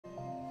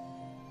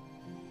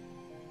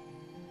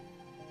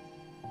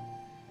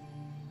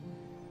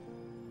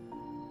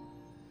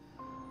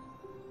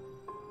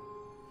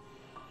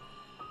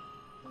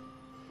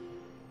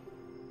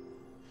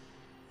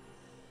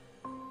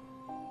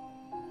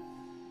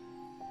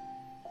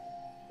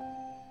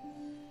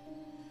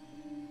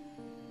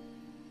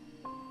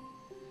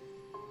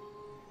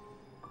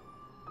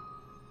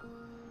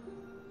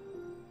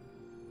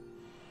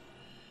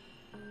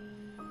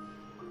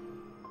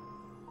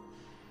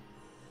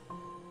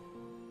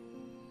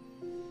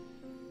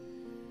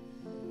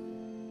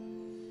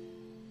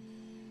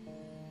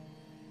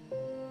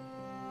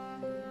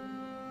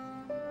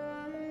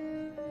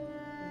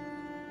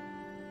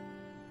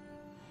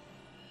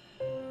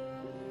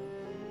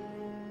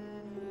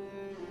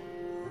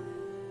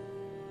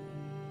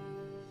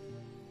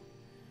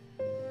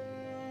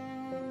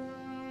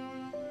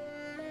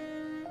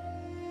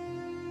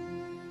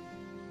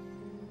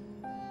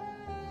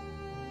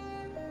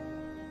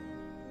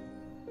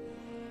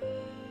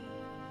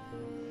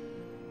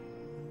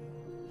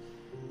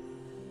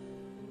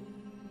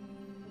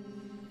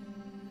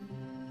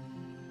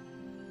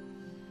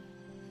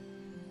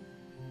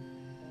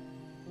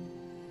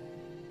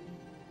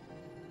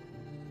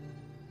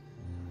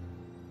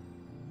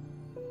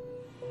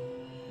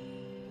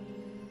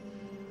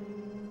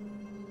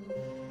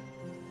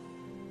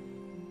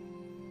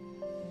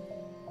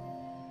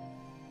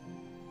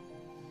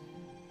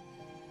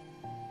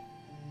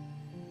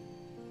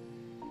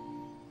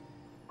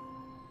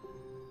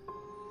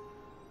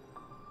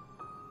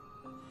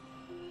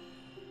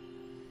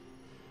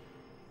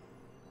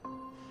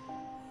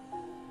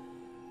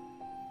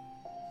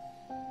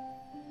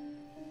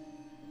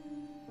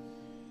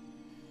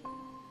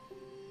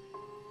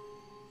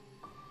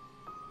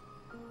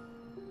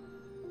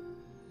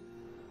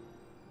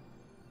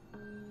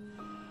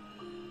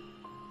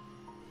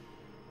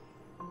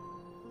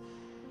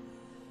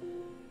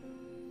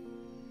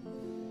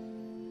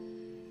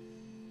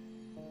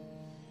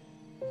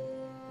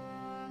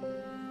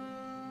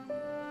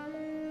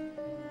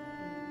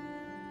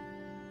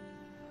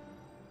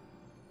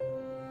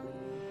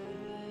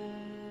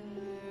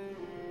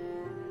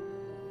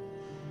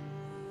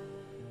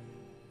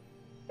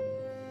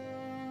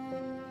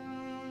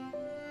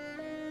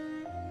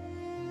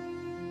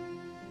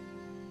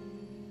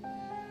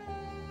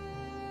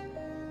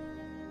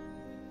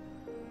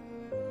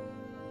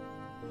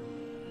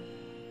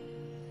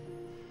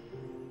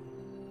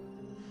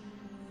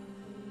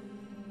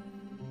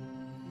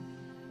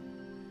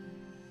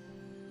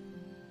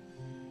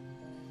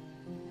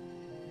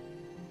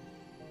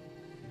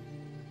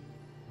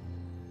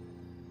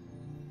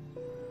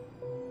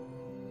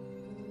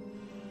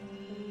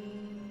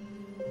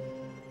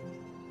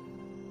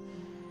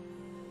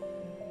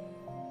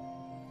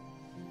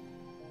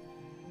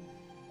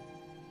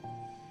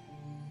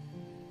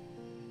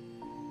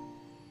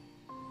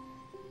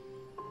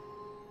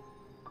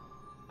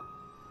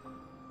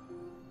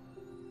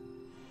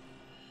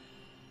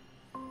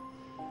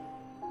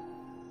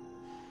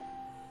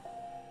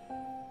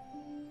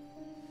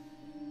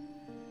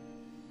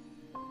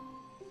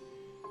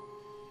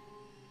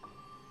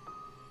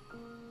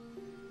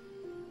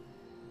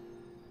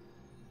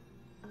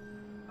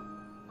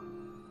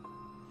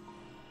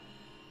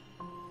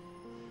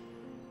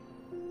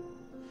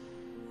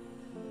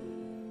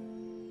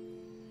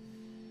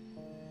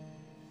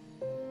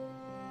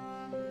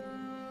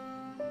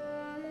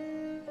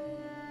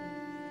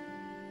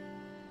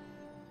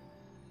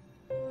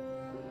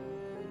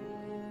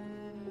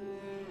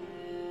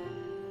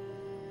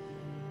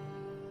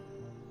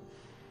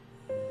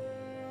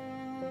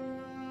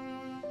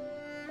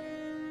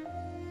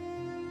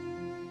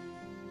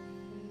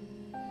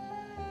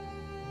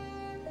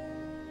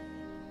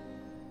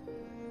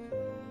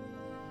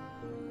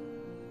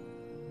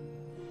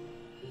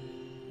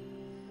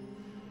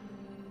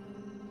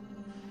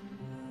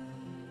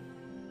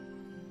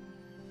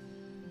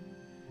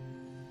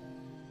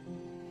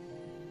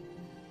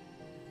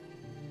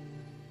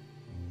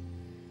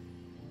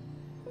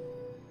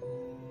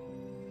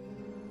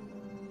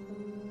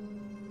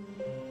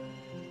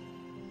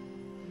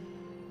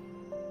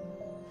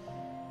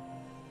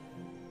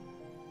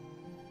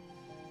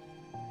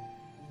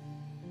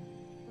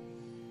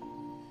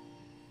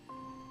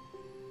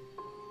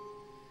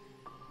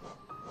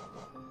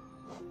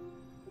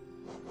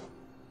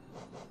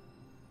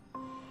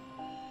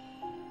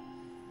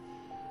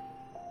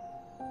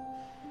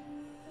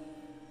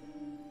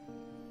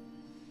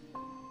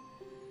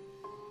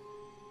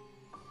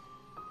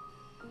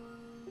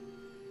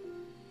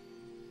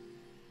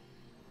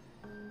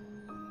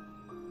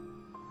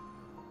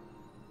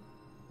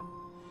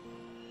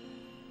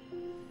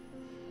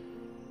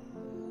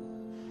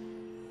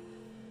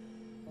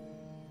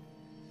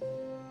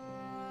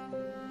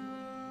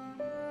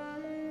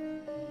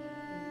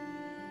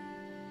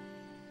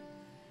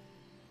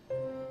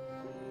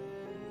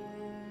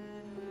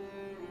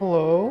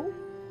Hello?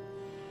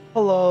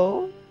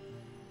 Hello?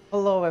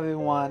 Hello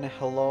everyone.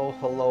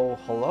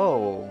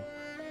 Hello.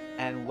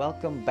 And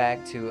welcome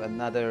back to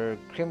another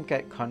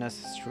CreamCatCorner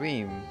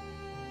stream.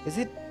 Is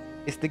it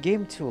is the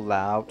game too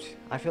loud?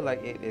 I feel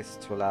like it is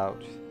too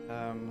loud.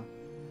 Um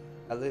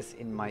at least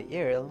in my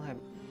ear.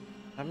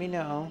 Let me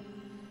know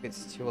if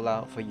it's too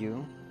loud for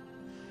you.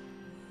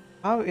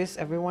 How is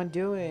everyone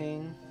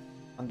doing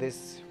on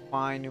this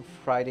fine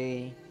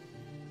Friday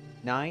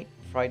night,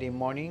 Friday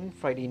morning,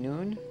 Friday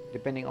noon,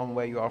 depending on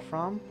where you are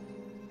from?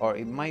 Or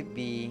it might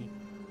be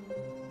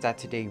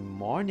Saturday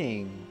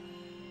morning,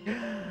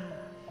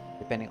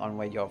 depending on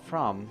where you're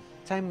from.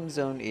 Time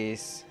zone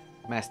is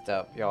messed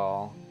up,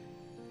 y'all.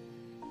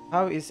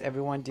 How is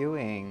everyone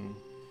doing?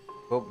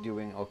 Hope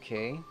doing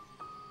okay.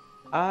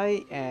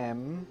 I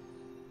am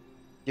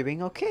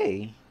doing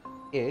okay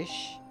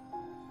ish.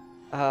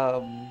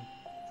 Um,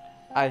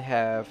 I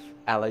have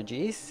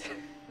allergies.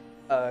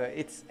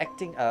 It's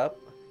acting up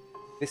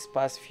this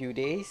past few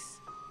days.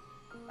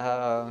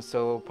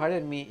 So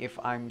pardon me if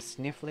I'm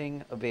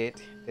sniffling a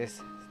bit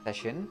this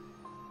session.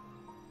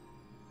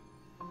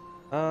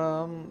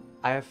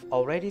 I've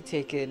already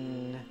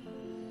taken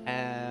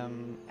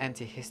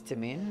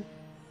antihistamine.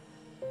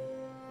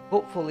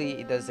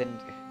 Hopefully, it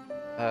doesn't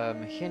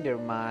hinder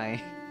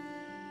my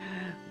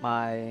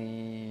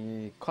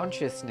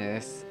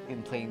consciousness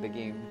in playing the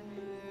game.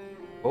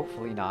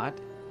 Hopefully not.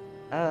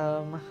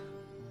 Um,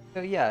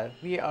 so yeah,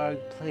 we are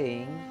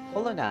playing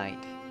Hollow Knight.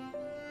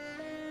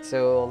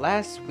 So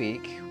last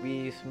week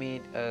we've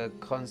made a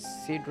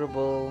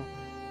considerable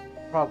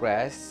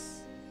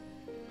progress.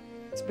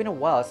 It's been a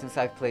while since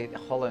I played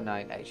Hollow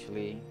Knight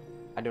actually.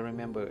 I don't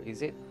remember.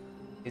 Is it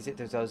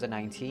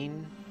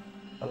 2019?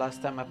 The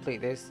last time I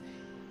played this.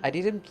 I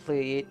didn't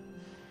play it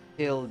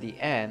till the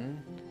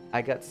end.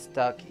 I got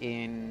stuck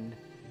in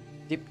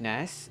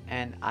Deepness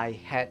and I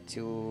had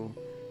to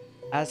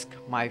ask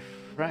my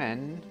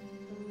friend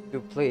to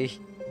play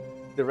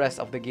the rest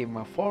of the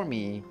game for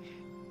me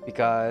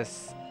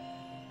because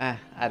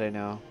I don't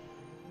know.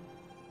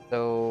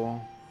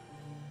 So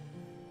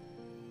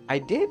I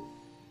did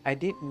I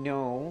did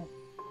know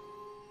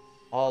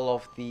all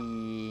of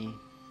the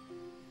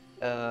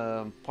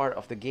part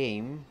of the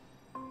game,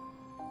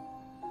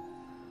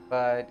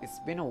 but it's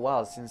been a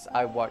while since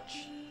I watched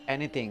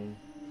any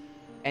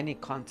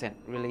content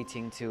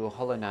relating to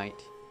Hollow Knight.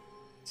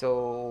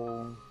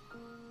 So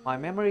my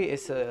memory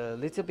is a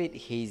little bit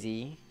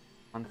hazy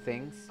on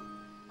things.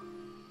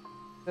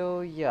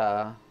 So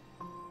yeah,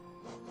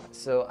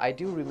 so I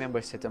do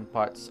remember certain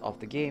parts of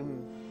the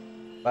game,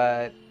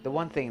 but the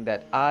one thing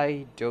that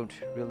I don't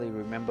really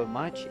remember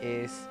much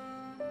is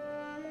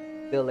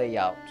the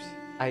layout.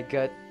 I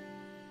got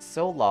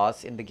so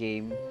lost in the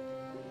game.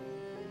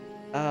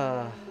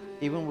 Uh,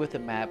 Even with the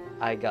map,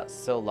 I got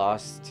so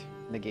lost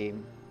in the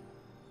game.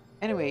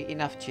 Anyway,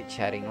 enough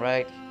chit-chatting,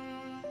 right?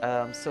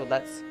 So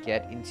let's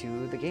get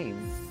into the game.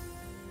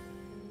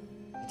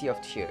 City of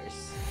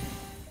Tears.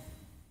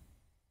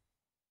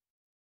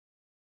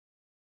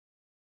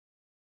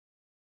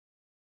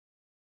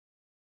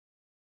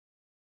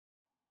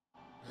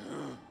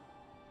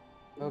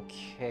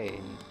 Okay.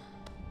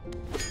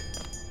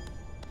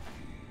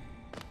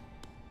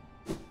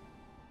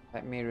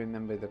 Let me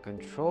remember the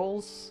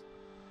controls.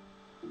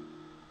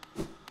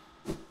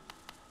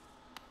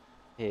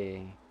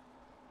 Okay.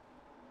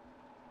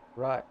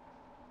 Right,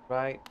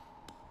 right,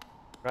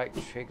 right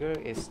trigger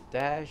is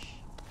dash.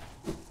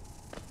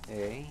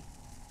 Okay.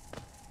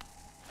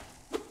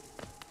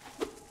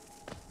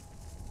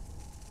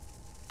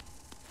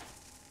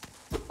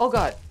 Oh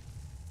god!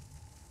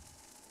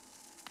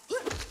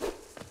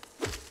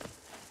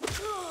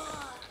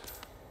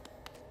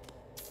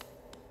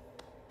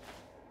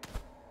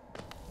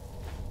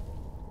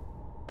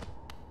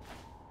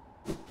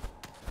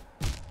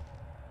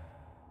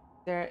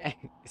 There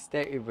is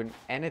there even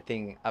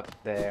anything up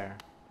there?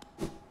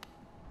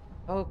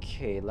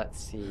 Okay, let's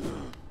see.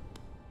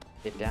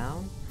 Get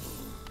down.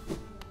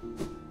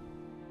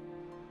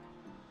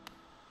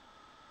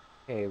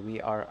 Okay,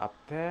 we are up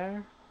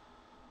there.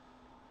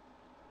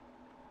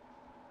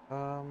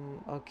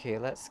 Okay,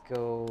 let's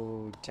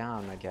go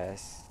down, I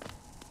guess.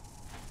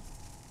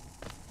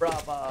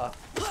 Brava!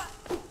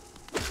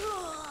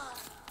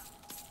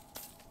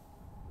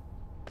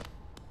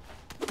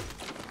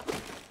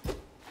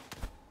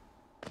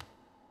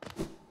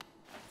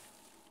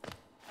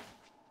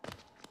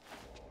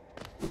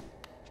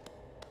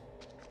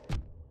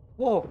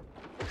 Whoa!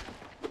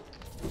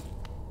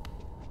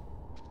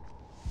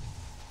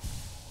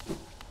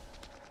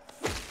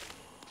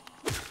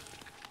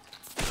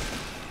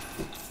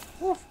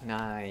 Woof,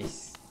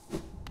 nice.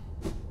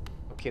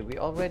 Okay, we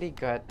already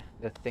got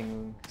the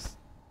things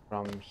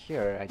from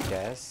here, I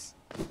guess.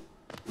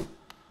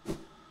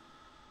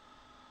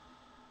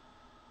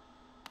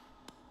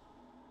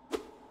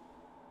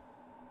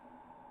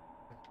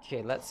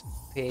 Okay, let's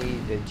pay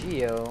the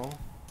Geo.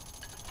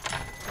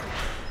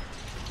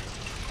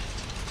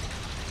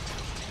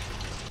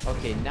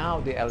 Okay, now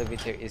the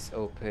elevator is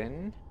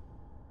open.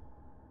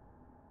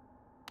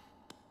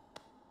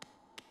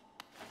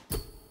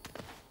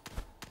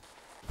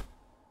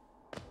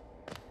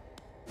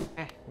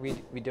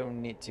 we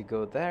don't need to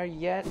go there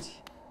yet.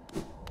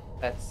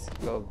 Let's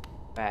go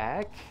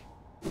back.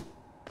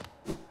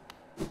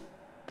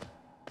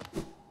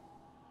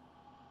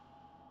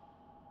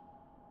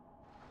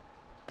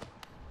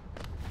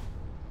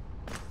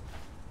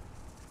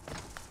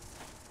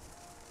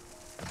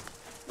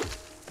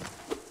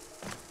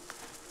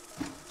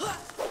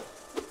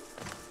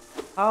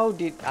 How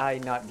did I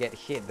not get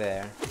hit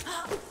there?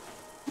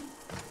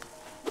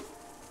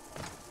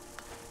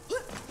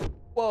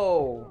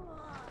 Whoa!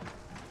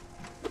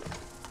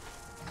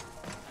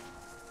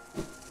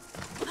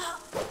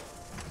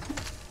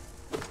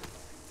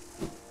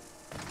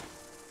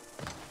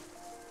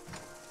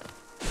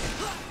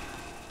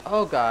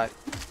 Oh god.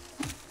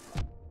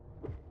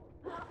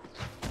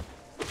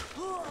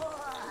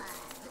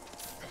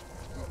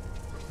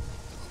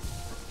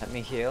 Let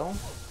me heal.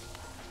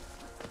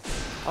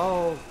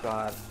 Oh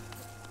god.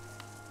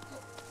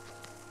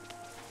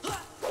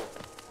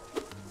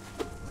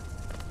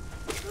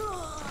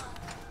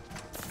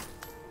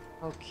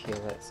 Okay,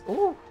 let's...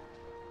 Ooh!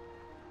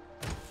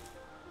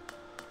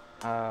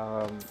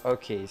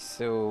 Okay,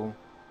 so...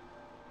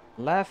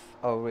 Left...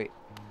 Oh wait.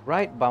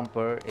 Right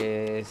bumper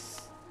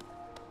is...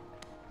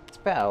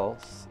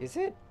 Spells, is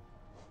it?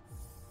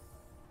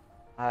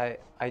 I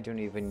don't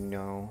even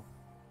know.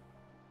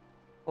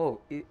 Oh,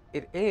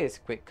 it is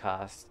quick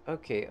cast.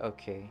 Okay,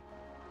 okay.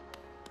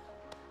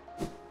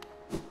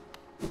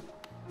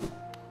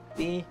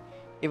 See,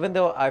 even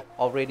though I've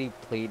already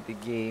played the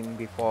game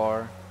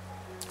before,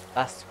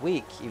 last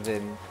week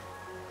even,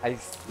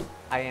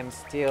 I am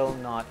still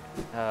not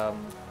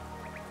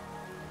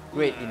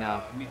great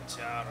enough.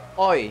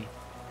 Oi!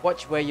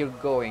 Watch where you're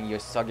going, you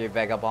soggy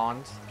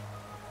vagabond.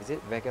 Is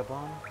it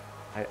vagabond?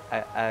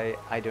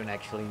 I don't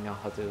actually know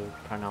how to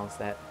pronounce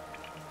that.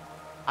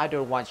 I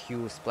don't want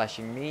you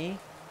splashing me.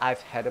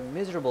 I've had a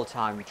miserable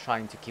time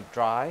trying to keep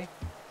dry.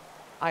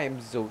 I am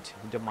Zot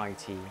the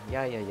Mighty.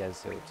 Yeah,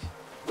 Zot.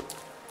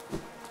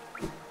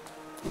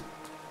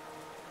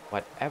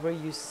 Whatever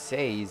you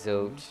say,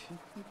 Zot.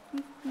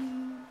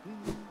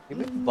 Did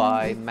we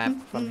buy map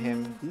from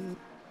him?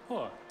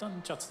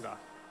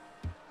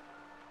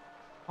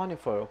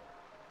 Wonderful.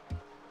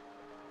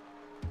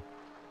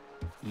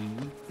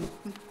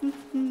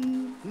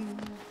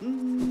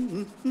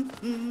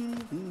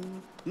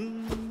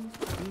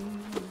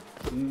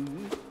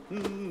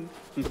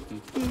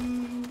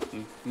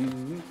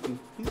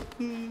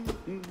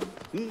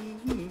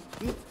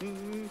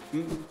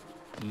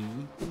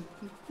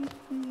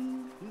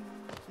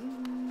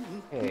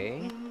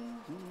 Okay.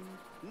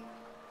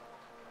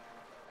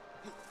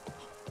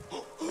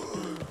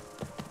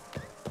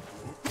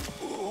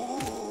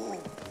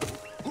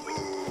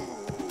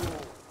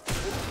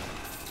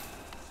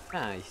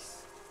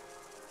 Nice.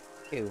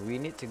 Okay, we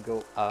need to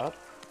go up.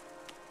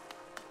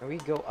 Can we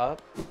go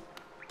up?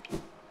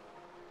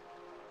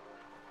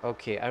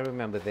 Okay, I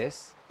remember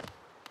this.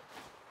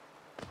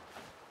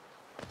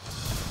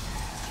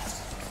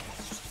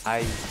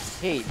 I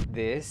hate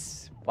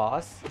this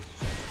boss.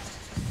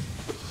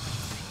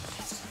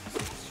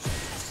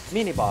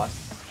 Mini boss.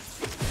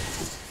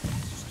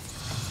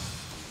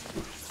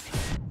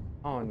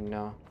 Oh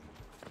no.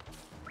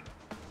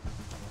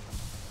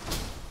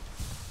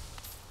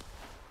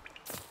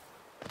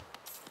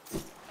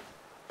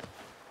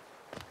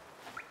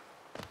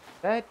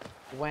 That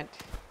went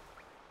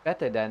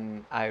better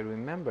than I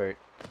remembered.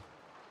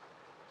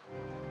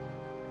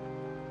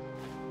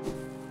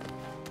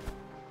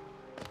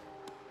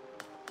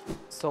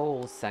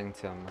 Soul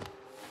Sanctum.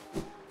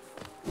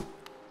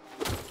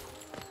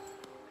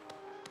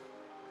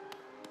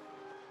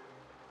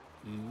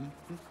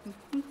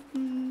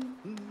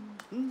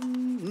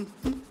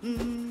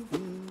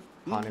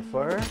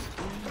 Conifer.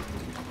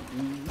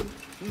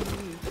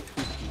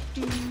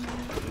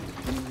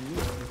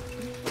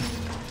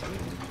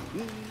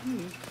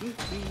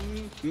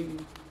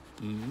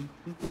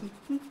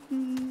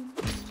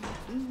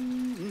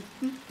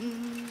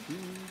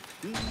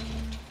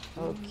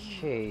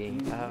 Okay,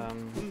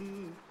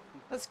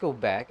 let's go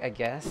back, I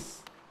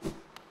guess.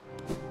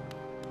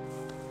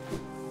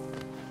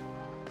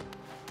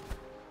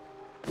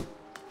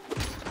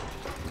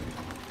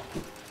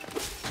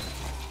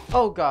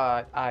 Oh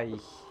god, I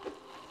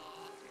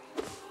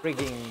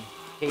frigging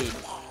hate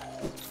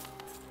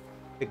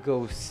the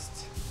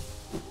ghost.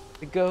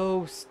 The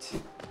ghost.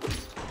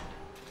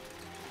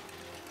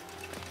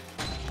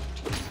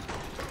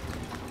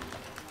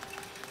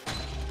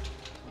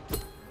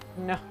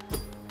 No.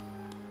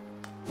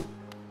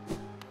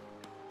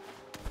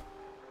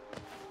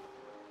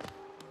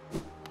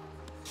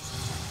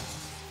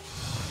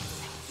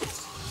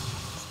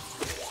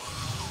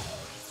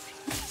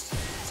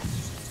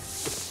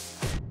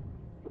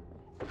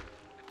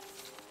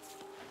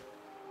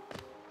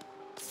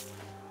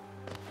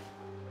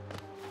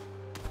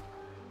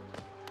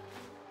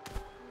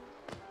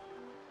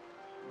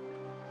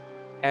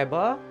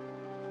 Eba?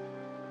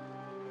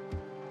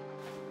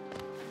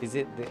 Is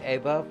it the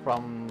Eba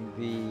from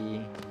the...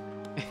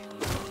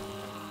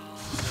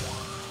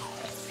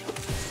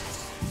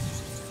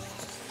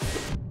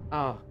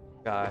 Oh,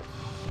 God. God.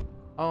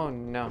 Oh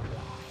no.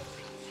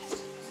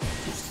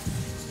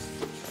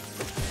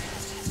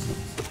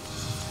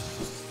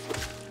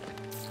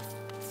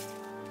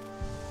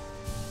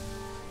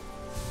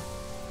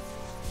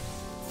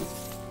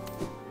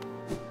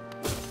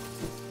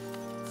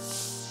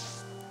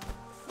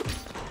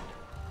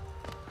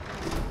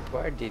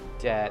 Where did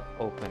that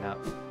open up?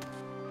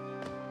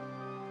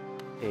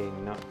 Okay,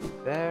 not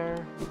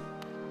there.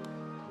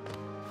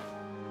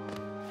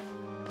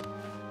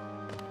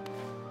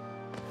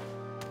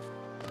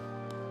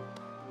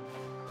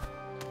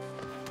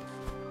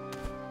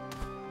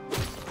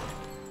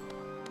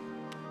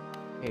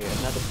 Okay,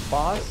 another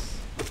boss.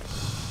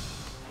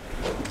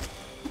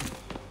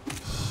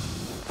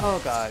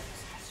 Oh God.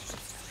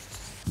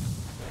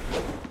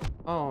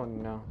 Oh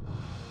no.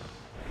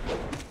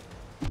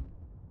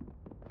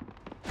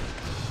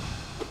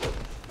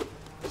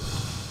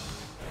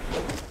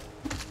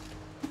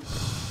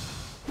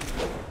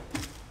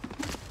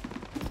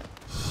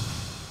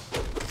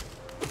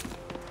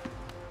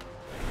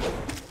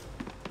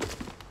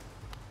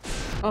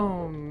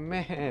 Oh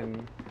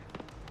man.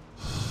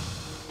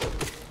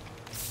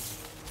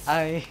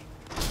 I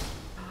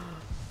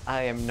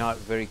I am not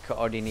very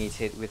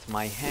coordinated with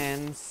my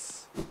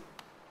hands.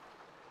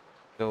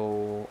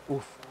 So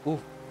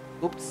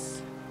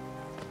oops.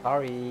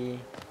 Sorry.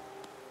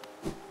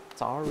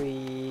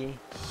 Sorry.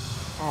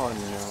 Oh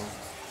no.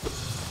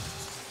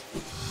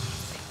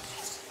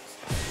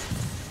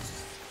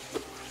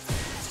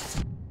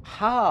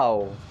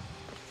 How?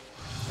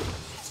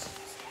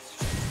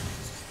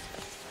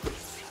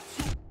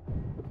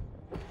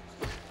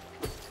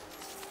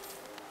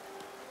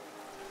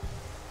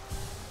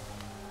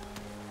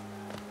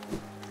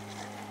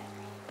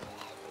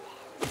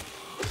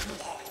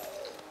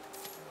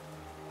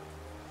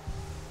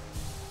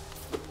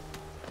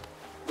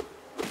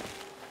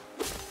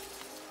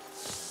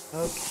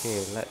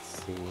 Okay,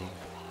 let's see.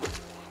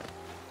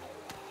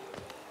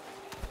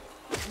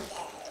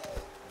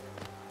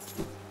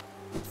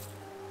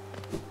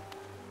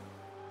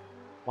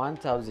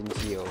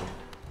 $1,000 geo.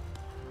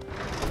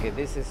 Okay,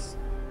 this is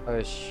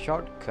a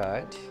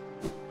shortcut.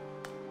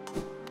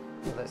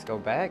 So let's go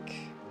back.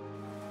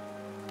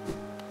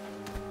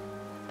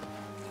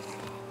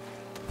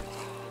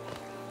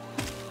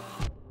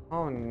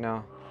 Oh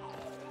no.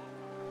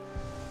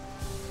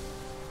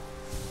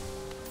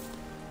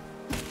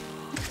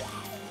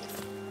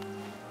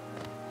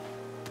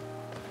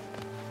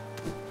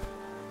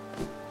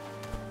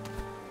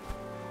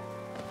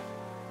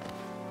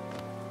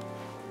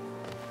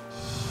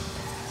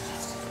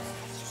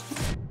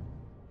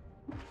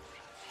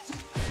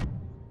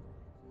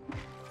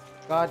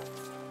 God,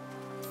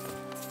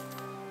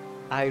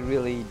 I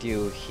really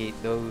do hate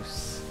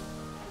those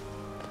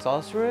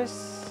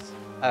sorcerers.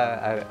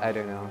 I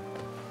don't know.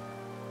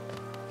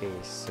 Okay,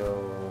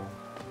 so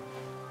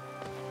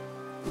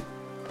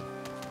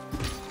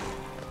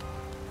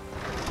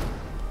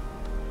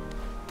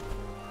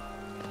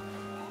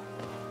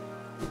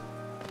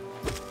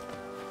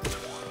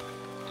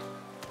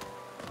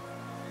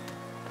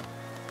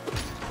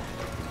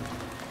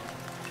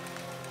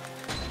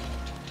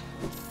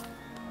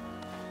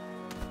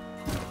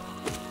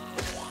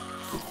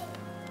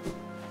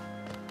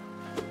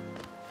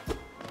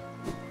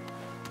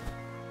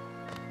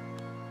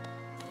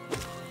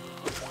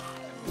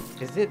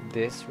is it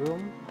this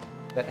room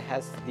that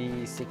has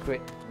the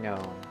secret? No.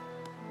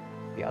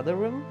 The other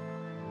room?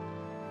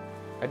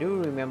 I do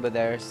remember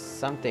there's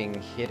something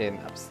hidden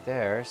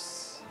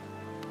upstairs.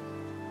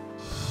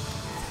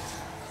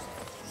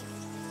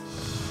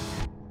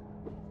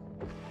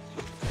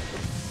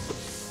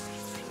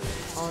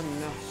 Oh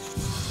no.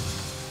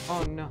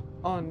 Oh no.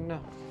 Oh no.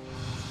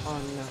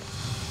 Oh no.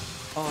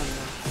 Oh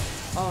no.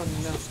 Oh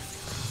no.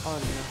 Oh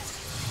no.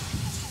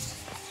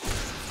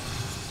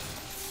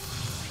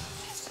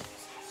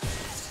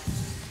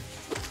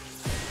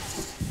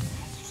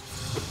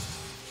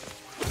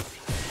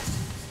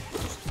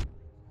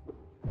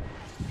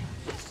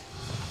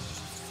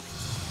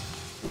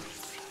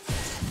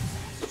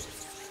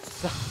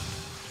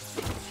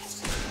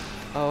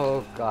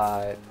 Oh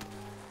God.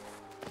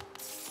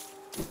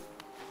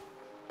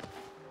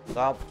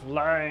 Stop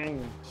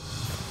playing.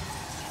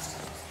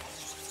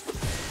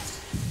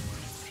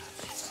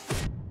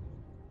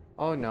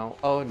 Oh no.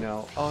 Oh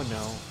no. Oh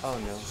no. Oh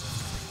no.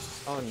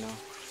 Oh no.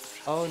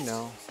 Oh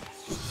no.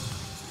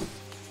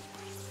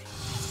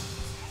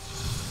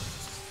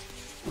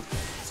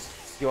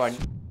 You are.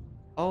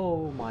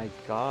 Oh my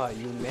God.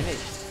 You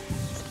managed.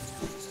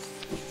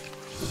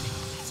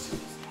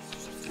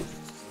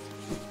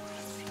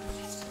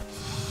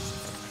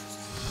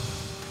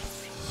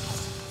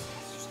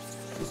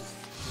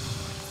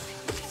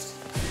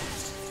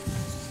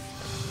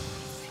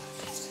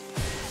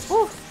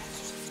 Whew.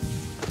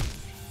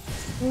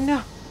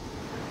 No.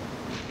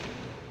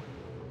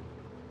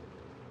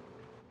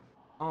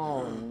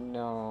 Oh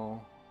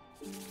no.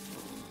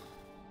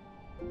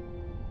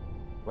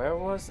 Where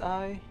was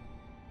I?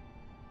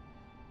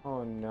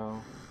 Oh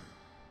no.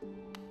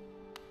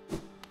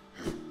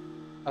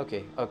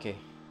 Okay, okay.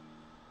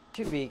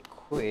 To be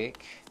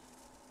quick.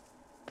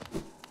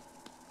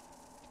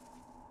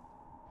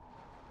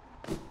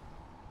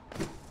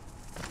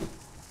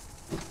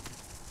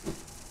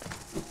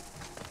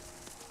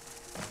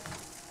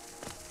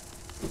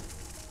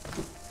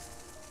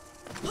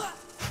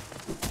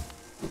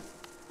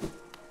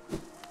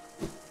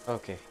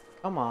 Okay,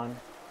 come on.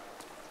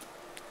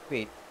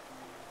 Wait.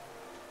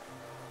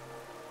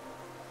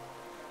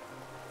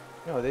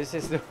 No, this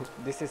is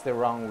the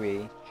wrong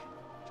way.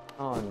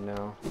 Oh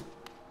no.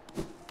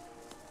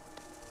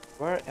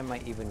 Where am I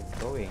even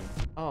going?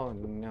 Oh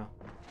no.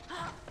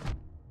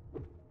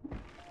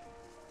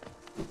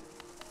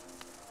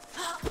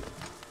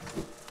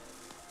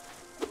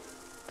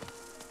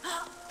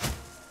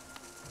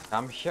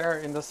 I'm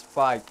here in the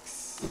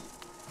spikes.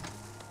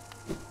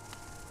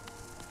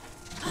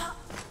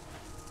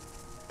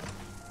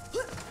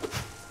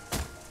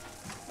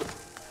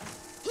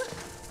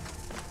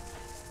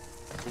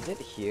 Is it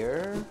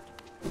here?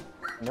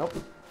 Nope.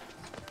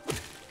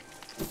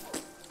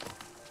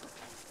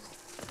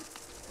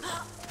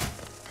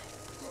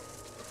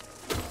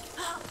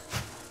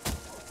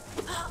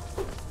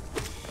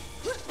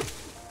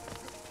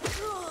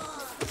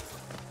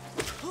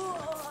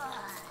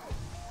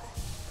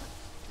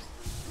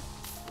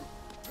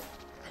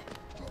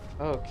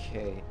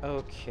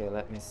 Okay,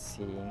 let me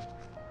see.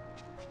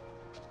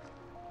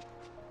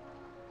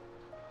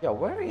 Yeah,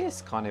 where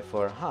is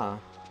Conifer, huh?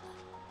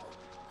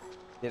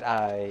 Did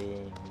I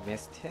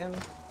missed him?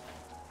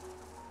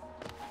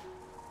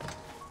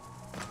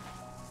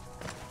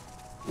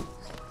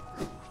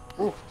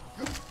 Ooh.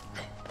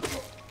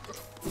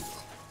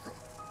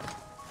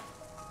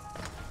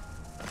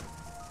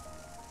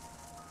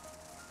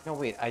 No,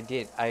 wait, I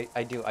did.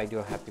 I do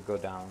have to go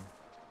down.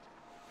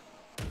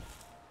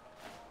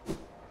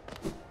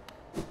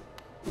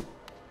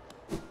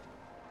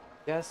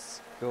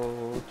 Just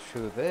go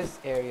through this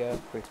area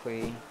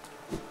quickly.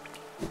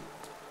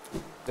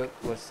 That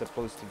was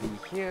supposed to be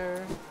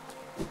here.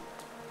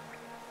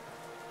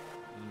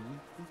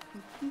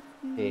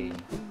 Okay,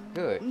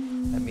 good.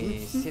 Let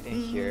me sit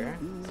in here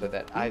so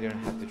that I don't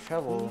have to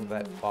travel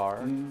that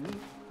far.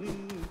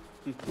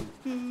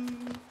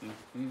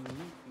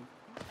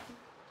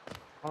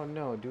 Oh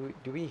no, do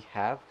we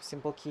have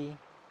simple key?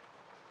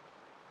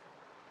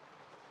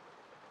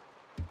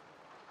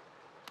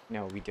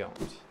 No, we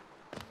don't.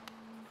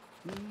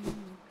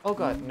 Oh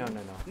god, no.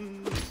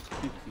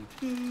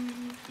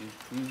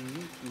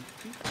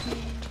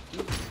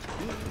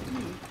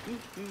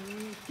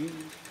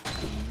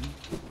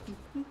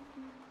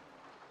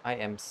 I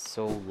am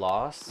so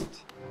lost.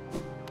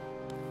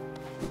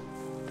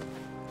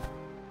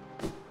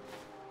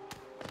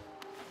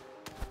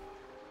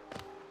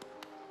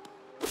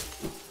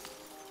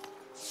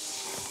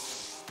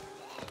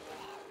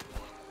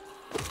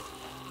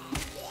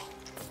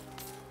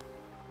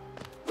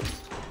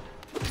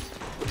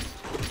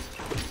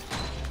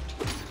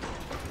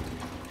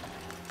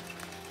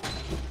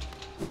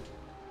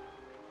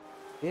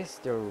 Is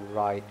the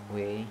right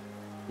way?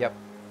 Yep.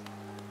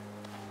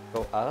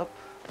 Go up.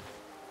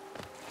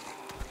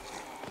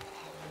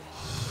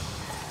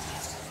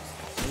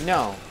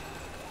 No,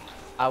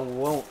 I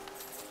won't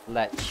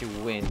let you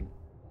win.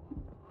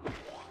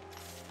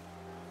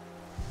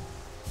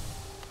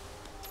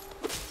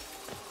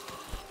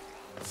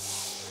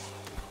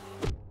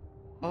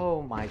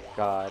 Oh my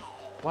god,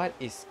 what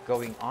is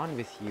going on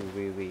with you,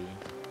 Riri?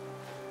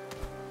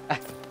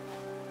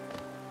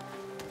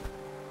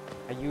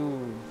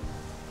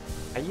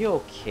 Are you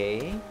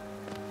okay?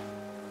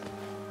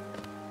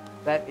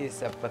 That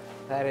is a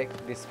pathetic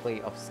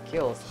display of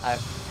skills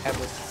I've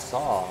ever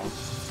saw.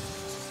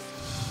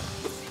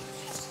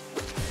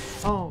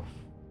 Oh.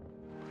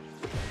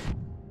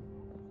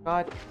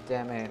 God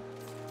damn it.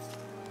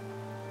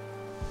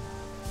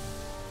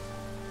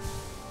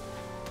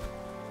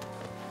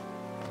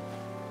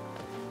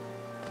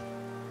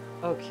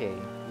 Okay,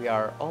 we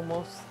are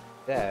almost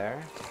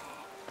there.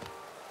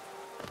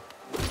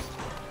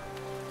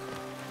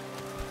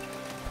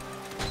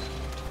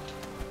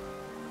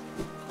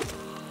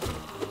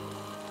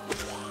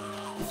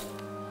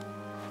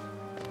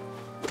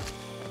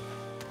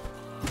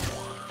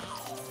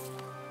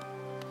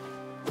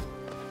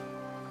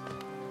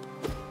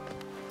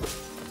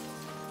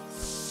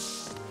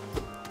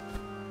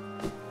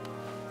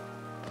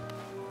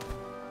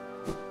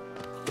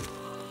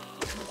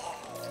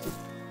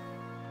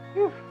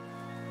 Whew.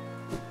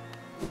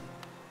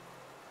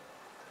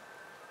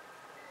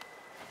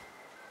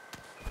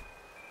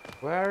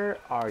 Where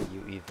are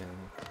you even?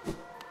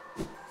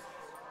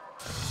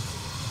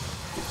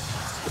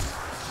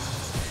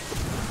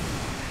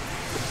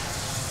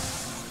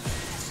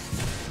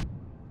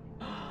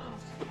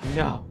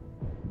 No.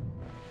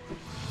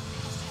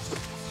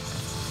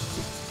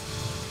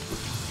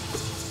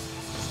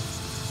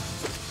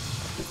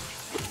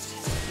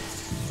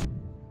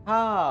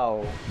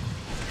 How?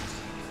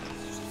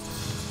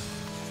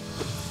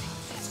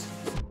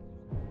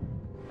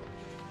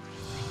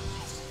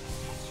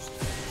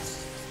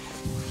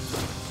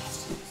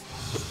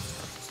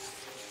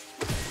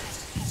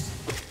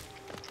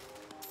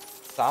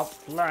 Stop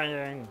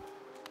flying!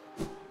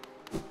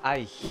 I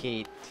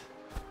hate.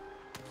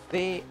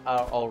 They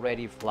are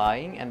already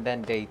flying and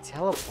then they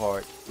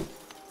teleport.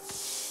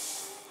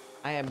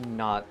 I am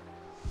not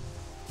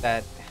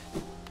that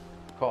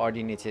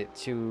coordinated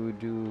to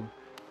do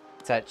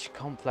such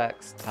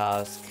complex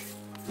tasks.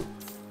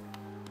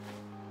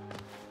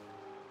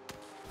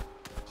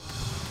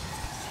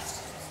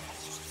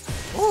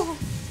 Woo!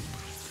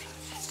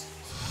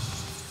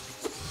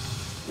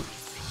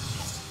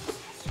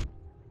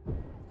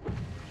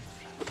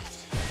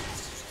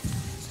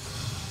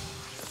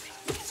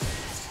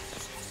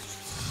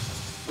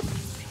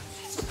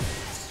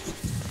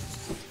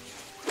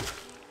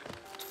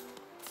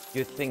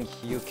 You think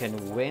you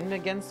can win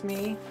against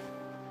me?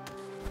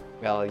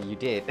 Well, you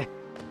did.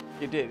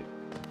 You did.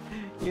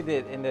 You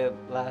did in the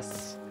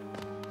last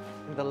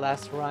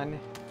run.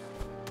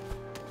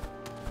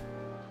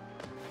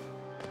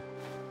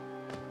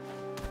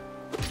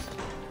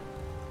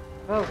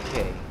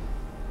 Okay.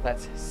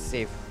 Let's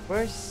save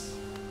first.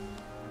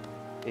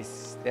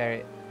 Is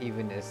there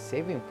even a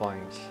saving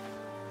point?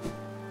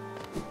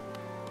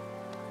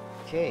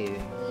 Okay,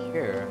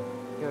 here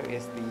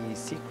is the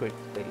secret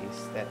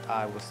place that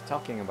I was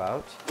talking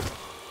about.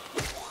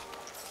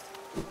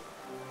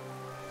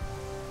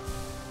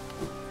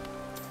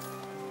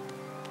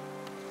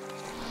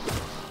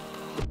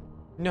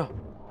 No.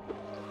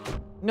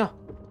 No.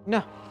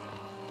 No.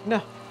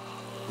 No.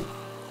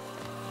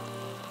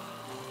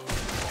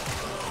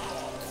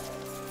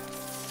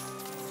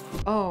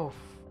 Oh.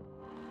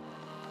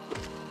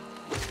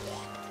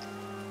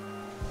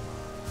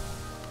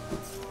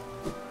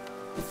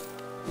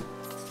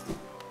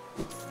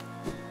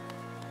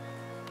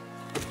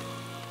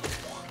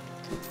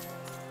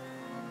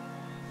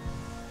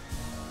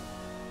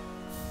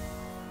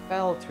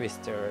 Fell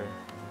Twister.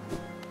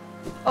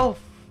 Oh.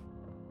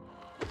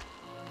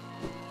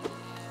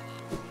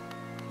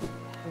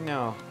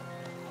 No.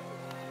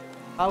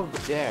 How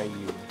dare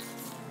you?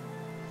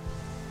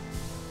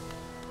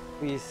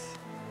 Please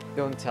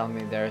don't tell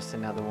me there's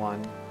another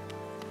one.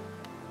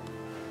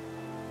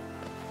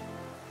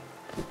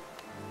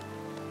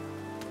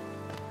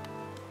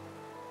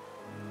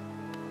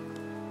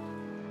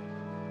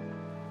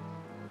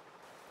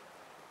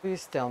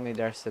 Please tell me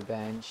there's a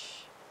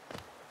bench.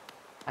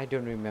 I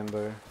don't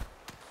remember.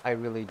 I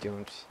really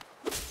don't.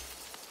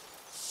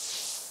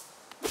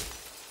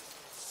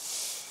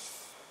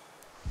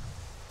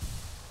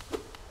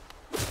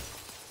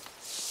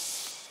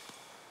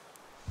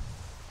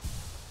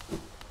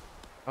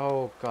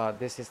 Oh god,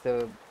 this is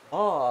the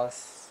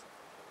boss.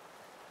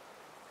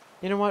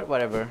 You know what?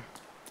 Whatever.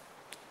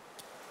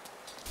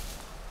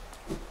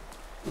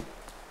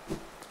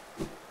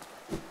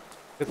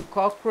 The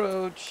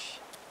cockroach.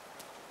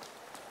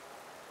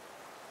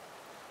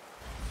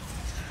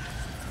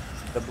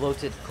 The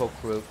bloated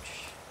cockroach.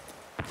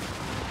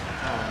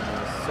 Oh no,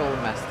 Soul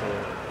Master.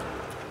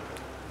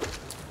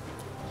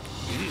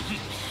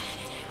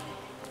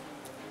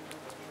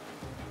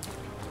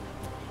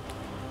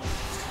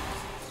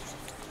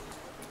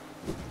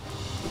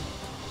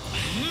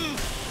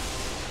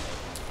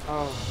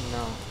 Oh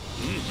no.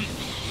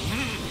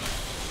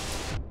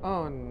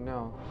 Oh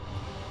no.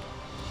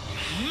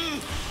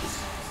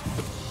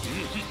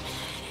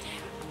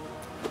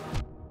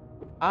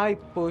 I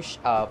push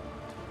up.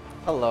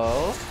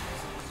 Hello?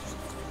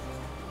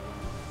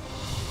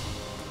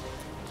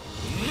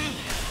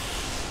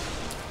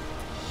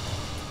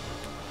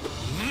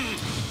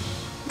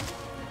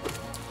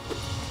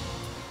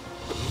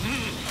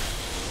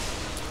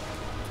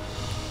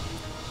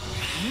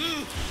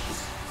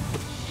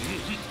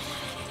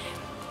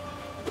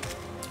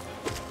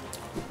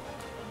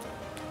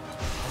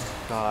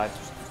 God.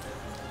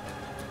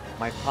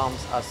 My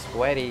palms are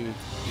sweaty.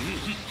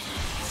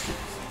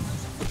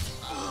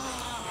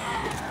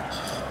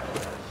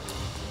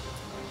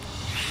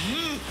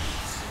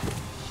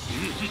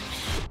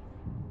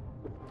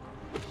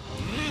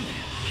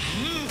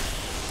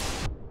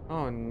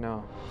 Oh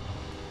no.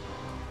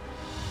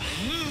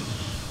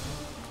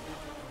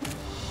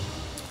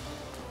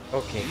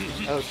 Okay,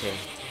 okay,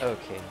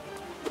 okay.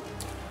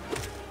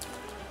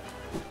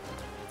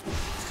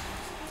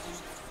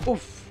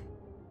 Oof.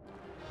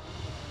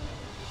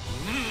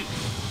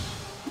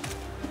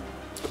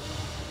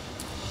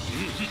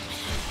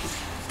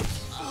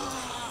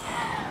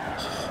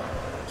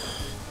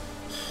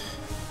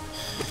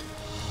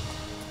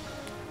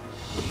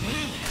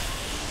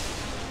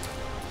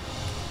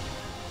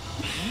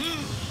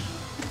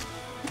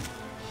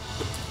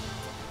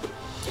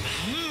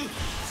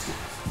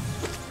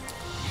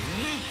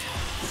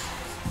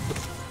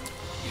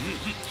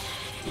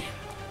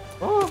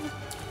 Oh.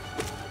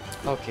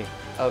 Okay,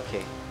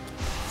 okay.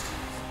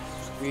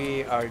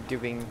 We are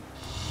doing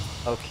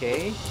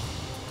okay.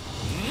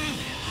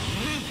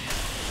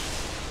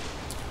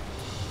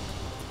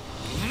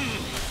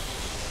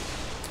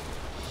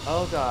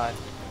 Oh god.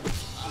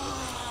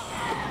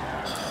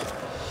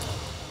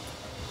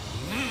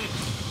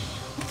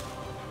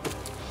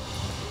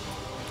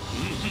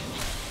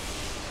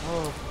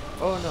 Oh,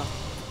 oh no.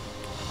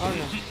 Oh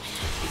no.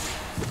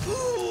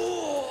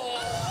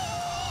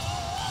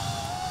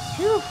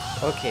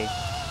 Okay.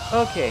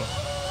 Okay.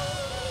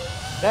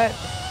 That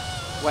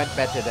went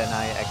better than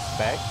I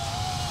expect.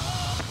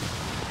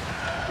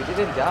 We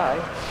didn't die.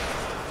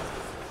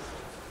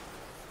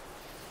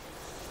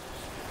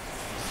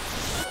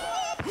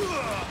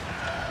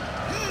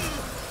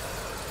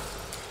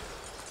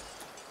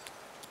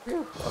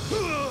 Phew.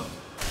 Okay.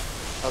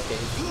 Okay,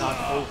 it's not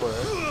over.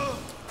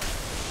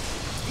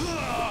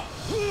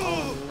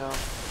 Oh no.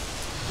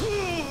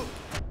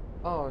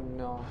 Oh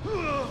no.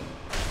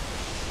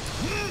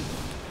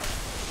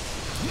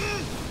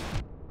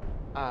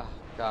 Ah,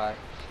 God.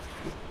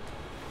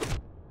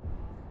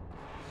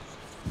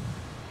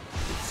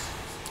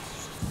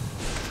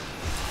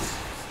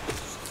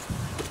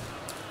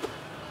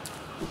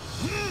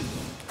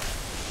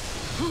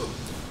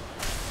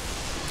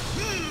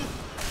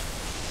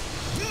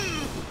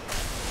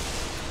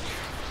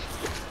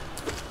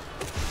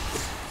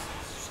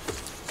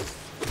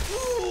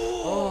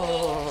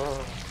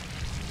 Oh.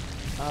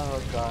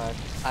 Oh God.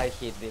 I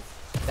hate this.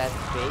 That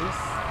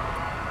face,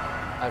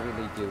 I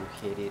really do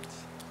hate it.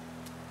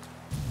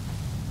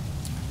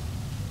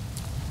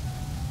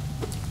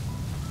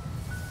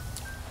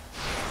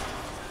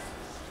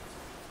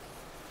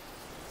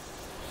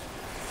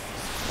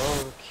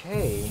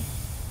 Okay.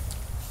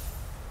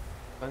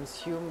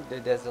 Consume the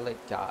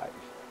desolate dive.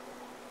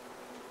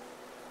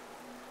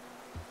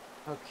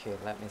 Okay,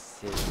 let me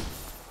see.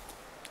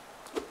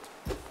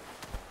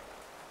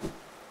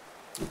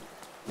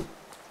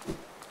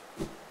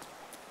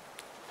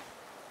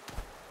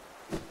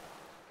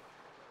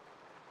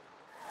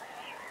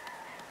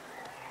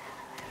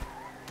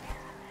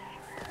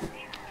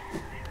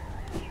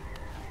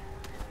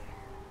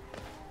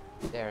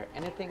 Is there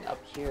anything up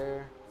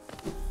here?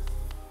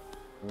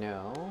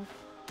 No.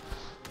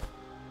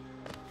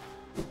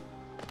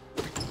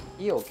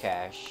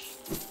 Geocache.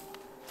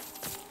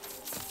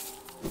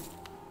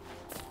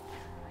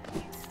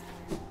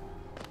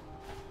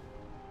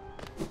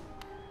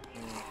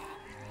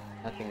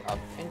 Nothing of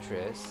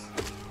interest.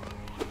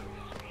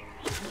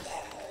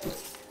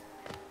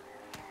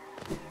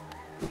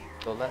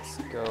 So let's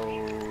go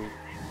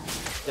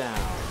down.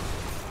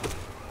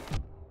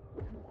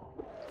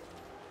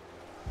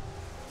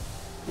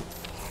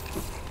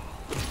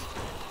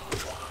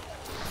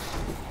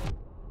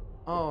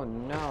 Oh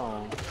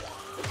no.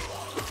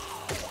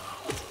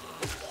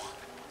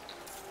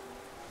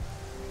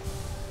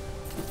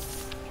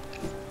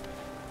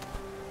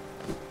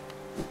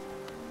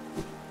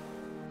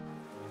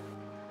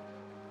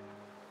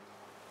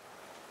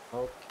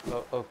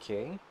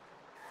 Okay.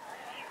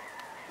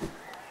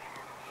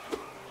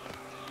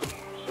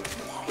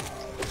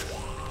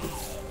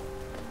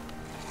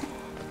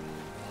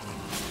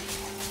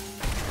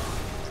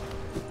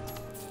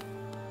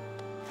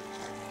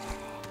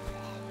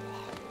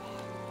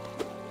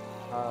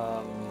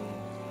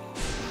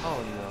 Oh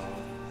no.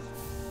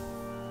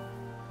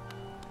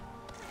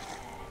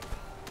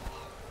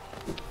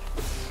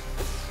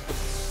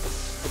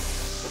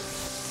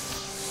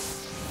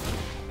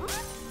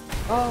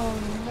 Oh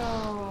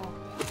no.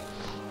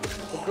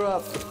 The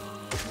grub.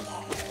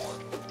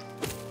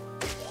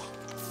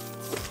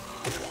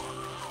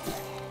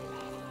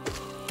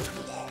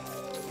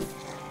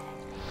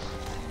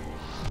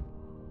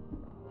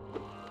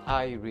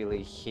 I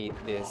really hate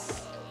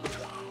this.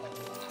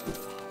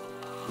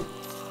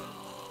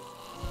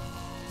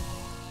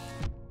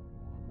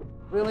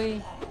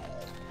 Really?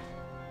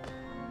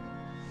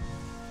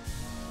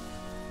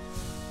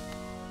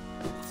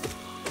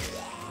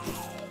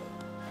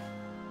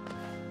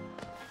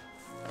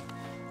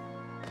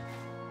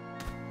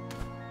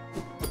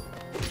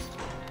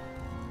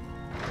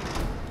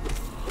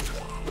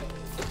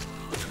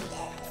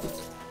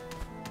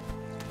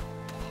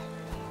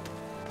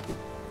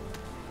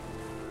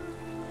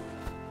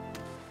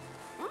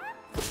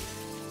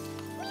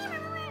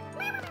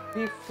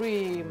 Be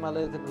free, my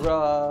little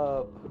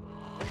grub.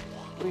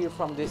 Free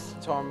from this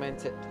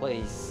tormented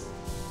place.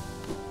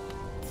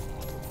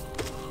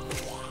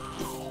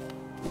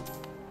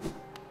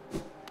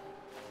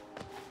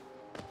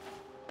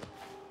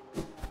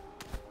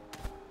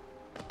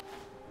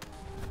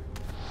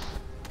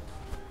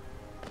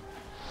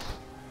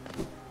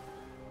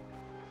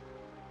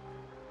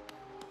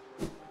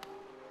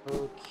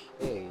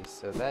 Okay,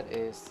 so that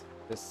is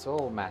the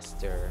Soul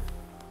Master.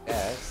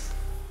 Yes.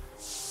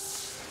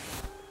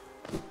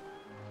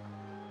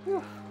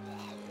 Whew.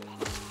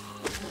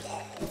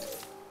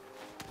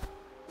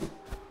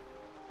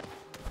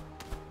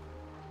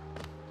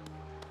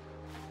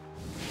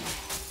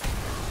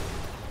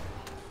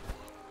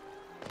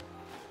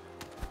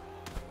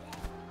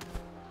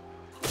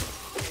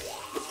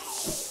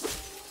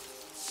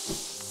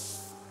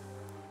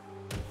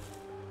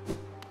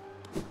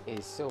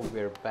 Okay, so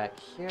we're back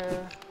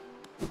here.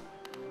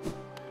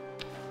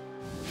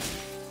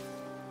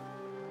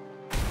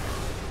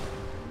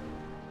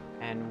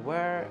 And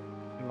where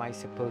am I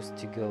supposed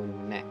to go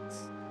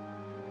next?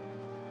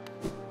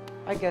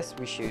 I guess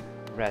we should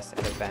rest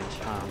at a bench,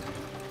 huh?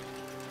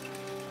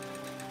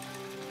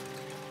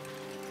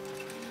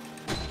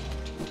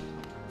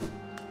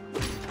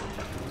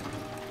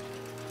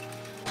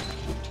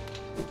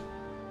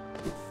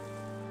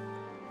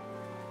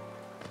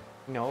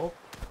 Nope.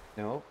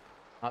 Nope.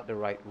 Not the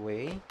right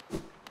way.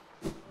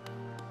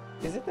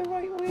 Is it the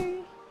right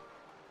way?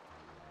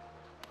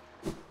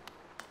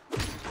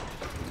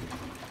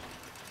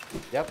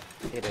 Yep,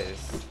 it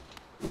is.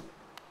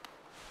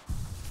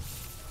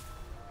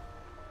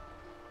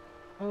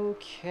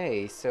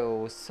 Okay,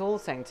 so Soul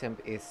Sanctum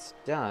is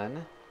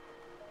done.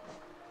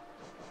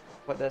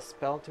 What does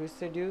Spell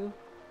Twister do?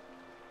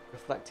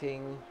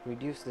 Reflecting,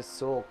 reduce the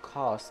soul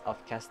cost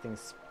of casting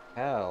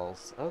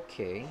spells.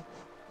 Okay.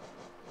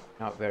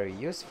 Not very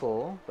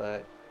useful,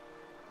 but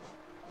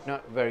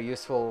not very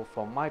useful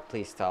for my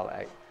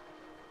playstyle,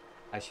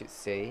 I should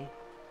say.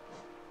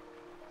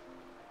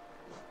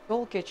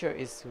 Soul Catcher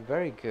is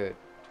very good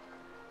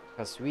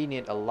because we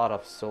need a lot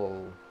of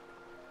soul.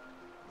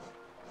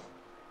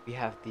 We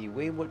have the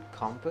Wayward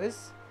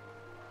Compass,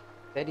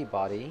 Steady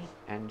Body,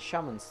 and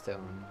Shaman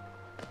Stone.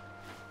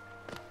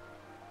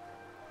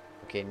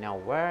 Okay, now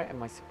where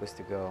am I supposed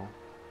to go?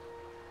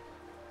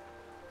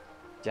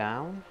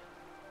 Down?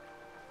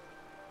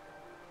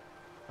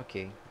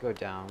 Okay, go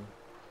down.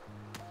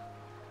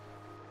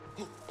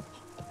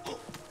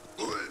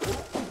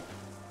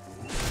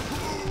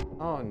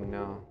 Oh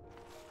no.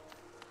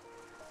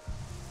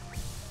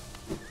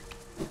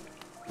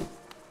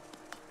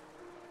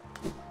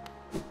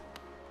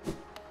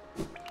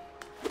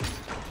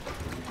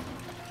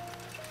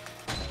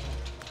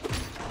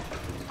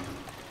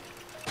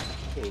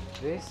 Okay,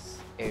 this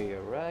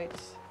area, right?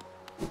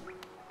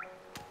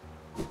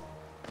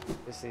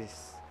 This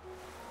is...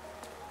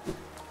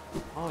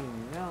 Oh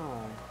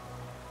no.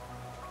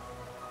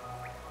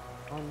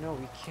 Oh no,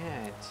 we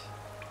can't.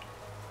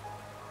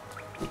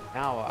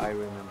 Now I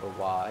remember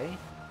why.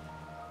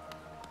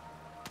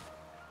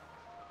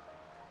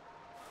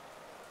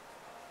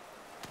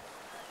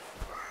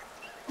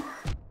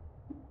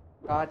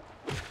 God.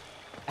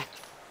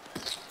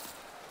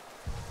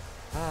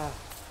 Ah.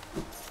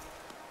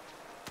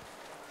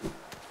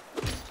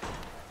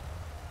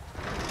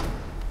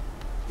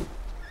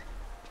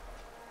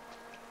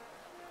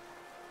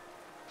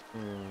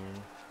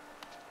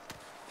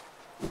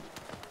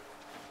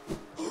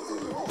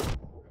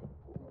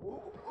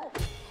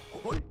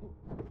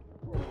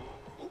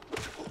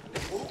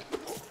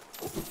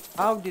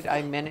 How did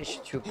I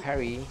manage to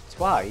parry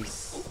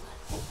twice?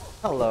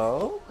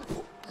 Hello?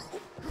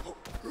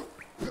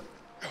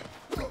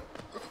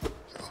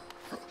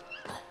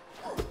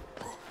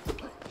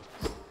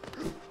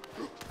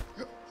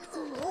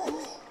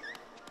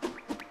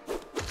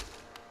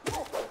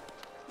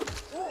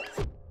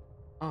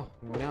 Oh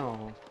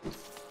no.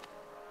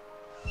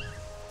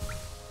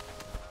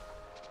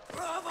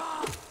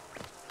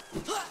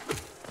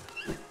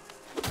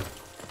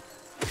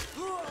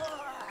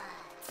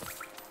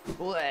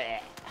 Bleh.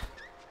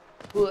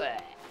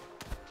 Bleh.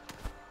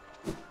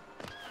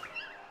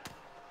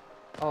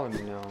 Oh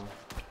no.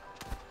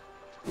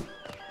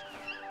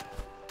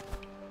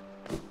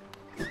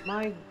 Am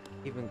I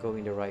even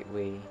going the right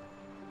way?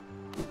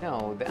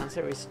 No, the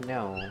answer is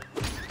no.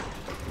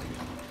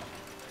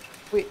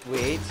 Wait,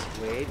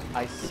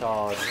 I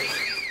saw this.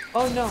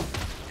 Oh no!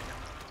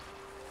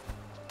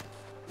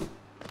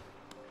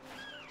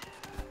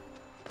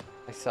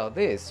 I saw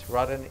this,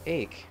 rotten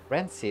egg,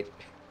 rancid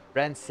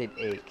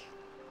egg.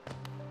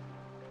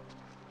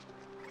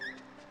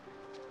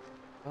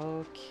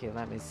 Okay,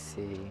 let me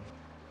see.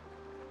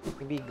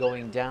 Maybe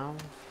going down,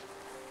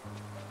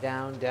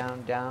 down.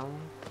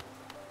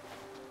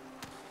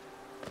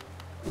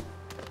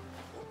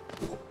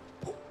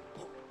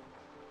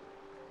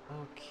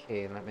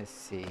 Okay, let me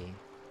see.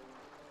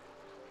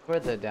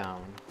 Further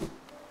down.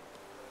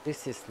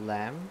 This is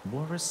lamb.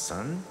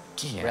 Morrison?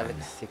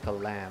 Relic sickle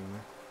lamb.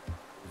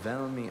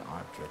 Velmi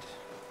Ardred.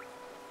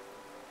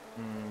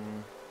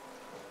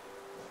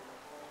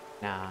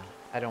 Nah,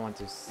 I don't want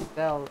to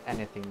sell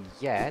anything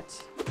yet.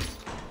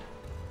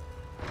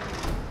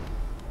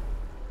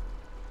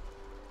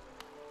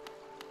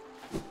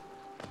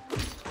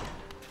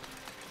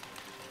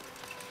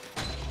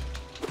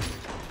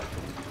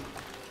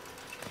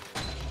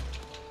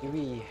 Do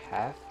we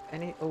have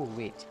any? Oh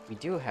wait, we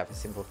do have a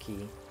simple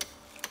key.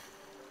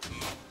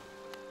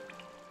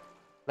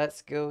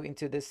 Let's go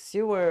into the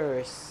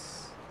sewers.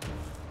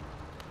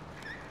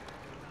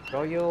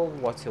 Royal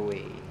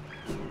Waterway.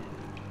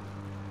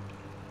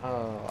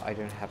 Oh, I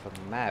don't have a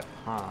map,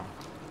 huh?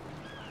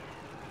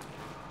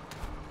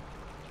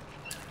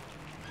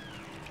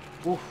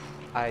 Oof,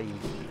 I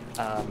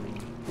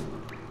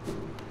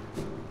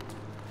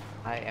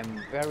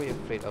am very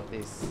afraid of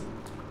this.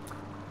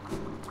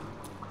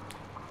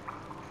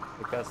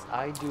 Because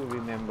I do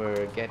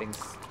remember getting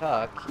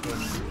stuck in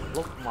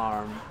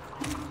Lookmarm.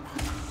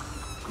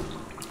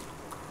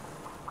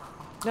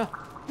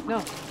 No.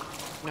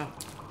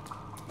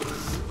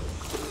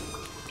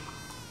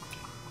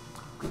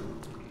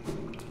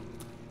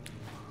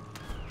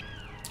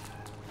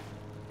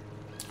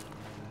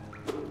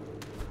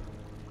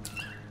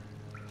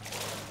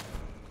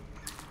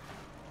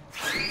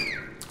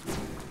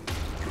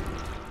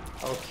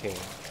 Okay,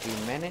 we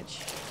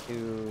managed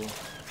to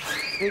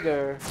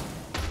trigger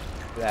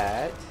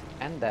that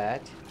and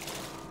that.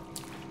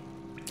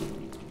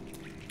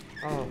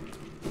 Oh.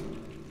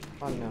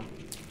 Oh no.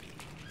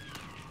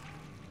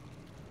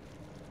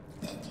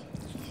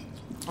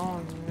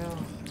 Oh no.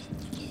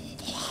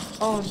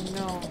 Oh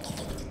no.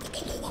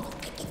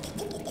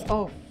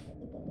 Oh.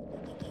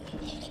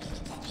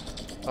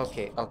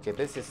 Okay, okay,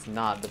 this is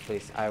not the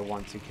place I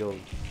want to go.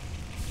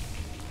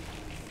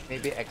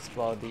 Maybe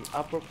explore the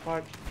upper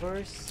part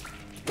first.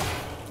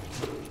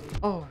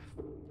 Oh.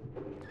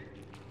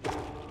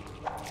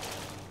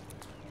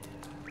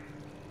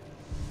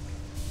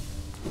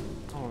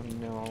 Oh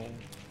no.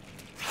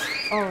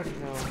 Oh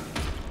no.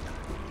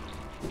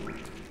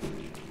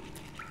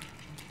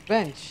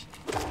 Bench.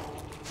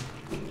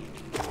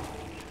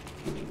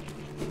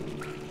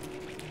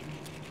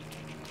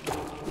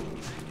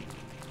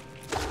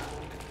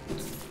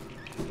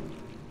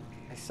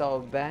 I saw a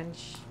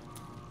bench.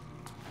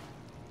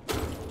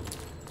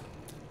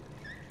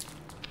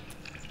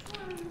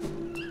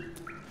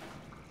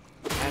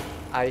 And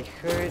I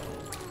heard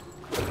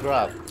a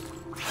grub.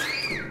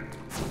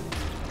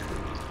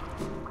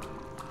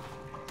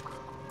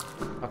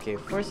 Okay,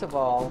 first of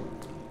all,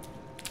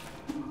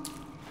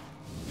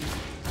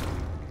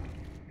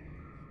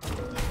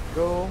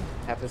 go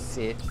have a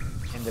seat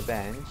in the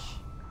bench.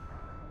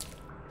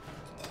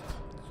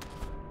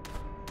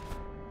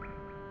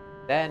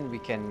 Then we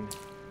can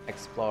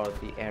explore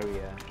the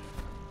area.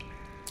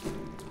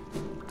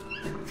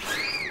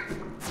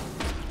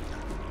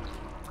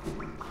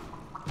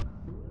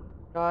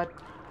 God.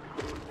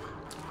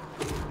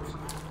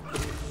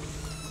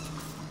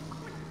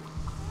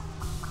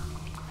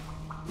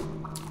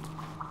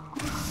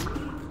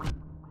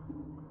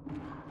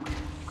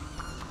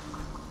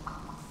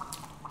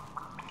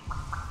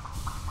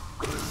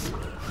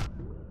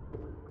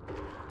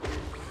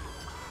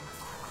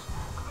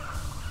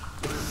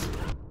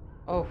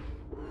 Oh.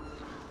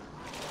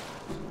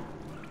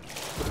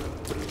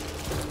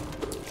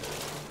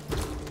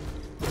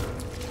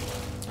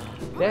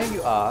 There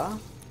you are.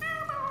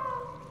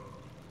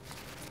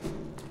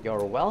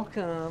 You're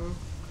welcome.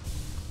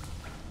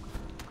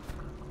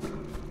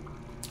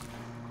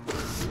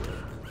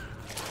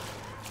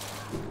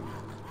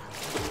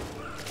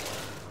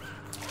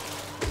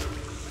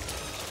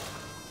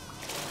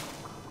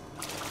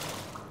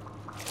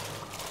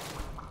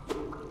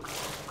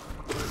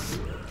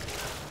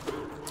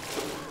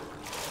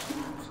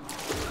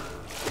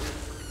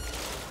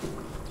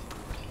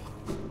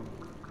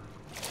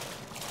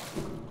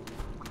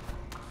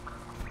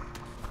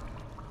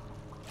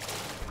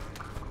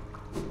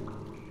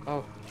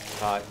 Oh,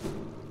 God.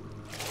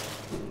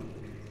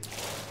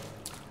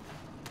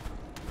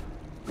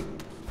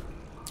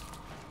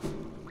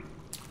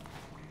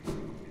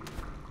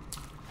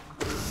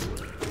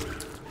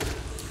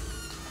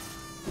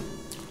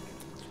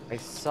 I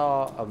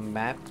saw a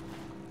map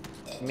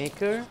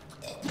maker.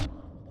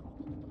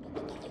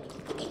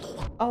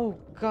 Oh,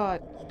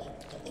 God.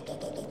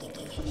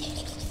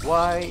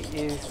 Why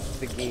is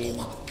the game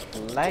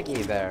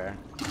laggy there?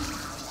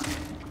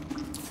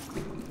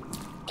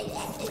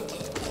 Ugh.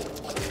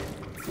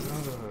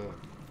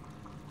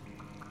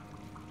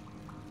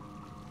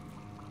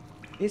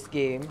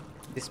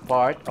 This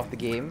part of the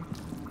game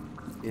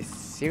is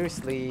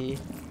seriously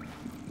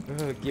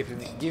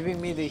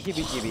giving me the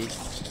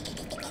heebie-jeebies.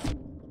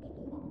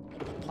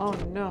 Oh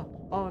no,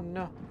 oh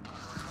no.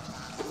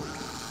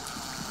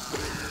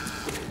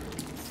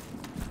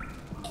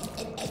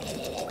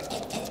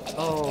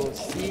 Oh,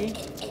 see?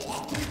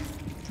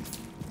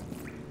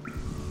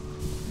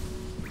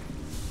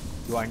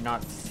 You are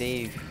not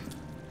safe.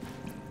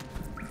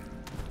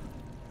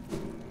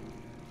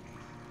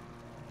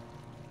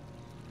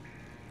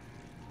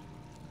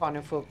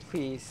 Wonderful,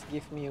 please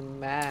give me a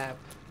map.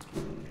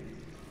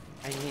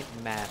 I need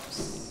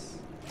maps.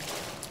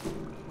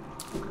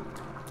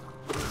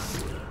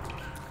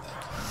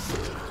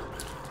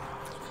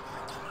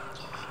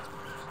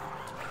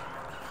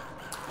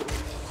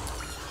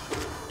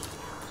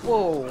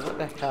 Whoa, what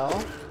the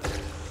hell?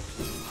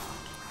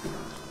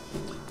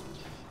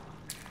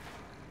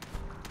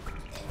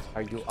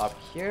 Are you up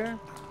here?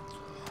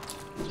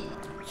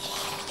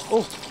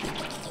 Oh!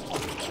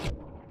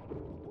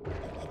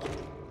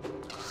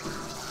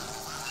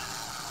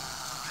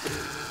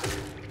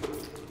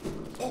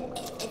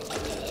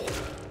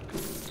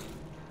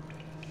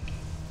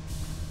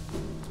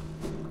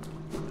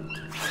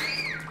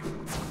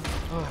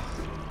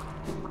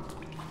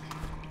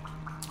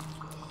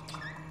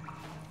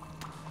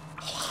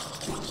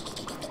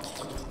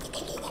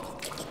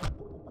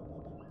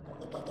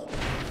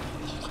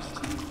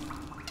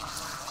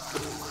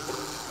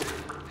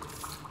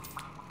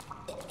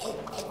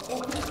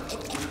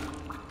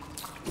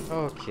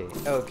 Okay,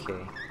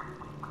 okay.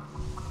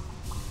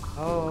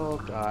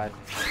 Oh God.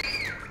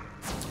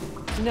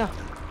 No.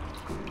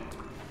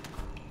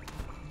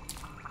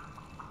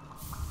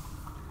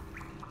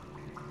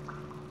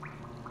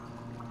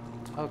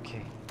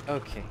 Okay,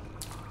 okay.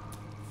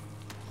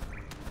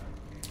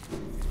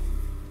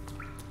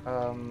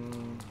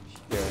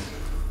 Here.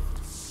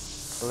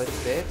 A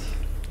little bit.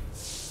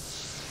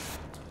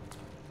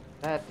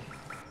 That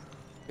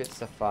should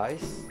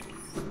suffice.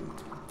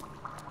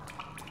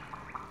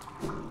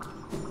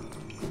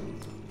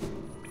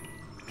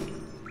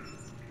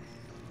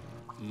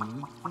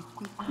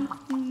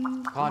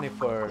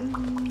 Conifer.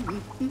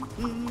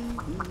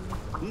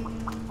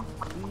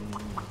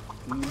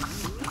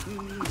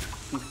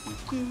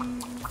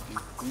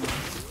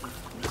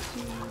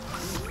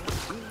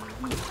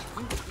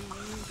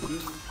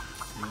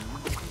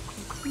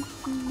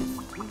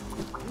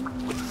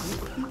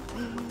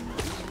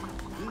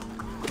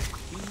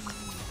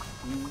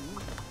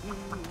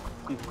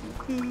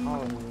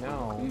 Oh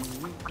no.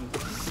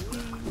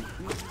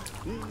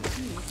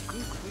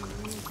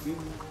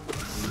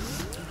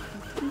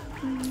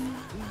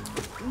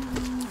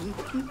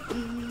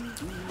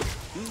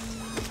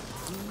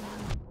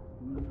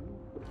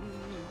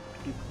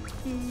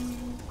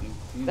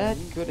 That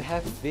could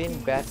have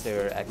been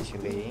better,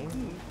 actually.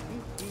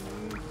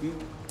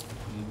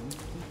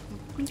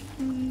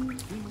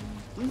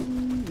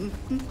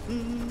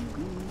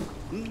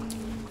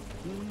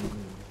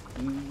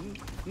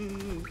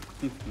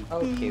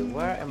 Okay,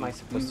 where am I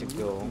supposed to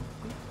go?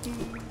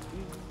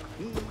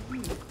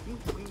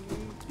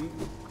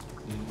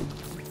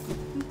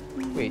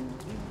 Wait.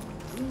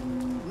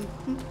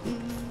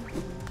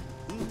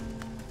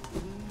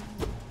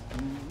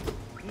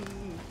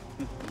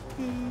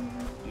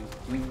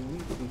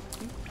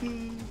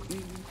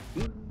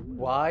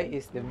 Why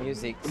is the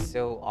music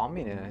so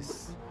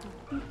ominous?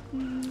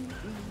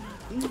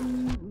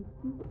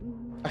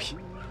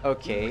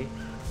 Okay.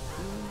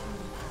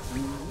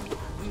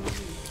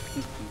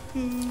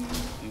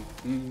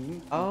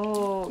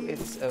 Oh,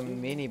 it's a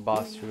mini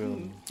boss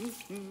room.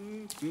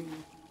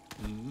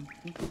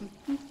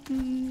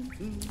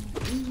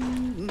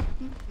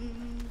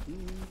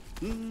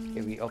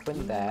 Okay, we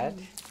open that.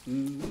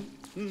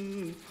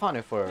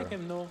 Conifer.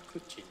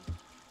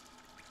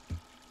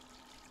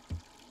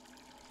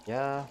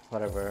 Yeah,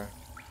 whatever.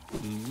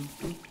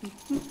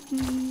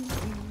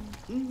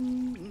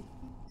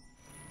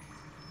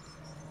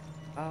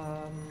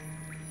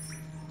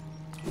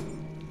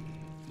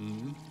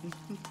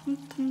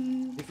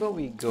 Before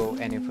we go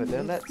any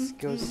further, let's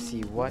go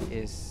see what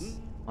is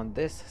on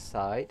this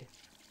side.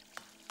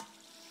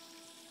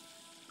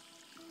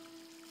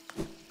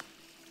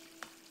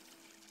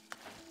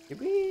 Did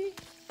we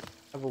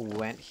ever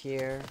went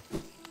here?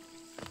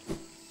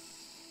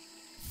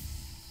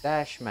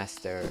 Dash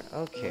Master,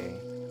 okay.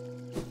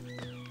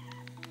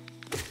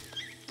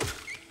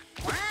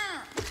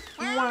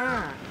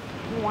 Wah,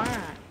 wah,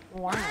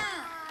 wah.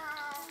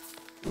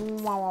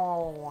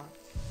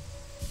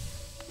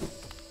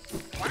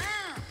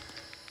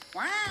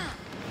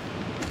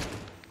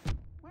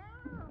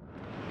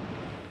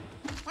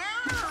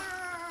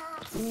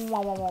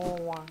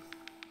 Wah.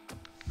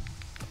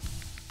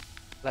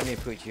 Let me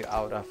put you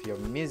out of your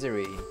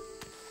misery.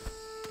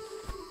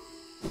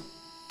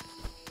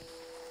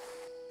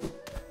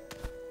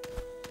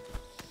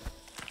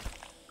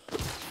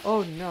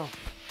 Oh no.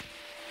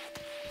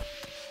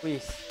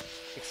 Please,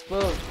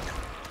 explode.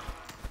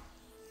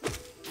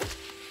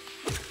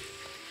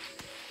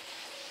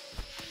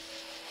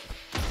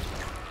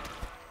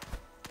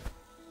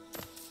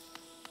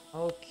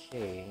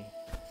 Okay.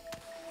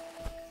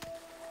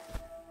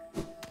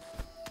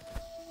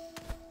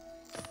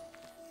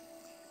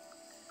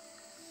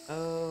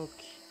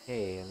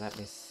 Okay, let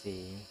me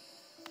see.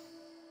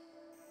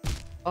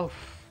 Oh.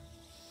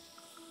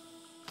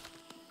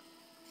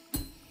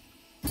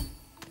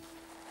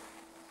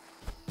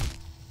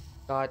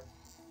 God,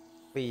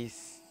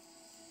 please.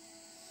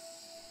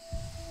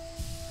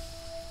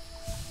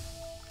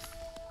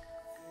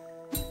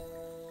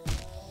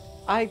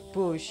 I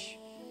push.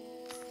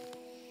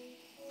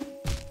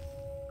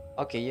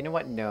 Okay, you know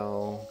what?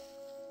 No.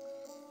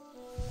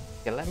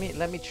 Okay,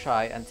 let me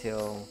try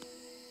until.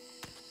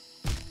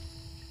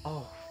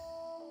 Oh.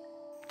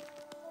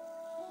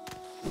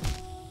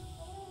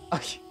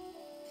 Okay.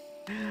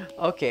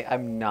 Okay,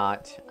 I'm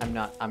not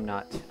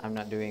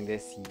doing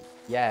this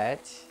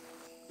yet.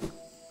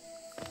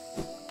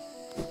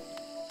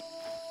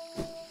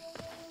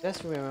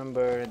 Just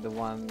remember the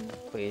one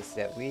place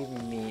that we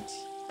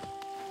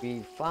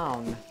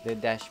found the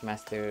Dash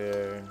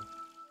Master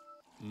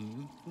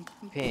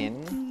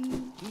pin.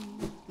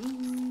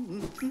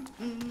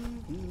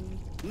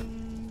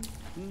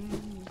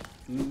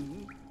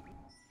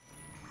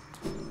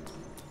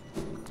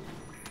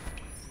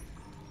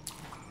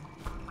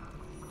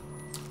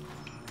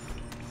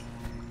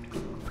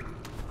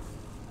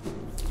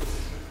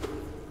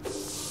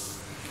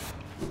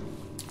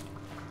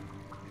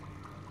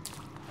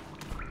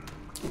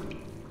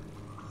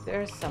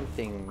 There's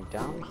something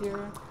down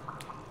here.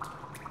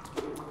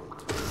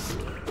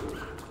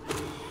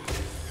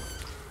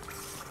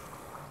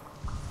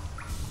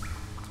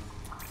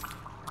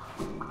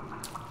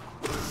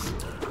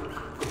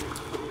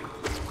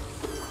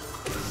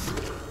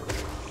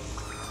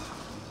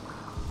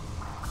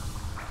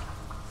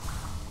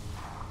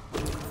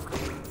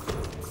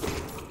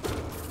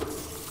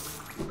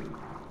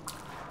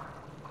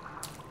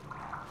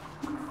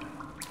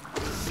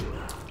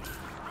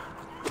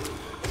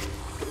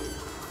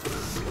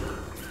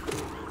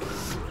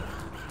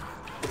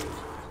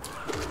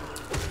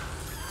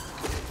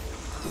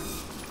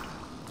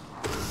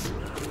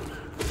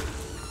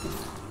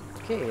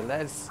 Okay,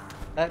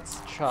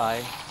 let's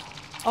try.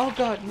 Oh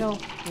god, no.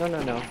 No,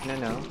 no, no. No,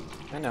 no.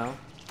 No, no.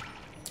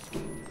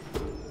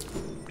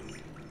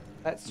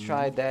 Let's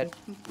try that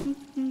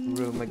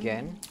room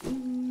again.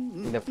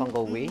 In the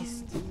fungal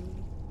waste.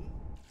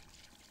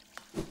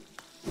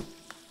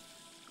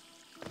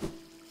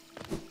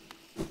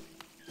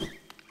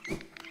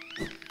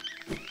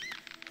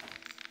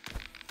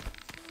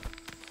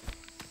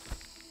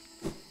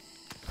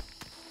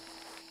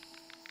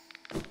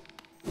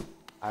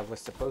 I was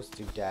supposed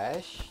to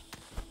dash.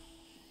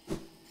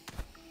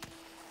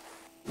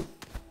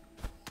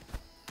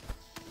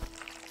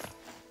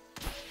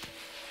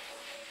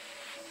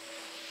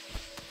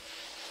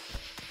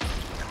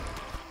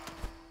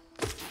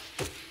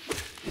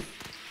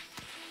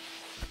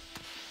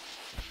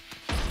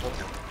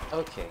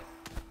 Okay.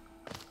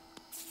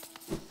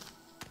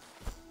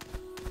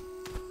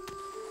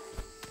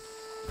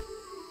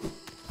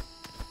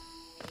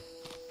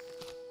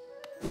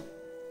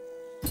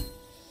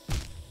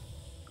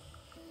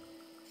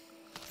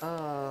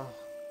 Uh,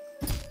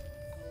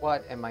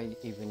 what am I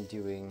even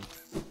doing?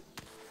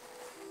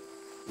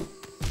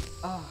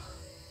 Oh.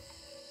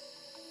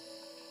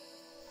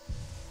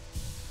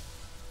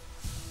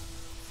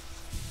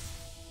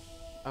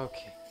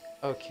 Okay,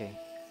 okay.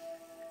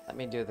 Let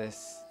me do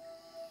this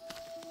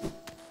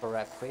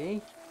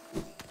correctly.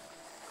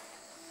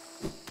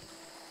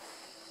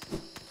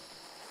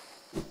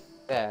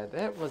 There,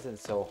 that wasn't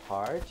so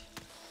hard.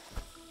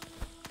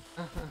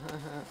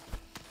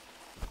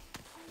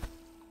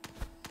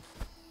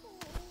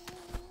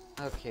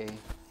 Okay.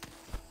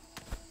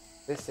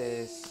 This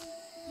is...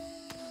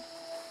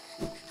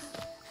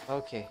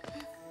 Okay.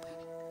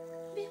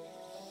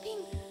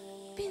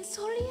 Bin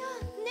Solia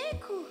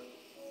Neku.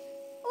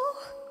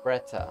 Oh.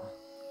 Bretta.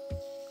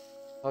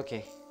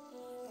 Okay.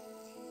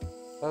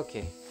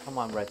 Okay, come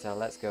on Bretta,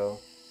 let's go.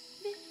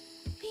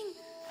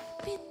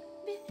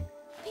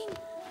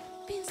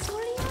 Bin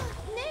Solia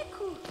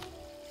Neku.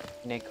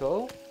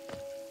 Neko?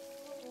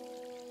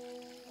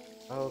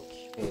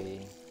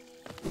 Okay.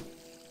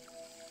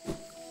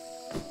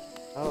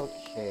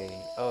 Okay,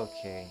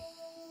 okay.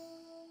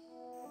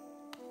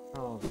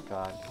 Oh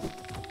god.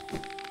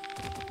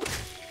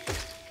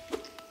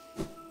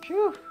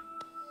 Phew!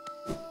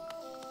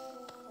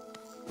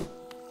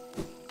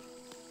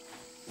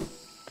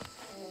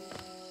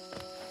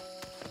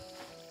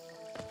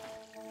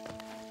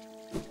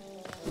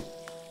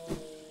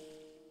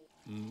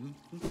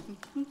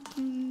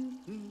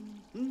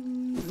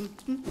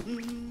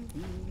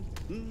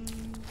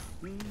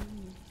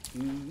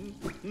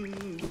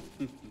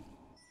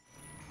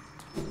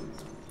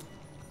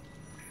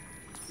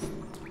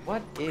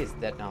 What is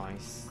that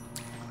noise?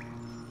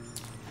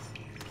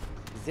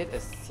 Is it a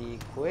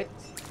secret?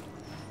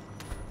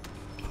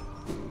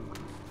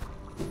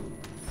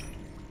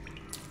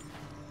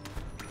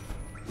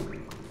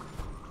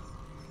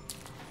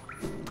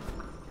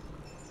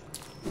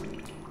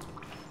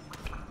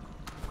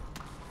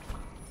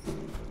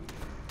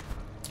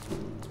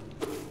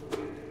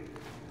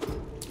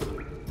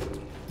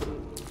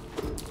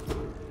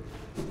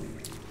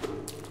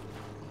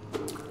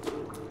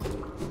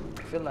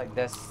 I feel like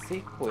there's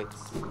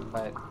secrets,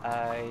 but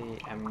I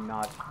am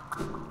not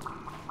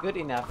good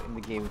enough in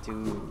the game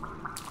to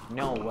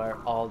know where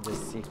all the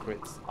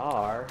secrets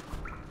are.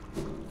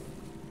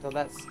 So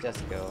let's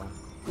just go.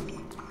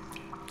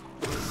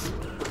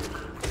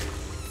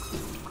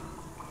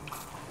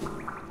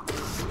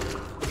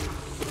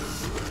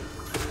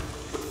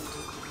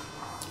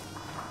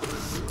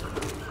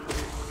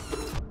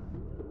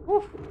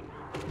 Woo.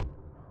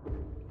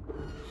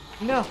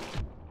 No!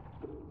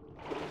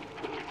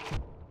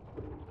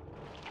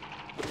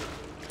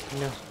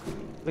 No,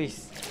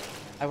 please.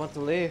 I want to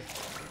live.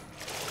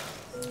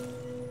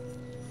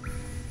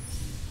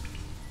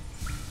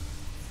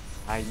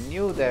 I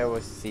knew there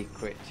was a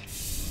secret.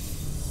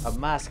 A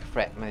mask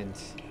fragment.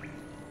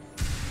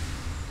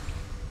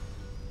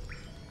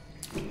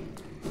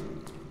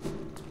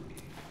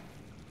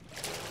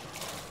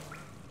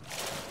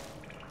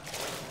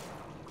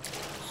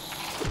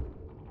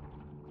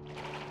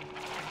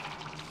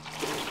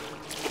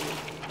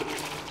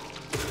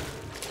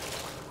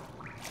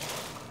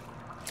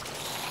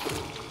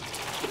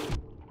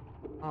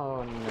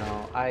 Oh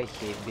no, I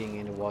hate being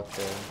in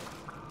water.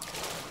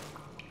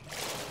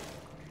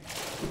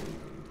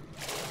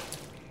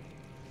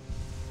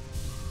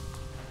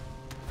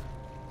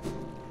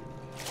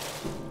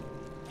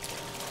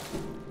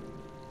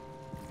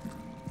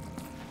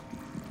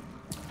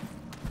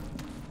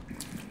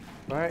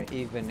 Where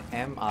even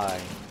am I?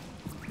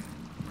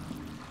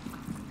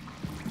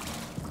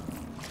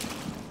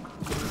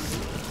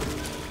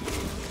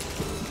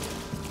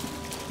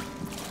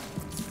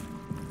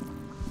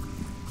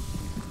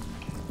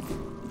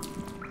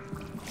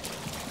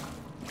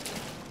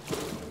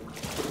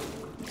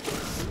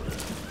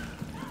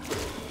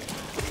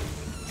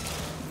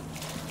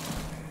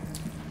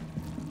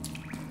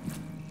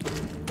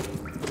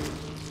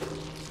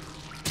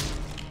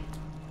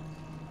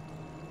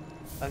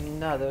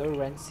 Another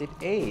rancid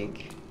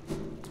egg.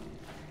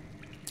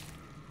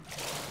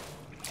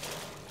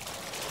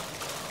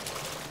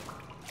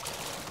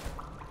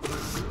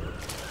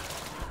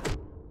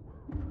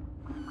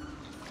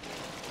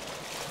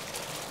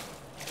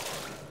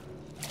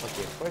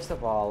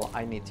 of all,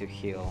 I need to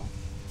heal.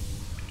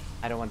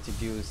 I don't want to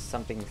do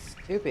something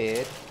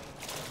stupid.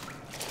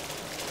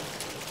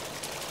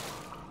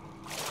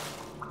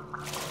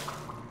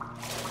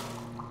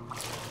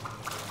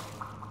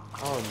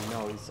 Oh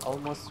no, it's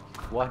almost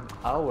 1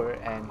 hour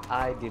and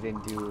I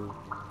didn't do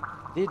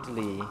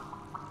diddly.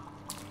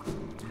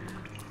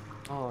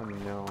 Oh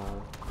no.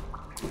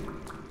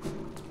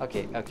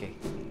 Okay, okay.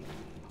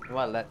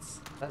 Well, let's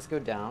go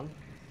down.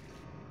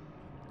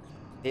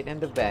 Sit in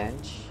the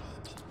bench.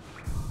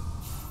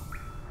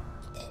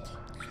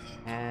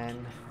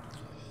 And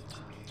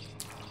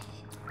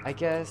I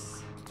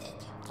guess,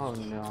 oh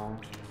no.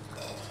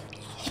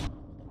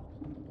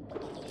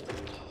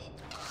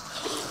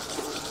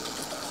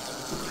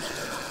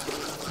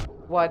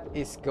 What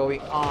is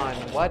going on?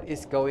 What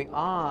is going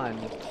on?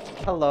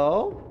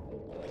 Hello?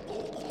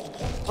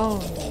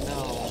 Oh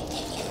no.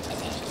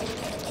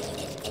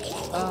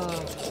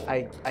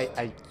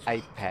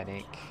 I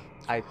panic.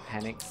 I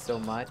panic so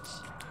much.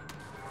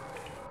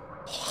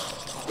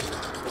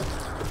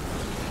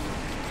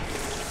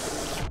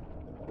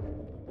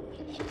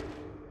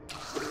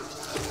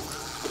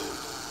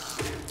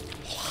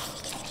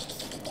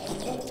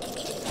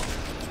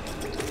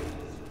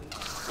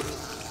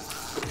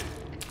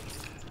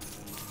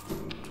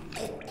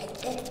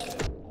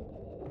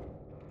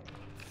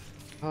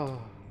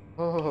 Oh,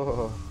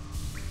 oh.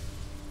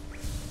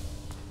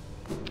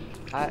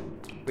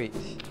 Wait.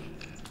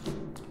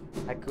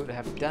 I could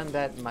have done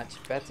that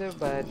much better,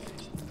 but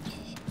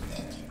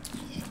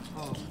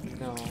oh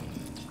no.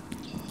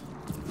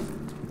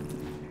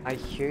 I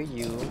hear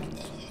you.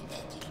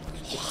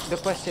 The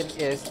question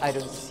is, I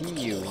don't see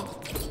you.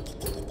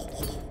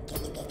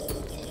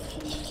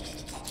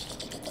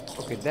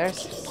 Okay,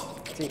 there's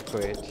a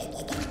secret.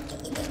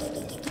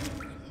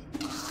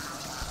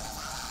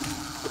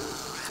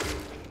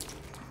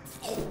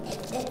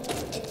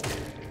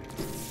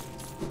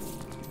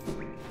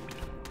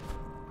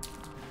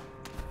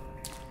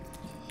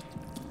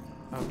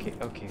 Okay,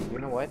 okay, you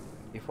know what?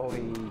 Before we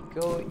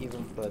go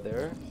even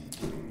further,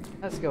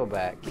 let's go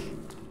back.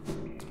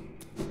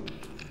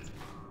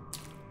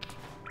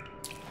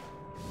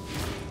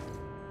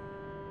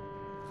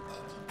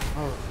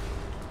 Oh.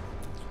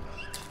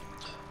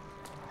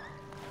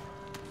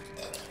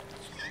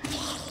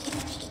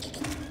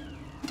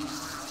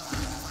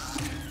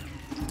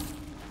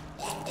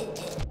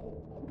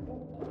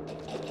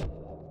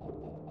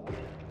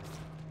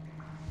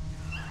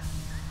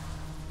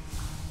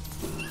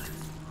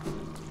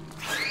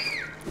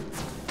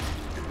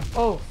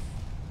 Oh.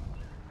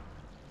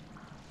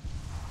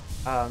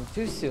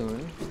 Too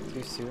soon.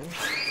 Too soon.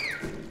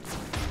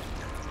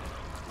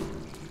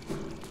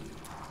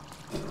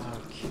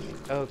 Okay.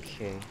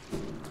 Okay.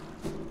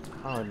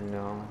 Oh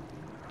no.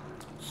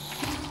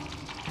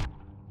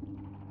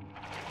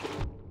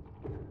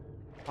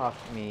 Fuck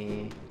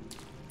me.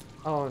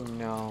 Oh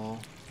no.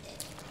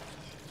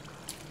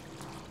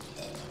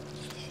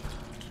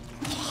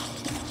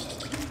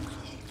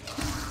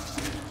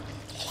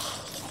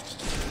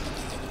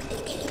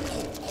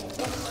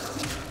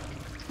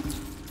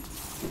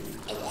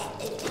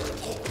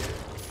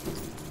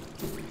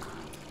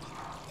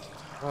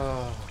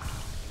 Oh.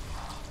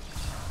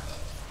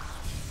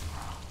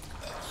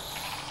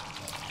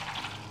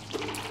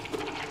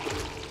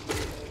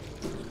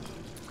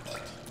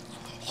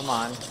 Come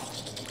on.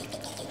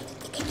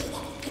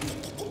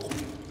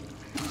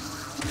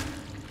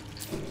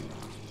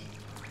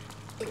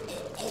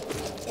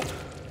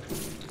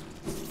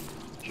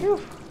 Phew.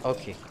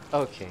 Okay,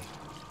 okay.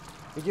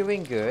 We're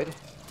doing good.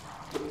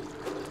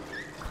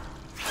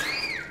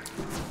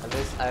 At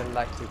least I'd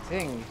like to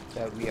think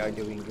that we are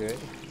doing good.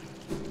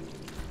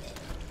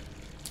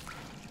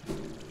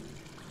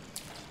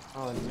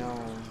 Oh no.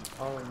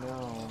 Oh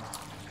no.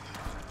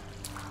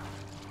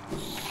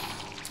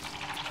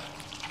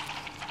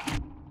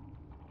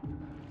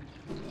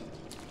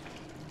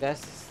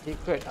 There's a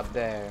secret up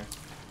there.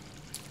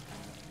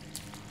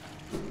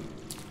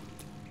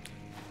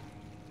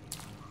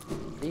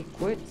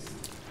 Secrets?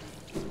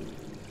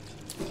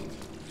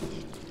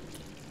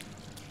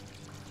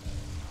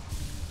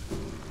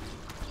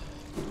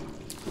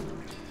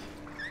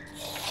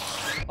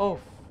 Oh,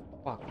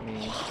 fuck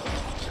me.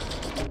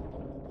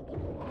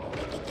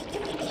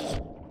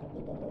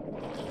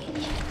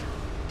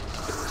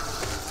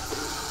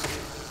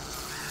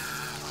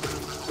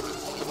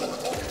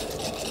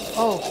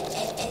 Oh.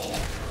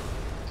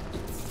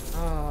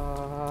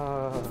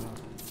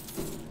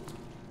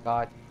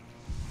 God,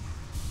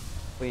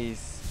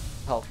 please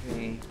help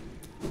me.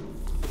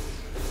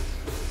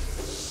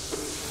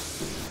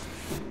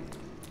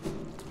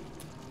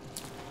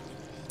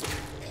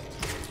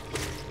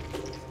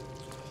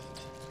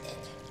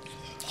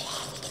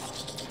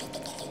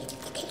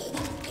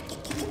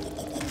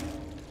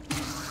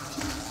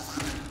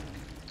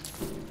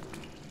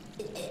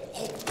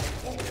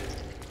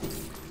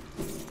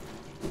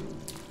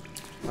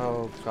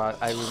 Oh God,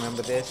 I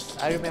remember this.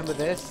 I remember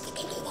this.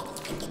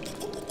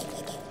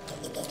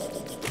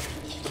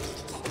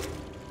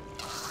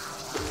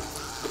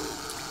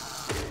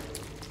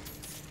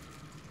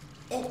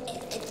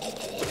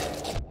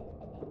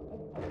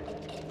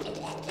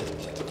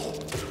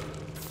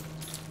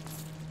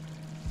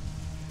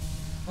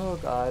 Oh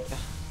god.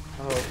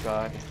 Oh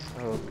god.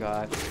 Oh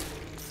god.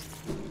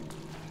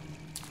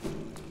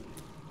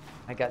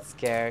 I got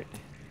scared.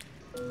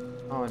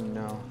 Oh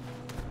no.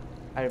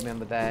 I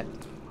remember that.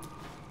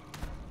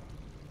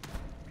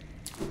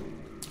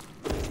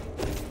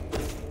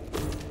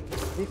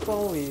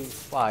 Before we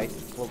fight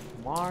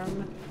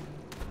Marm,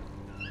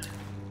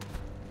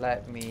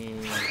 let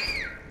me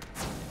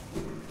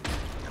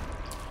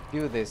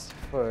do this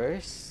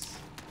first.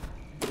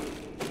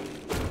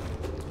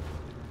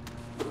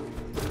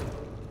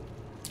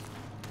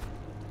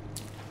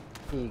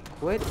 He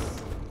quits.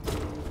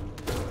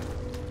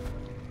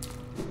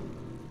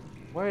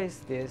 Where is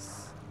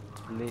this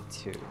lead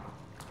to?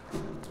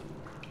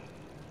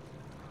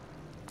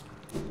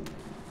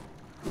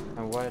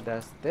 And where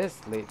does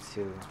this lead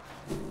to?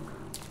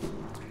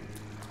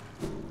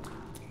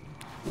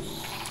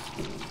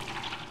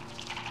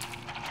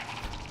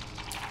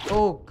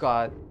 Oh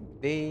god,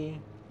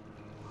 they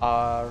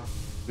are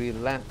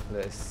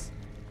relentless.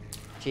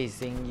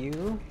 Chasing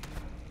you.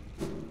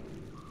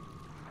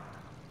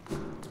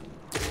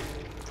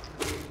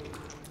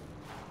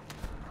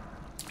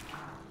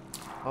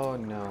 Oh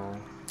no.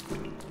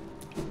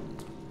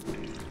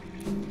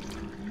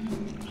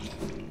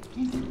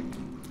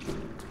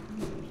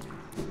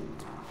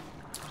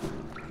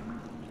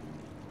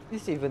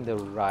 Is even the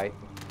right?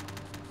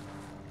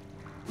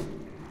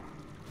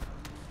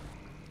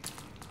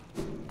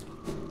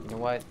 You know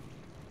what?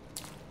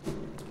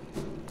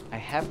 I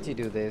have to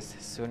do this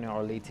sooner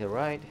or later,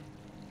 right?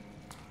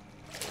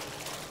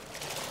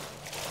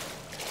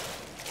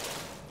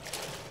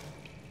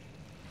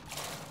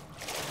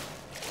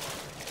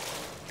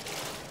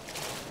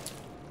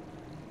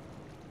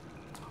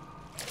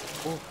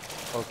 Oh,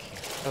 okay,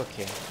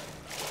 okay.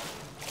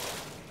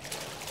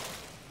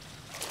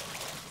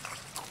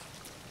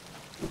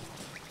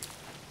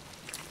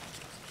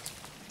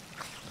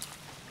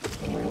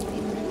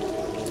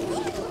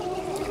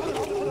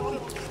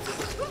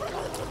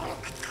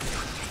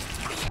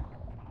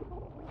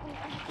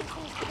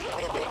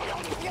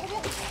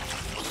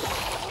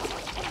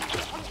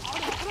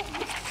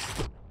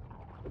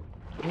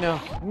 No,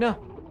 no,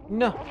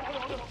 no,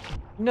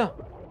 no,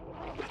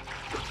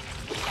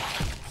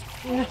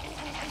 no.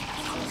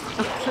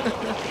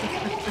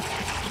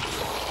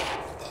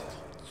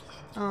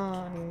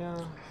 Oh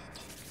no.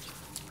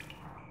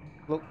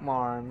 Look,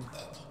 Mom.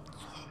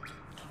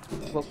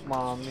 Look,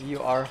 Mom,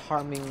 you are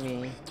harming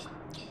me.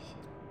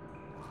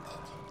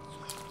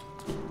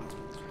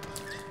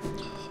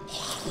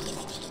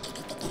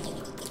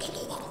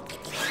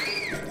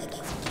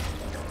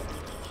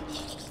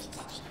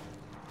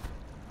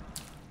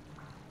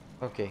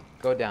 Okay,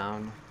 go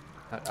down,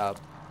 not up.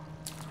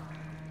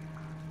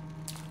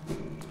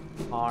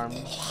 Harm.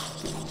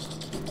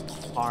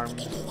 Harm.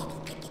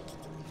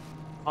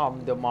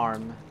 Harm the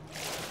marm.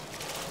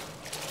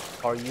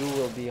 Or you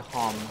will be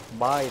harmed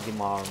by the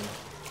marm.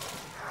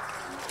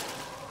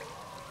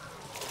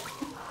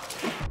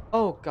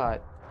 Oh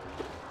god.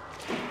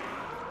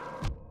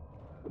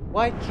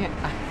 Why can't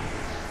I?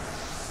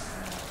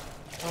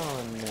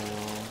 Oh no.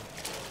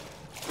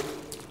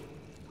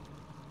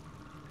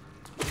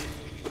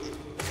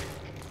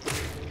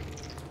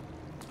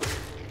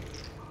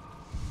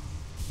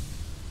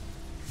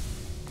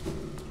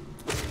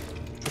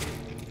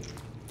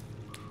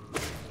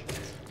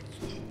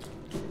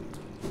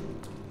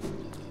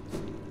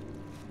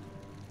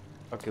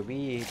 Okay,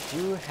 we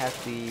do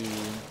have the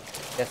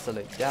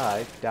desolate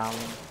dive down.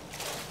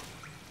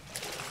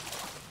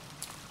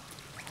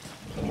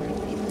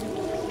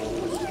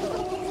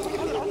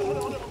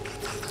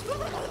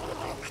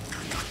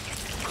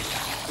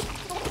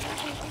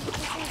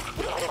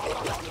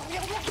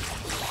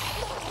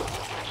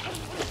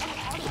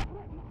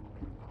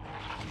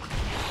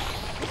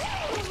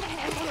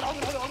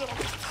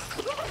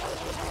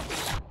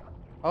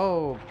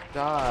 Oh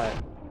god.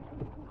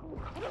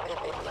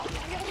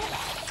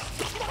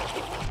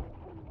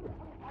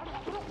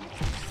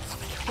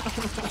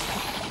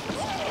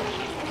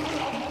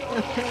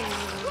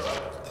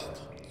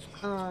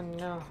 Oh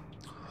no.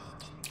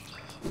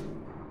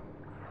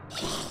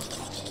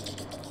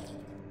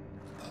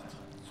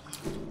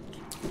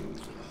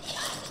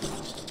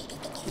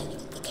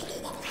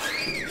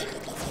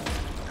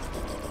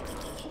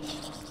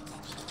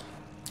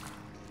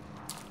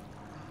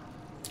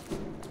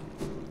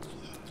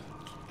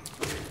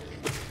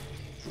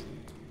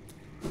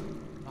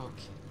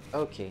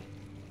 Okay.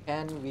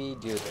 Can we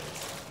do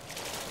this?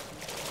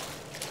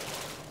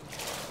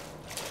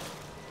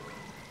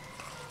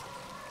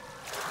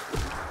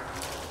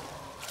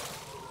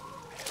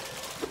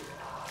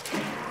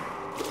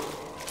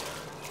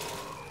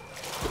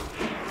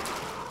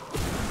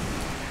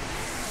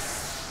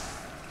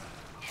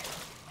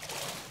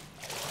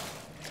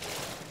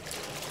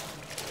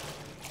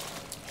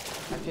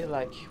 I feel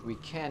like we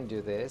can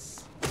do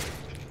this.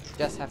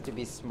 Just have to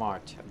be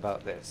smart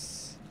about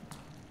this.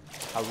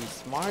 Are we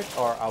smart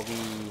or are we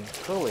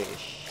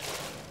foolish?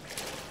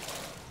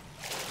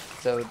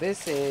 So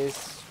this is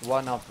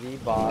one of the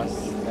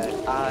boss that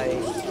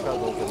I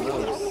struggle the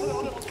most.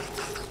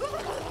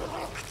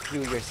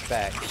 do your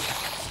spec.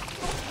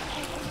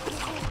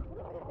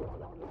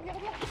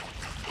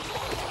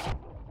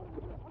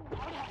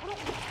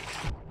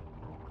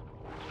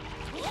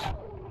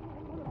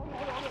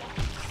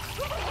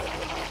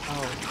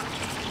 Oh.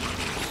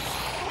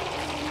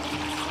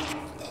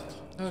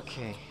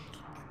 Okay.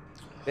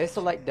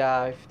 Desolate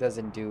Dive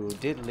doesn't do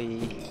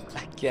diddly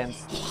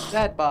against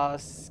that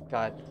boss.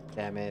 God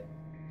damn it.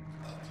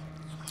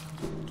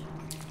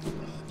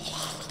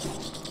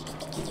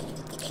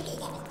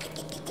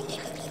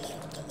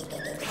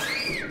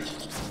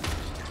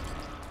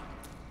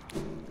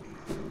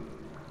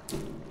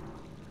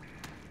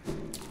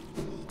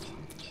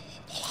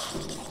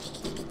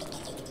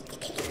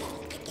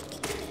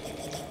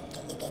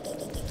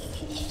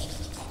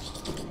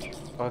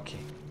 Okay.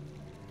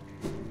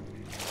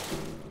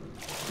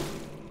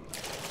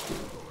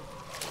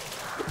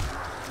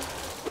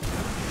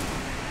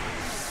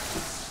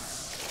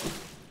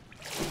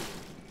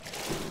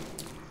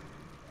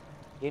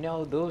 You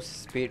know, those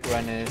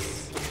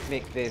speedrunners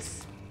make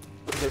this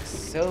look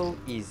so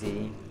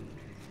easy.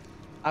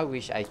 I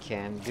wish I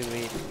can do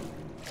it.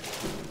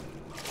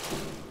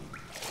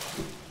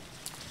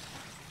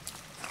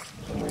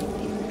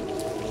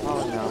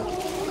 Oh no.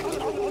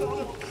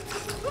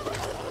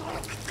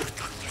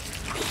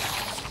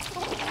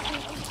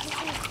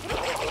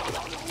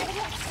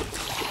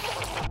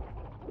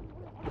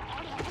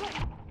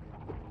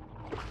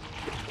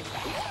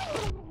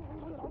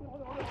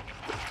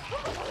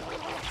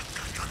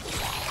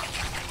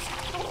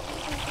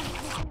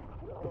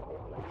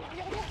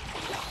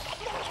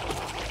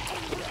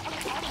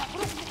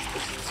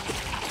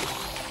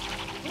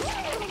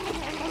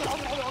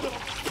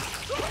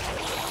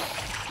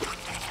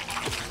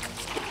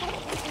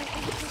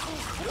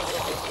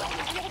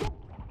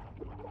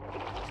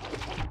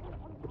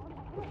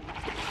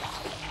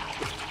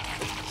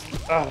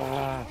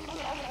 Ah.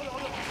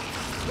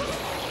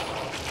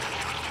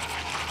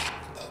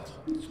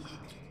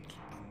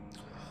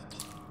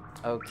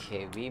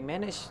 Okay, we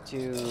managed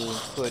to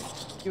put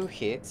 2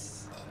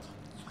 hits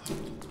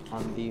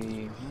on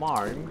the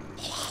Marn.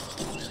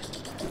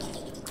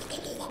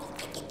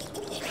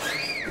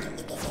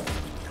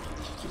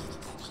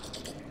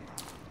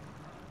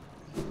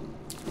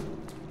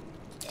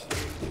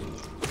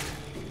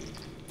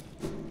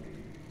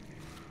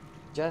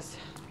 Just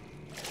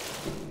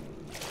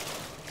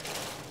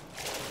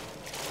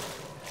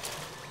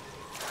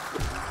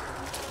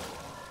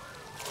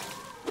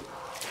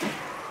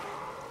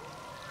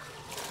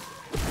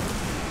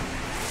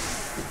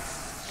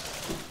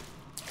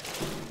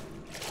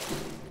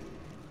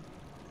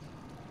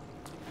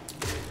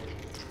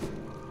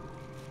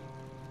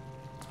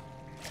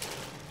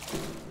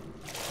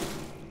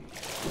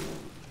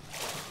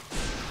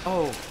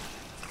oh.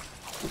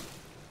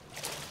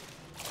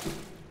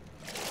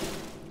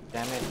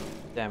 Damn it,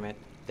 damn it,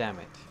 damn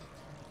it.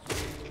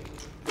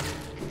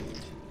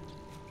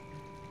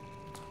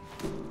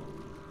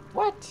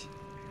 What?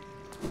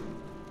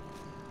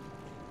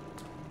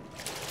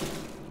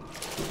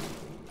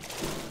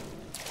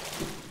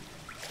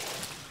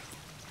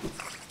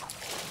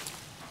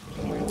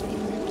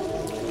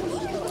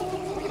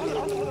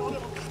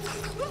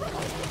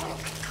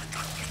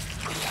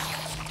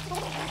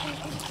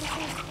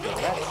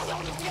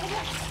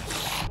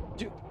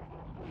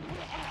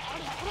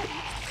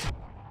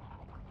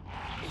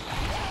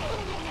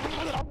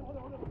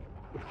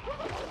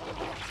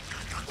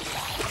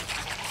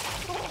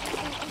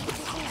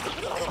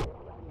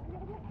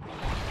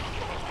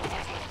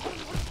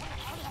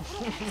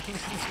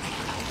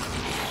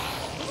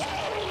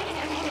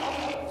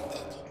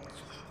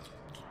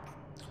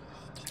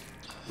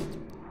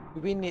 Do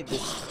we need the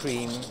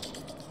scream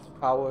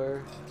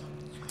power?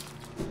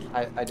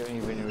 I don't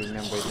even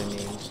remember the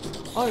name.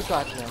 Oh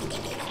god, no.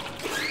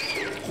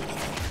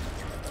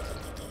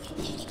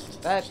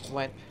 That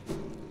went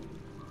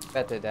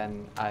better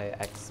than I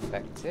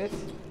expected.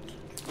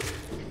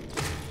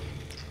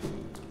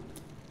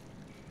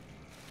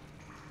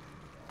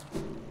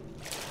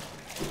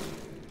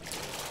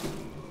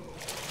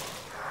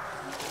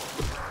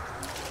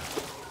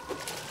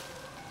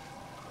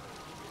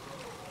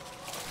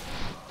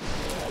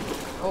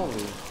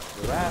 Holy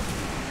crap.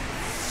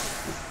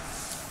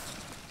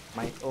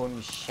 My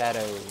own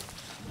shadow.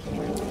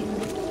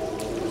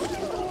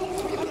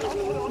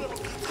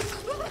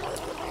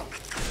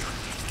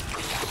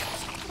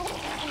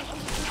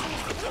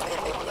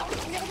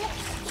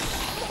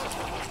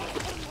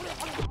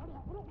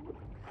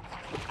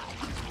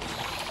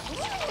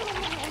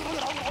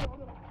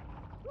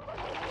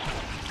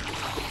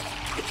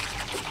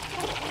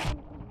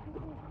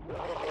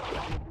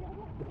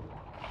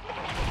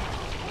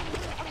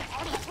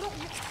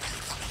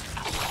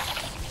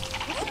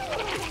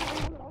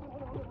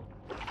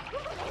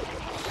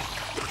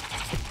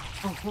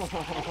 Oh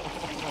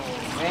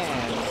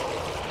man.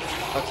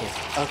 Okay,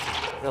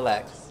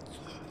 relax.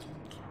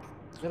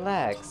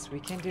 Relax, we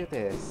can do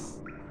this.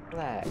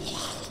 Relax.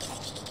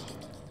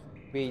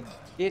 We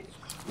did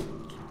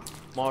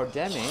more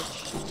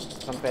damage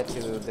compared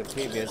to the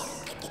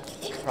previous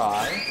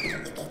try.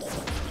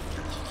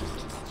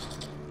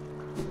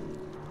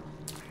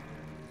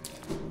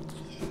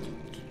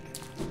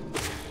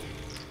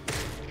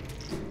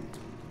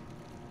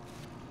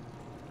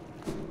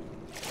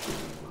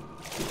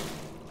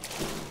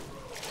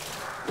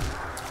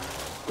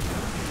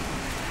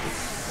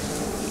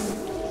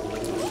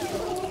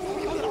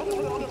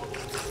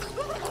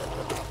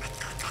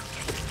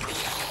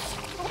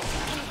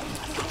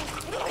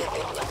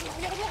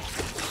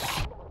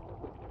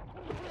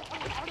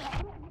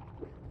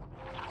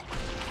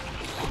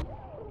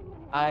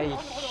 I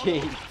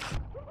hate.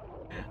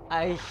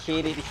 I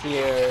hate it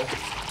here.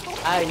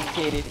 I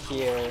hate it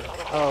here.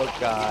 Oh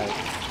god.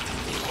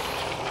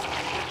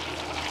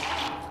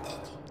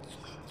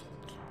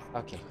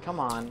 Okay, come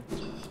on.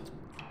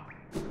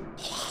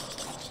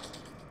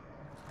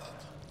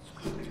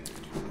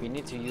 We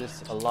need to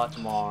use a lot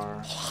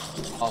more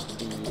of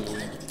the,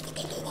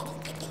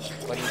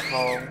 what do you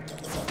call,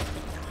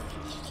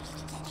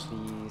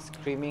 the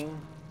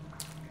screaming.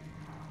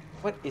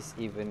 What is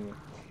even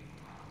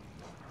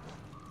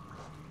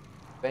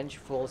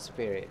vengeful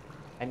spirit?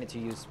 I need to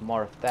use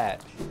more of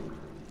that.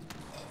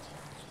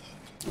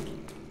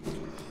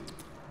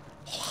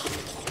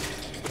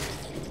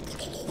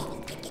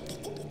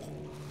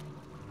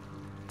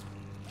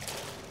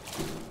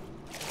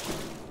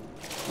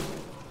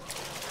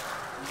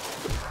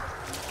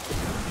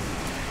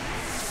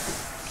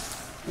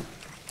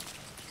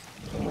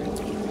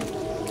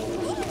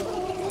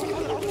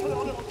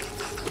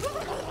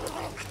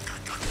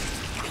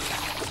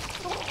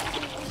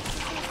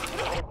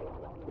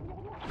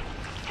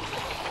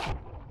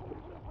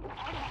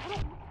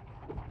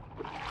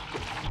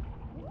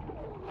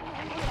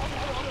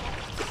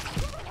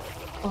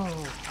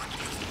 Oh.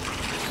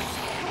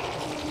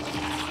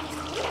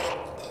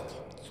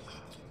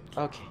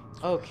 Okay,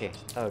 okay,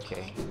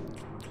 okay.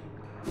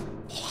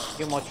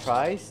 Few more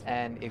tries,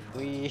 and if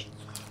we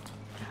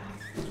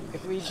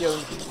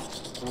don't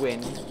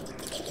win,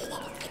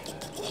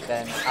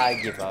 then I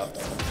give up.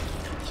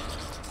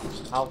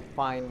 I'll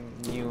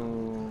find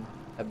new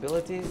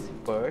abilities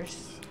first.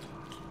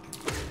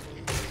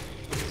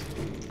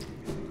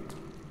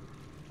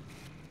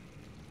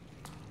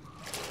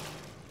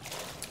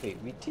 Wait,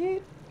 we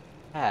did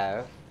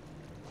have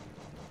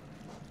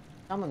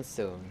common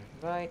zone,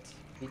 right?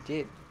 We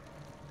did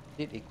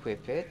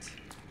equip it.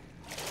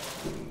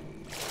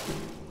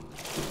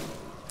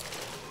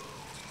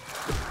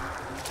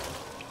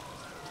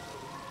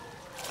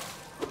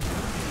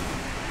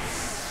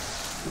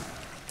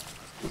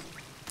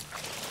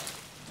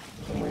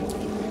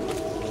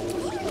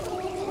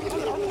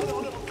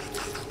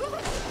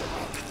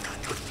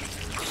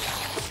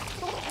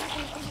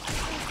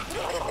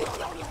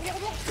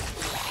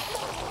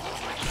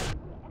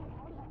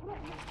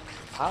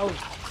 How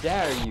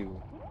dare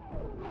you?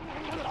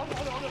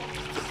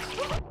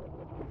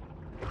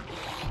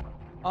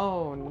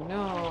 Oh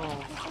no.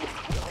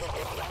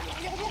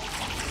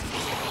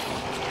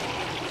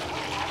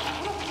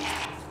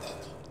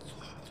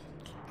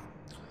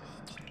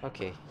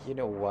 Okay, you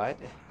know what?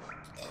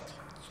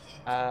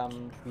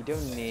 We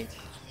don't need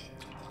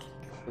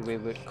the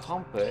wayward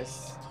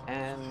compass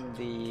and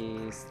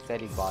the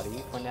steady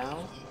body for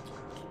now.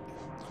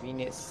 We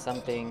need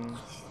something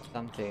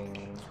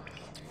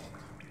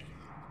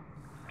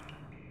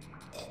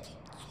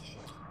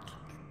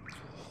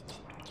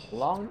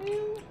long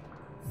nail?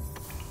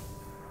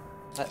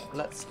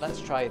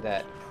 Let's try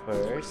that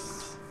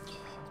first.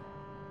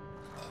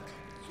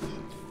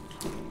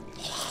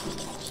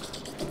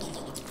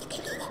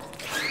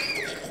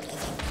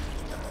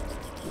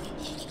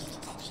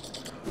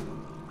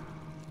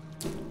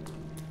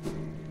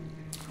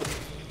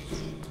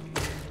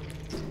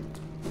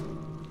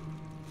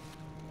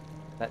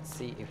 Let's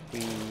see if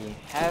we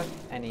have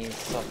any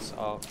sorts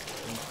of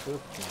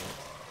improvement.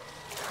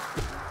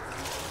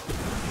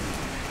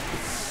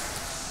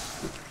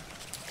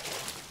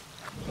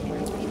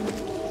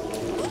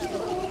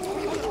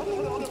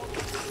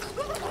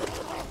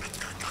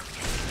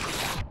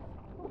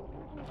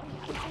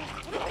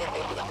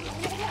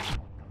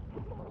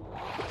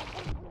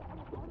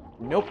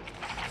 Nope.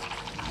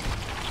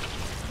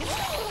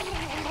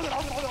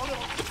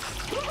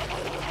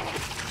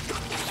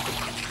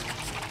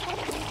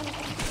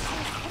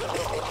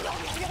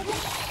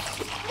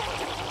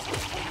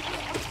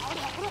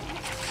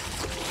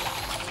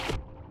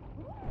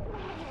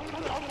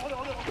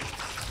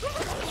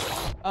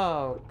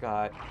 Oh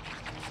god.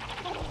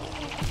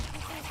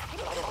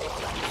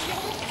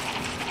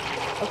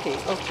 Okay,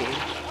 okay.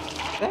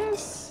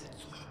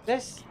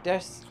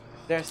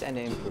 There's an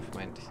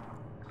improvement.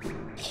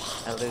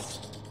 At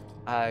least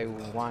I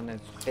wanna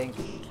think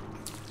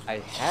I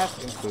have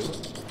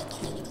improved.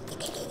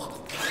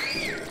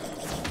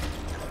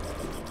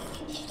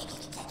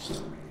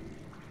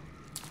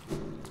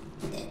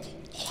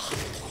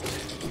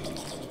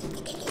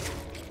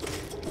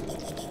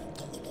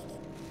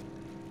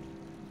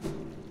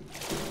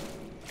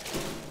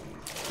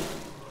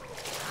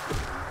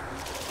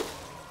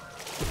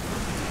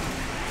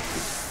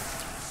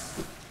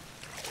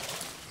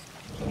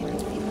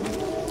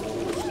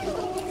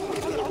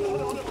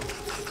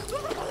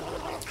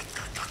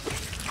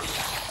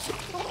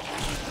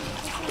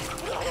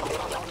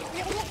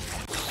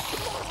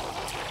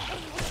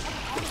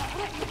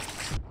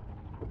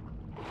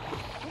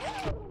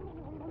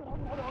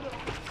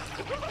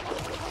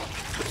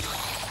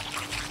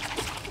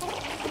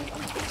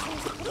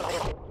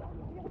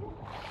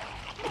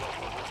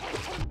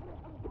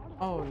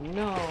 Oh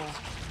no.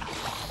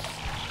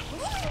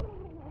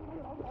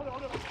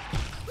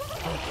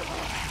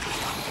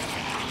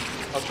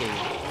 Okay.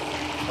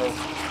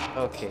 Oh.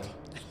 Okay.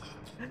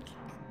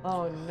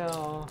 Oh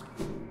no.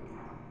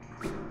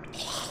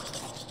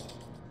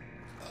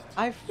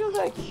 I feel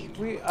like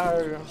we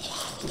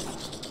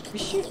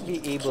should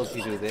be able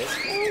to do this,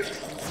 right?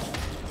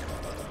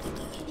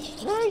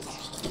 Right?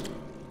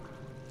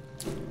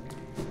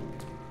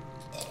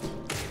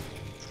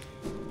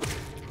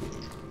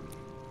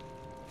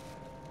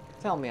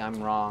 Tell me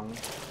I'm wrong.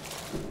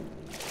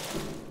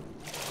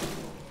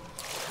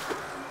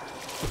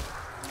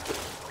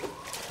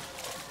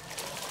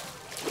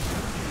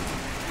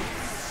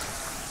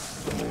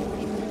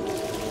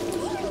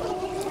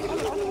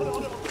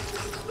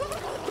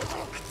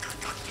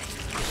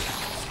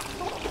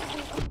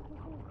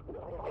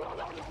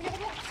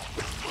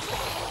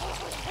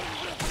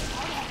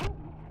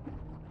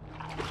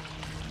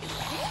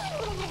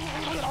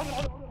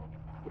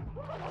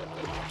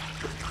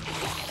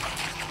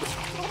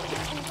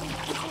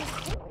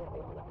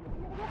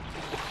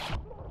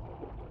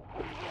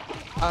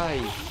 I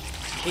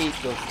hate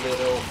those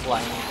little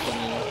flying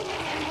thingy.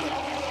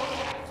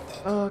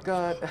 Oh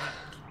god.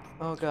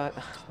 Oh god.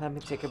 Let me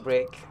take a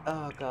break.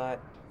 Oh god.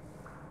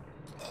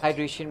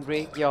 Hydration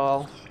break,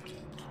 y'all.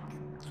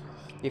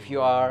 If you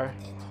are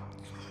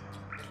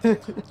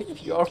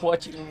if you are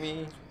watching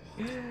me,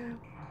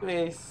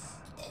 please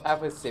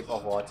have a sip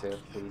of water,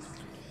 please.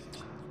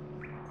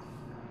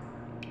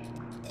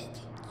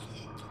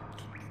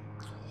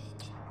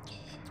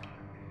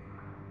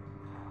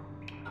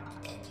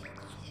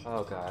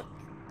 Oh god.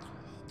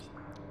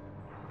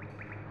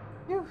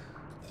 Phew.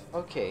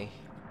 Okay.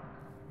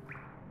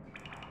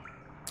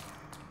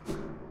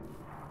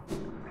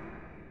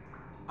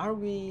 Are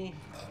we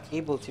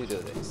able to do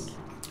this?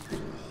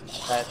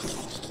 Let's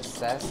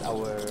assess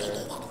our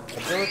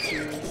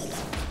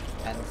abilities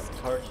and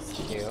start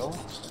skill.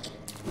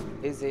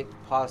 Is it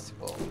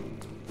possible?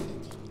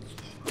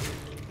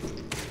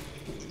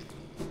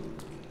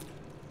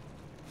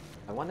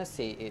 I want to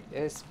say it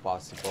is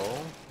possible.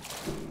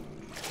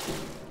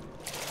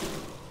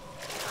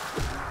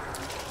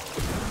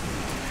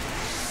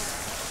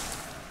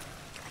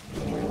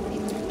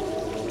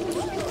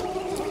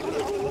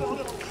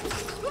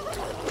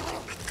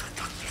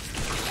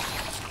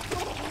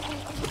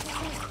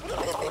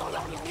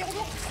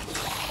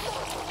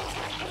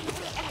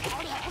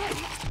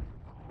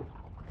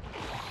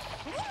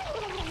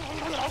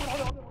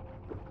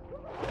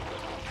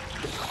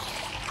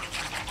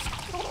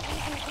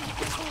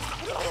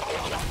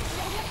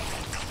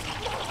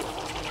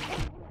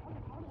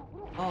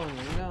 Oh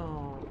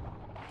no.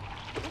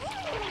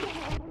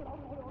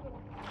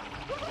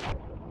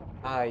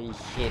 I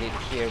hate it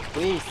here,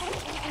 please.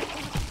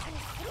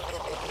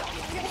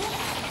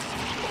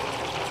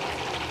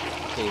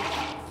 Okay.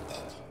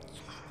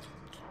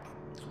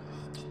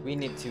 We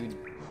need to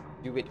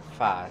do it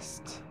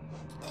fast.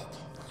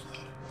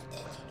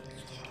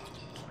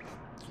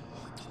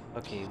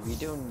 Okay, we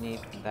don't need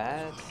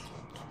that.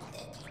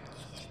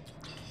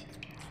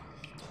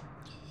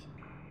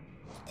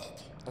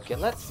 Okay,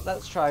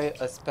 let's try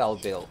a spell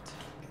build.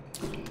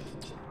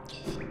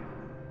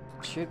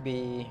 Should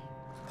be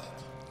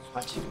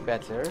much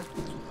better.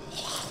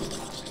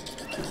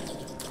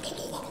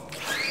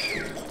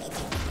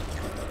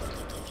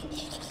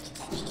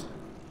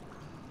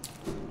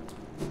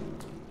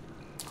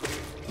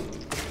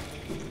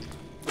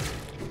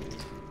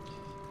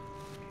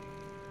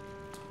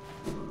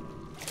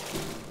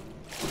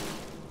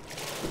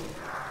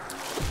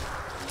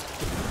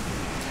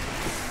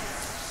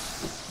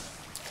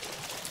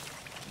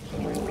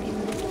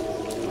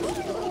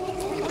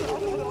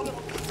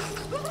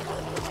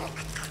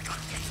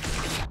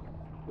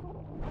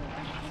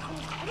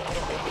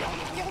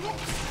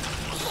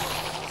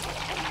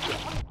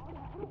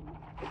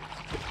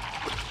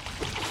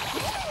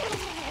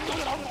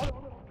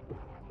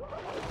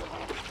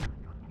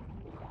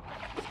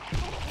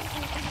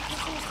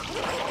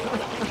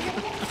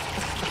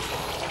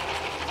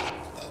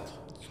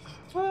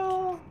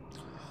 Well,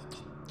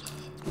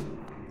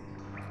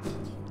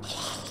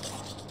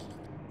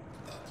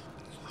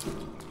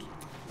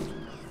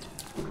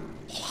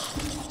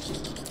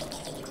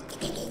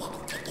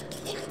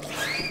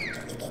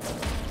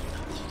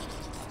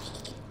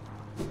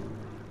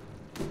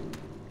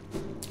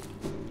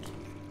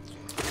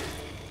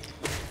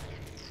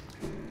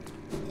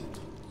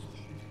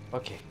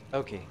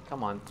 okay,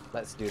 come on,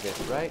 let's do this,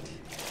 right?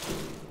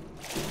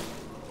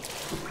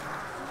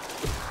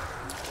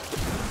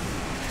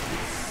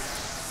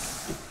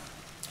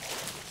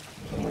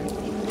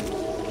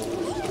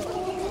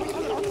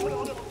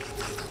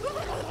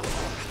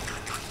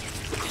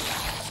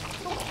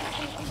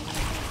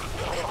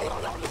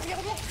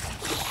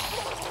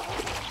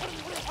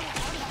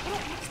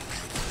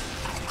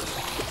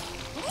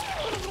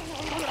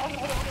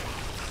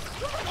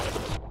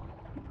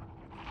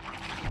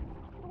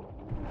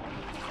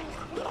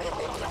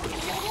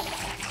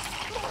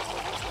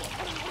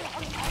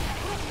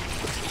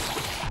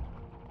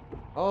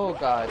 Oh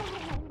god.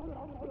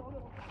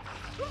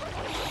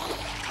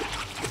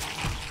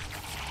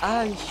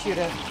 I should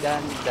have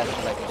done that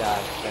like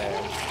that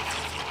there.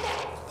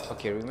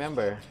 Okay,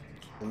 remember,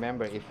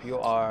 Remember, if you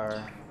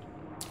are...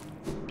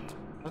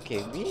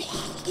 Okay, we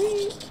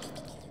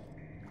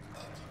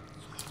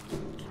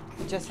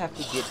just have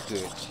to get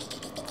good.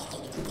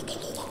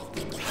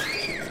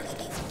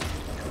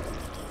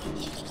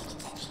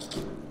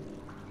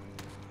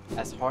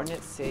 As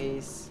Hornet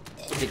says,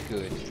 get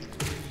good.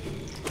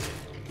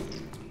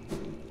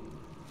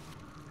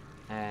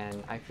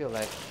 And I feel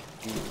like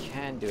we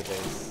can do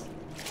this.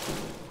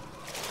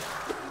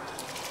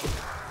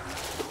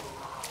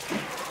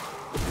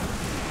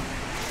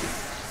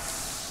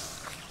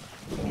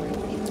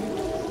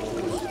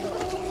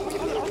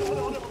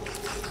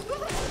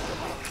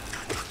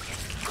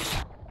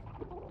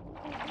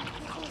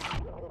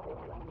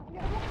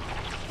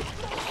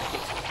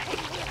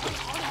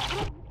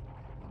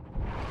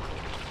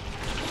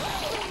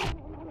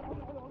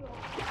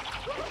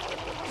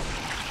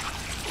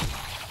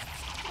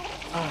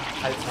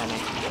 I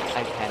panic.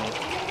 I panic.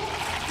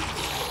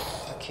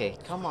 Okay,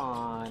 come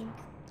on.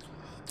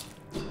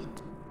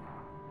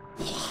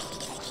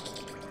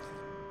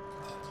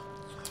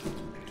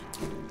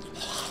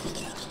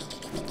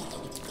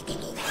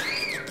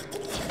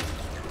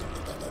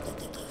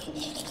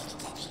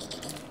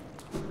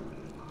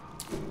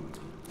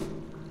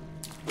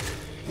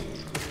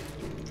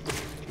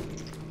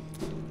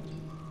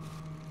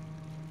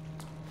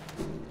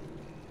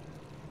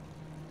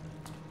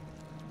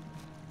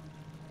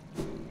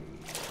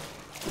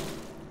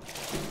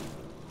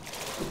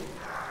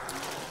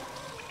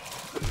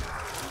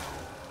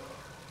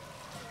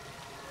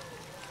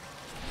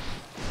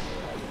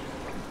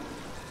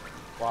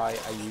 Why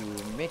are you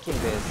making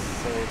this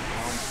so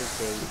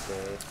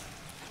complicated?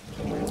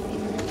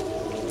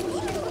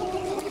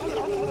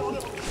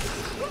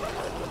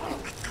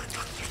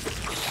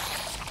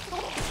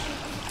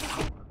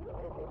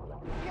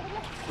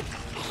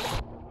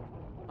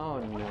 Oh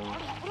no.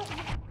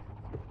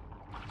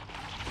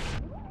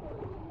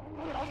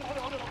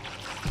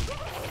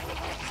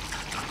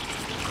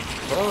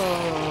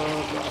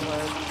 Oh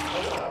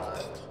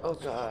god. Oh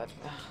god.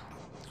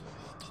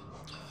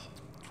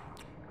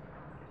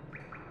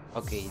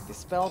 Okay, the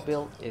spell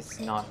build is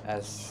not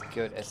as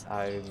good as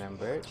I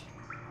remembered.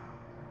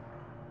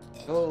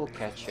 Soul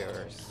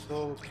Catcher.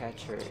 Soul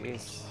Catcher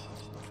is...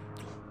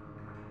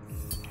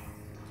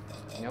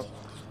 Nope.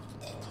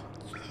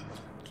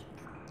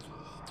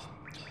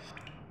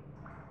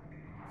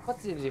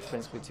 What's the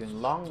difference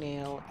between Long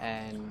Nail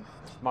and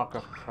Mark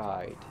of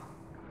Pride?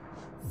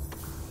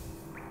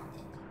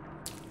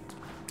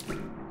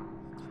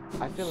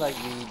 I feel like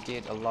we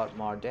did a lot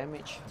more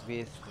damage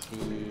with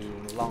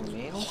the Long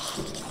Nail.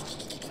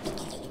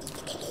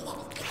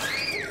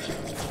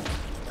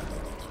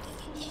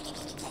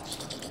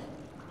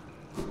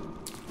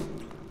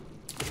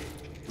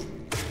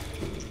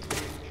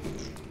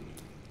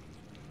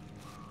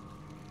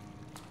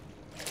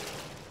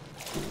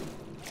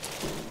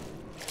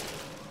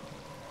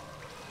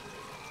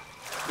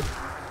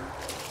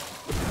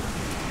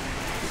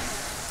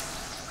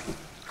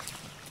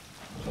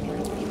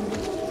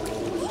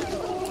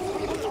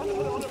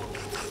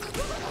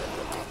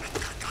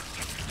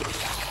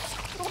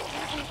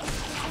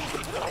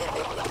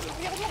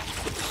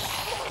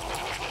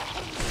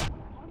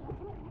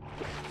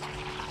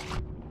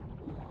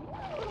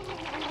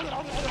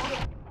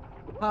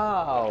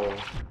 How?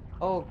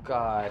 Oh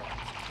god.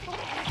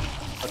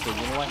 Okay, you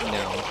know what? No.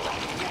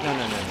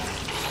 No.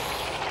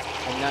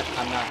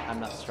 I'm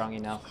not strong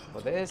enough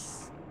for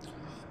this.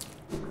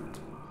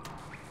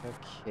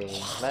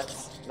 Okay,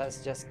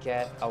 let's just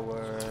get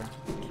our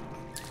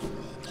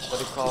what do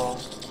you call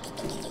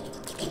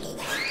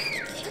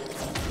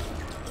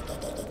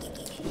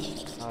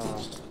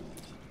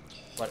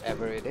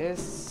whatever it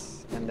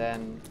is, and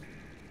then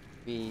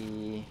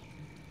we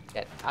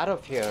get out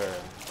of here.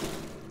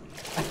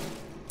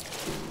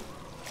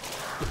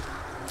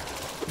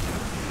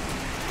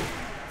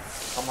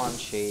 Come on,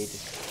 Shade.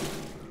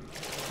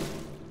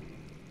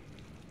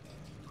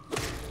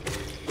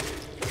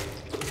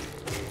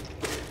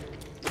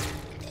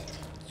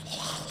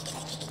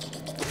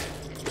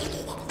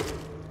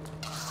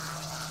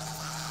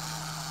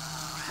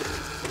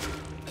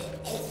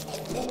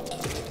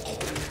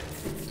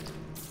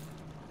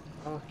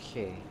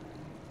 Okay.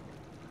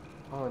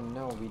 Oh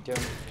no, we don't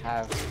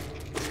have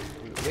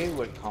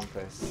wayward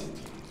compass.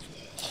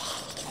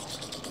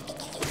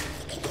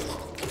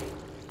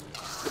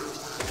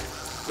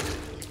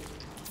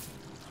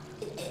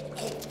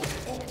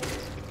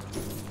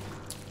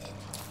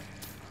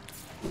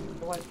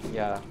 What?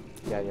 Yeah.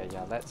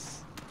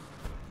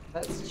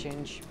 Let's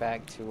change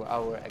back to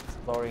our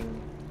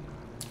exploring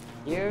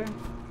here.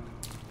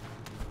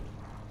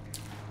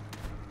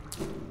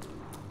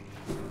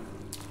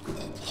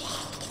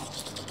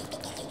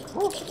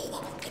 Woo.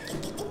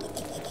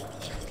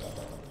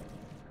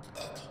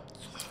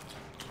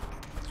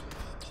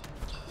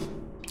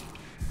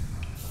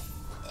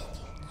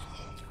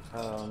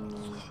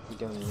 We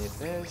don't need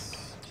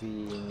this. We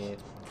need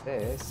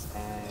this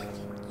and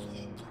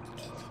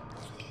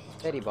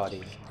steady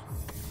body.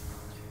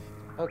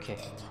 Okay.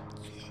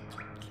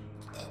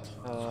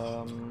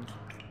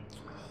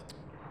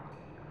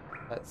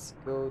 Let's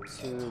go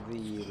to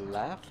the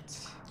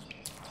left.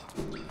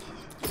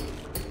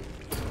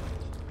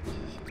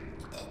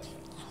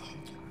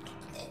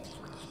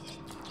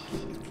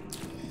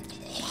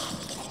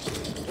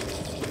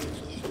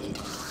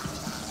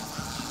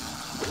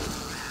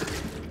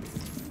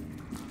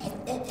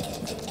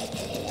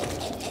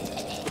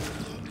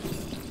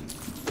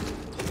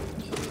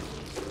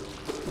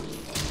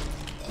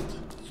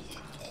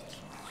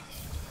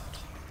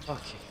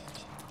 Okay.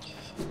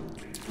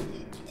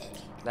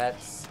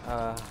 Let's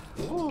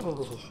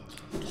ooh.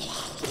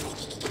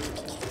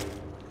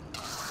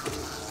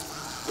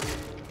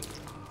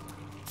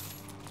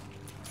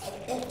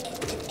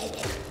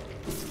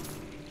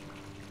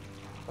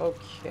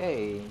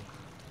 Okay.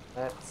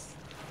 Let's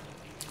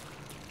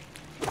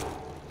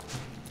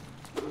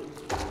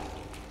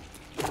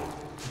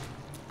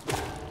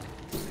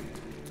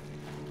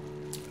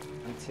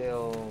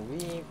until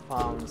we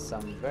found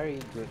some very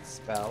good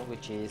spell,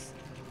 which is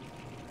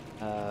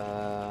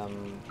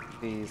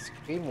the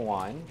Scream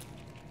one.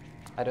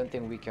 I don't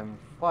think we can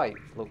fight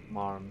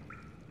Flukmarm.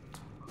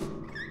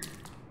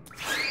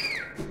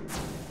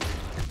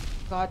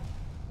 God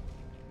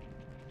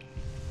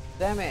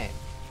damn it!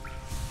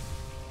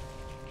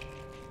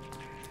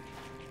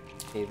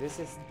 Okay, this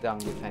is Dung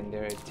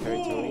Defender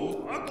territory.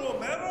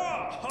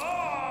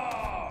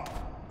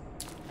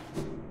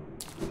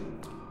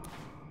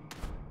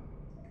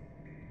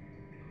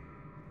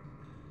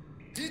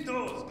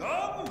 Tito's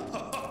come!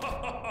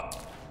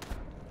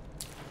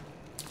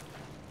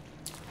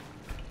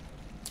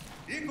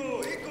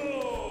 Iko!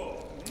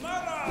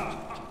 Mara!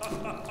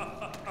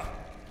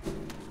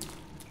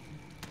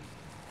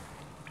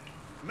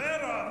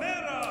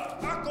 Mera!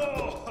 Ako!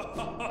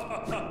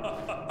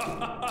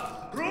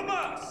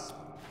 Rumas!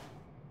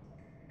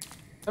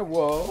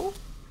 Whoa!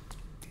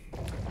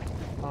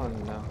 Oh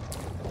no.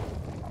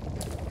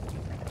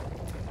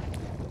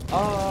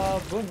 Ah,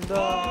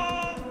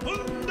 Bunda!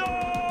 Bunda!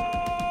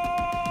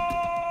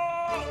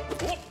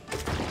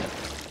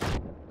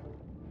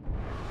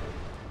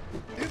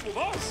 Tipo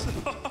was?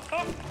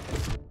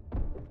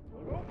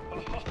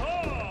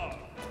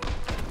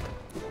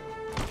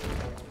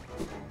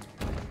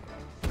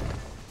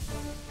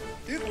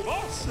 Tipo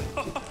was?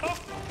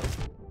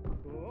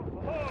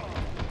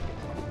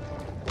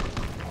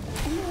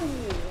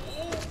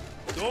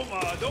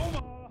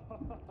 Doma!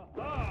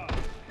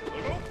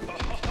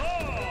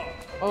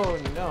 Oh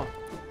no!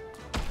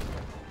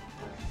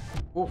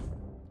 Oof!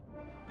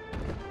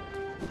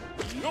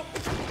 Yup.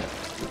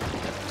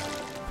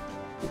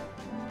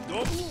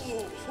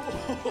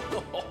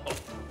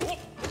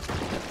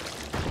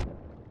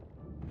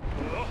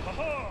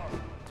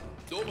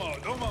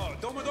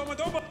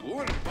 Doma.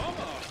 Ur,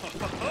 mama.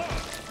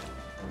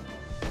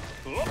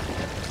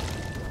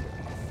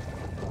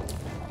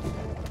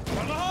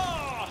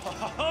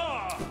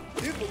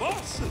 Tipo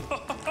was?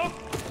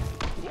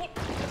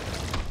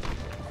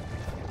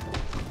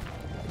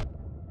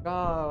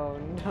 Oh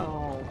no!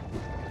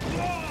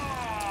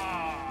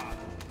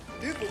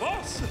 Tipo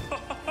was?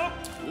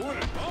 Ur,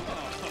 mama.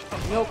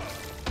 Nope!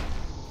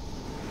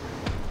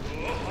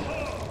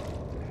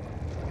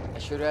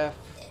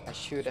 I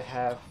should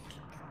have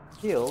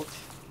killed.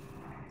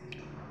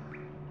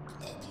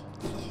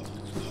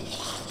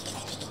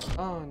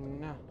 Oh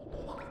no!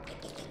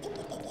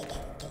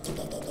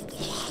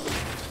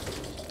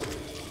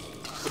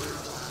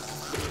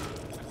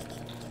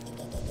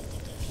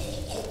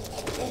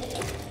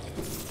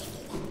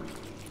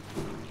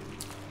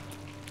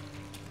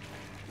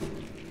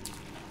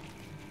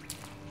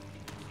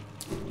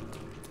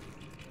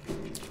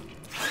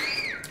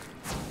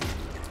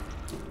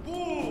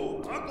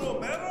 Ako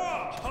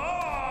mera. Ha!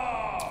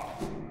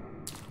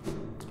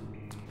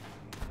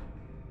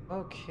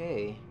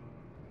 Okay.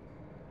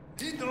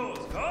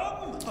 Tito's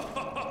come!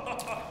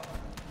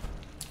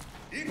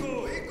 Iko!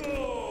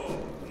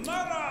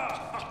 Mara!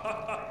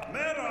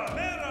 Mera!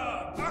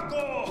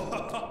 Ako!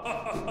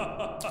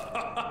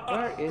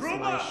 Where is my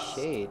Rumas!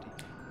 shade?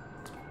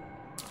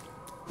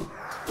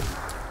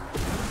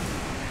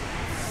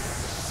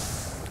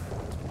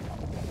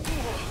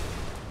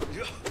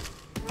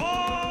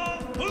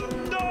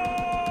 Bunda!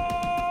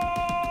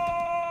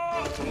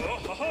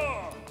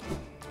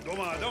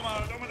 Doma!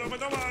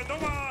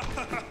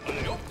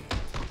 Yo.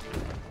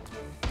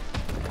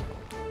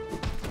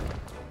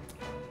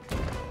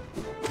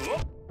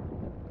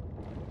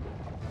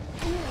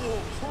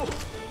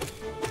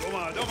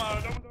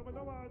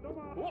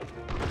 Doma.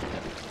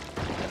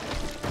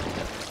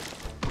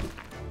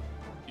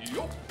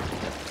 Yo.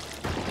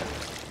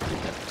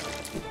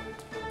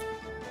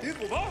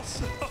 Tipo was?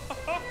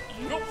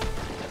 Yo.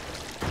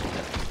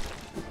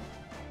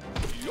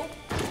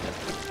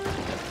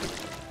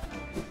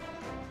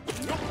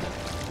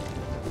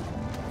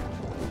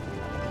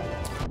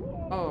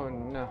 Oh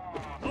no!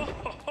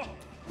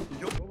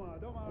 Doma.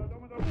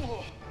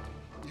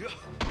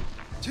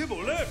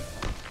 Tibolem.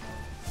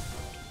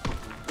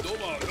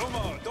 Doma.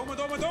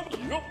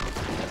 Yo.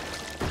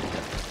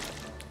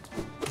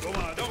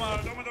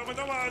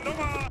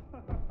 Doma.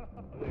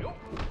 Yo.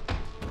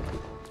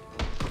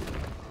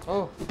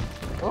 Oh.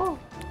 Oh.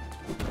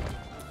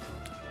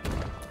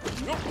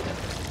 Yup.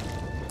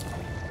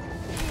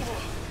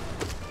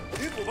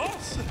 Equal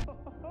boss.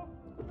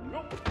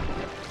 Yup.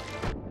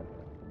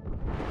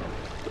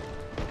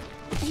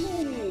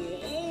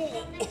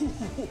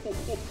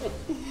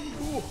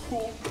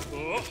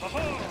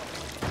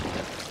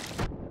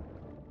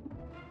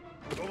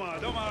 Doma,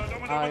 doma,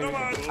 doma,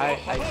 doma,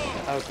 doma.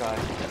 Oh god.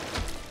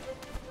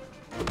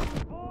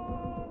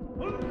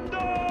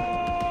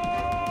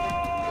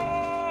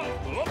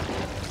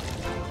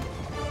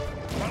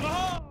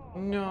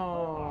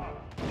 No.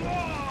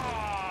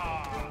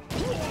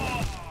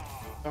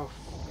 Oh.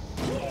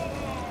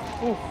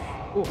 Oof.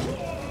 Oof.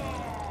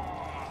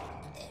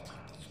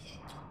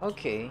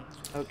 Okay.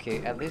 Okay.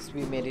 At least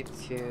we made it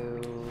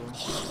to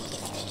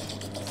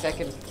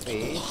second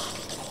phase.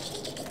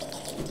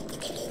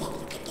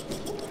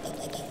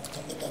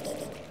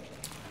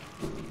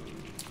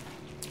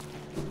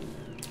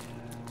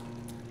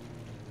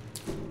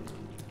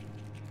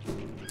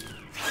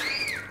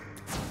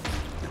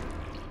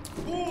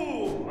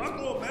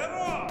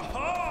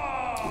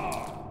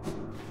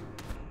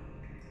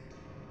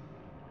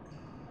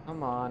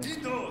 Come on.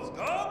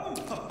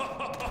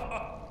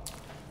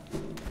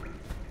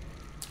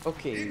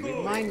 Okay,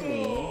 remind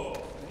me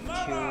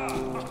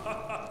to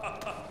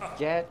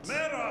get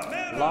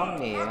long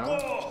nail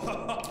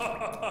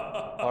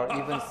or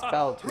even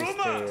spell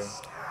twister.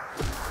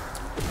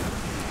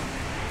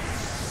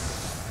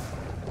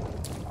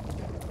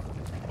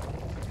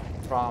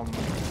 From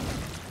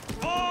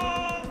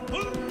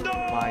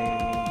my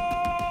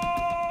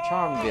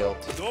charm build.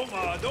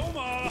 Doma,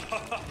 doma.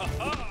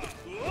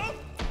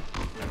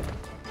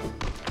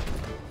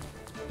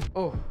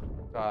 Oh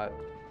god.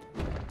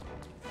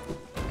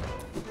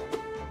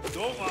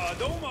 Doma,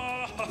 doma.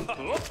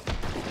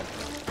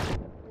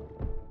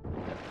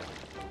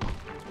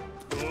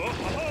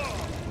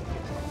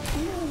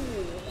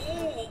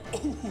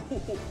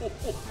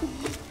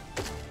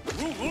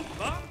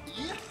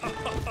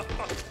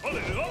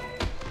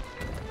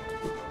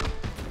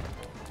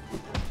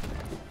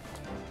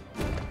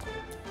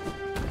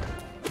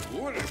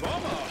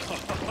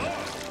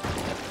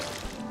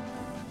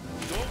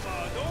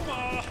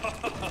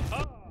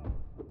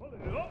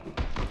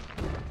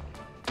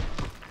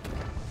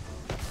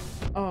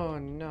 Oh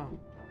no.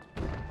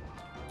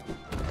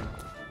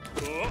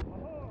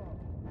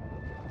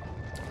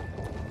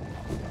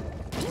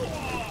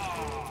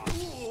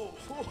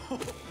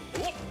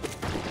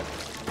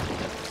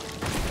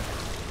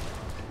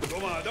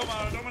 Doma, doma,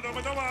 doma,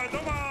 doma, doma,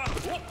 doma.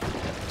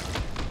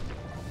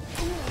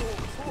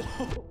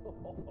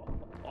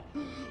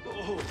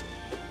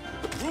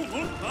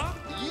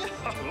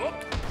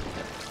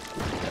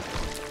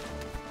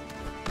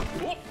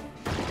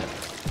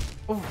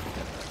 Oh.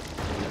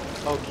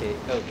 Okay,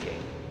 okay.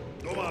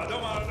 Doma,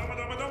 doma, doma,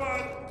 doma, doma.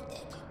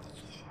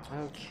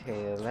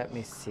 Okay, let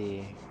me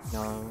see.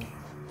 No,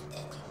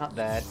 not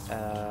that.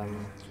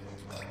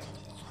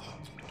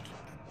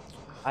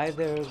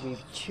 Either we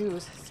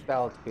choose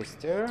spell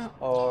twister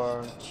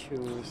or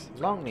choose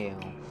long nail.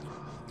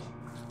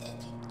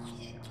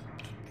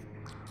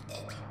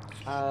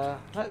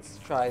 Let's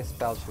try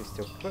spell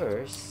twister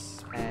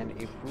first, and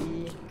if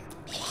we...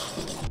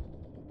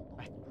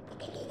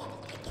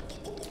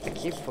 I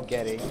keep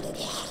forgetting.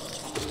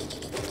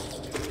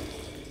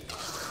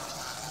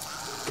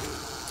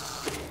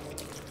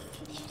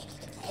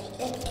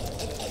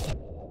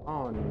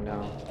 Oh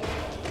no.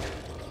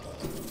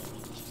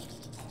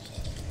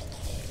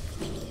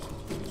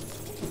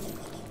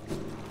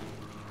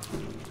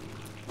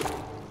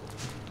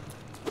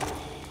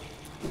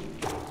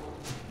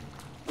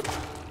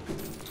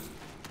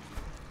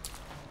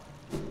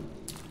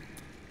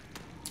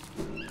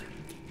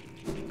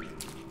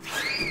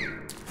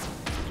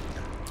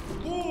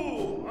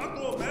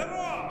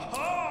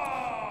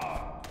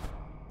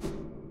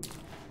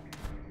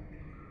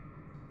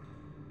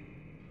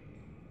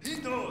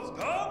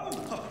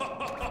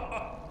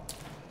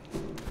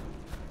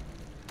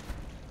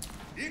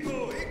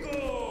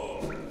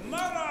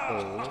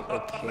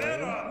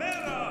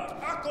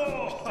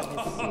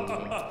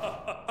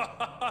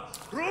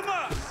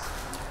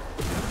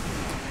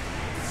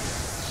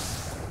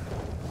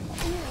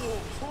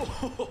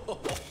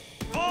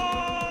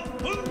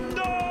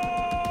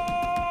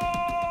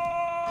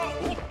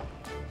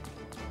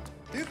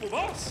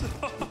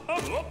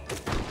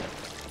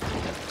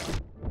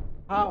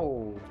 How?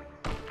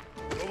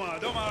 Doma,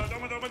 doma,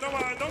 doma, doma,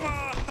 doma, doma.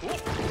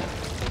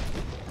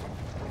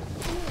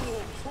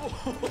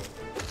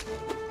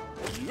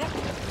 Yup.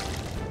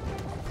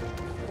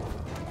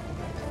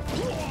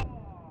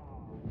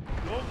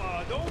 Doma,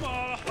 doma.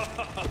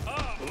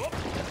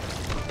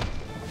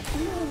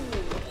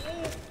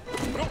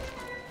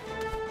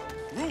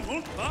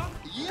 Yup. Huh?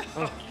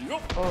 Yeah.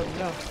 Yup. Oh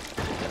no.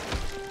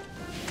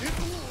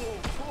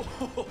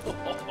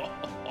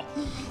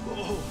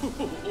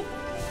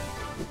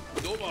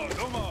 Doma,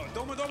 doma,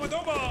 doma, doma,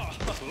 doma.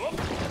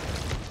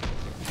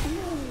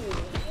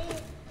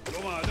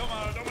 Doma, doma,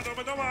 doma,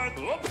 doma,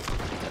 doma.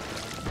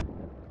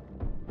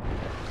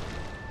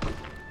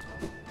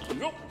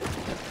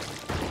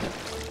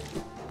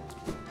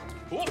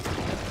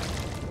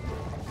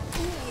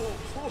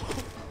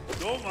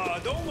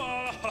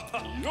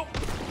 Yup.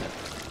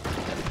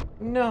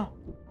 No.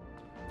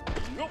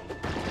 Yup.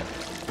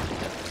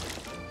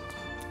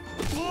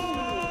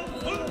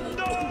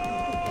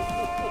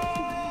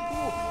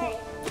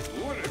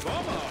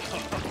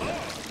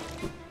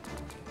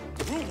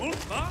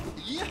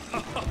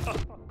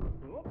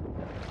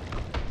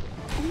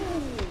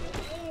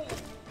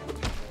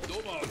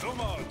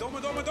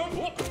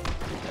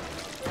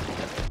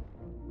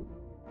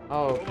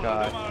 Oh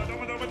god.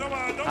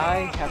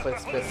 I have a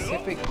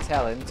specific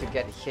talent to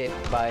get hit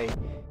by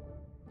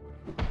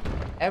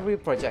every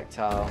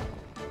projectile.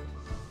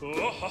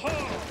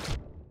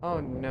 Oh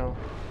no.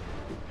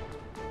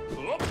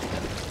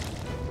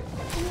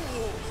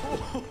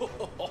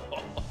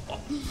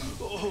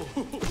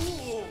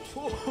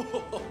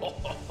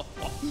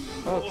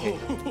 Okay.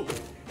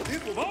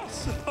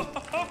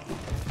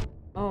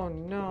 Oh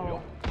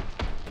no.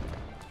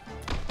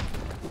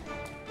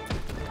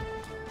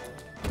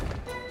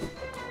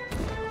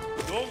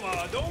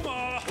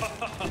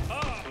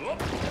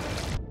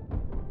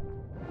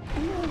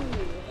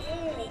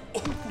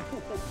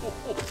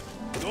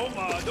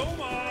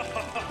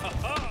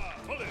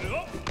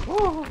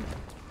 Woo.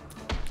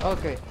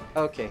 Okay,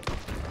 okay,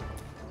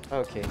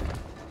 okay.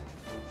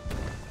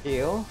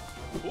 Heal.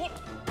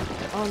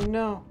 Oh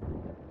no.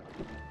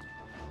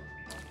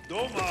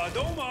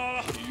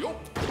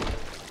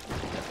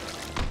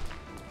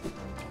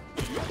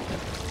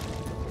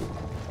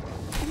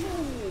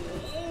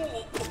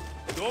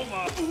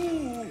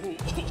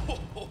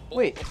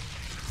 Wait.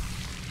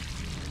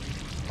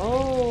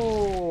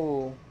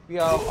 Oh, we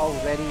are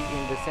already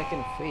in the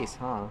second phase,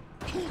 huh?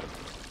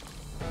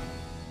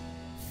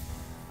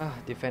 Ah,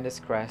 defenders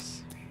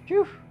crash.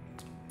 Phew.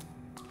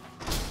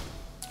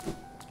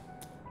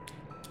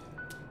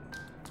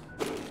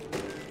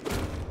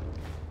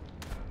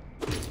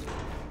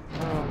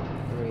 Oh,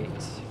 great,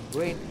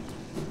 great.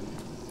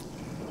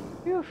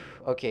 Phew.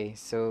 Okay,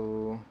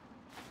 so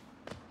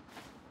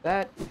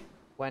that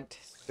went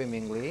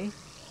swimmingly.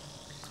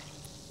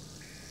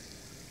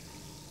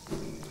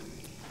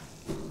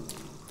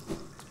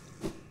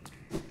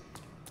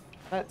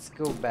 Let's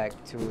go back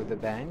to the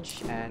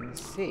bench and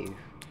save.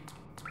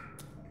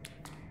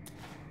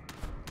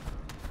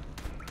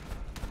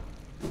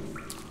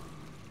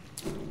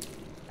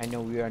 I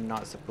know we are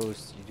not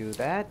supposed to do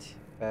that,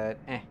 but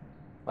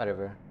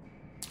whatever.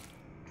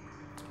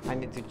 I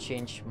need to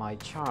change my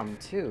charm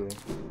too.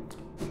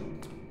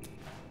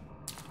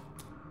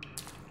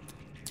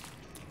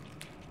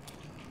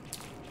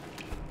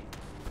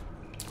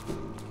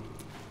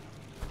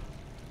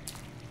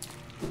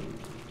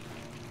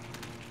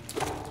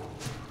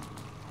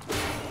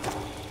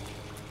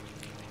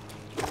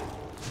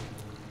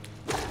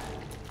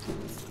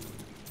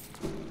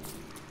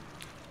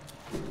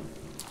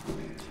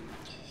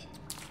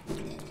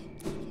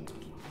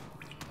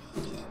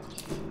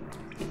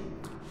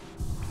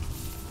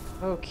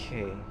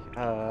 Okay,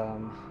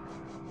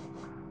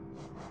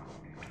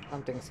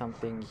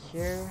 something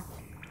here.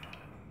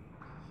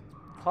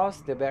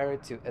 Cause the bearer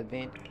to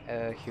emit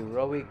a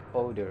heroic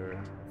odor.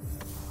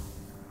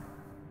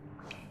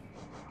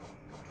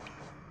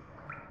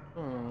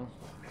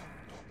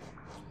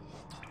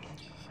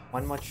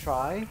 One more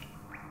try.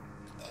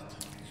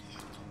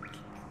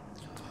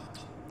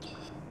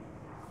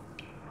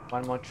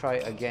 One more try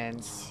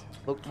against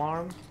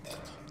Bookmarm.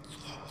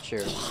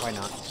 Sure, why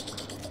not?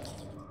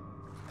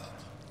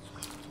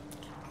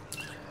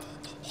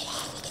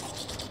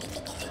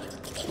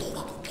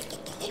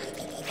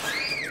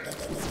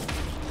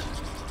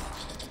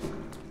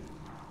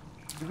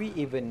 Do we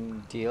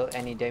even deal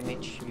any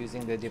damage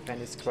using the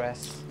Defender's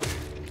Crest?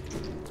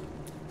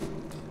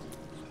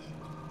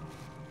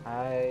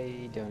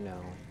 I don't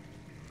know.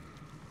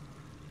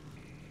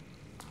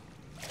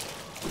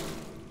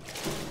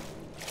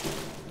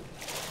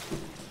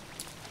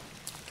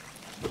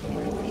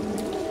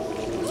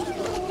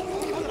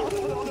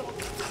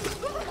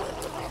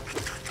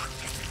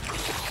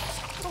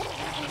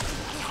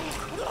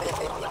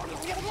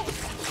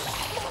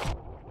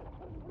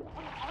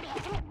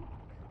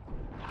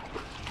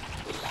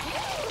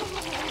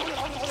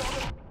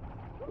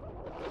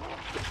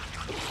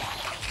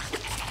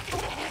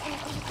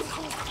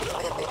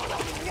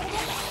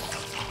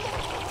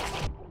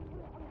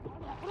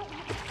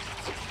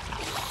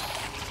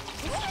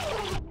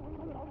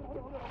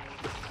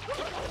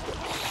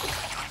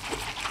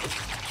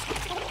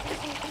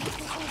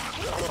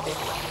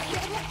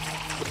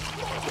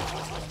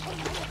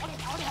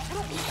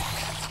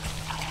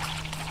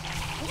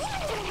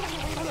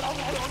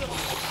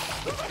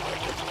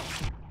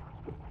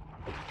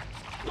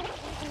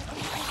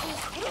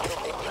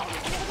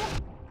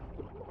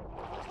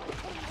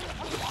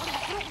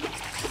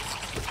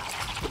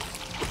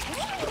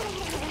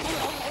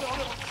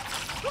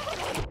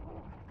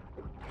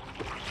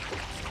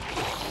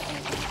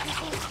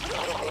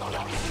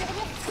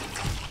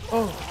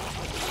 Oh,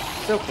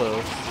 so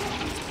close.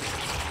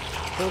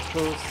 So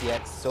close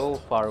yet so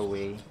far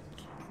away.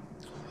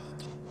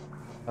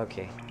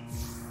 Okay.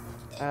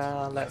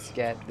 Let's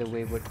get the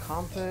Wayward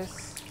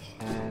Compass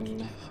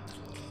and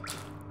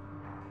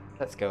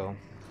Let's go.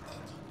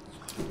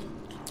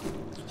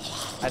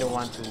 I don't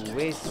want to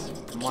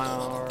waste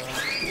more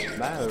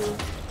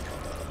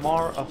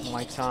of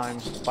my time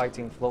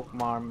fighting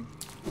Flockmarm.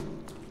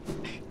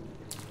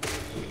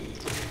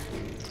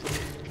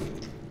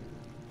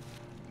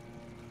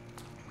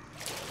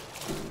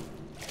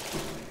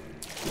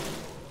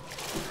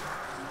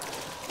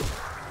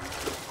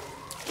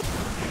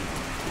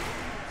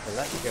 So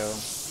let's go.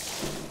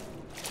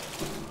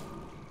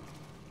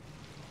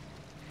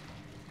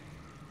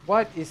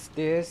 What is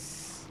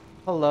this?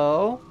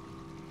 Hello?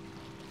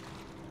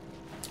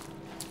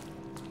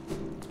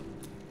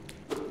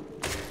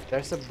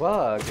 There's a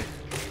bug.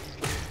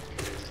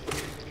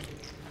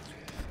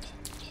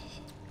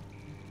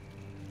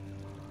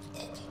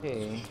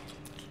 Okay.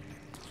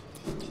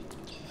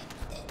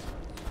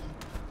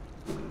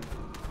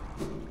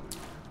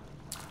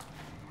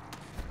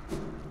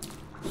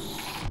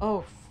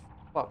 Oh,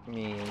 fuck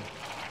me.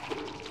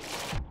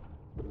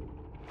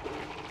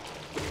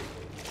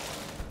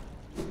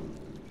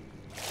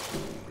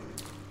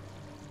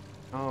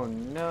 Oh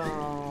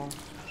no.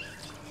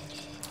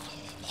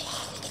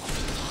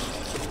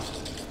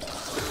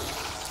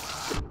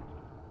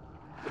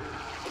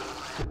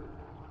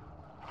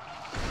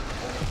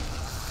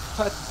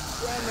 God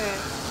damn it.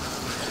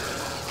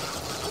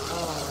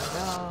 Oh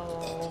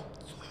no.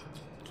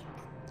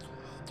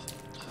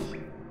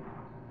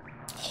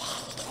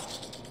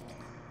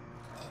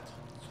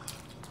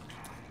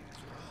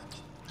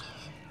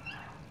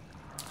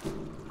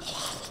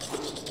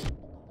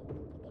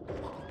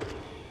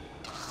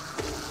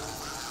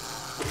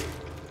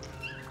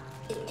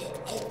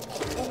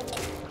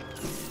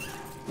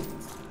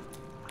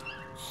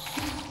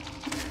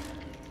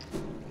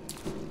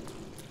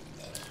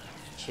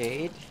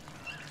 Shade.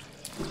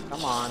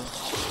 Come on.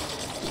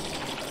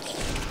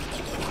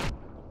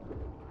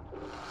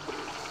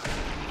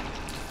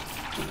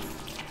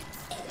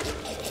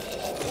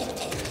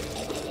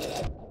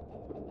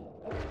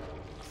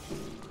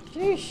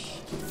 Sheesh.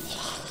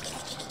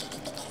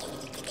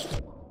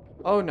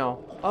 Oh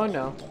no. Oh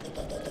no.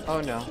 Oh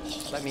no.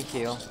 Let me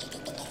heal.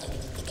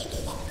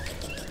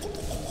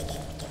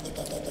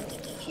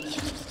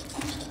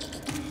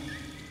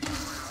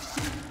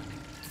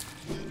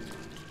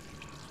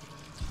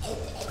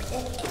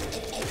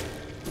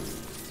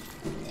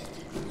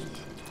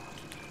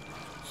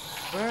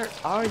 Where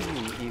are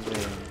you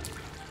even?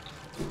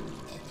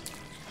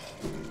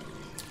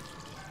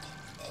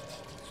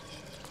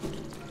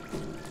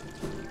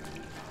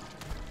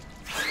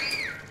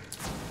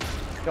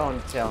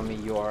 Don't tell me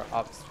you're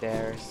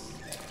upstairs.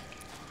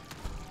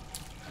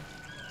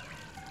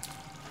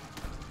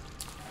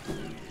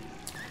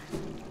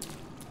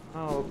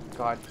 Oh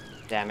god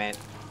damn it.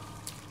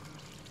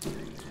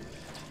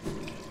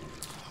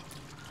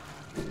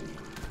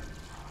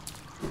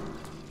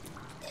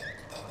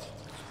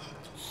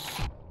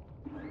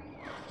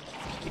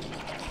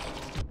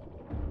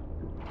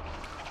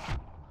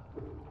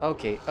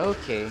 Okay,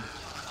 okay.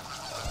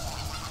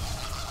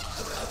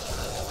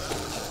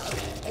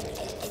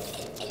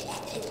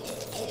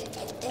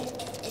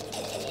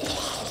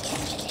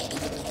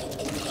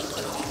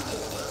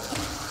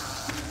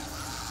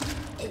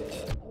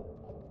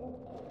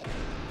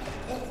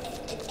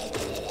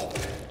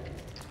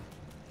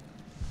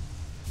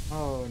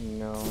 Oh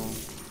no.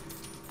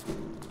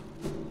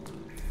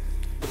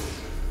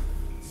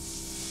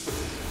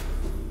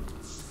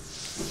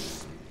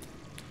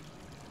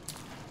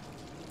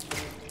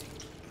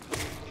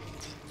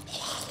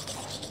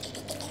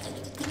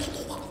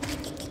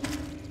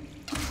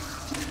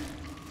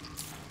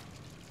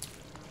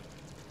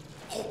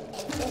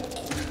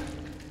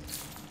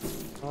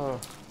 Oh.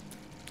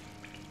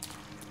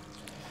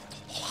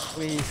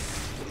 Please.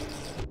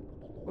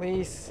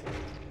 Please.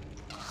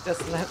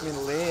 Just let me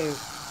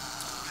live.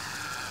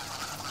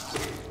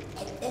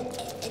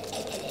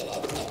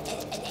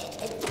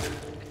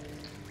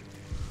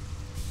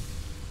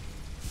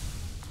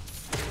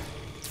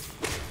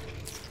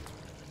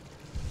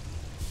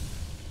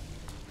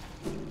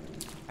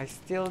 I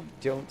still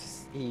don't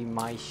see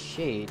my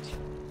shade,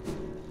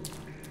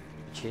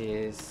 which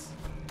is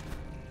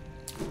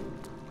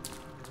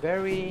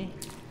very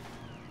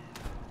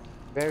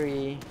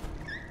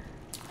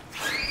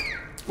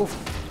oof,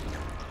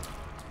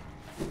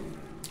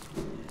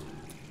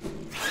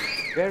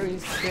 very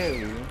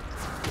scary.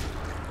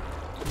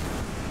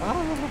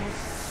 Ah.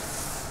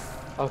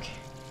 Okay.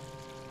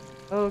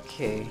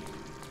 Okay.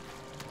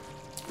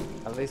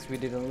 At least we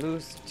didn't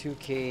lose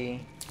 2k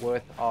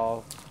worth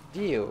of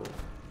deal.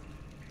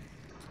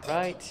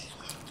 Right?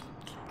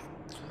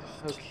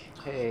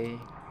 Okay.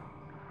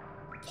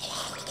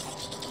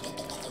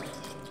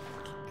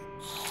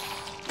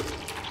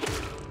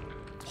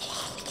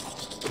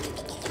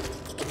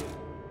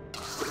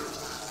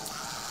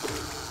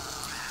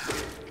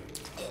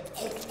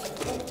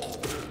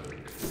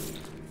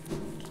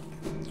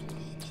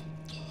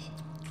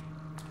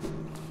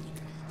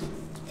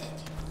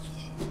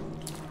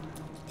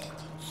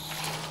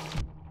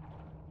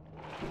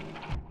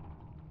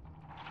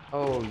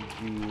 Oh,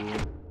 you.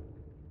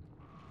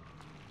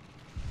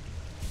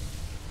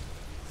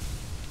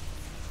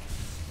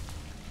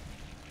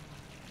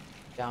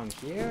 down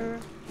here.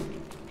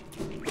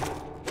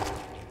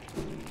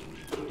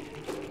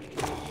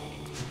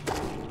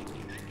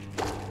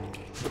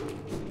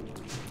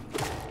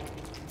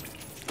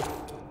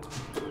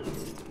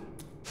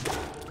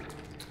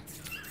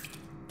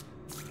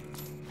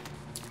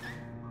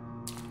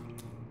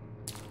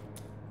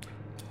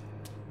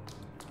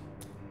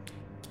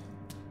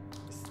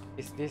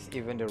 Is this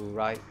even the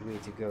right way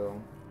to go?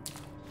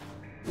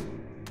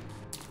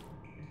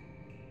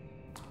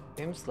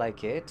 Seems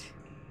like it.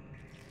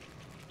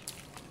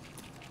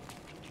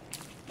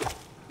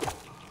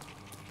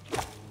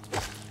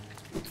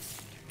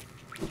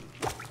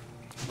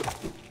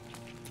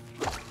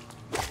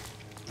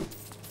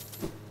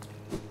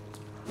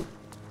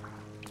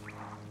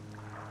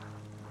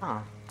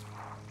 Huh.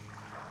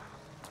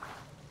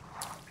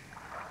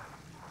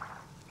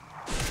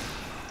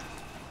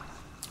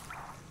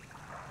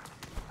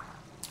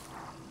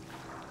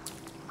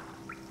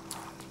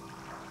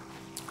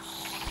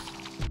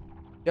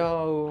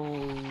 No,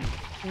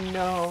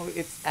 no,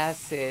 it's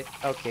acid.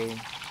 Okay.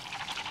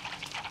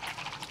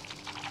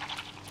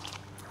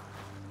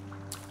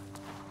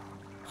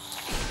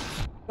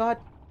 God.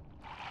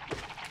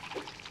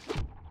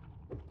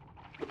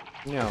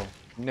 No,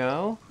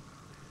 no.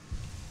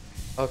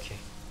 Okay.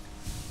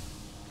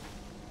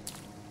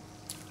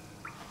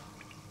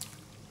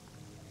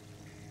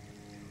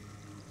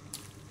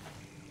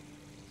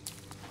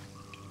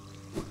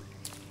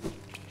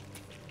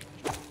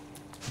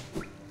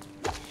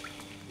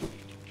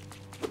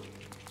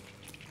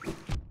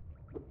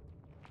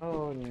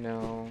 Oh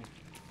no.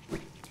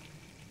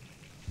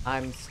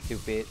 I'm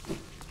stupid.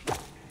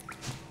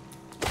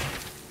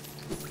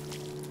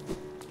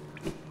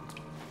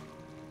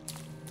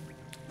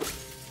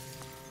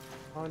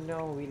 Oh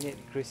no, we need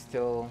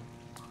crystal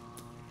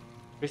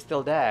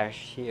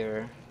dash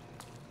here.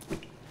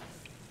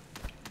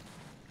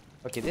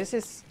 Okay, this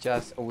is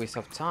just a waste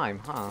of time,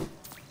 huh?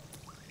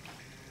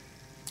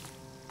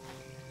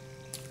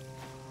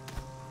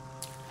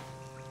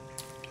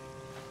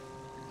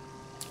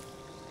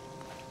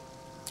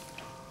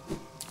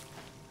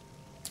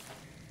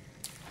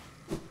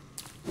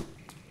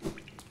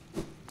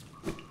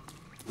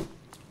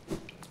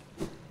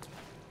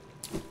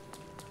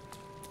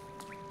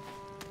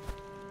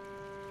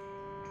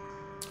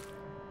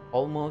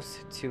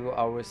 Almost 2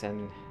 hours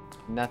and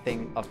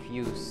nothing of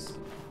use.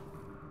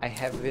 I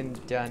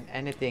haven't done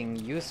anything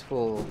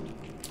useful.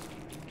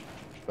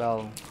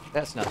 Well,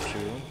 that's not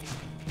true.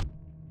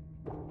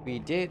 We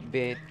did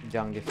beat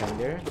Dung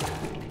Defender.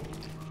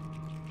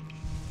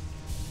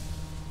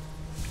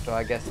 So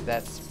I guess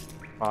that's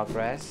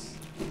progress.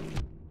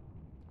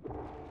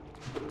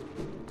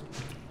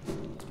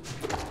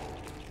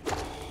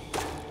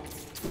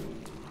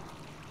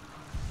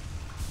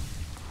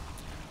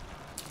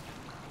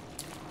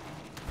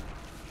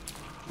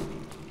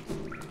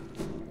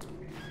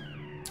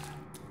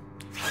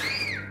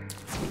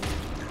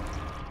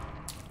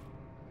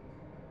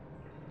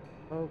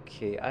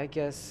 Okay, I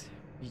guess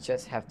we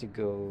just have to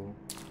go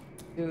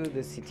to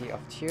the City of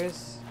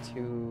Tears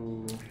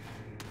to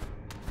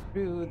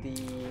through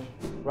the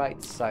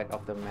right side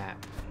of the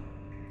map.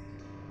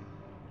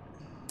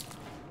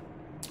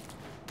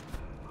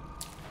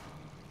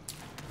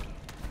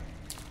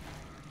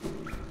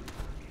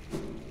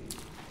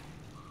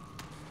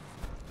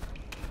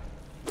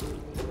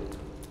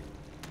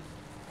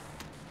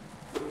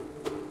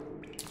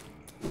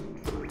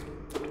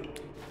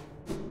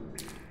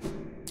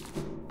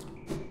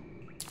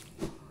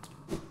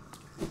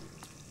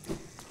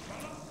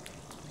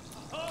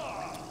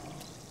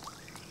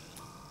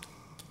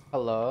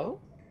 Hello?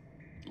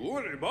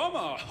 Uri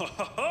mama! Ha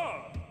ha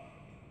ha!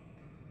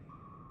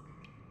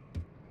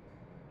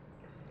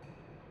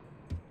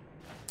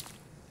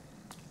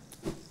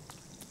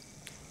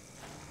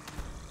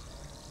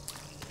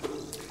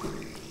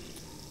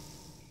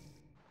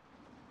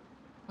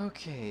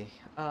 Okay,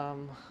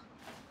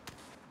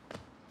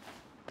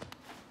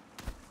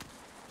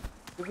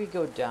 do we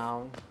go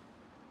down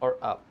or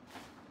up?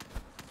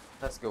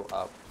 Let's go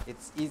up.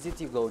 It's easy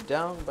to go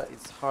down, but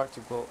it's hard to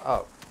go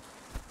up.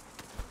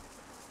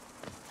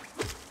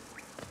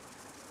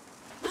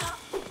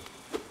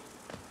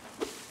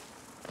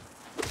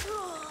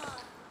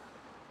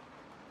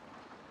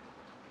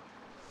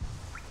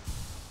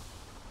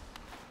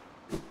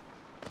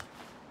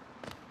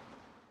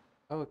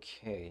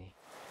 Okay.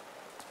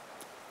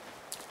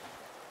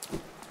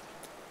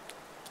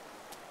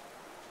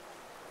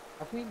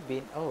 Have we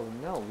been? Oh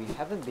no, we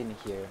haven't been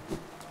here.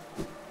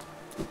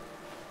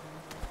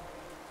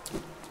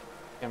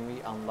 Can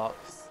we unlock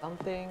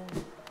something?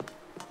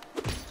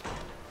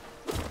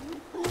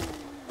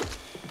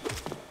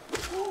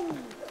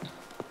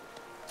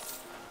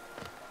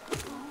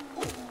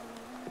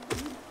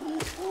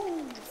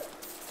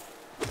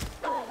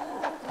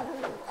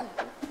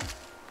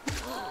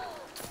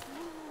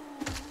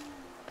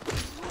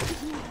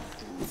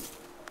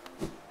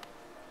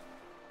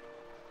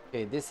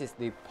 Okay, this is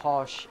the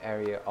posh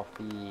area of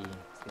the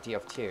City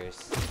of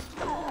Tears.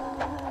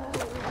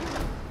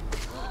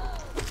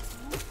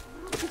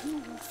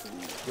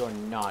 You're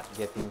not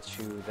getting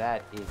through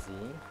that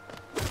easy.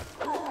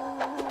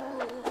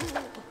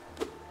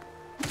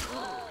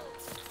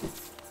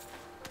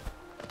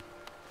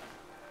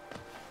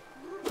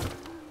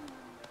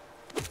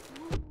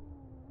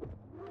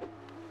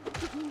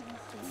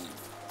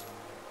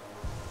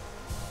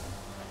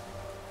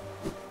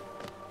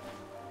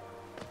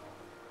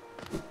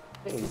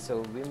 Okay,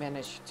 so we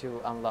managed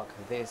to unlock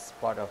this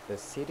part of the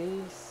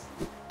cities.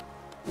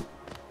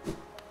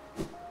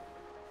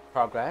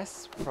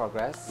 Progress,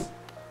 progress.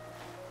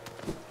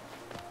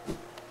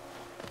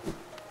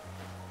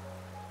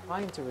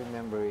 Trying to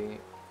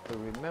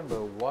remember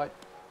what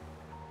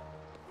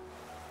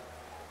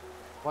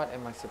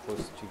am I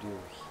supposed to do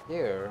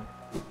here?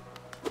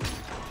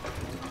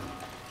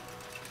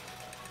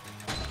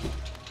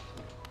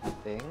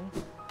 Nothing.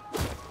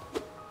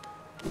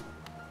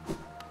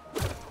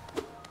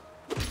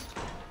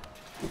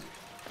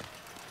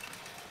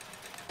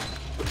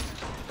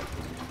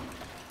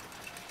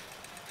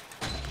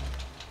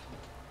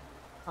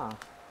 Huh.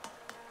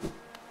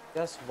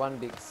 Just one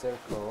big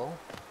circle.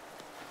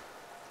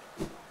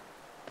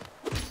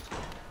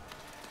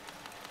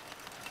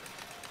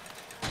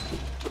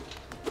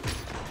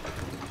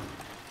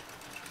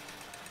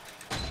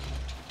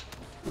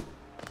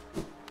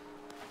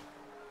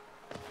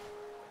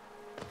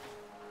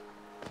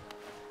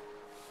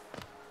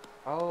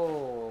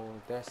 Oh,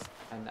 there's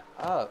an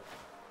up.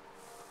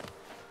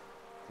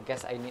 I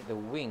guess I need the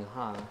wing,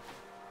 huh?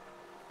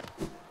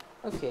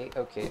 Okay,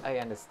 okay, I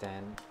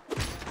understand.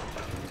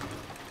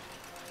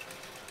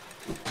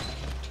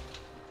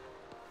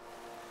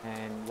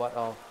 And what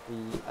of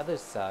the other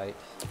side?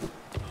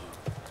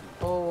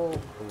 Oh,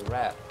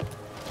 crap.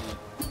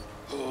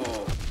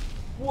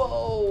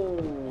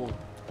 Whoa!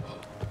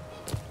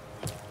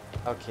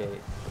 Okay,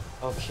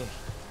 okay.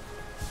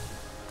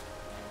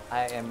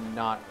 I am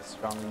not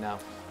strong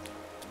enough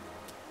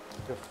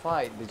to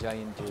fight the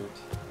giant dude.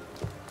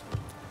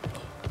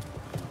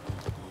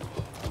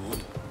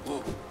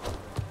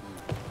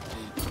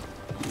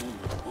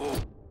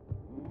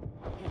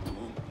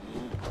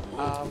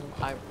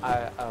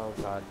 Oh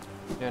god.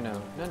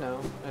 No.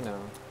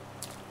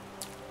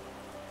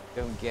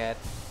 Don't get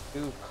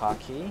too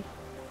cocky.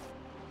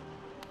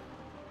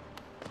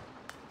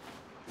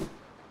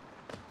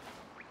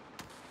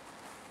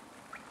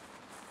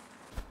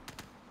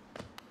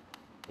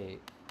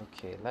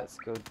 Okay, let's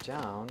go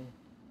down.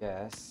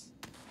 Yes.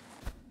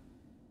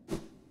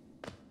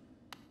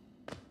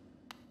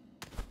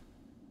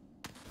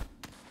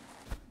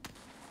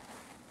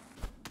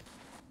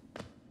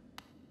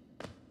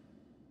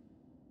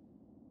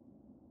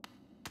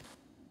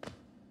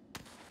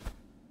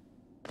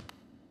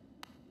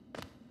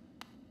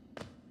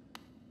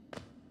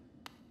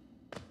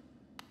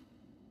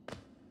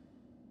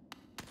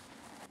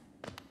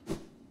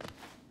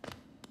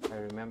 I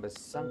remember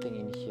something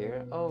in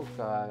here. Oh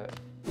god.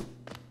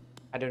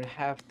 I don't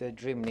have the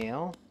dream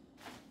nail.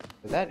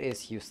 So that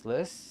is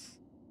useless.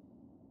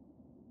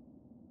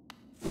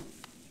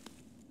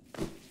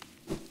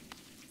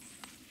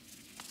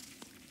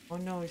 Oh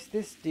no, is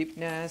this deep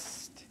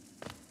nest?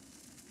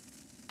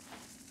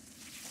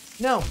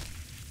 No!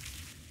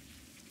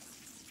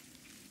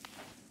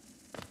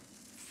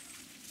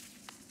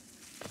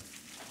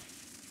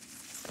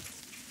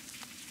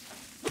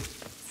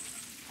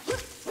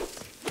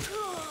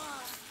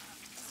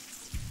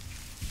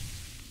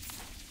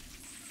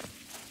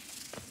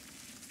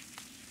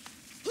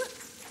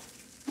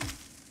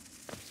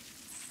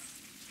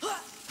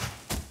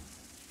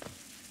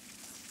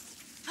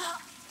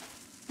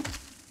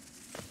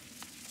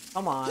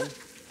 Come on.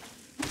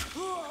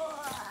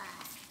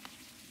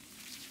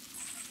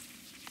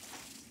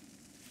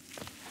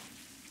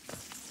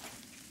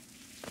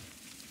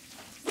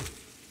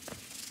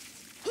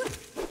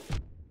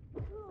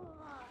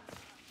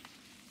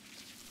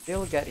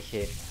 Still get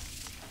hit.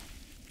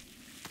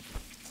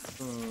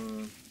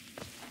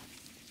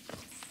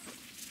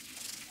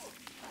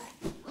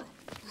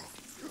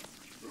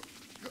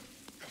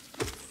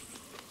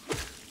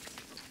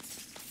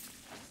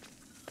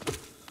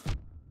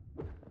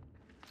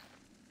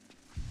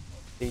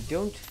 They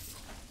don't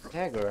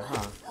stagger,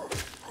 huh?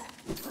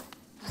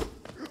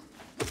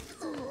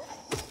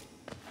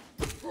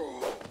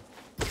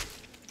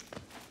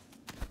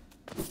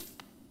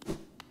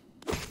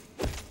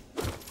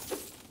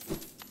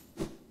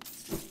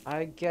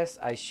 I guess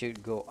I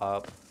should go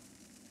up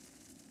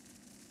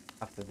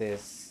after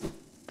this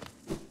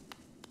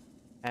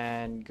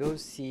and go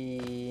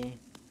see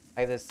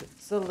either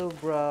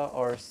Salubra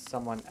or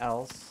someone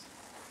else.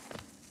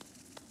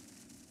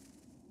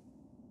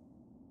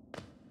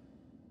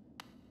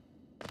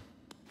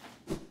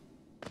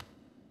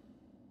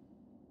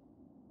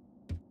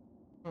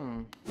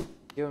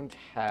 Don't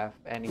have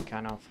any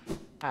kind of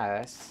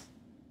pass.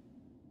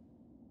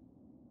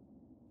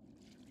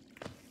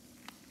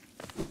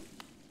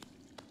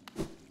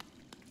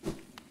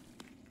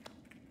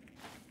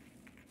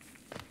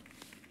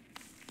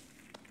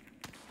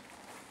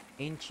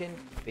 Ancient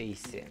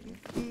Basin.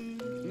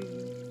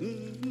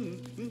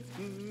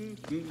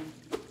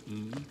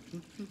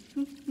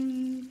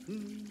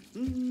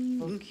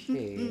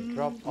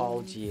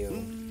 all geo.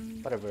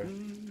 Whatever.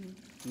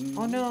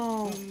 Oh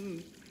no!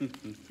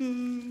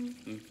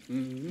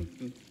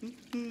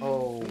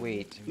 Oh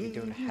wait, we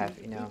don't have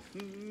enough.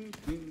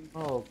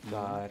 Oh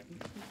god.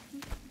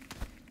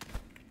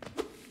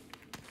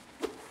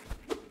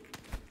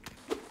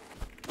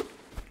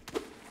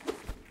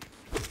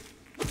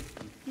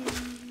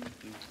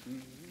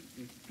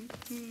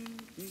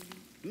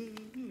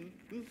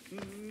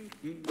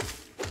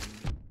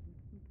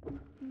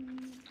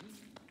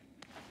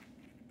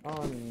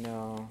 Oh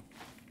no.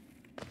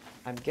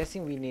 I'm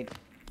guessing we need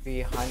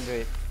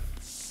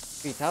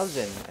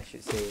 3,000 I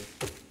should say.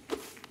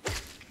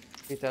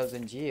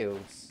 3,000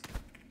 geos.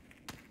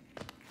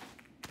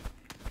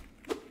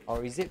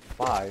 Or is it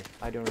 5?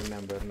 I don't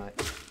remember much.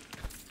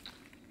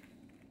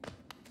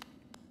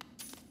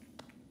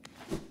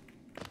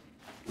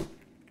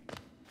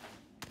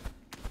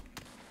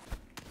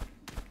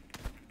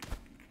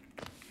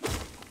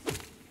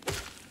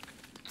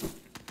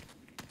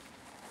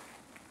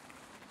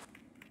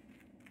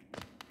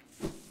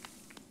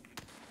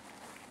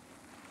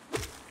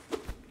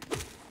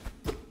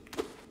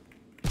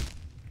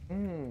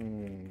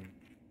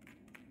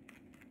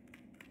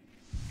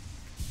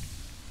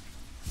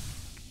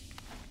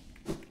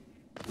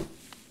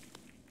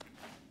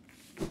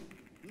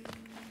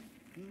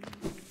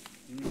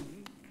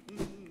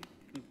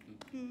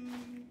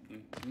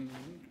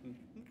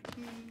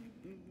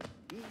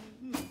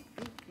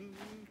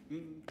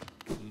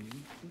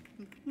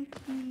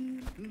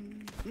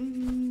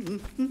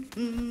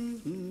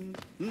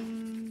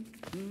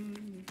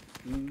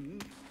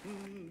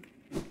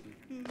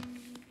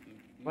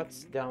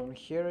 What's down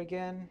here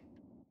again?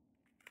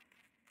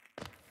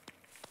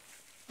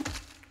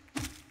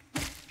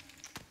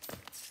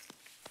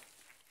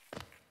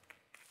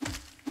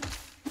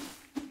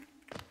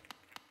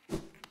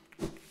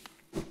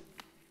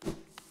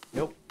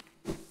 Nope.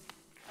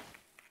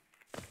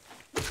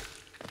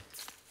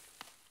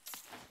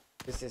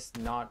 This is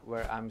not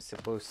where I'm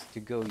supposed to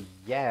go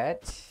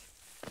yet.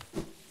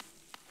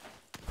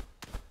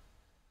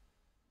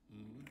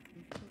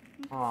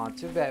 Aw,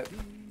 too bad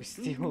we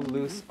still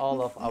lose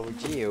all of our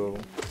geo.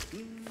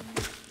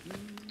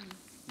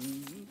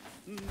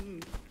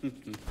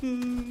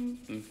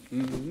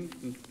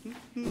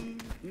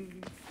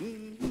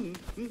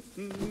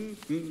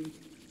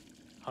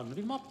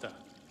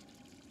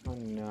 Oh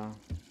no.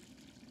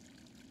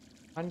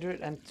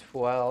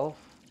 112.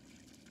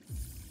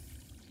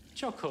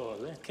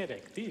 Chocolate,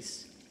 correct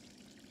this.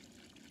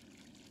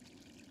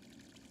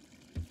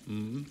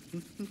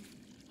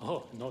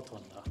 Oh, not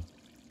one now.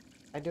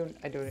 I don't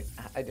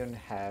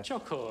have.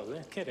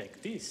 Chocolate,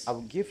 correct this. I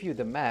will give you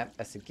the map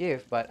as a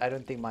gift, but I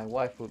don't think my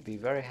wife would be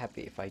very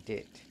happy if I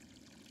did.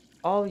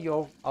 Our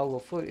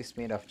food is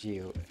made of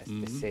geo, as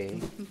they say.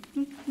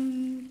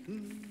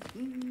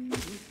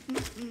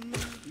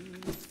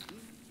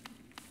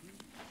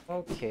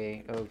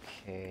 Okay,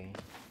 okay.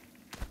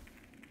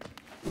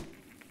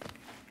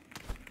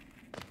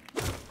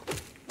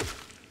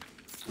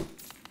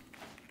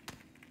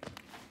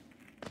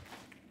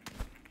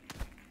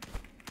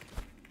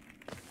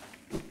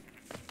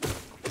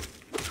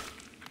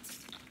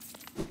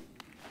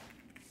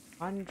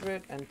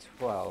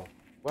 $112.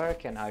 Where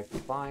can I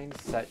find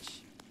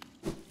such?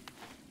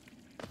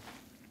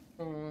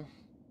 Don't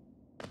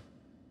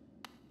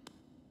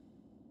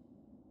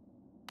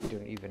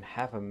even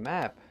have a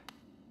map.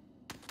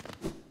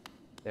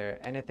 There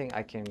anything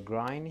I can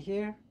grind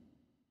here?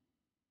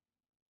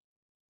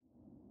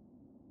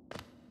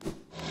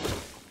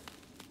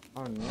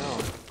 Oh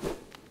no.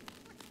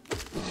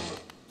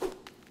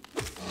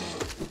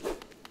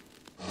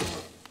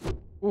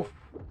 Oof.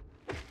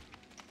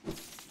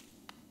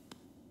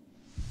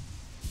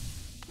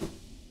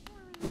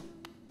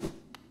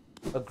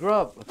 A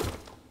grub.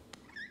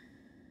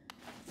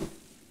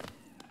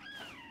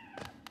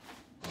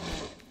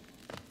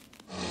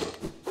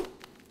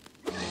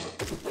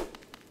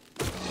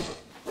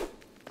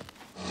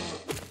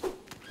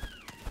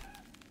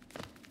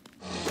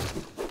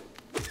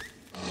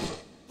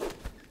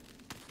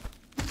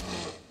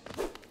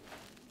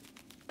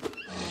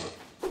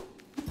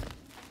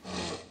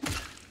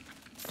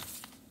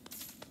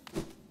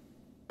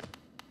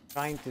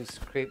 Trying to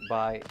scrape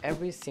by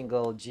every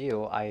single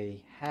geo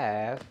I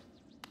have.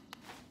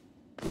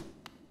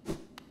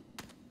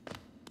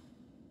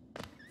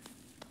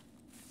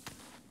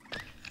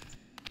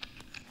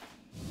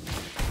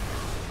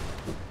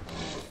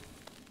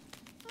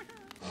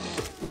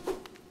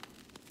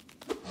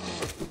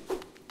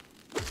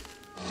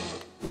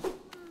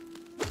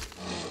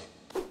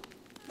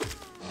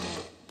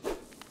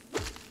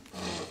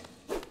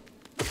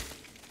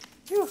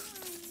 Phew.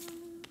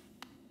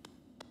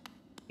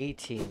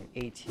 18.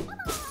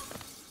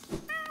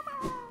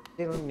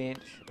 Still need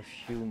a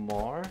few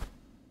more.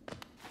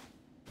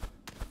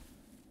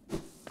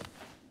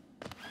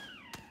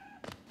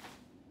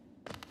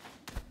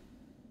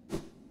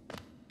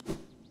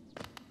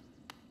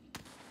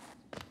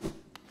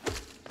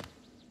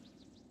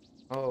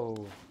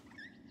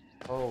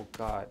 Oh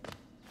God.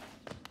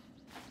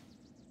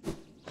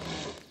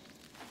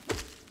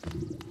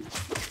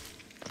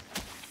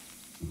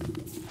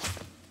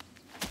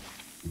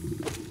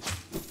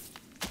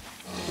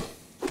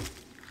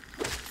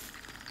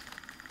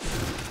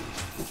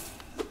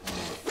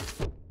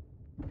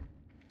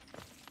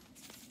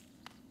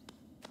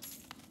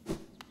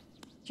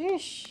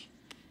 finish?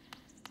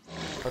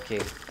 Okay.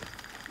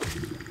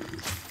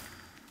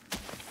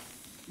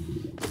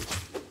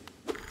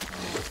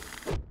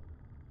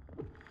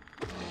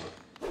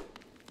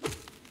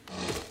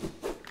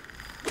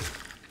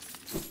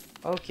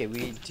 Okay,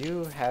 we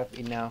do have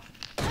enough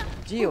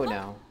geo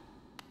now.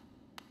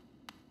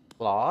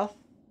 Cloth?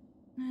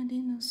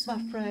 My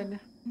friend.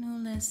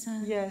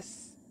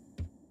 Yes.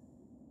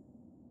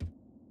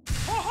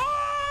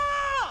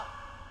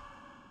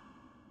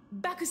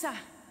 Bakusa!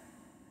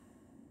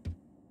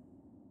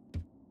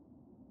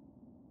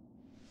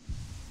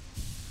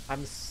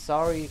 I'm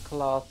sorry,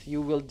 Cloth.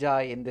 You will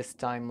die in this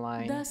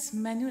timeline. Das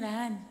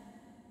Manuran.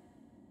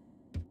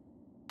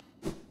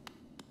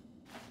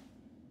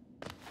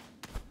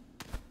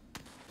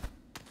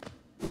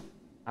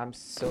 I'm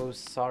so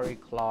sorry,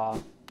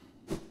 Cloth.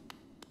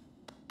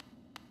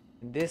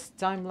 In this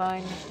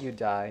timeline, you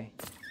die.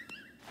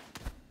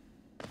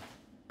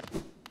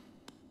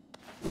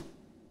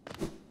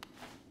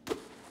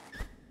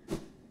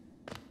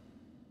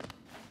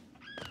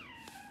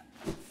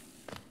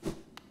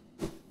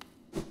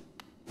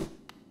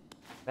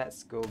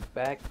 Let's go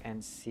back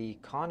and see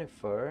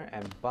Conifer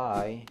and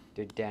buy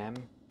the damn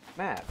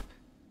map.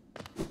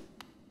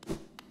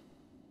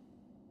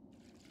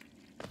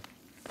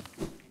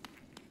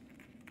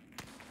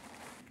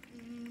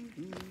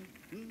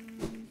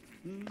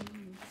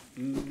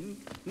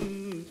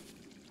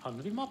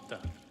 Hungry Mapta.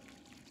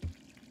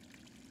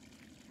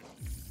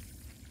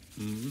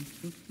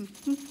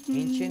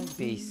 Ancient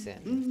Basin.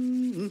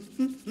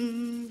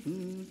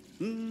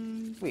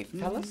 Wait,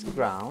 Palace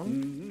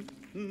Ground?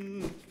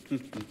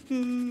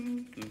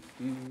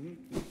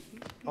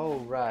 Oh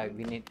right,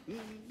 we need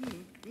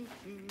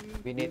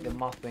the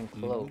Mothwing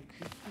Cloak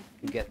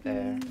to get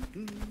there.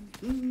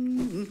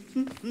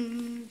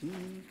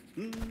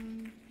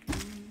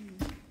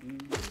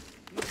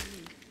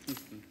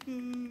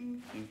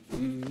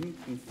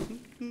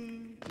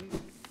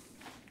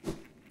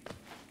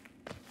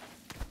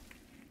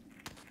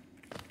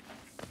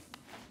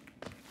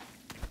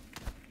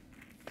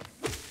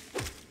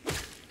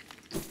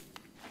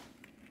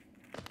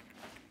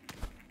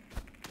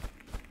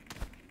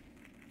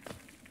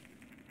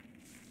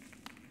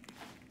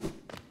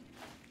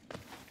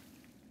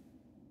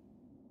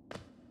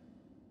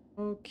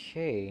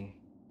 Okay.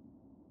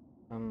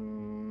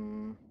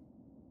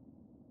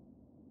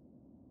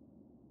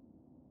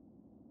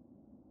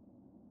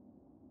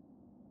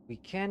 We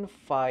can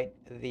fight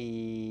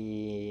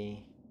the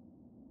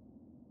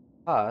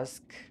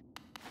husk.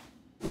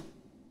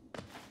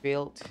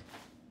 Field.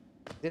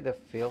 Is it the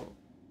field?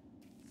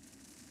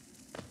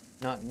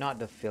 Not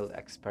the field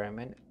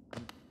experiment.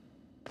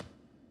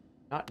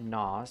 Not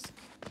Nosk.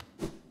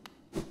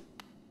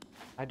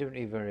 I don't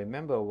even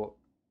remember what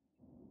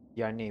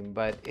your name,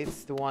 but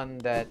it's the one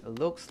that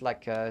looks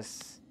like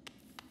us,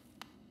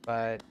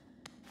 but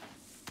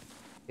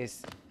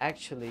is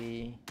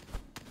actually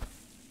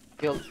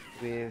filled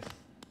with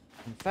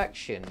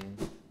infection.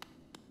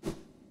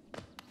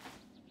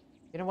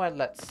 You know what?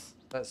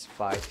 Let's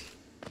fight.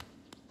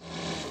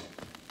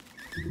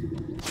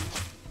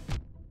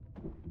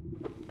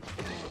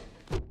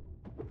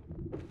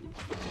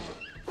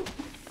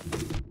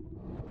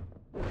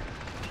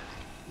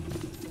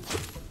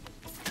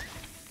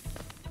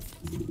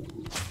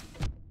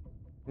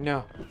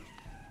 No.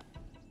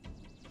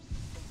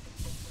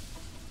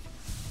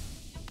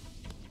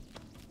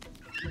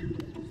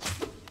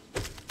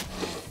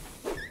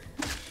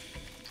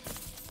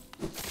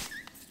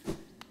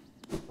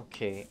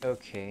 Okay,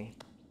 okay.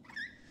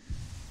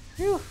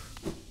 Phew.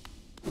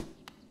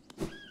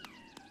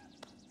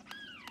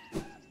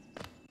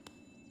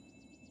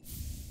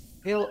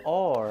 Hill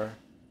ore.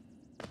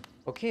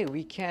 Okay,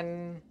 we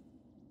can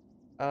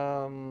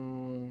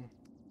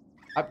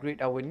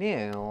upgrade our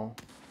nail.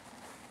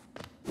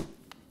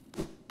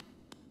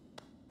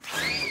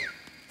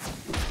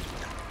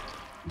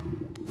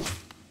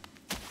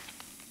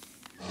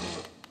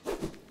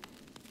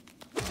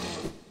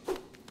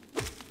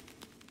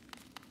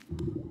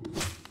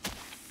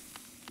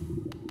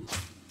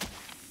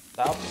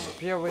 Stop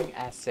spewing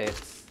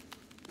acids.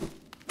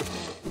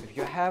 If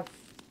you have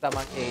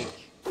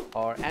stomachache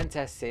or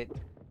antacid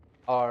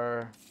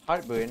or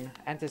heartburn,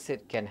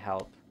 antacid can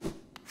help.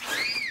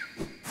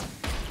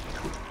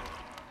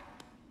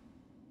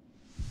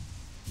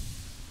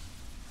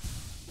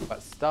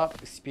 But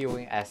stop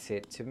spewing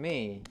acid to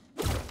me.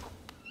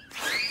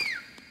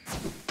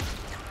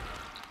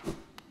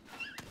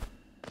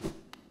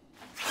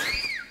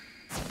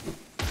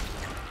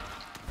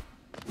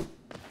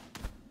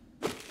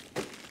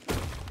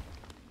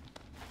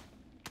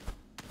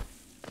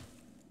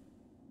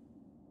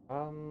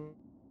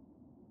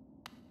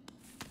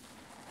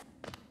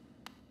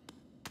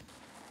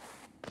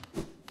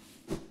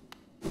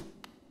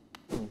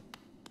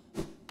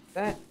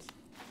 That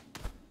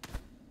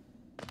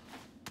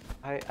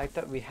I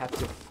thought we have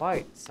to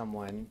fight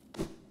someone,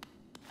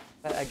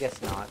 but I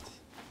guess not.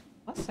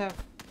 Must have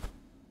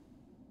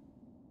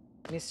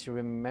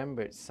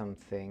misremembered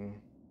something.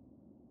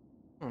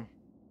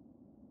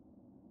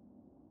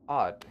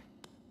 Odd.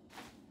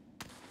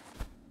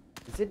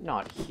 Is it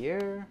not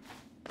here?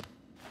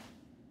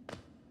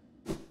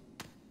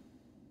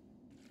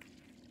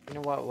 You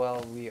know what?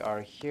 While we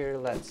are here,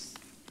 let's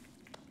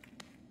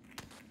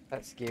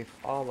give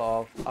all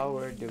of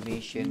our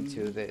donation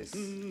to this.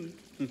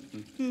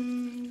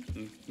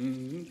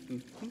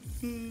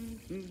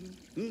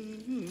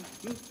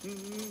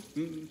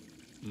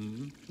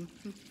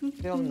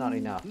 Still not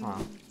enough, huh?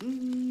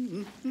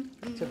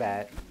 Too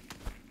bad.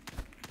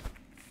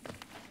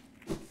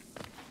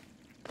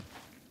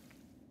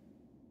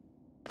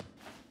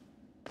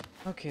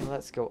 Okay,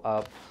 let's go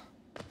up.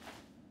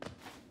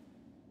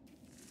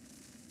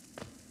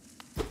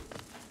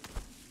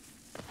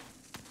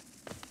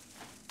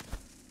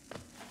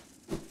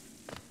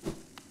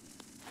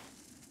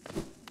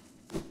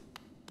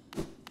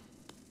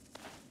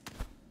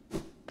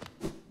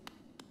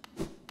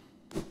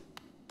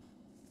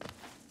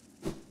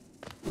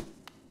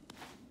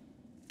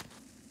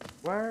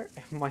 Where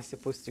am I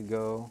supposed to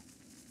go?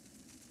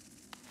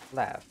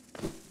 Left.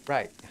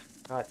 Right.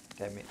 God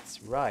damn it,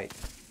 it's right.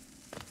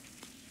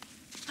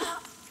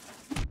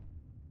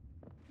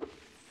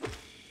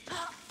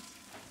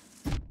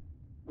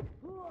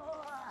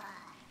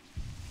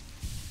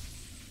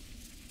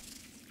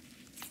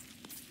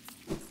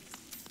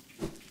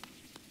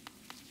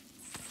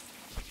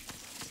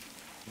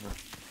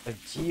 A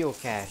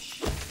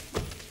geocache.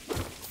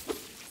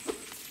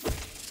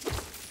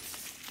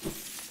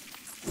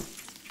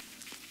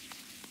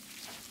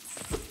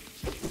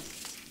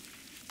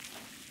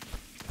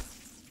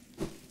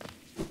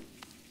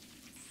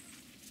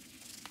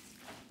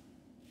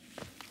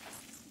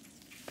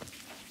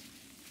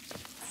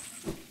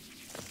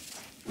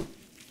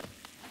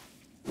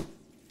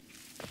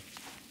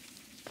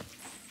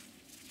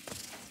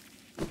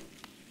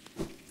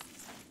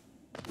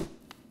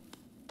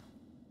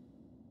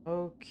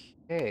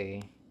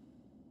 Okay.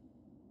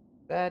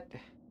 That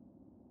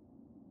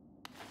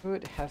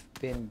could have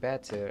been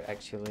better,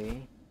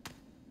 actually.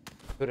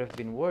 Could have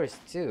been worse,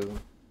 too.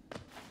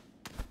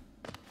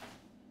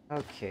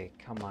 Okay,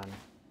 come on.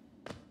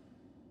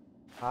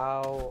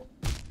 How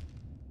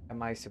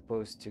am I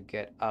supposed to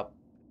get up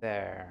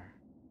there?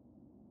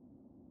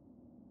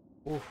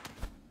 Oof.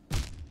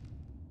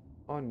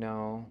 Oh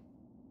no.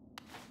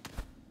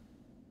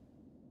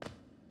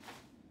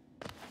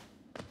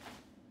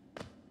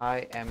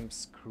 I am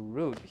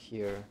screwed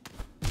here.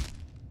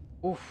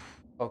 Oof.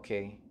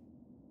 Okay.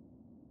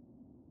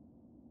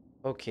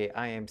 Okay,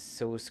 I am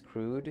so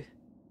screwed.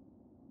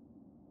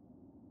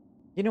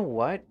 You know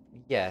what?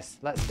 Yes,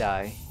 let's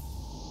die.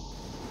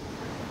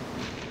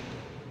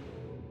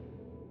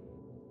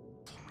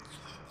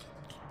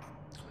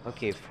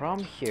 Okay, from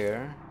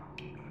here.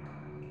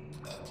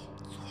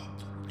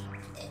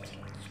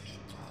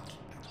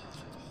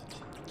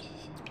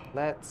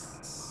 Let's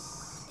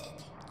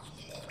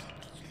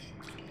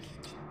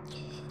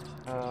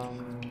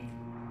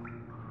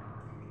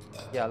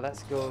yeah,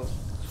 let's go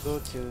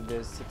to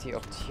the City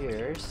of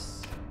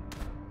Tears.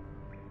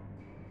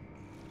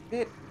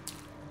 It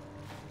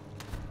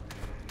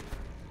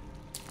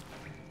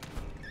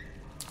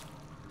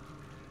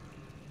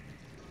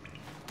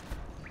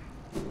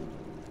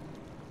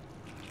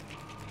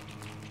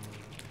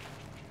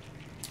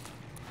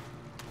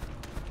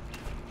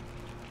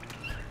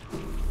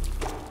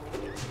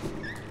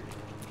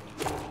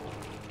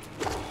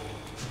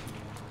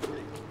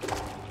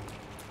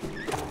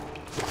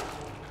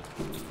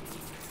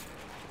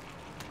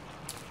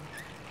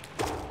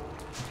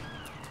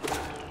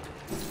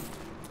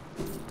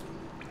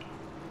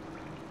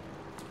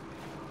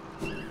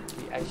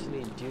we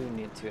actually do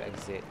need to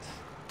exit.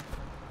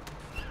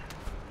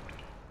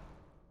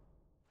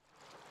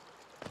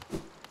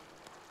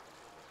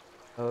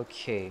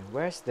 Okay,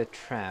 where's the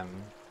tram?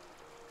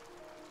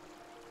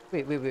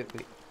 Wait.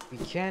 We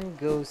can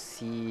go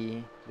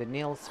see the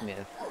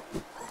nailsmith.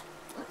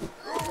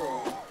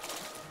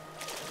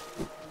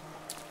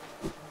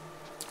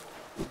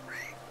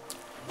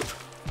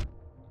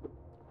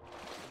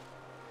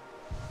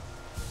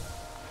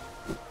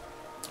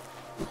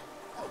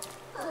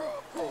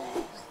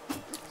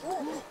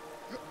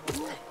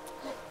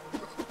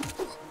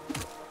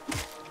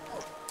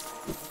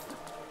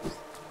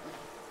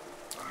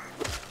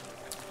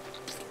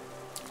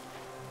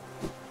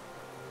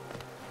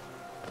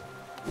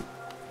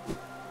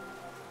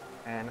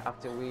 And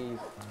after we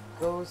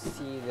go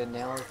see the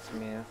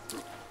nailsmith,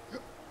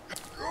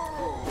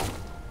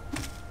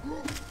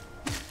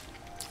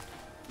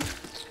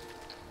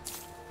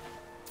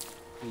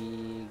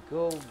 we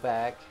go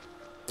back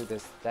to the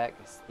stack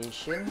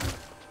station.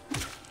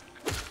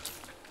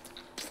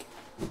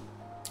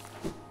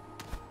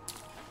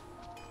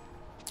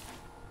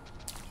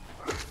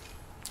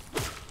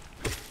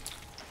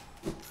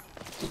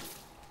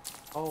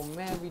 Oh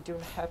man, we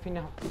don't have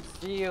enough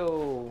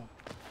geo.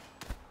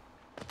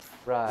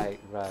 Right,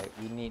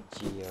 we need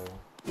geo.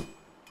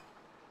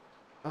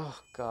 Oh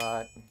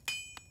god.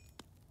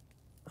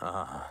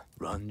 Ah,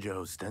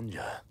 Ranjo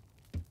Stenja.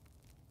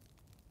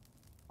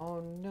 Oh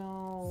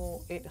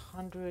no,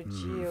 800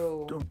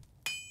 geo. Don't-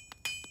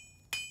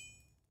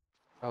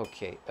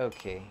 Okay,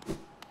 okay.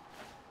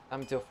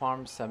 Time to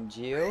farm some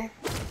geo.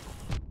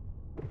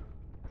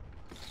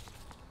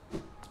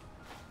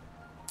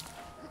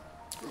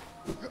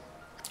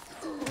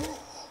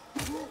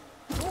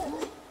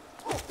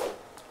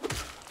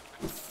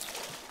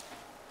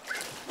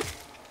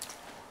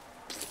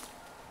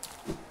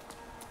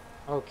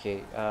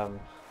 Okay,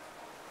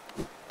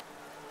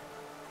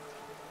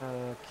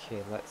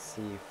 okay, let's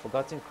see.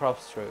 Forgotten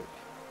Crossroad.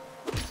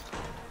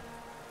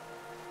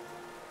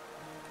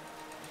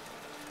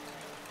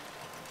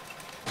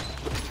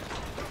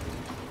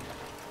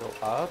 Go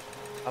up,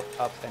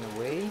 up, and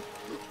away.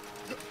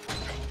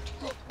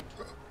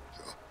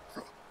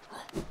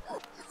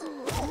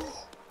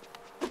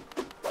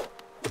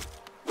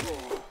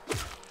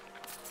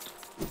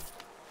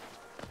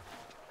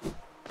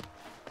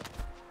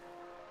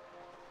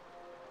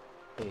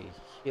 Okay,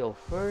 heal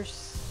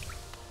first.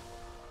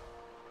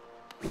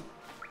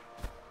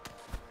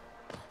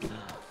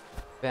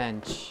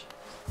 Bench.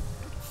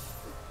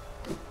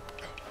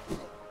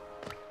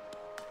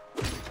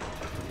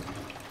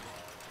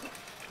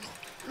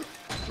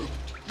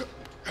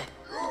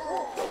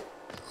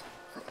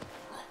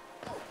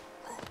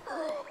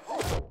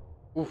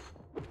 Oof.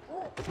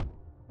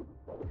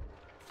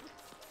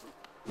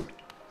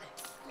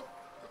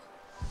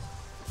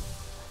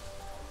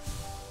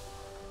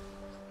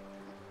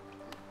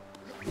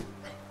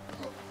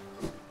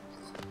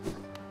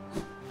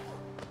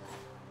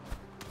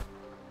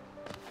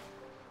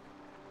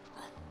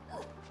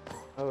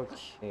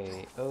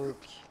 Okay,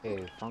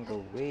 okay.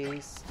 Fungal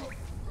waste.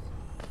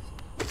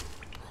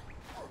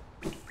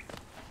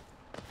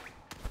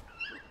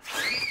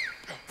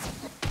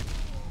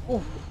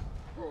 Oof.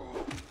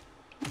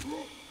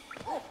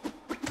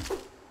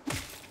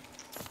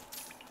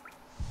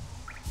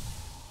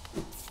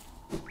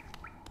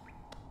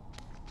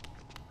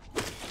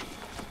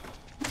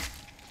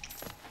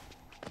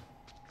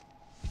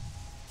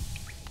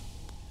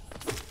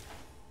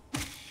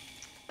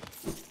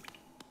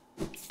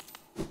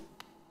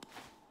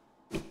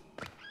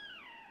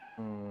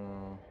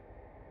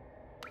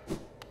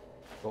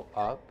 Go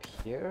up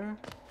here.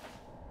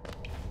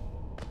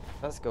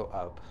 Let's go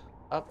up.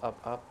 Up,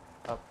 up, up,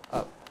 up,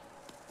 up.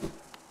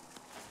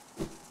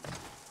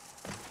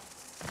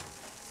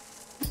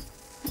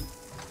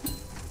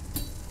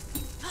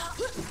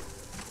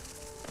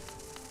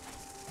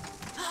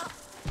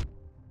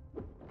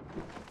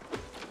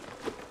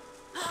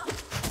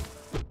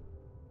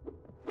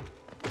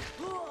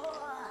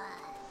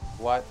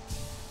 What?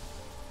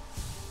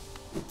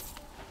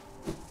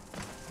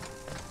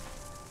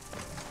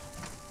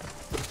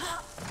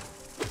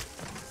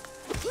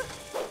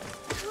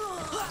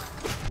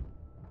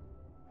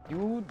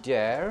 You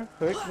dare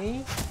hurt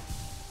me?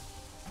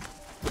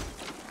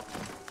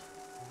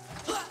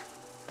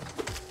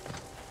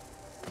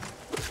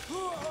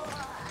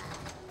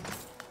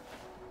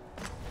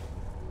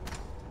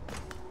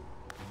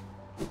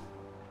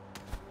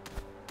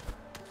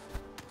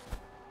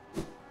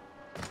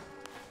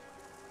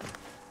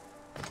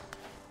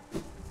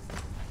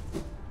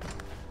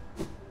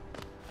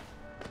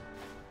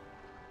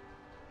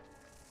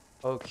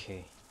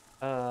 Okay.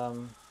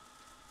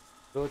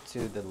 Go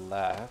to the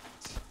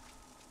left.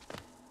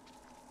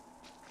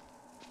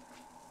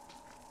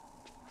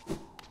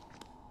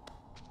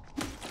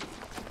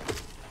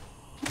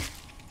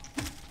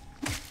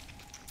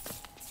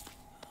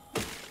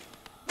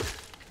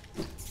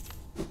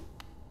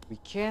 We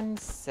can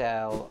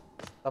sell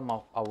some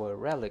of our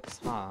relics,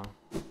 huh?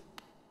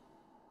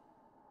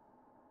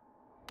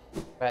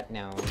 But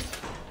no.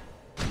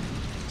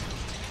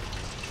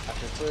 I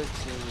prefer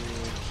to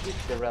keep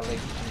the relic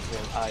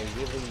until I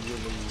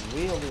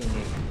really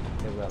need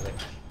the relic.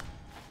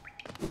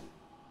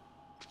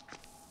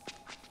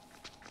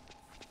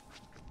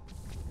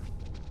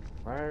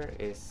 Where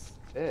is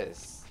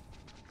this?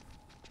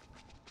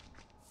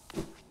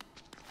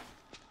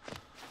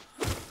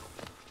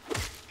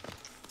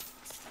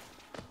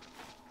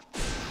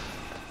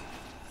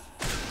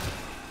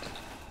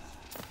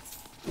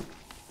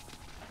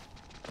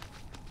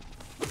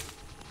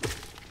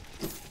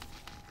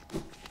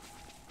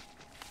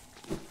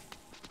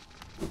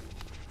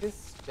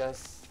 This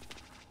just...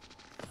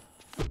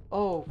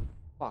 Oh,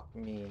 fuck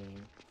me.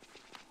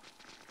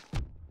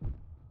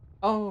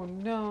 Oh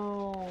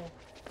no.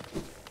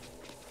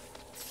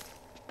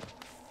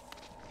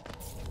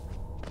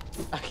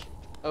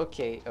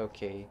 Okay,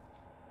 okay.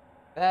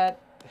 That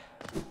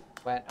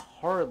went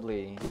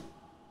horribly.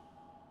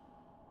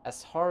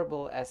 As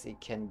horrible as it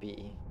can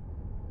be.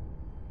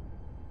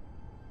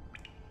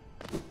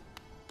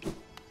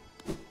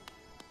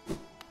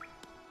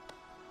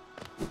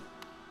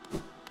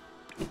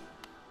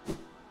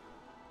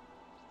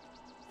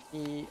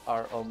 We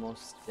are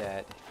almost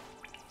dead.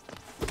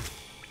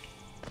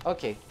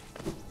 Okay.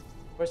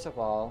 First of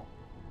all,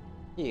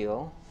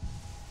 heal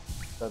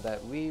so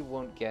that we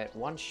won't get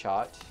one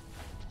shot.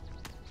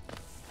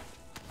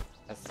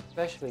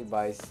 Especially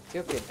by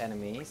stupid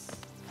enemies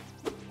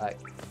like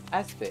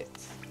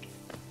Aspits.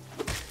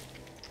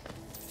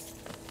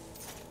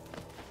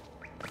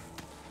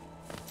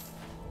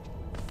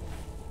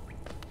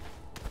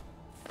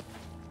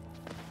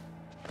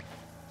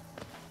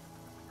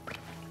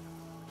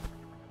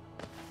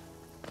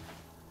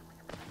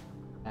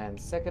 And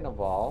second of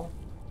all,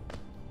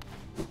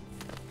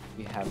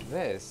 we have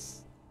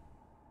this,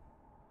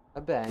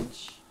 a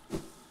bench.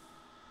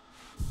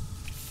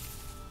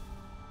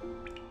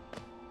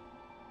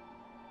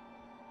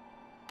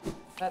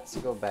 Let's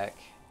go back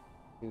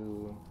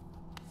to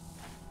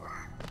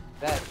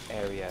that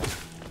area.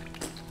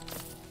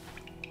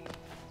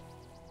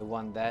 The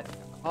one that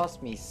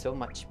caused me so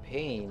much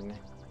pain.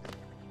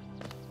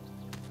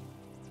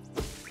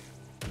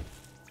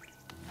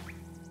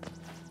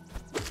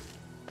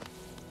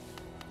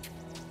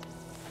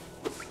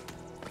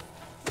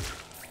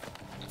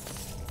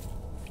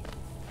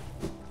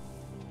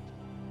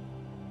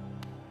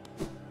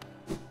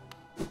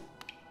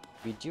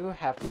 We do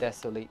have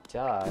Desolate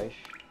Dive.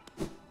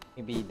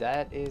 Maybe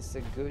that is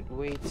a good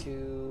way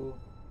to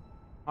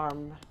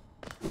harm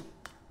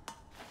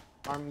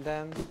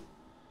them.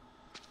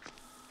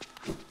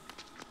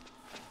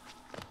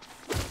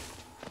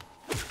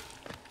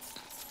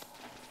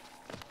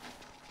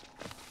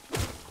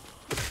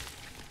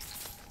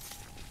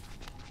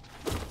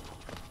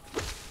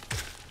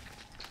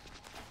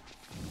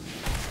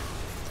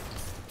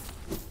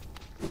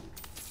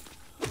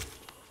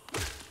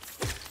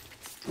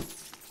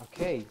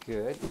 Okay,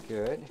 good,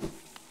 good.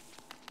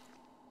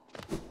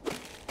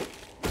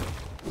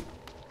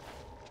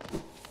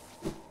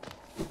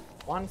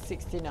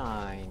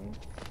 $169.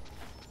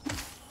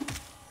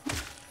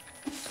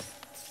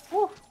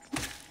 Woo!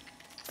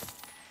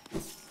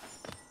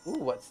 Ooh,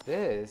 what's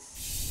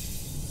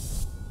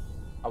this?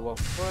 Our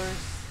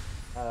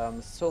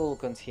first soul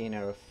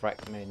container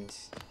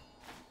fragment.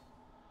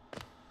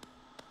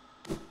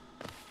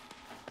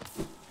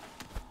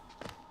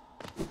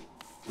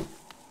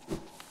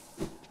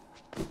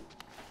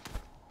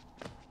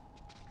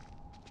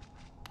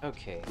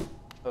 Okay,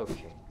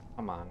 okay,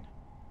 come on.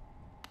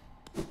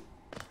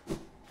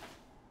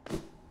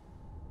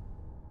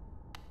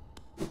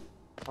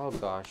 Oh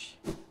gosh.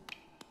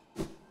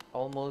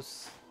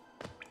 Almost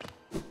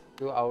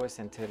 2 hours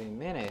and 30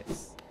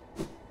 minutes.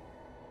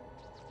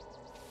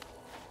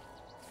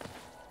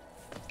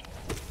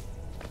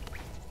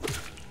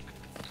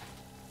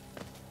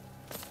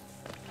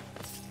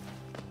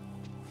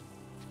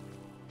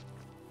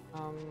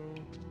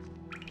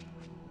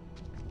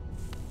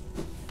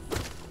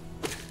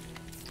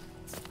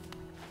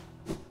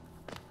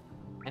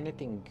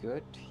 Anything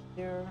good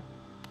here?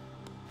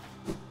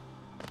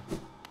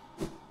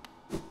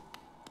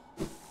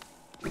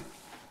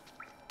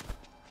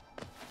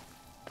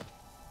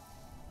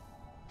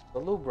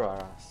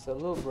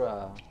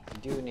 Salubra.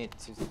 You do need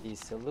to see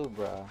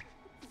Salubra.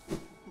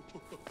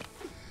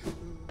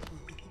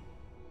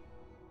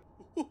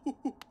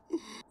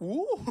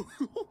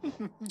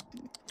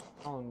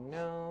 Oh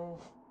no.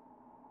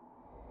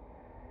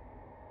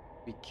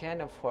 We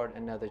can't afford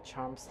another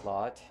charm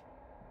slot,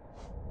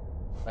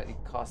 but it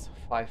costs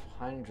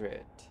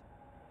 500.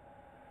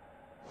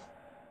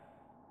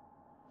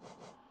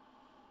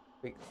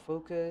 Quick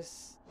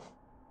focus.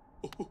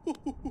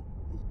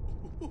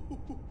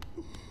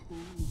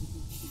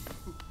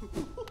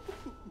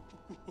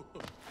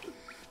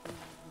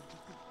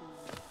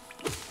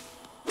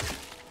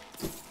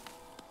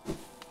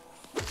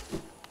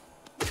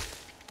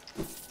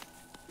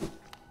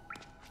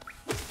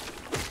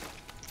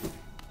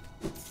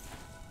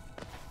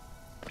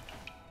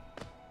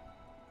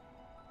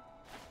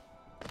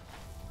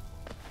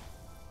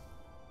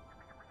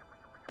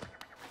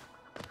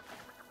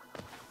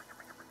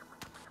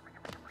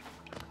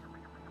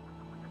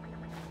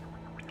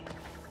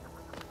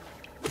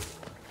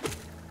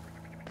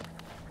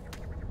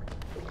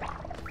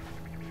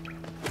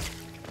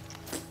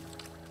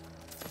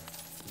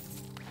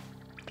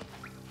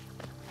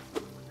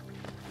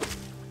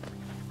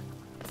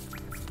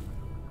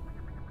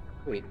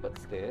 Wait,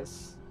 what's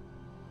this?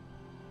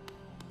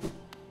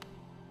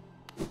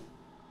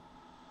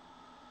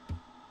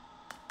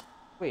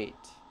 Wait.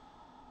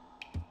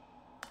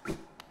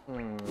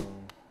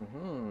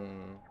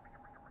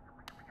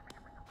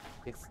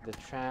 It's the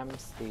tram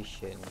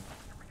station.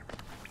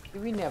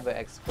 Did we never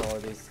explore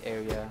this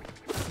area?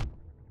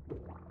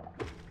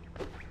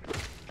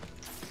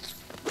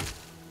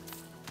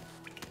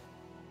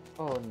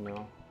 Oh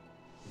no.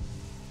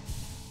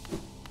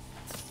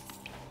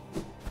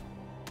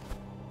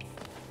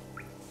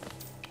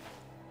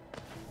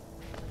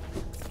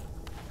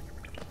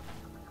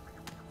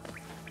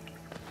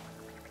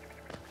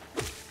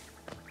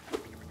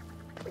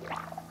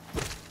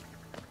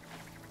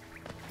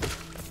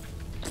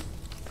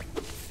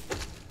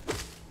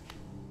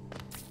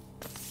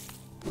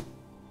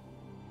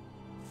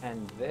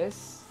 And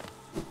this?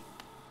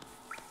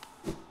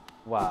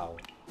 Wow.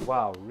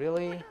 Wow,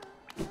 really?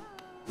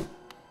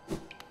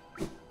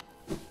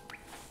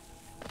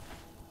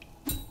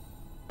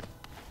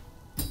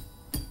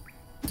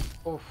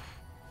 Oof.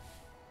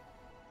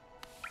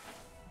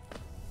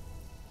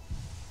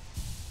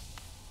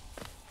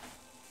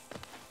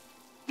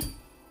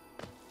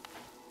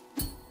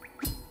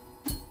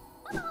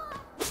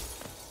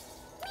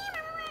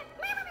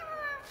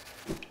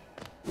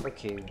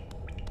 Okay.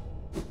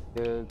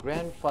 The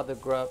grandfather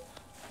grub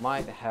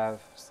might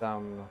have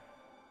some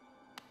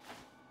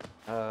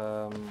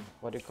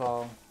what do you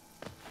call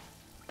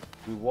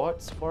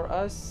rewards for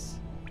us.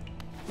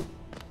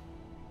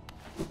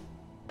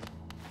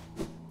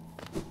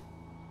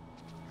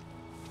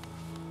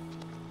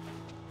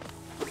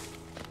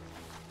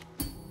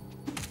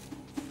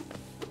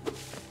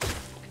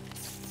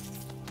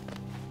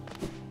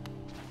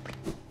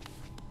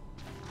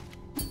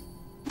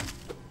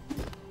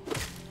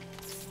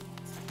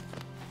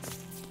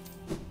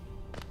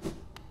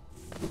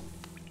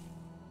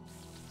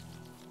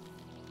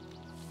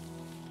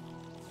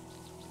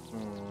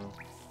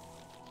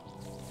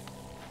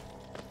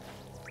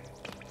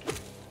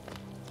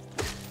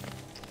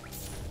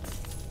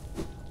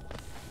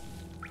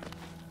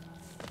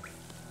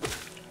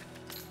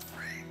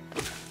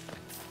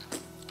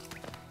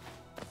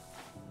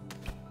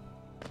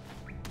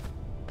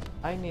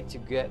 I need to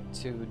get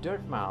to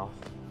Dirtmouth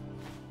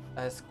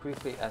as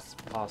quickly as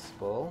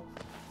possible.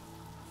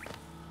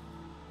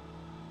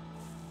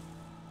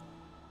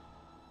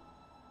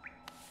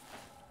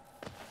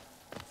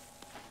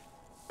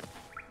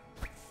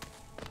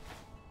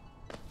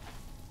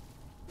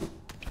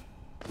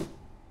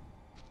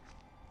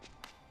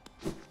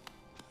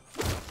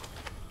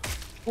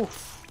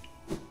 Oof!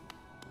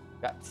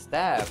 Got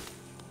stabbed.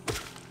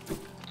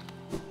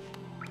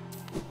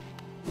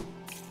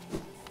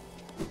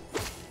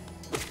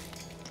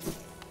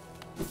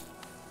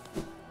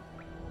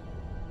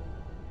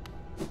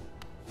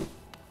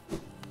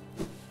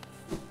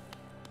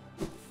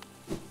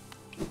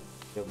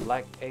 The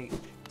Black Egg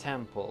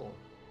Temple.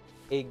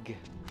 Egg.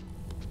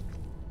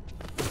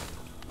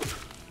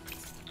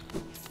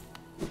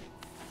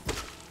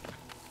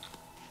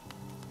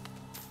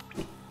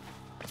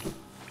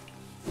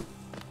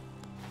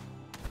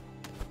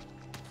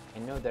 I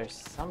know there's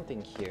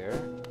something here.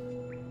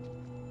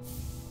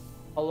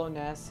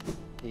 Hollowness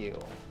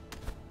Steel.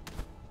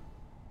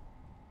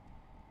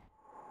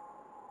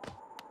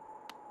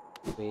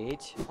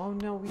 Wait. Oh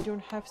no, we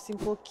don't have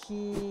simple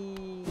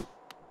key.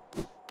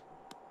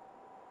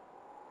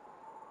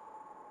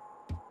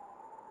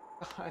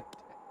 God.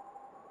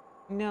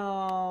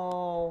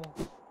 No.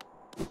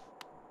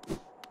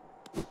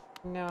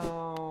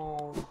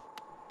 No.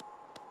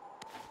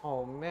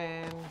 Oh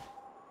man.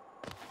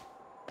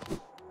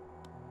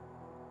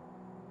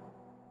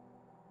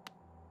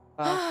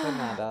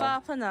 Bafanada.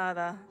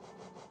 Bafanada.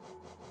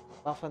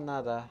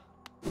 Bafanada.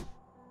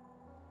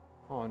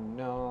 Oh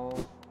no.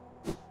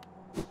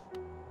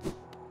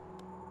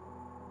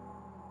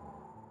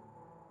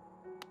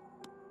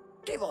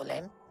 ¿Qué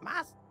volen?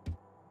 ¿Más?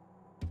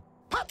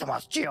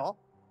 ¡Pátamas, tío!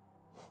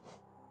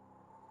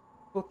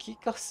 Cookie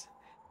cost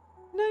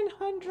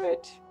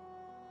 900.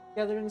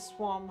 Gathering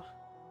Swamp.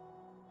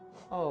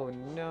 Oh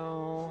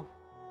no.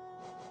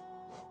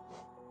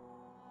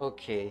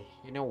 Okay,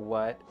 you know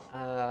what?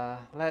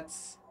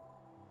 Let's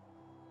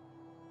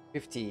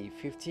 50,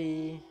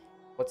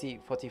 40,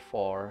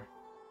 44.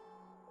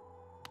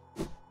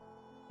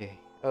 Okay,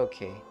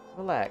 okay.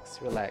 Relax,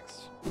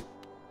 relax.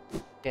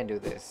 Can do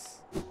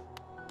this.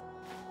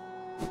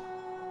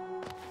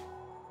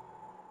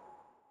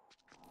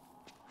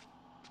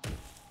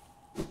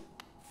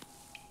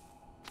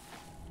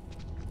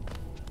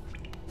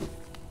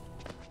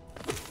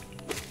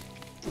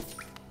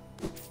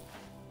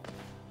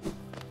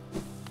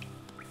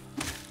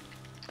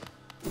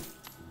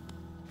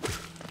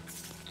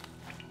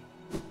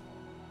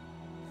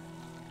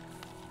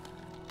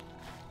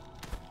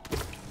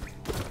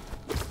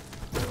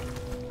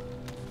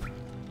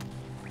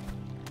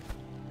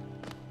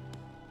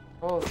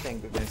 Oh,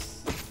 thank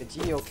goodness. The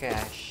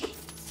geocache.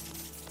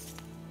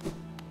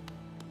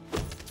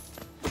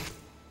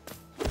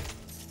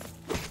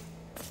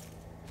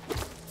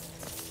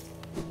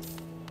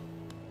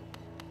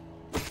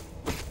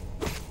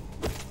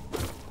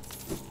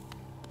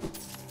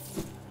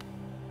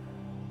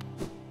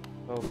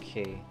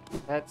 Okay,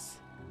 let's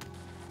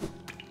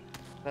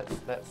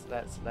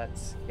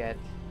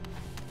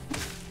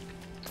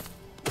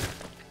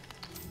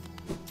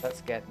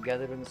get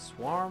Gathering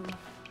Swarm.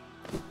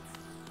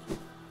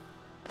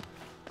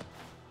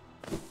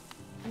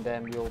 And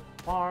then we'll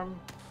farm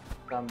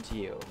some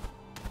geo.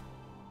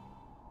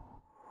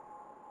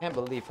 Can't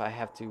believe I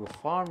have to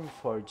farm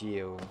for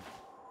geo.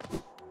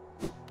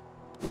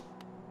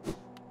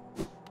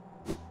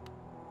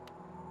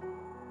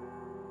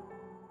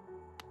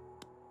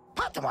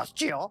 ¡Pátamas,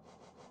 tío!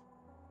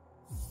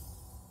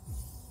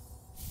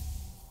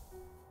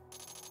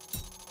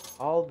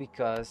 All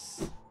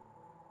because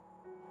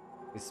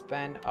we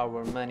spend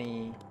our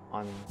money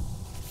on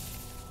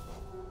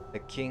the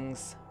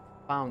King's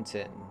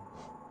Fountain.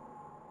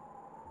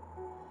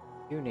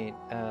 Unit,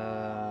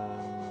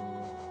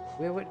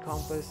 Wayward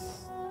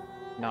Compass,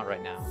 not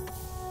right now.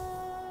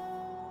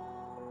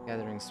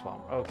 Gathering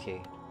Swamp,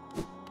 okay.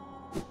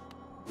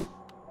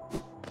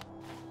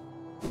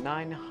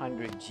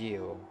 900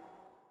 geo.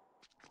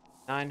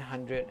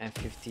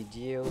 950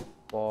 geo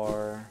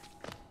for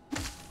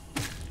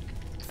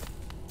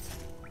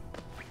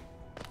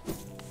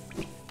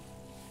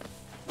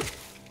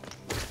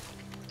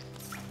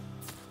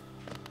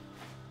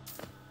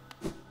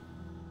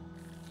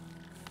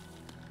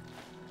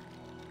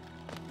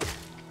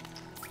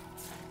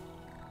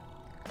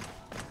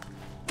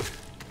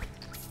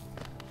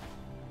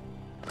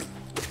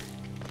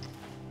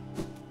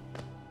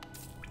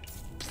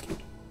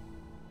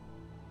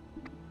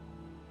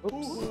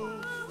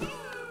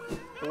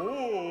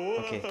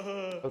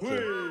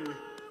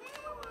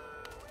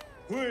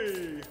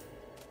Hui!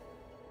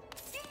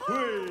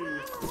 Hui!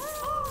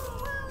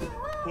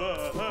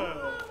 Wah-ha!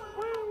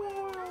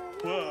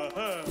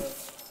 Wah-ha!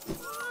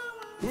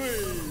 Hui!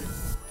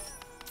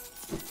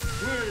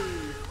 Hui!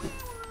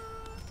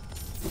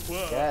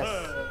 Yes,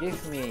 Wah-ha!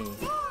 give me.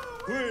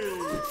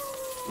 Hui!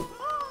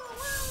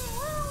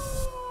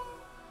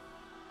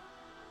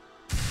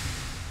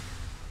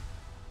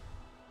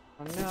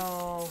 Oh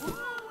no.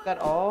 Is that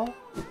all?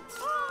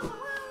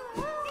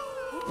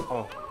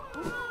 Oh.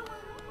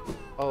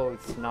 Oh,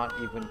 it's not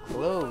even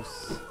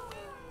close.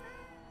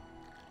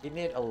 You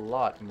need a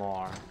lot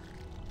more.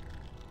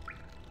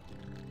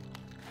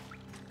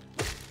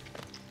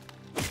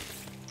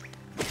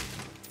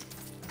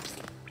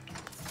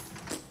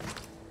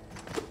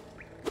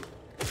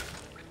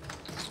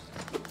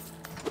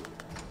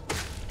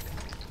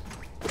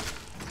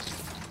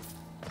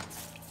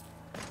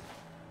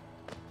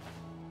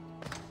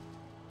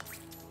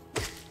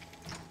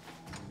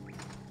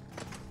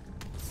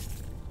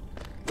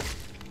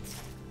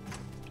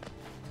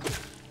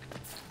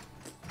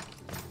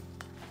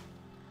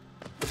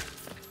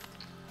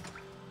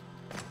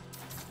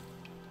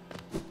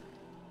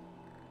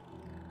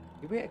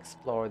 Did we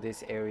explore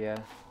this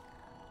area?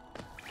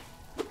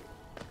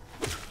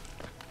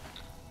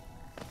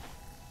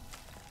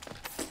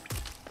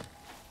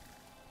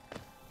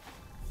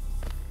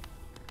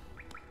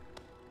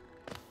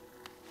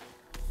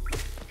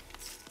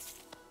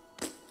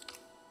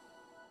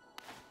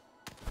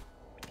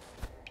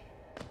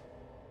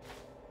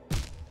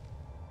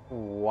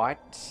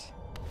 What?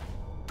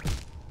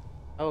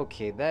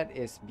 Okay, that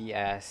is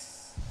BS.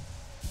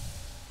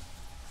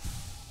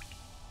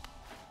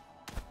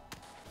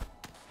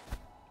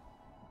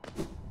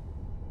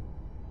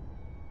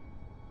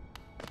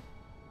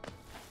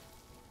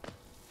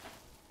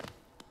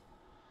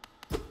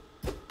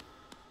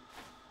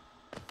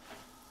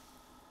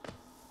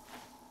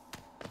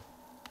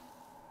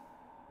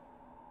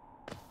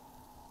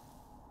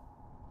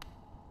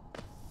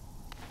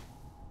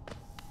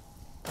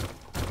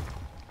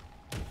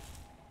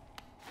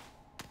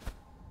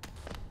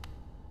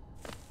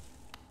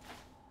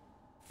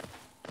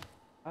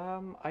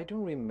 I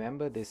don't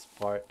remember this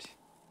part.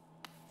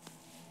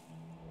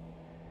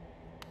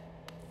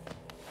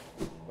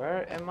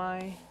 Where am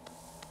I?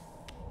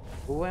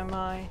 Who am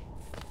I?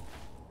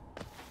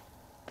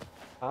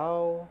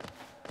 How?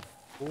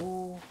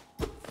 Who?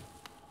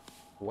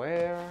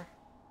 Where?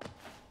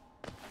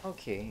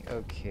 Okay,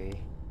 okay.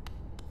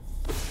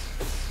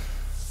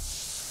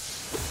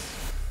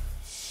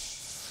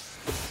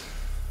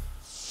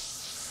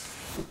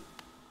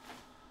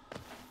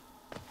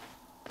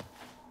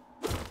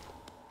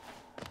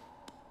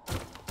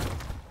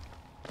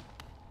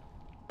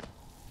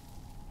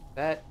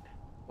 That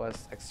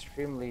was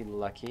extremely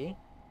lucky.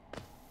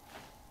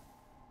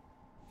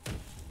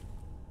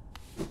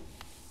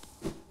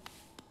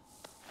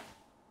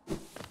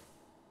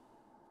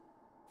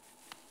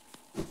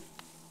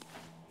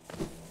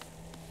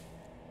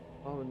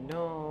 Oh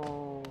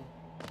no.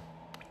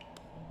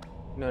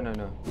 No, no,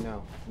 no,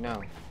 no,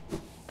 no.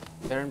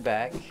 Turn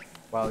back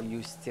while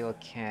you still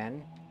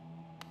can.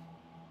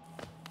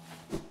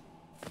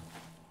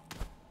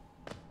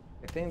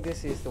 I think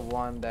this is the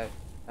one that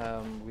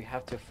we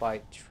have to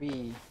fight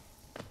 3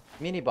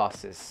 mini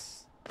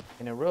bosses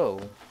in a row.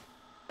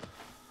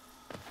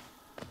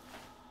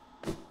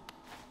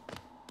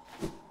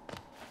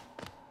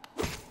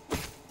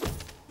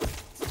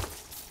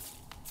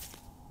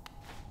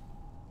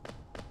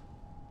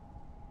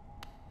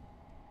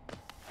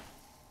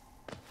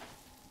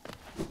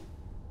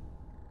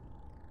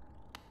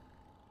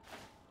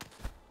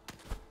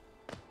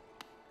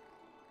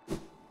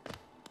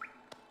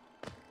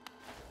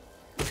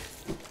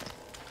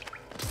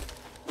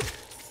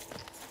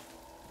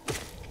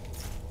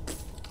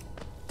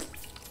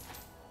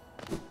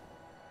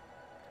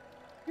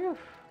 Phew.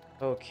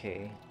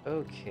 Okay,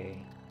 okay.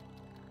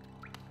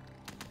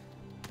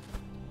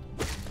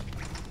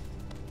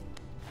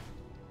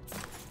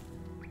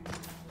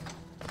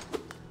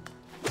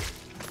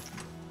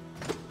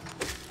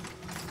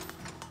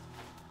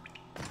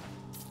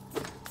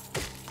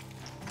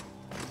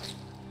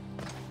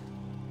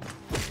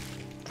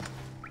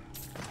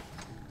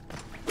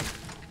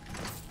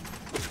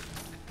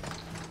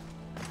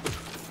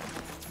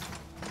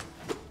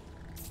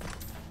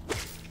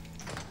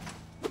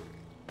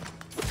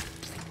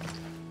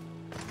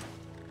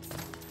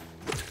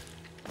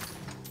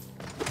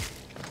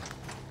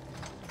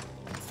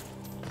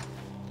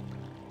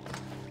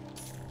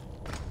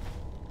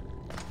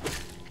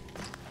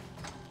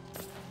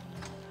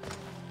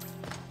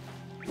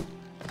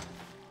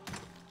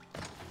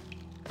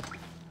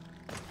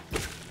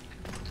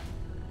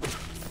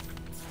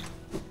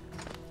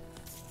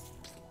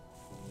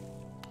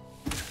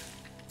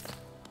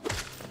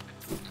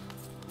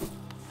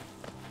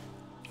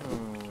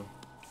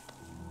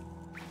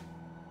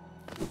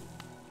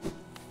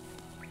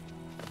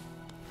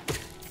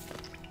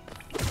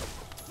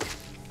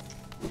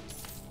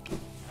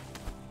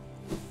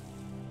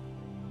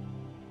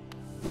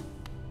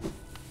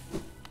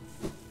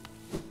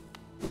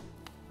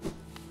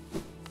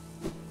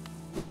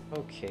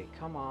 Okay,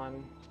 come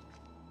on.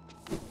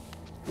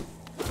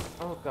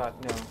 Oh god,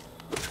 no.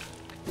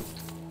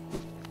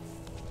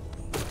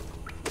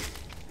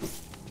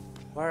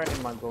 Where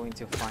am I going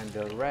to find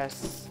the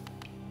rest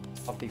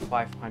of the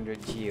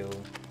 500 geo?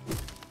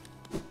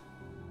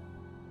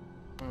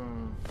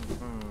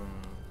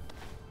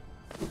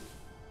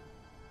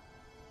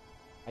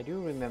 I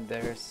do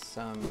remember there's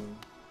some...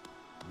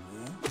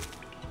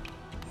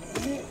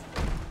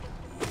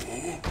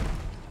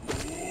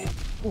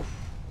 Oof.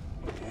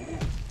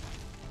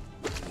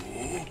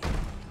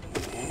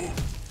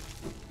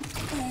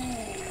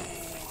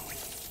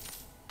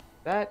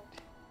 That...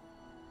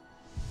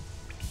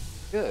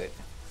 Good.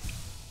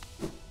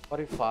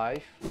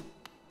 45.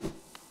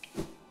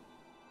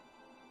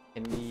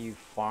 Can we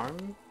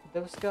farm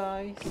those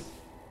guys?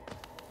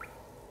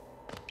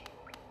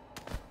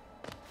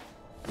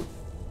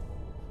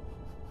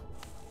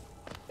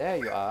 There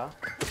you are.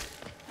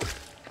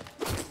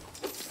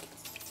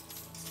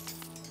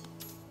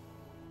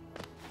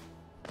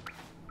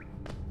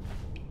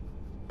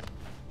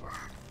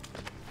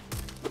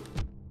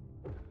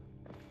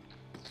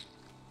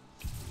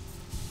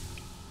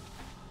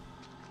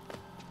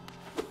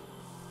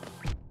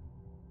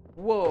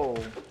 Whoa.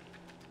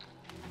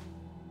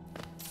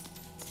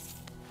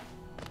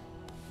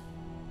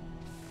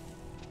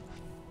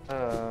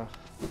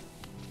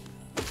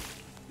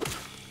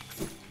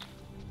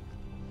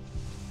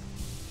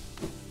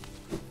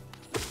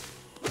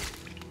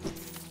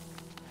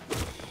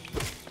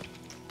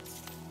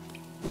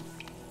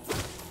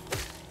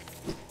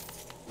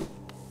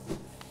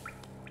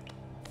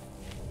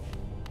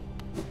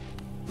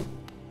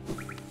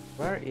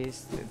 Where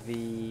is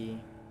the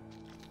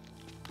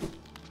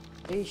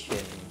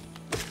station?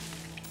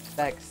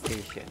 Back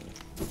station.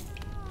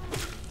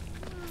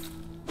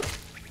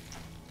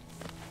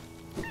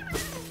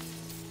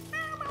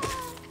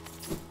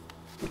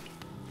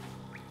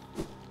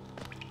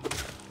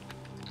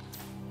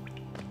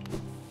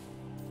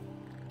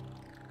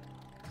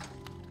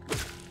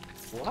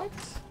 What?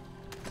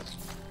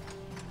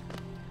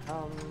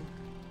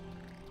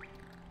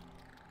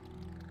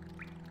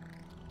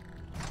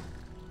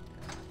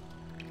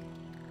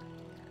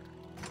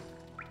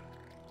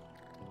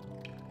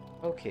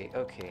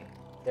 Okay.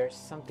 There's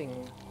something...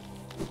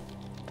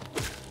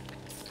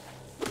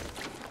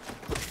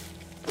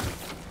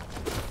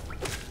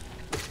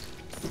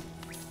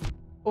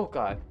 Oh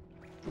god.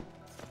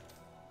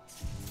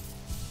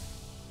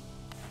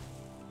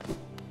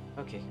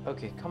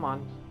 Okay, come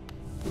on.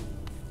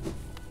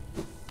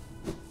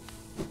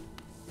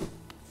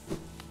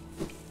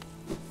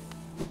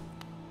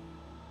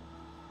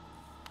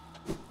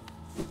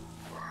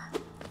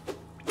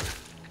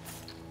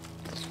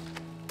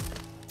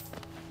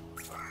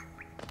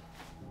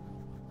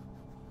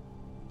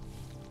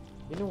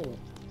 You know,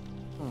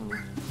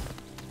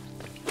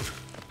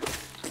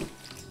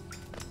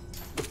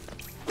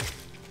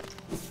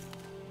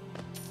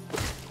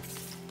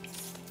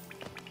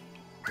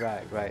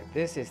 Right.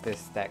 This is the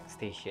stack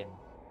station.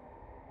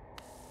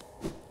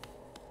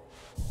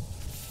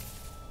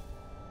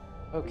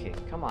 Okay,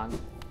 come on.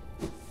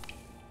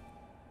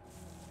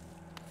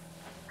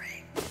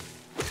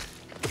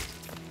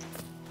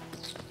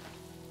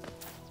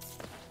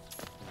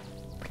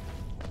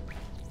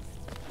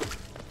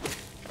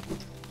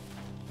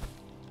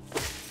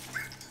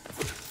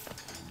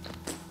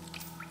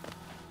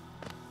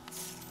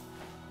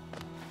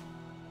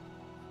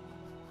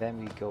 Then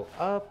we go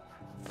up.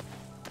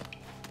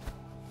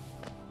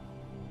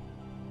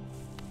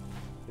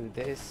 Do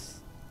this.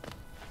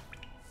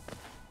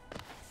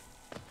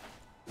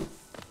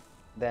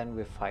 Then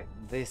we fight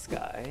this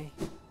guy.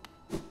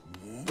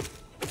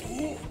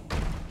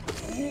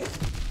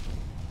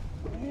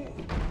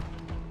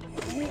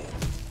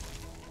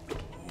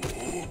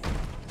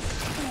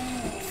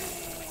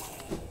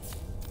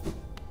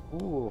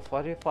 Ooh,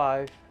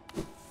 45.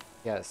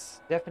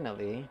 Yes,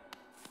 definitely.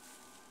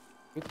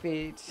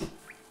 Repeat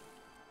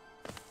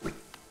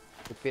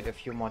a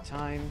few more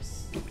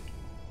times.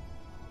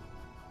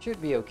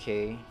 Should be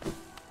okay.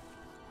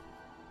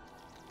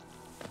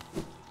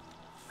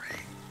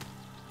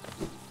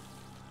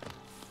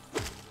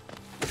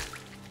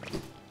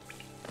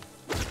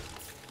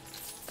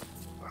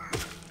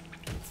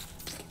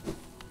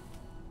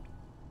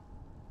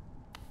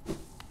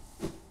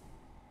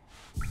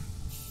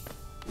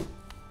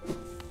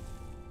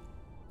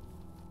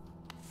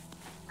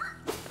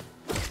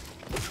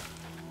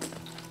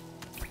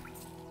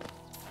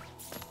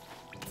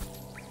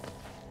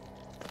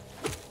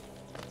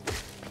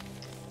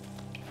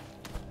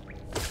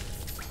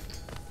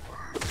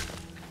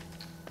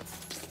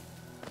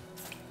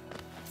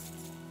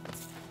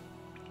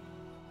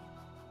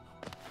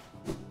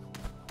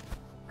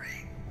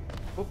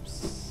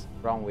 Oops,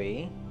 wrong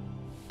way.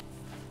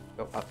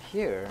 Go up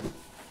here.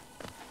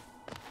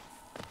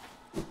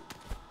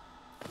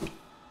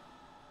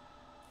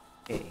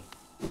 Okay.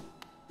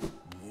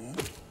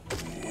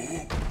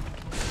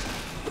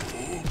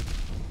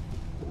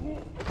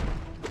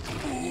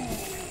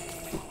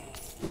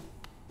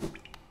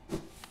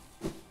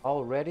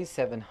 already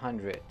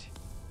 700.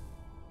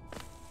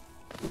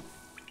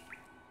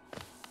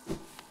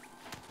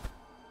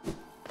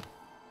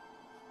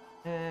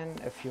 And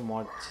a few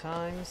more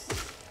times,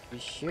 we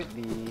should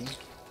be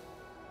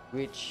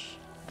reaching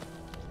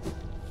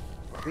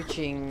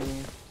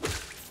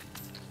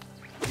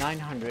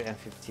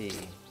 950.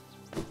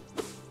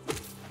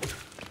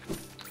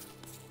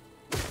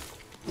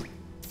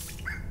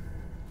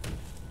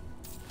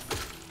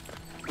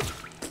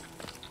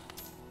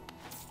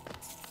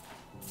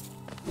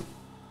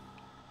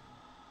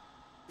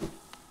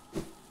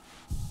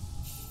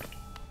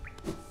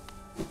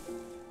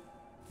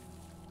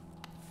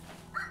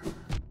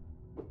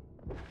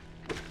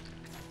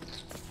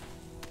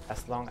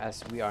 As long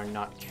as we are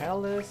not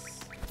careless,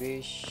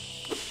 we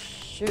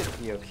should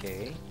be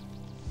okay.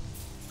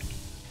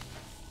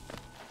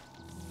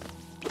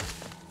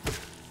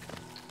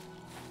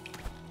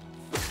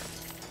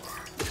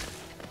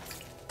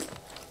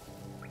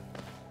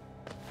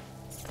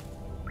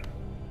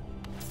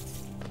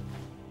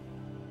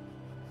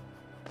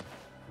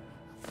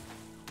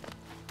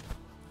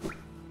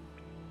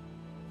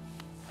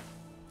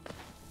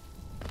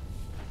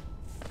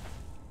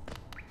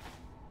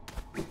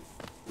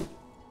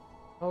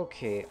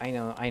 Okay,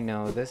 I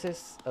know, this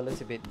is a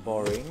little bit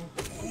boring.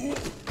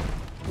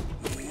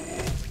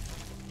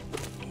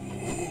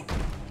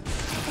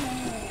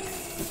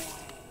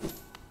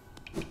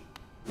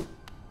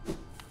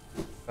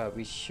 But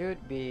we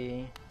should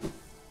be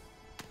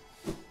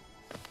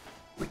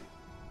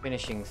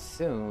finishing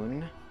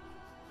soon.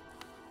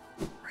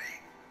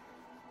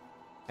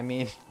 I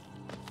mean,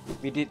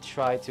 we did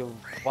try to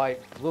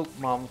fight Luke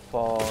Mom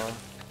for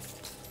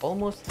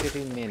almost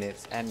 30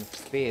 minutes and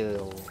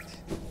failed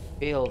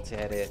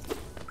at it.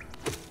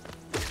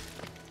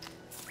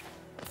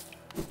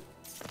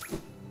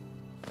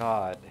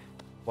 God,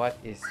 what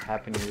is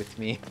happening with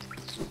me?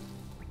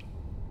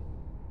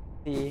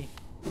 See,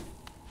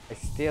 I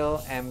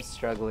still am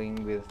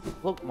struggling with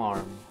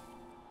Bookmarm.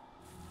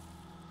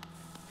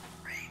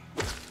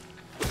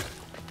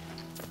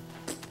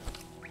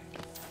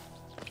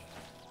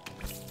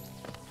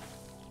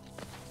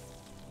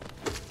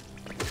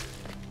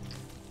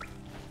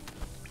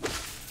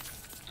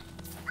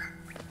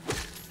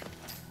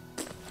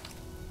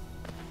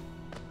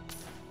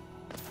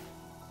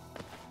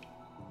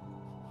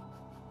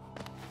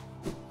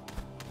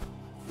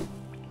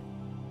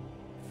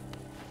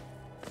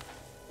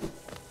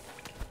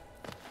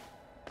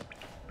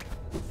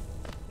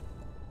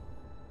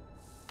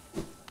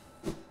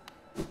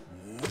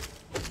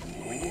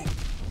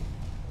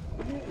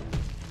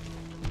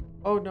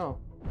 Oh no.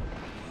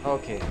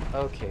 Okay.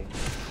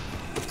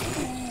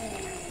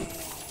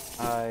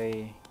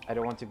 I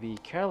don't want to be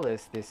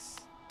careless this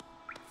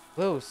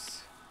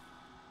close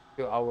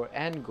to our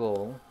end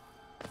goal.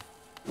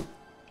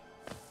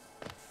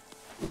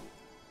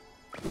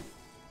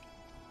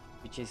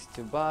 Which is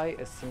to buy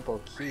a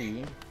simple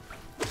key.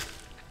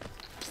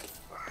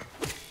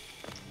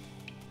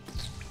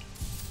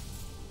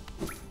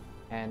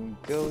 And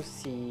go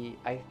see,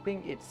 I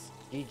think it's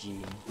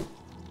Gigi.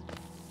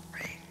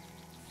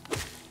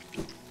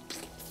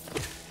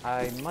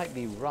 I might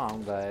be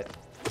wrong, but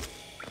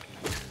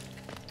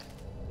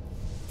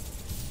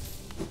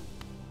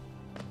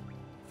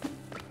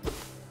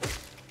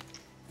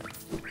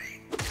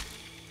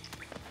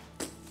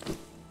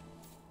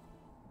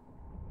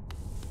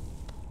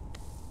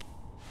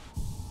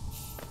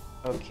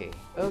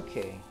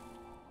okay.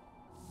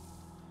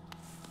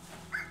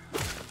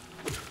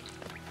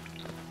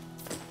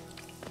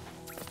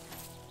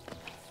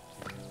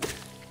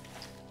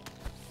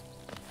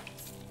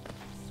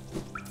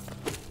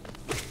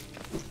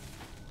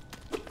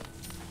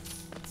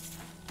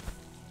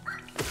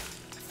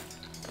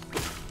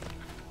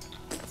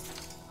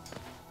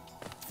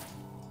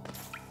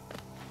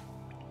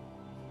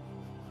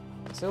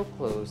 So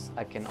close,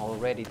 I can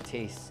already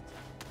taste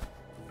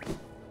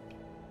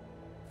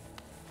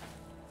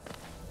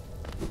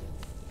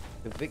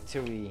the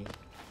victory.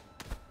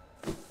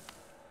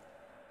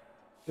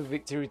 The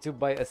victory to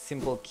buy a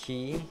simple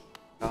key.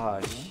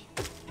 Gosh.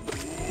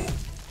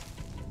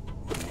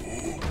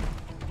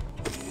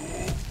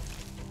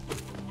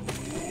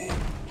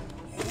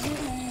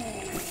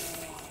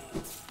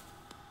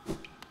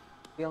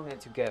 Still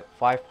need to get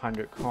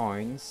 500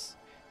 coins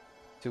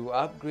to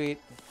upgrade.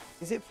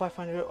 Is it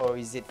 500 or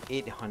is it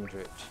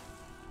 800?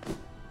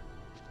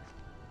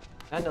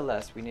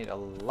 Nonetheless, we need a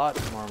lot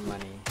more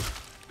money.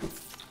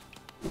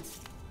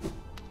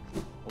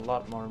 A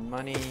lot more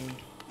money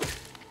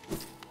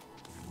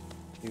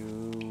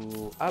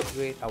to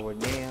upgrade our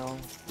nail.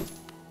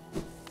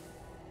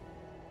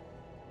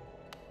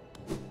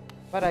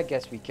 But I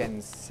guess we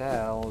can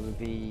sell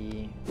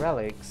the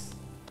relics.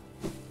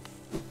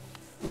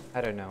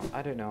 I don't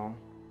know.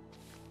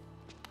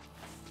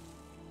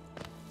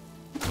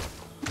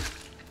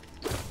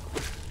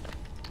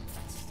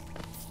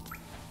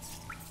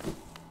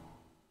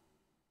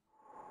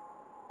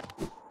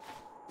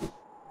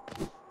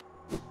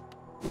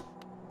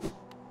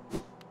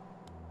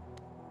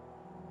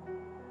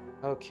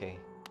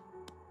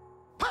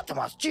 って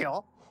ますち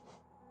よ。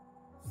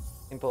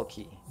 Simple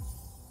key.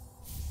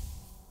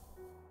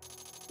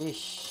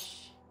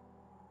 Ish.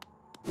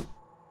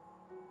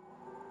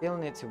 Still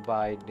need to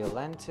buy the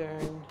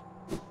lantern.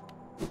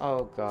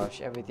 Oh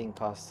gosh, everything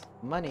costs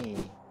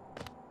money.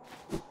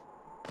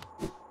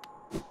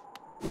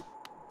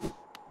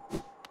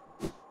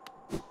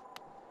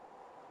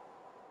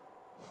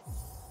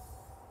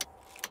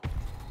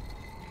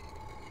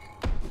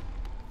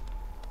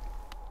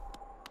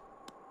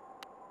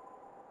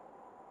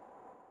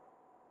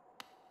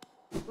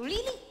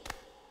 Really?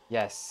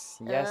 Yes,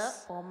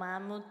 yes.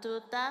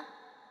 Omamututa?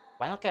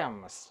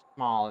 Welcome,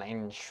 small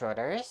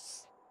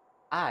intruders.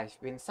 I've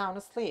been sound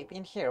asleep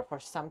in here for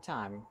some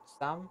time.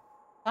 Some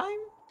time?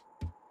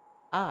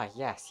 Ah,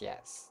 yes,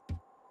 yes.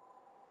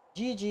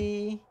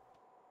 GG.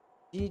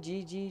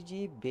 GG,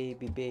 GG,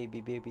 baby,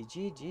 baby, baby,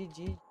 GG,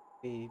 GG,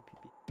 baby.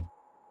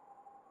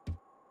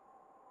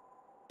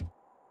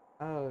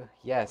 Oh,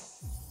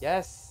 yes,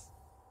 yes.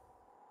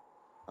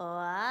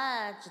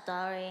 Oh,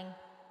 starring.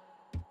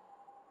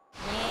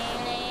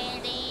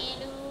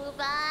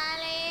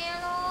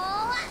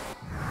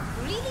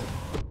 Really?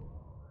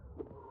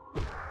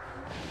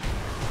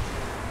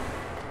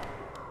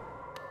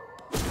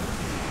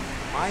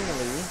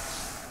 Finally.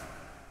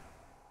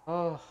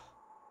 Oh,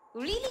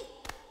 Really?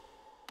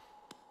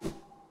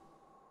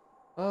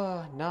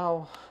 oh,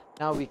 now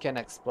we can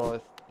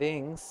explore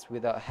things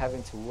without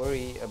having to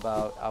worry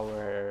about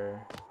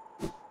our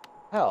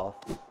health.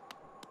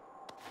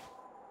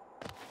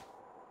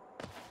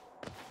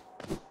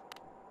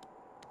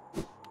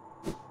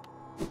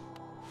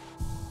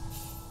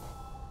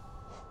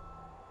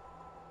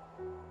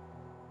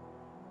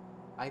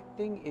 I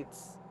think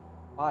it's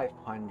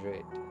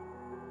 500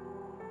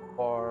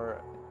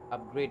 for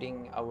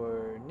upgrading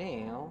our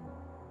nail.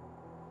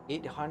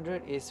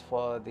 800 is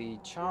for the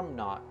charm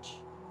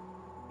notch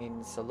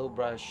in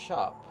Salubra's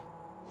shop.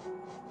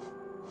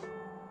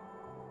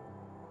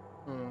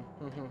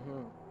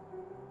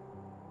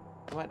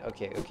 What?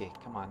 Okay, okay,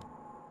 come on.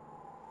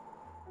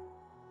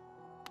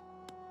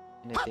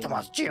 Anything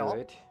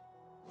good?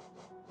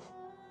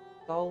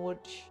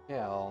 Stalwart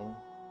shell.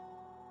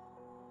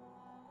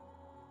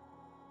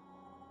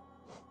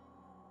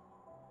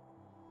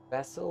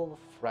 Vessel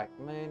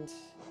fragment.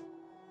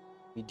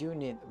 We do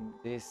need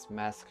this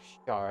mask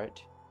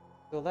shard.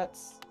 So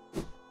let's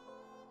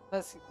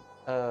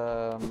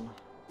um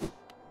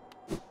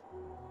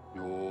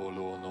養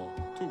老の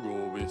to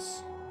go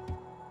with.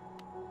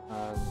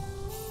 um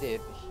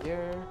sit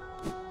here.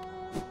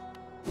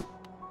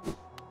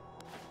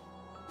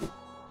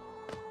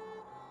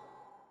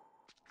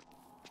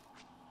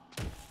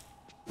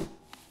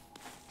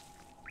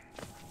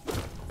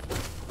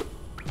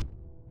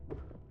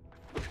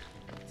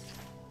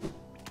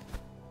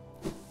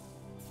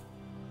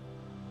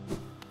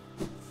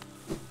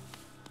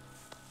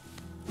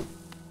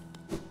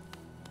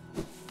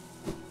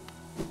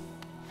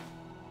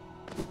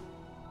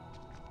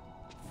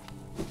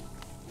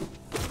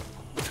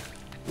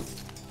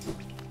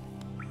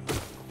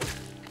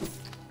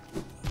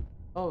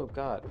 Oh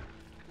god.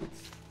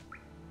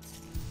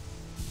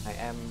 I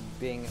am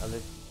being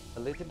a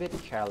little bit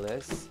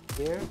careless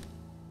here.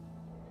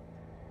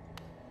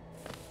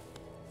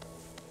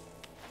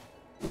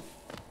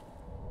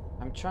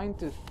 I'm trying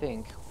to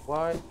think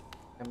what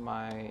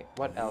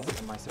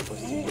else am I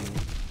supposed to do?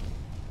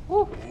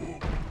 Woo!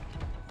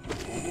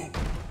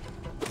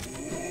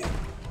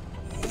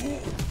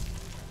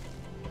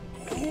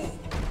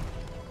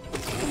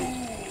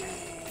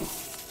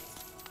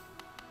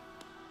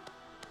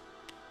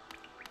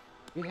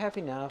 We have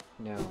enough?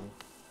 No.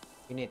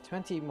 We need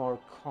 20 more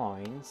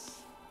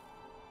coins.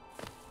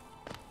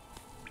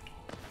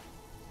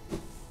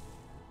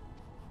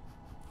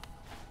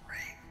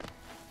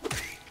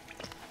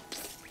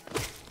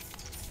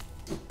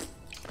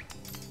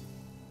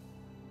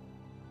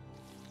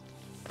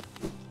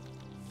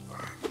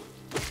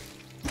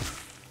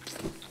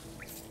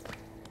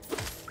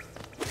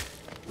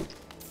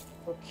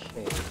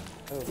 Okay,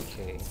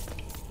 okay.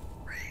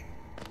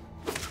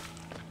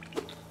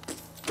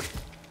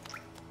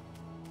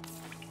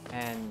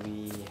 And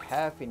we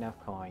have enough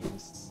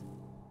coins.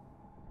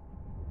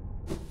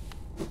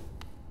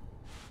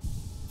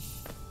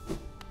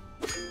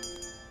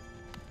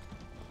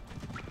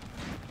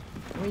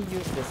 Can we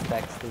use the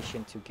stack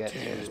station to get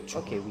there?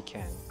 Okay, we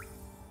can.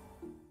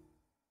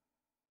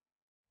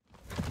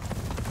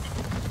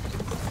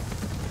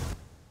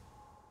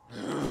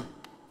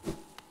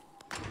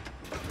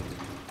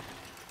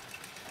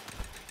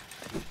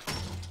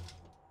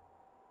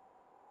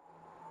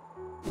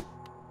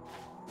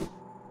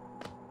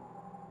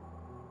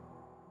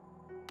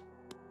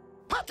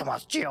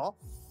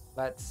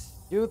 Let's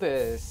do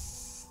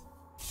this.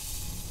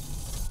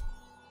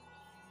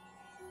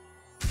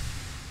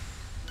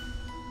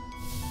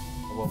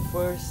 Our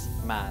first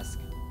mask.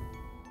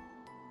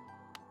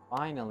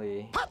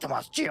 Finally.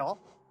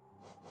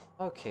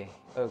 Okay,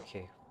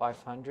 okay.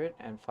 500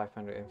 and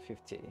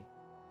 550.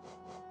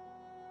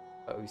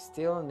 But we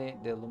still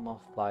need the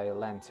Lumafly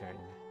lantern.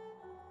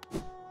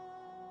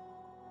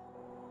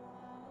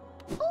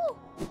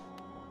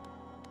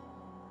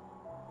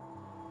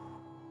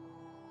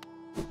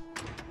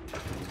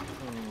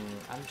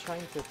 I'm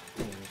trying to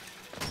think.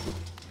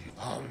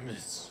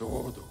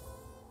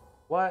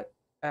 What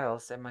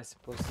else am I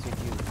supposed to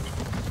use?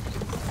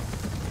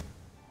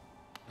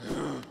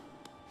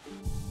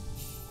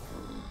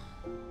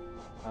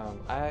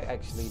 I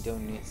actually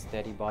don't need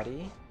steady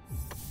body.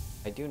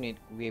 I do need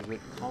wayward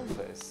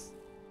compass.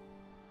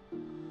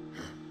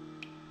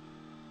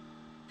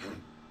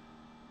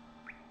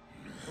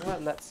 Well,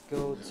 let's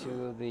go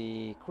to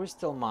the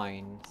crystal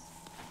mines.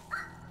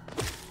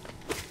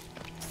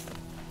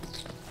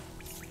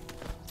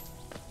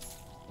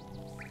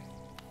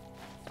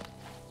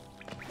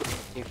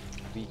 If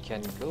we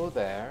can go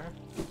there,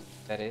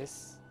 that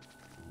is.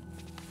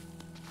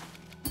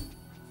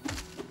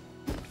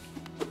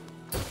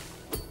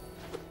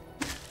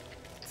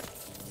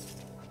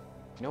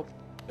 Nope,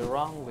 the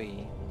wrong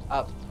way.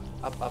 Up,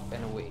 up,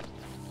 and away.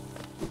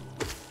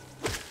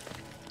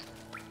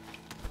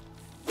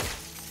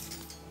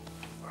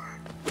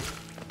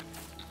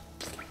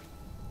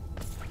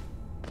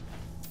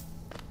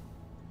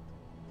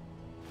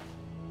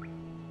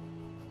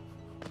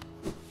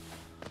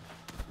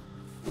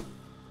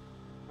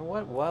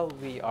 While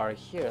we are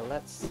here,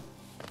 let's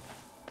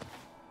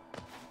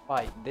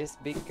fight this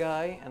big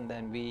guy and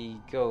then we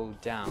go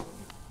down.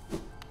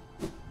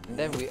 And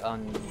then we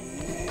on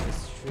the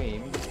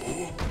stream.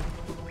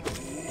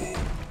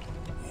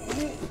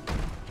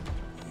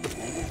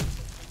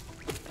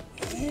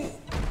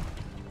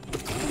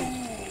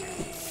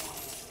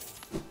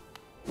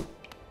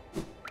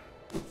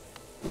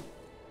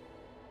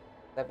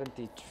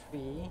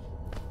 $73.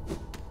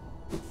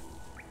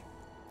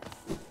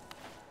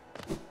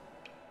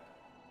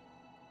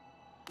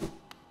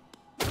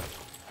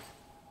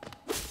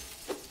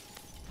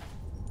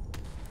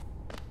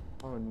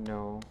 Oh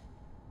no.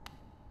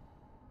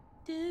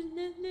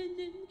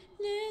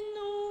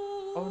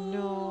 Oh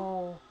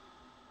no.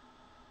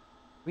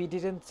 We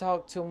didn't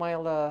talk to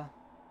Myla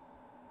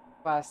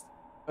fast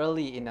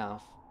early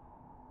enough.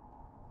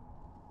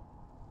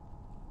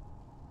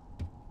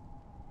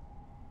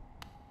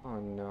 Oh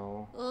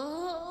no.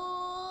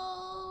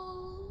 Oh.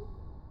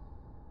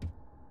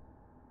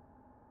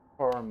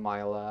 Poor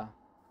Myla.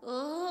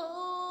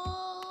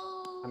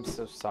 Oh. I'm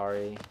so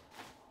sorry.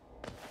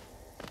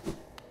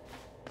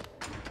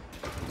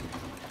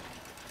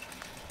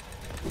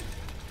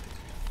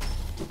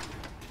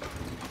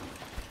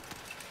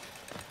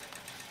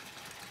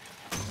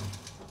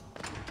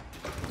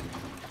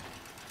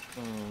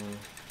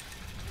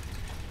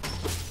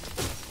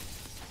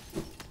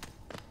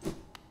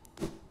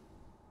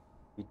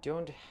 We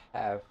don't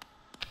have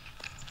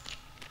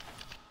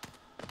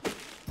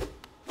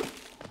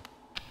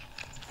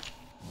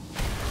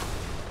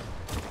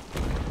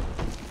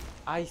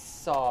I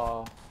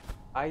saw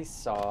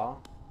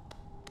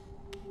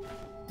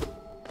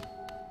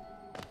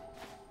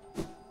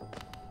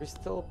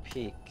Crystal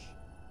Peak.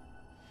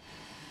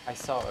 I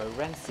saw a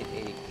rancid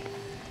egg.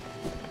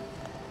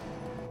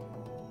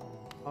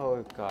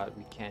 Oh god,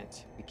 we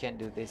can't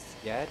do this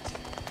yet.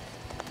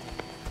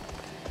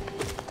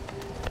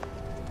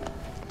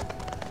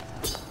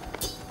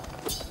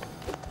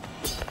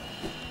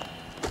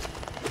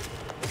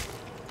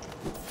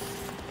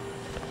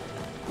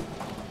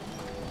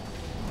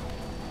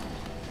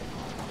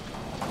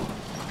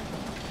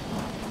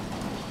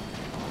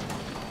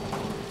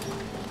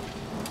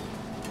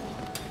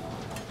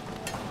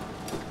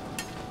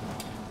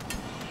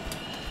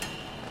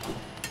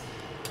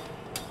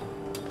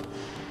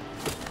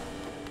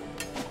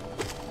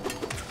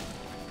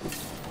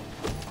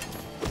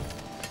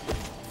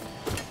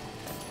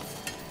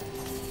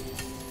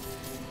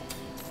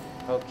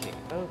 Okay.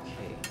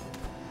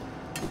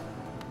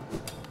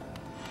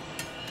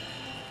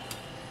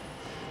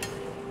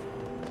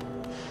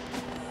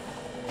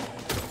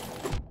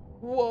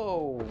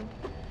 Whoa!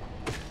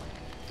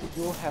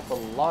 You have a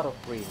lot of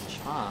range,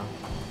 huh?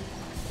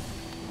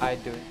 I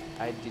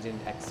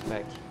didn't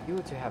expect you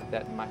to have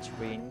that much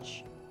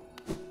range.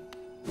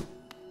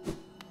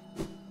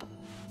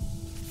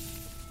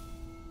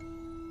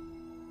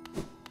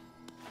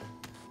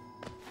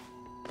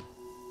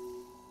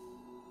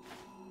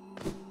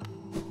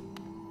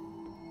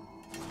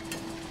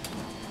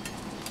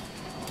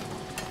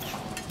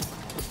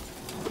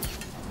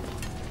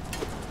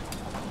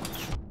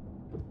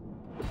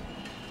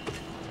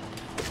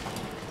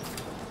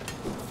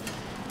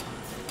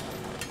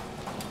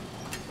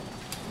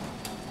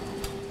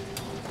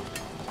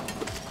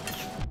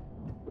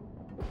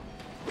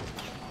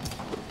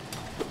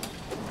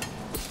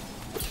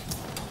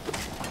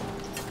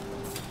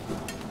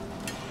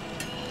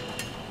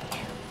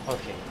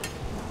 Okay.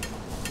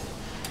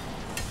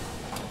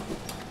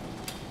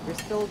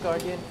 Crystal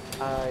Guardian,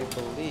 I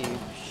believe,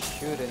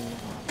 shouldn't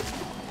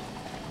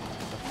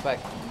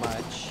affect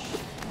much.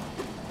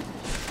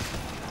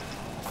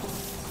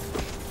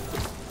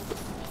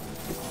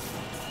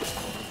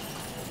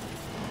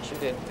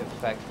 Shouldn't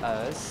affect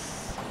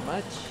us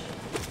much.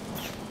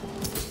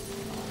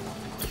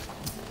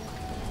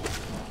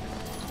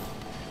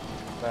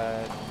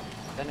 But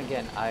then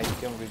again, I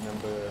don't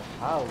remember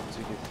how to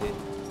defeat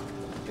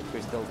the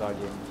Crystal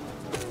Guardian.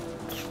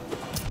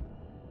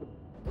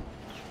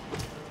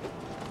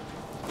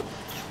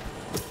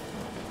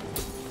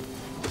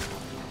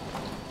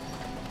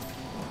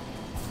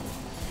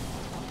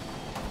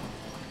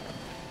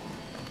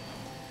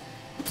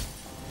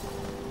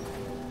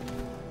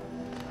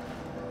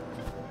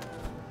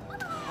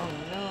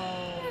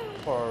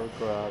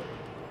 grub.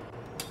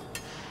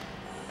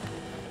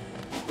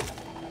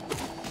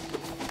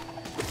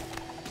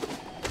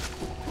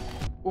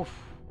 Oof.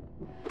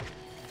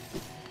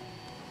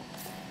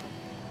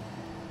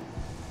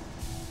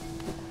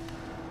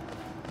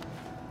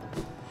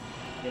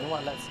 You know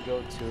what? Let's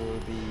go to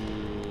the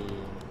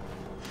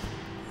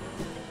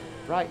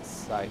right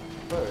side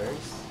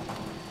first.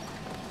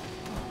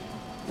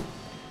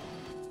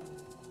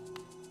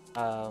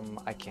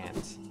 I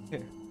can't. I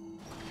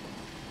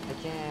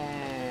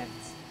can't.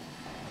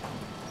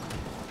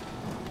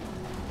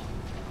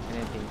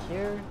 Anything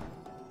here?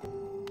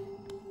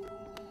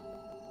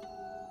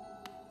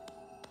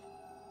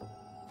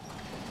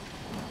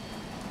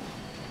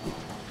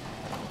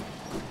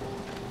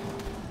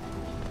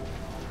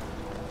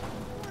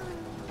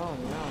 Oh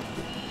no.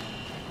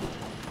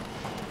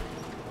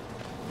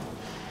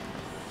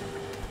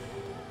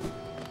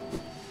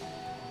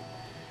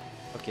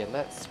 Okay,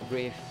 let's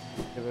breathe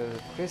the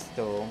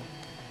crystal.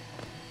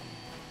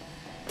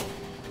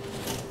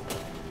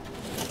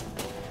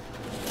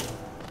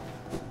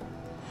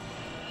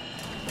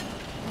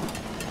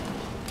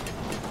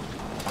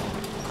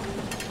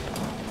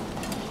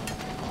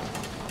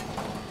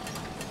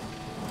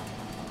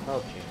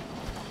 Okay.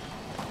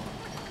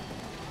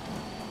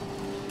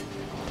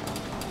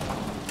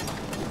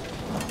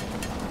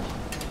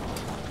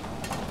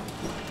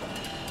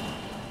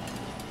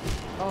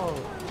 Oh.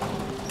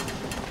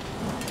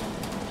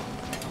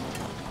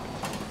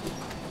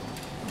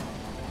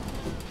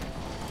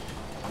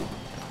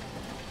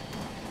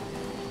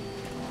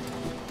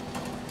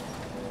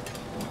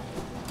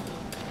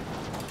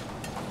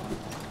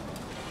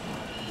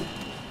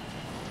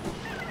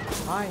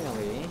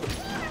 Finally.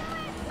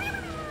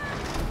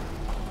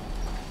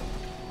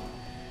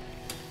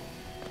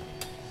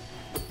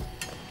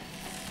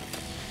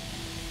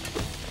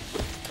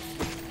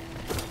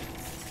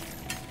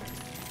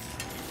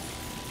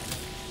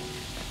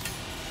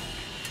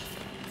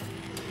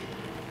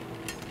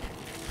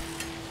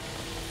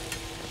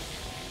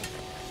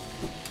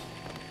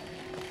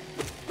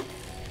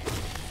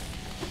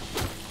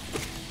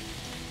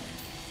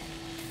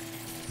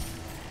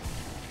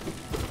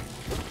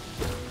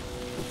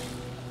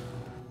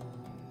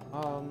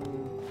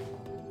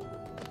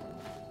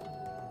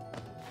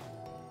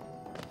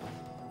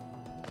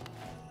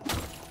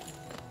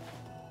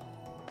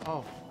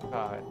 Oh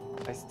god,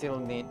 I still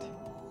need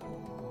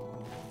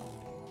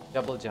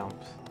double jump.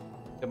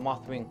 The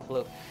Mothwing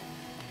Cloak.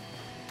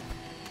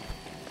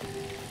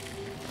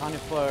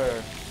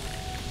 Conifer.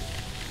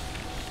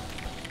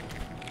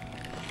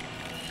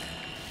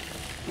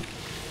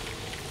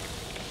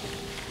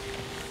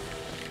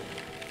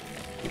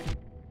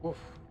 Oof.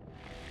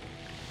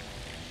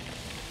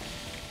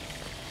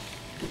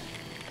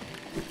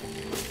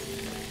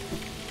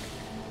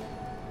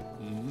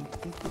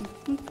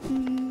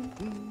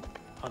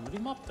 Hungry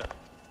Mopta.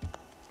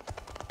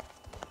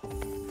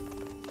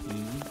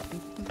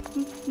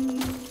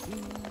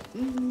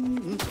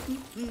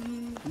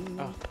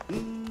 Oh.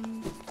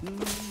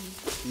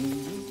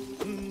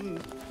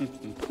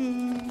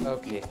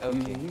 Okay,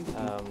 okay.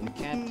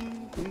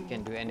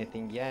 Can't do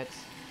anything yet.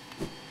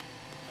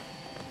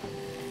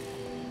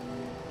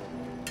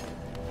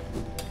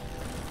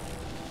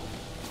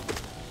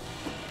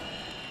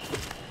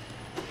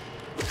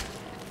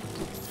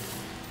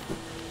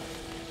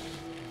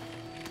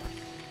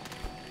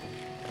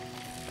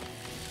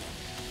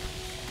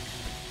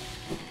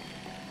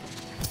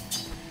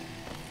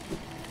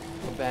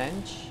 A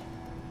bench.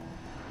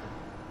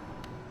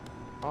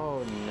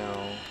 Oh no.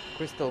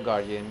 Crystal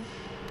Guardian.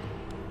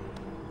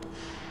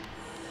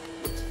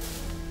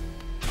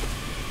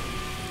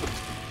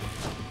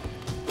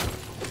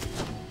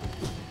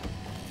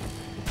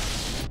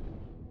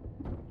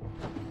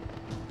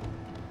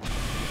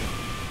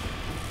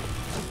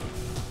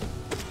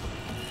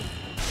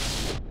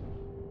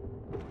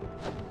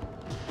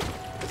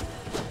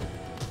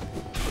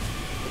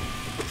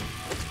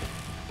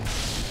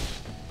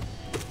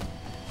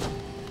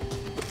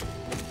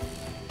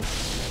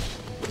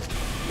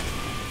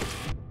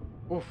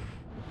 Oof.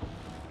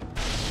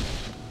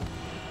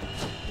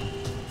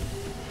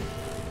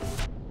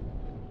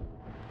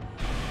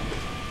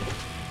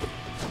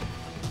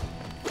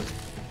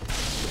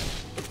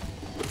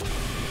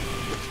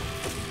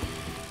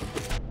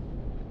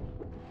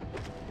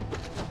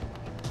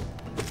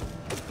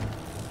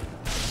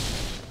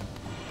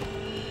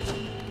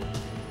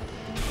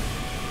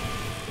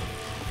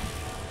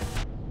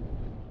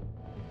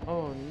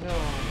 Oh no.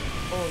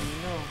 Oh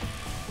no.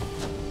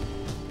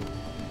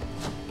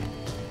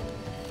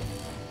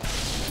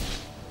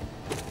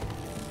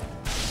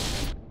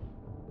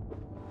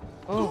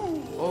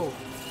 Oh, oh,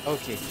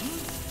 okay.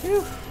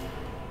 Phew.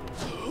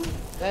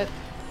 That.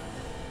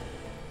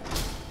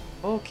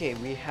 Okay,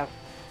 we have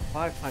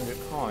 500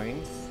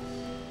 coins.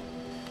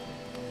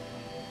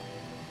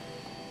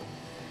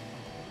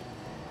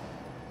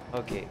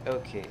 Okay,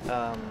 okay.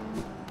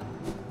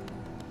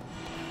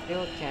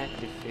 Still can't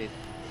defeat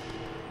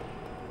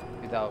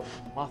without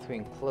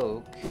Mothwing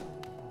Cloak.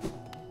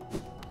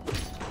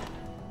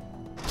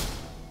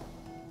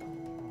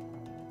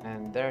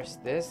 there's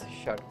this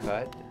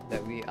shortcut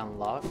that we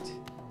unlocked.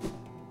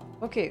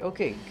 Okay,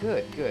 okay,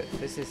 good, good.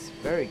 This is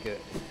very good.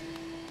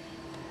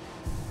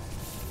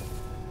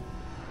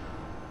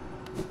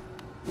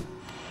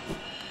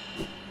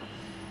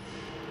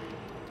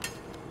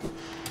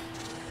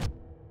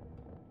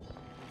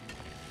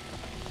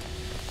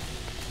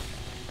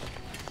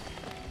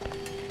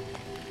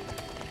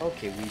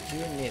 Okay, we do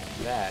need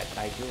that.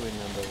 I do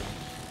remember.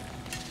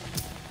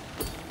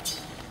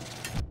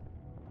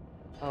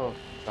 Oh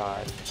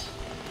god.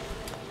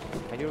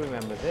 I do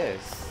remember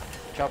this.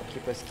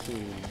 Shopkeeper's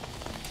key.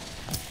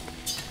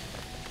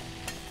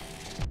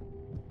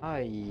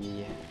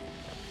 Aye.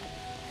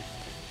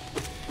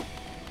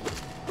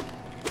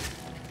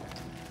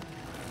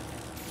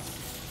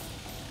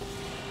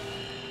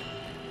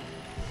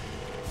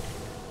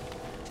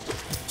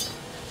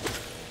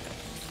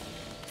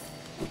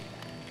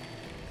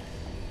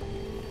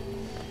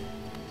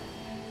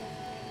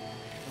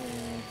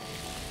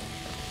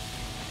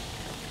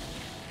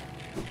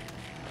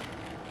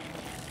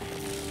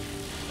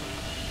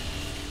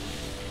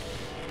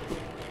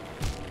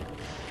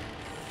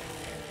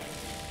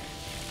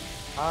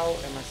 How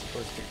am I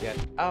supposed to get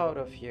out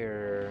of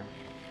here?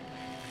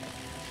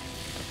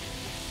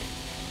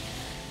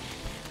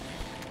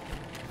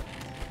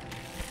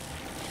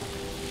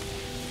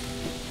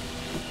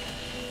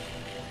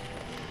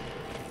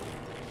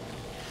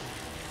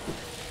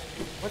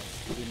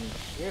 What's in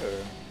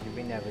here? Did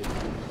we never...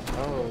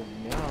 Oh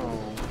no.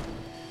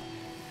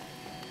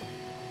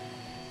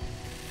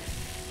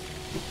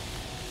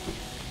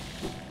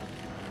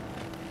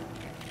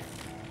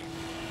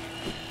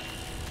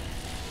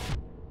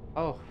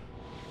 Oh.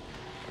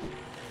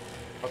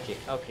 Okay,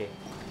 okay,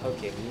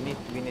 okay.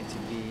 We need to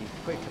be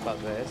quick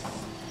about this.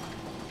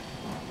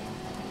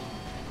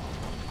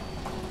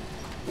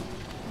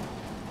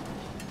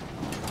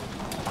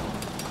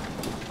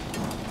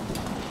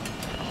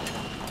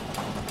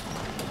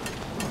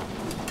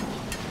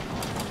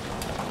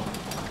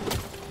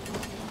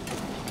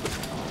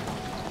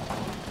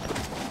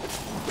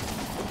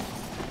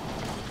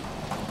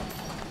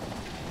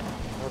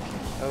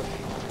 Okay,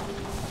 okay.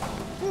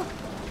 Whew.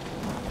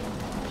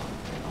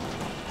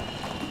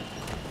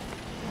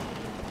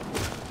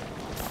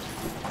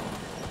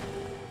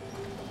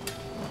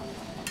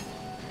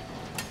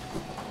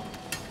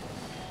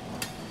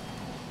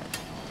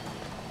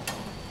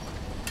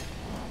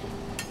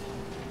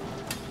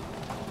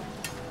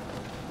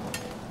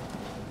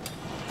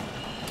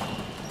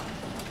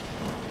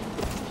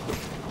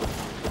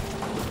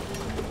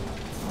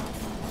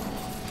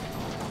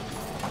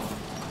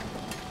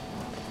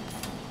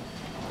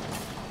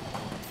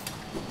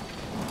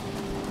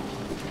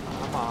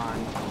 Come on.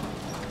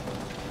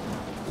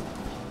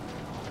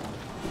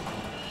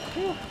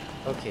 Phew.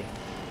 Okay.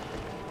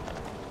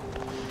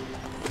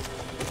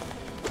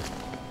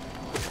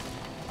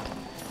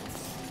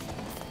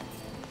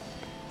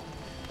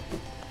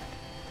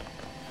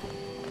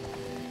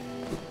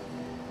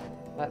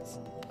 That's...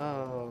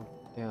 Oh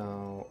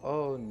no.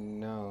 Oh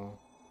no.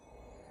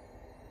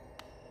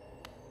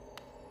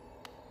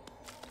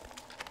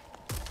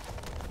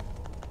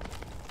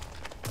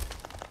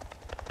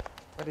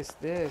 What is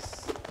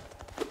this?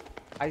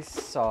 I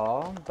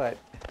saw, but...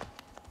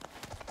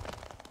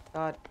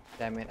 God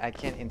damn it, I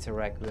can't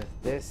interact with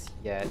this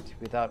yet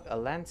without a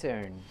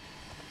lantern.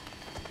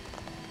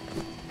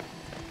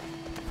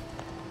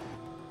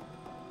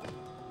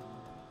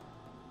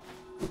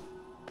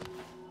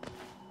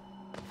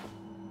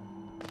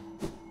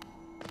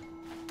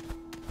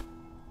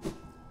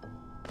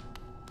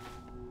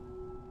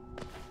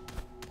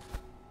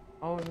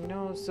 Oh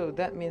no, so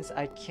that means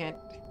I can't...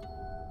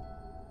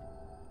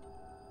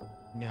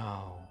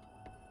 No.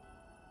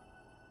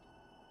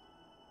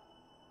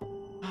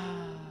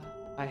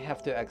 I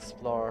have to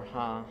explore,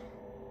 huh?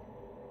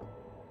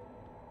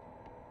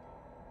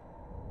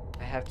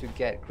 I have to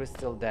get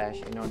Crystal Dash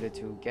in order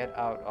to get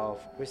out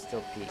of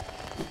Crystal Peak.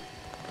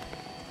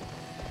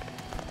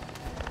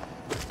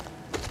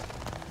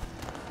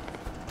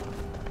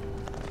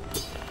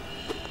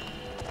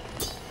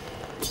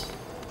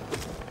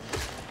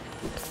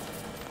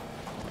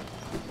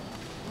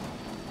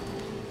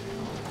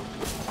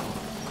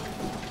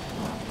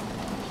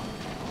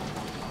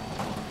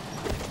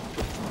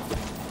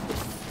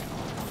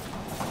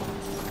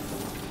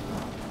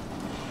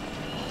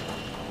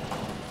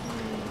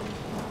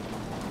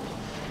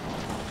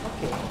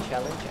 Okay,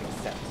 challenge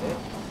accepted.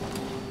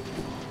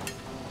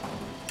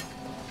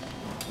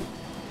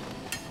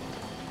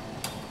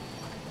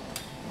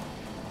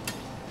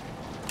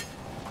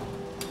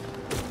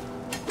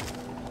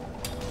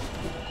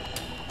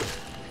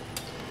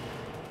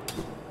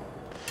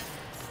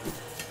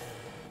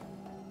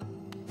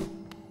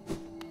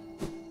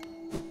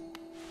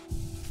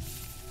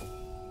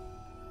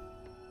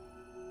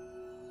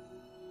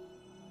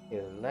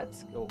 Okay,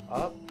 let's go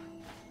up.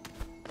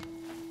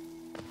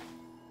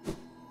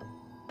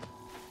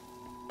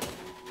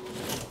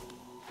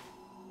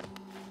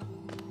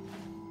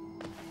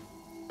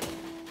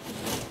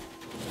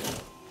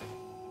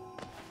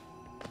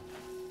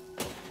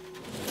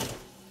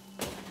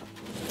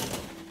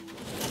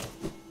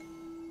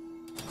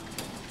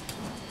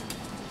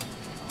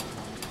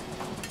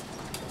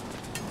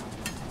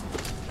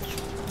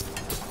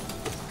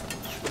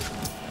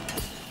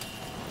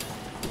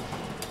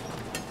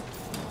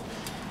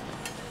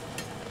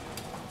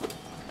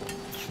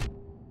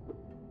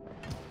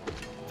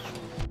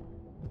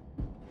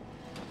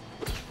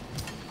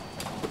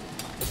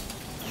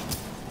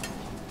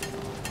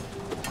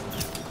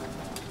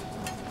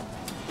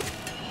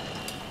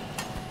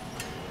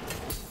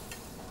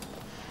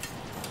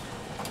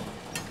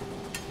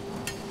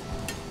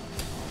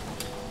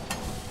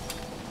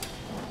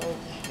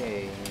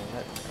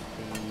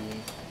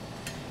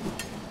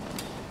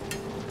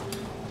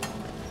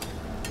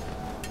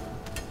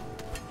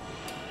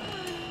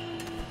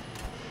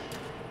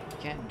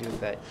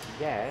 that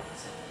yet.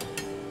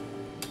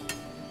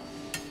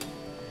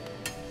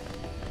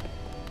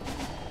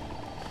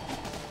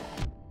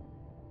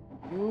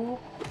 You.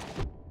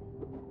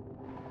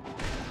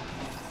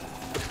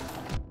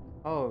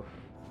 Oh.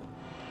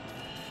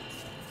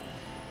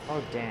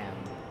 Oh damn.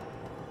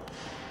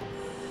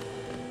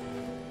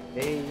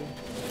 They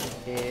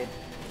hit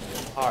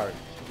hard.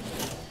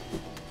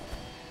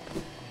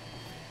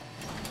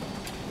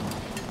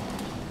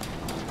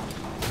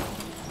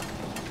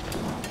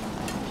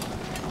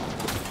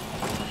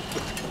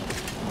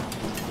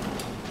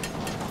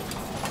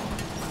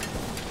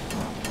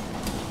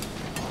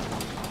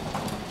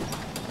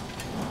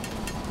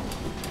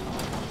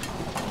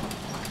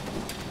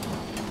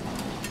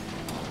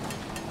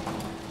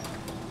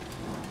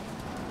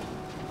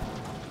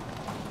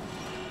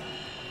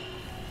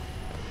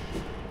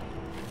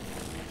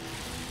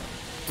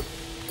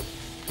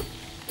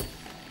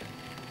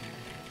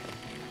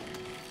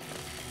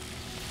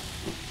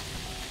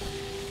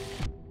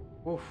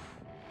 Oof.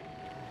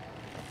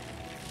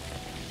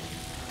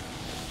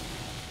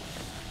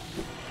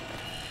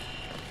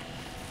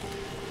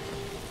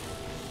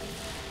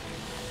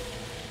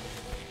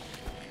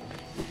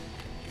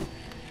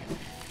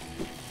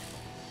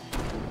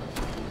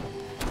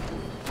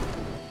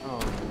 Oh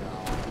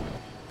no.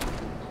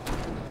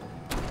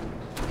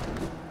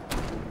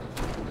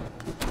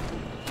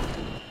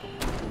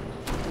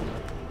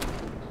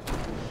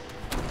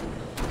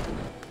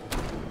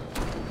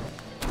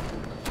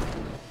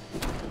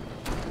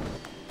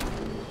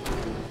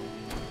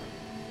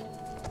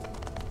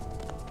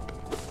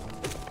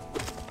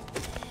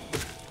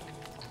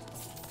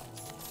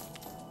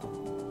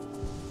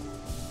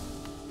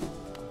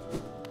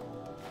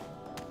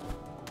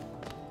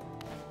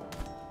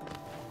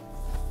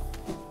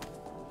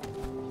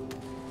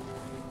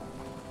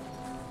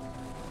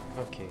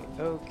 Okay,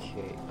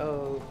 okay,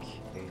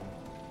 okay.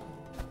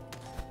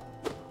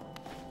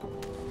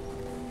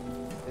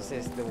 This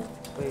is the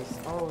place.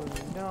 Oh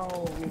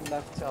no, we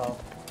left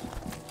off.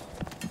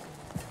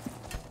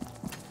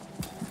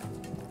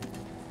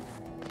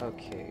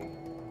 Okay.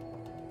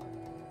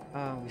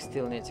 We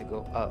still need to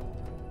go up.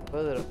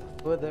 Further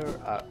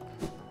up.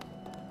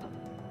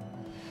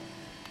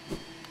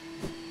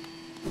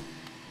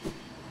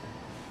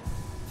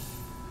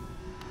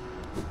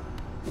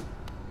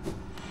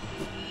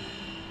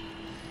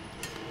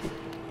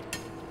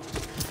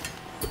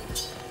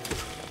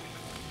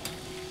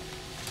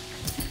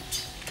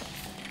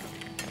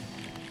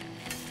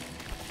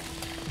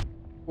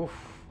 Oof.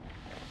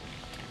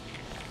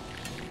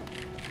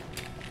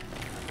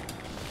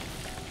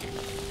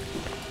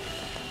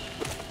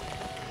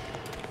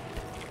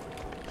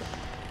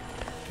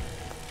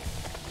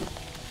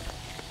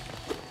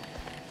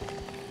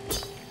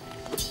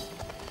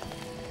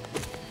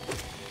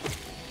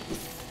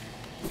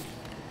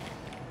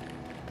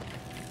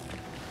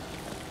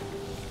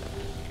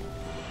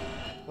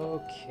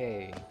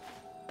 Okay.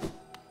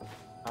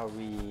 Are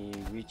we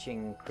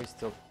reaching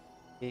Crystal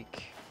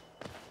Peak?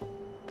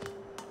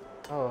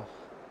 Oh,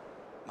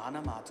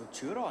 Manamato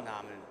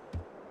Churo-namen.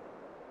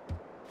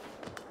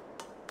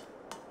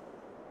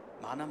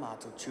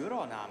 Manamato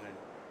Churo-namen.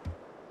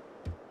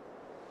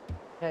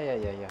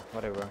 yeah,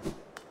 whatever.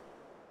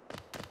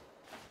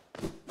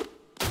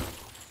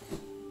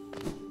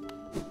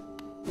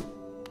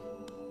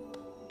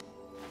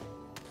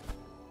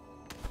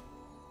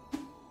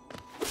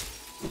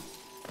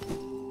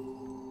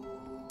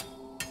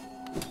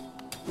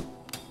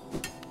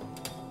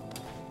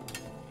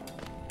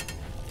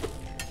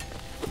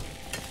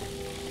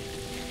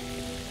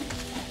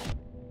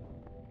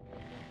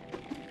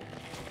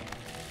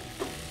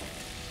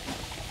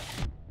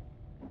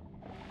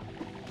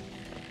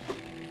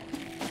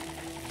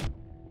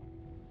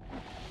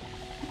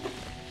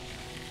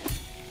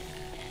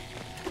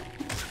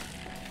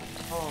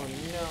 Oh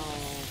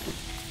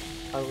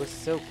no. I was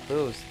so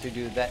close to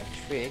do that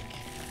trick.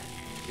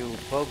 To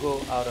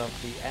pogo out of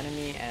the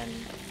enemy and...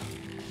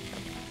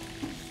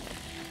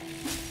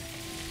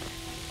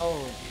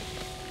 Oh,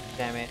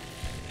 damn it.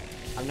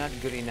 I'm not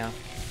good enough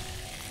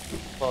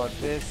for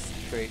this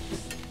trick.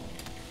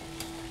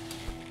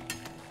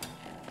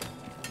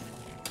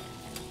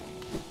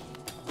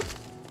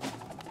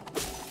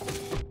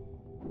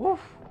 Woof.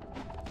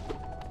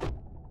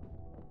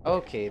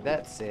 Okay,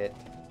 that's it.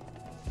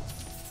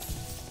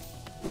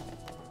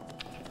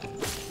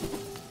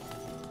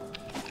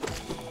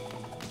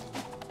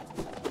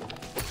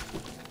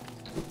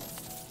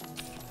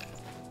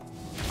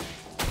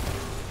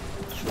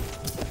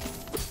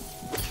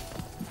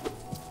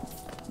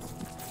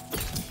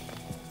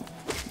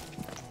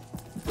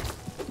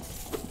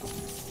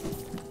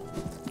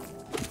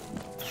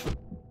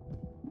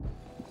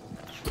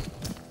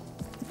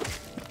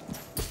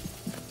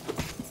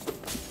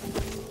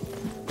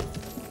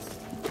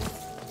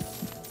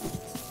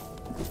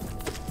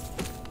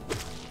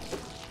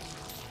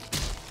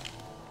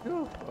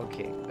 Whew,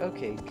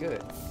 okay,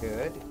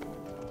 good.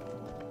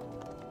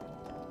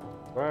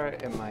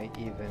 Where am I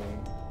even?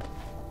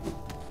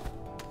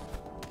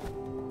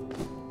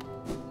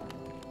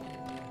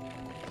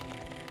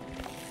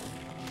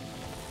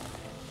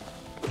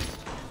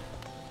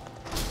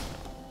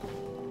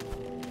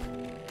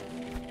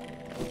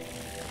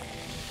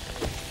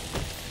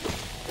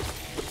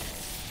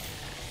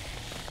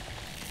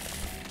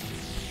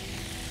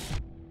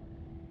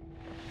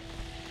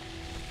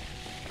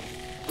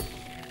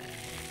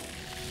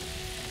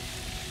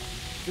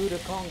 to the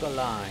conga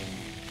line.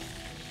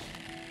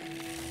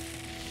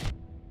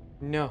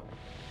 No.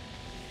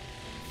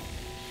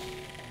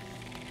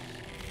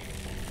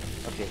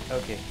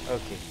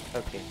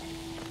 Okay.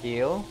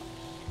 Heal.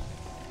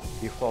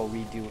 Before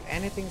we do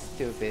anything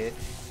stupid,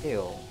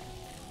 heal.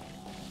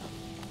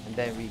 And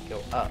then we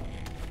go up.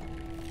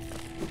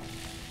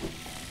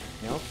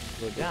 Nope,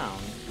 go down.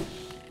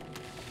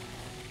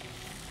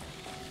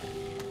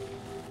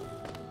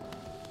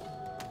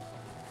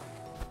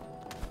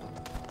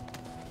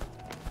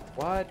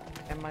 What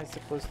am I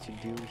supposed to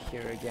do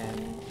here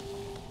again?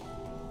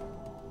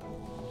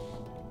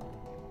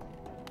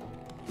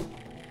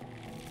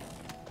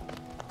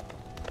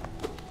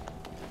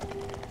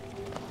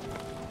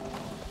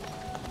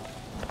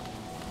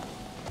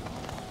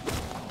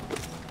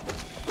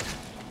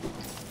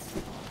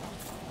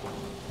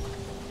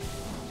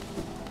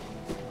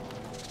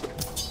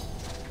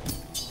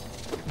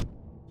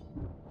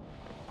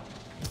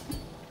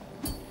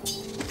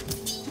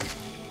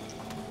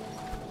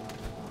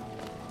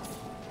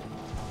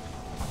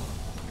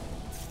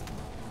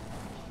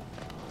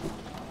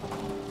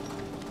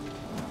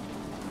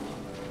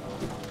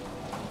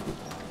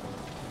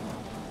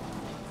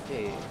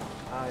 Okay,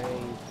 I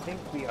think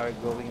we are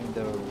going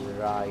the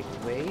right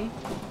way.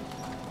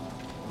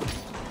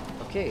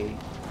 Okay,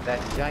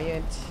 that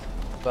giant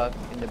bug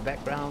in the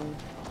background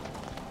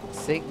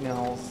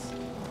signals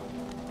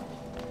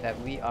that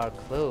we are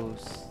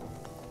close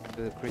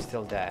to the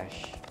crystal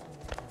dash.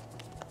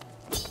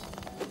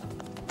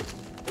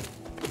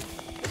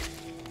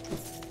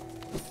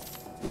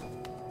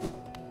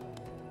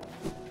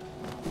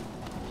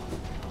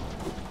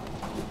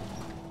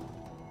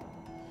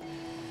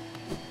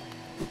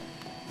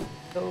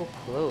 So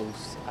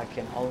close, I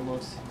can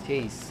almost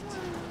taste.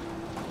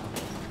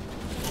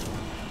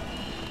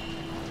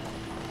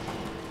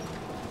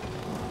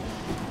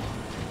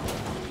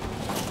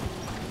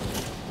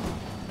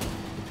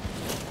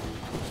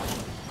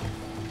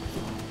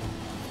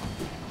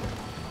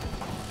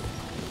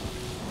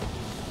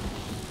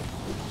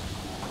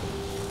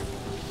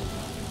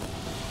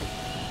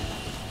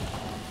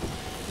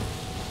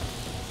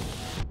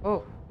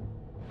 Oh.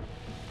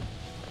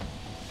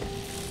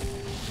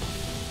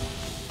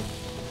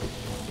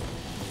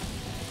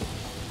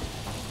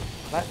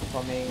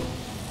 Platforming.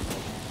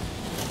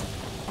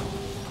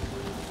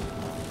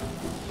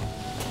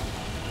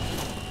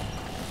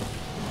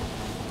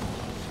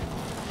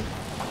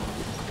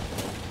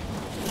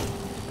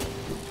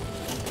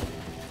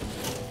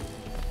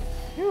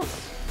 Phew.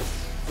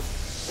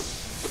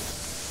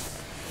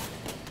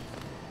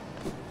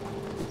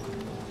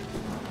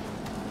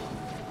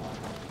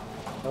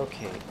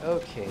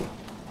 Okay.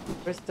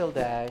 Crystal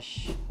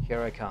Dash,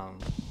 here I come.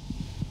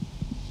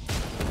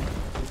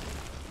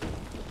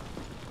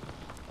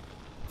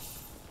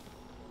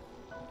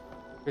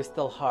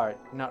 Crystal Heart,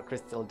 not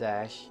Crystal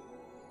Dash.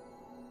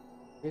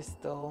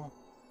 Crystal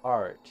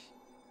Heart.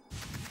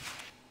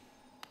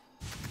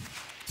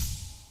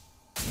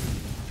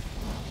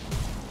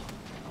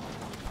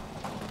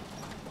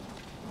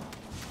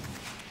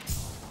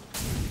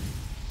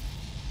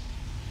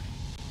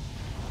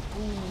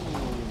 Ooh,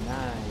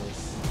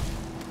 nice.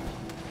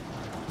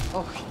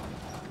 Oh.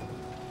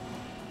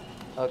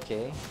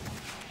 Okay.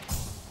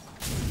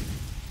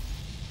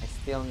 I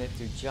still need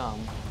to jump.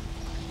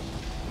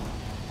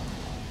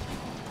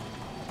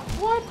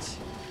 What?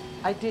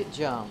 I did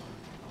jump.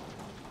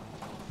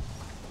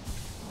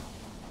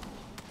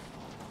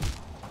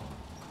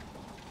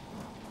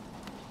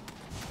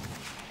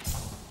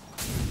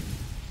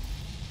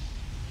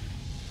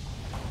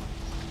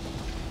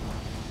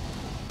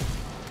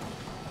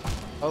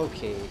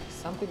 Okay,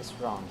 something's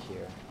wrong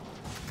here.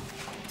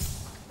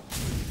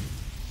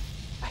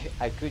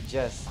 I could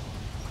just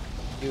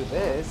do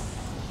this.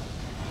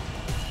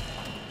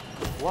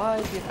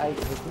 Why did I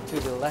go to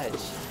the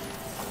ledge?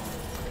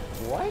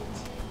 What?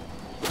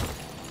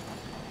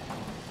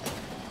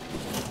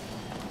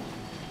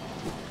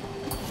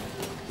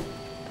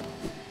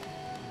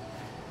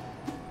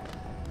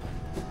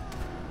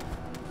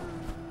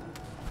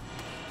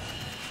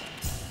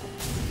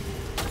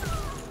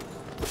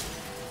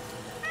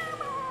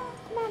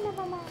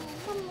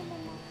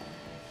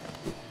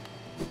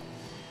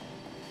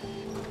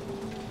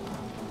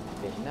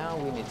 Okay, now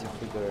we need to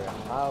figure out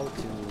how to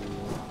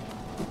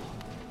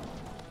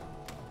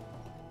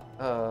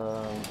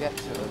get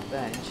to a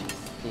bench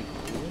sticky.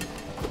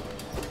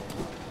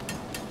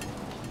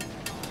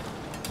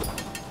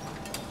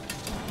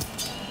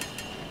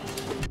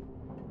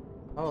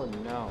 Oh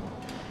no.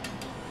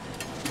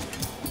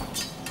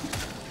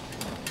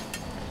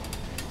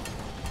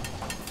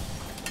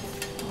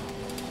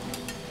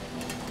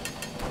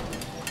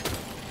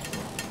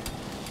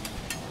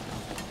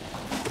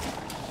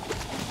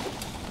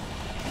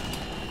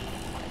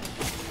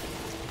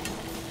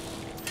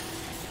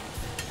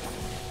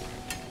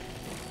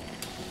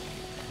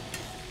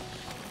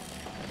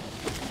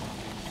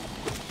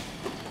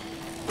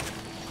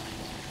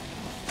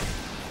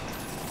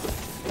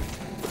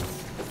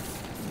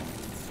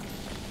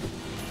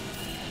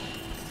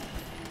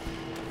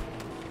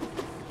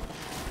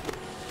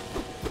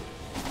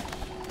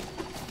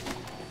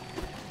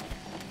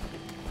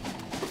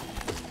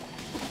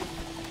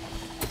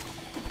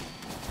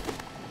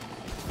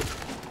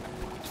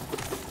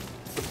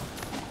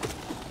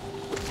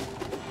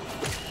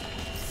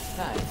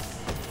 Nice.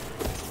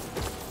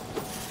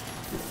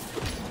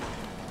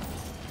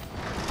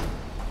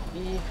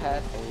 He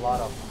had a lot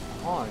of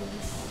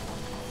coins.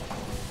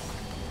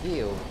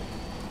 Deal.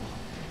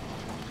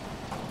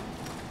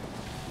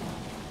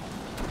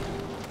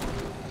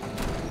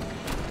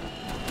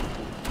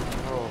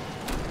 Oh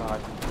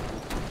god.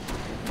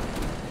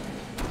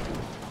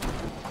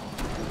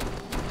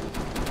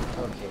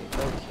 Okay,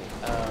 okay.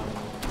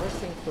 First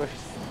thing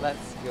first,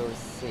 let's go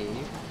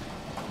save.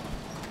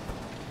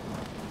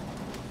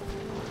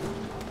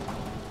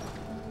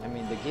 I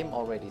mean, the game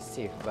already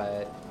saved,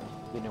 but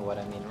you know what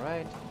I mean,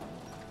 right?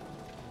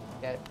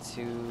 Get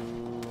to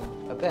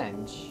a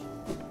bench.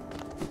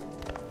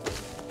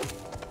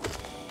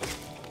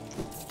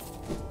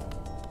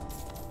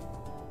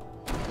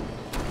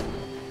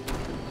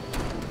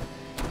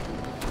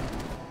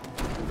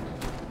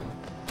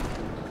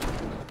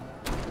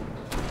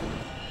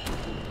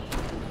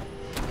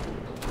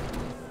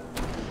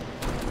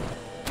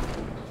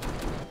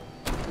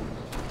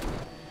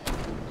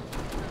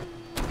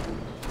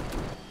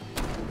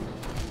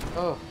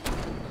 Oh.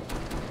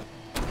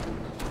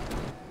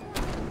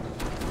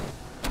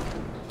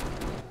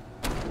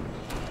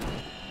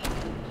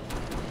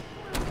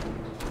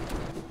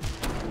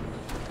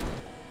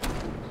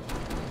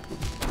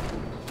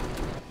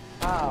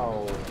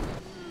 Ow.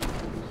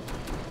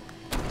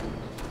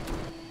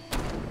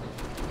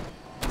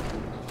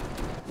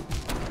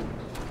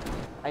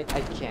 I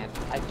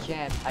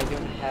can't, I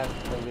don't have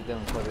a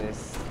rhythm for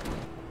this.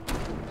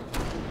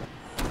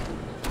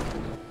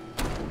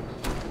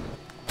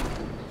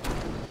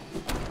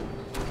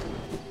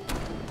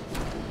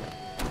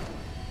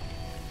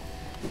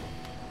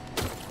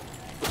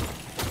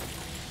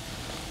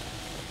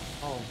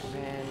 Oh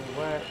man,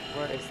 where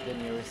is the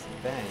nearest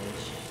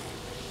bench?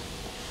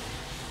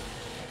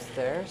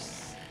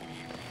 Upstairs?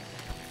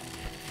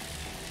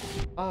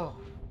 Oh.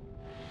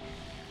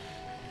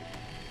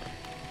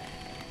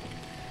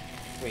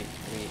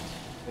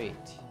 Wait.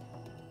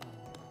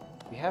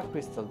 We have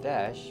Crystal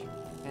Dash. We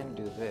can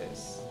do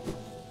this.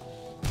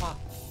 Fuck.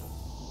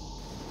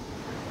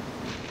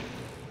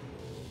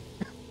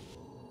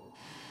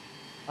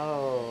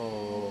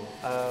 Oh,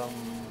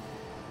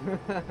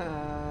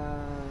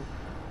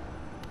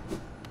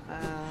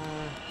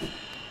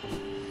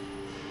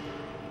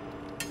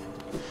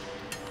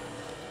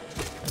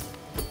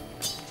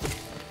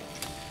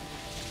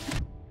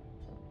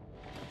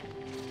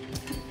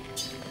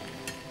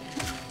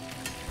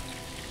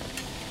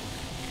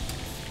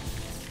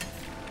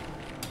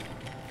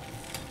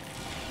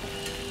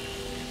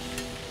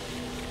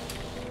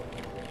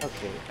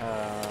 okay,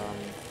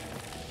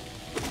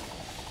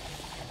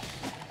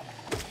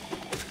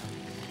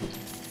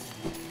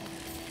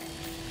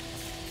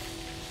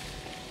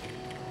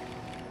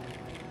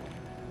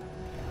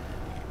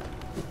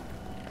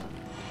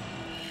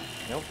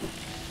 nope.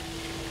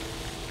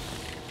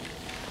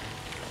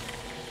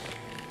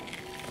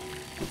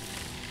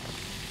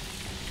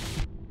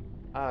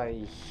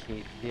 I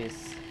hate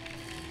this.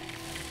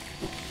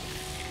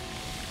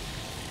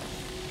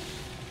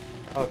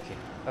 Okay.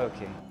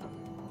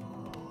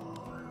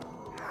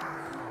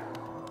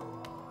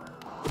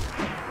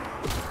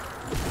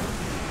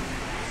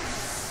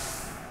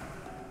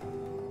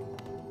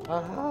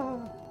 Aha!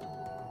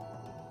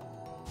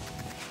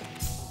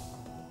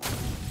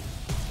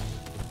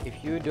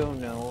 If you don't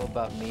know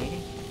about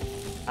me,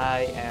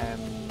 I am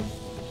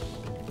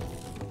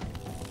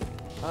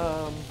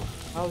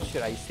how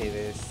should I say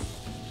this?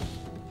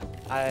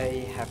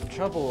 I have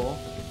trouble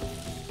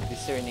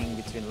discerning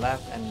between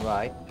left and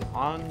right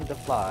on the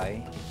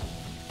fly.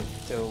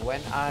 So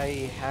when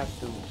I have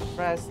to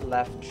press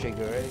left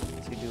trigger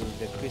to do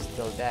the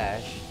crystal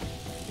dash,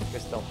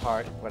 crystal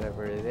heart,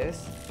 whatever it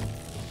is,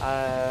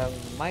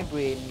 my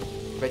brain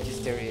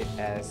register it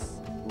as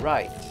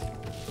right.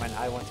 When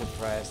I want to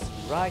press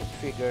right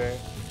trigger,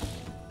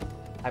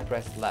 I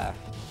press left.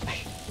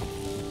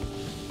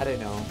 I don't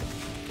know.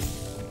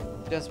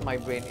 Just my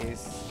brain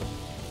is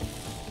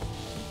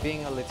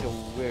being a little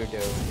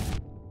weirdo.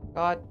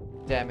 God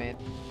damn it.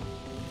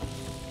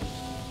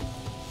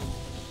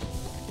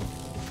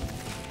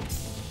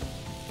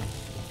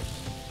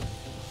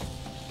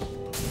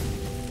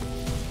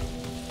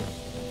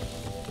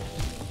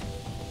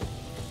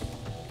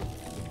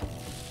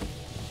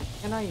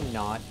 Can I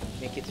not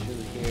make it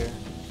through here?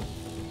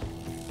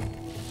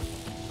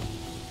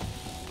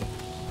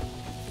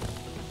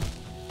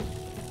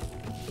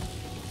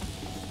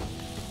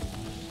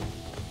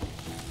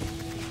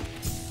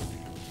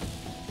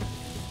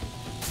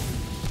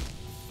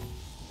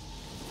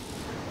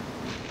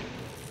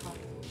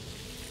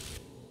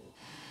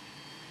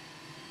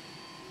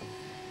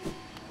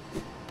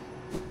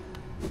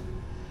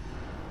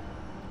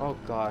 Oh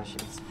gosh,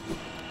 it's...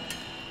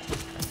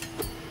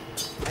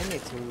 I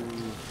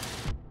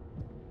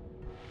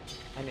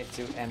need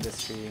to end the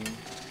stream.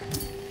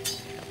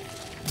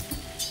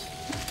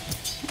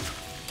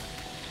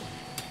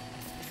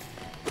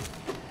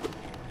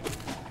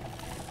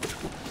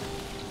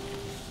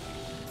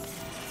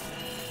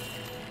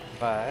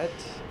 But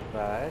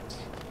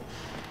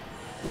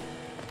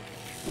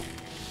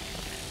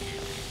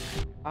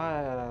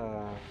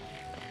Ah.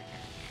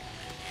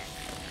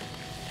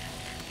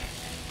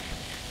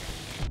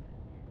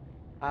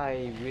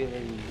 I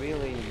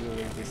really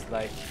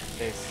dislike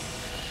this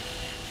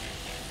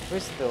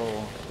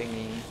crystal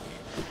thingy.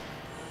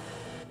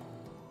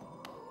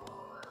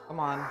 Come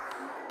on.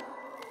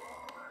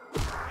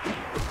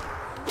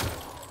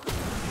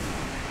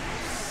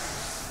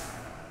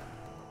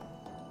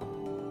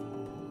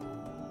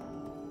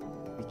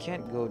 We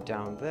can't go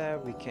down there,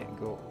 we can't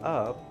go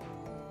up.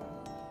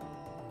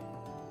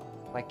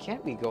 Why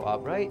can't we go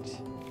up, right?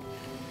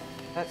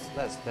 Let's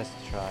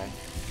try.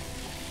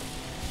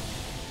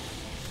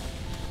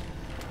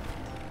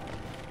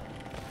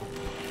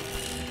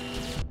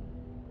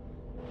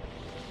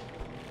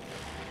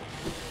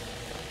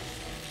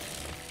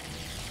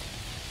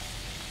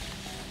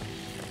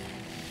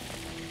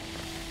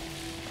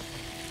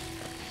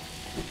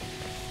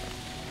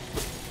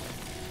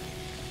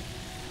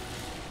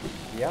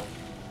 Yep.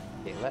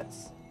 Okay,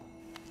 let's.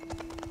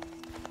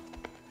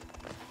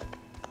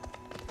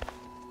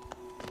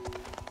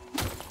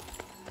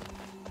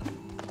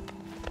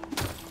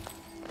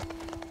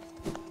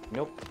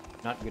 Nope,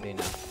 not good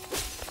enough.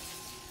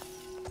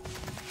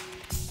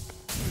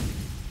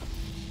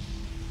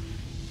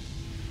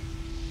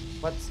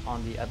 What's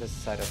on the other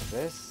side of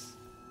this?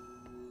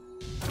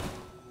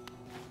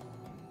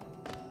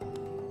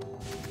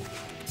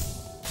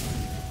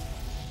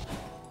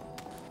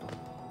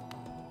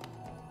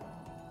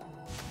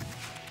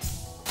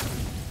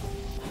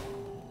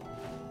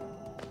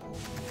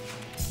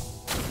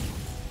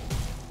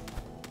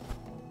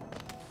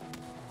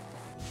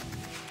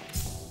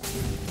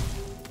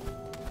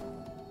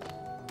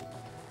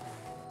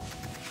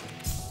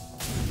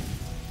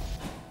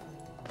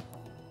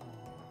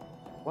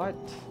 What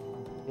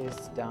is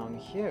down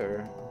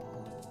here?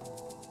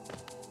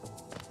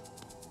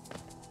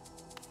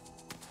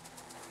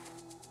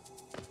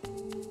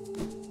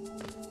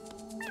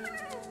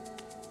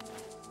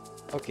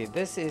 Okay,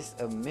 this is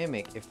a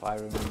mimic if I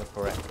remember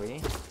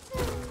correctly.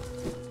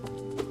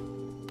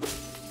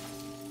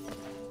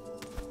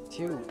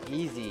 Too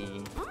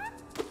easy.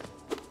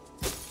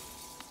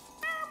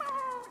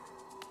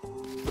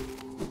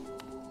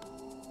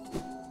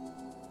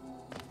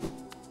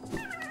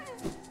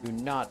 Do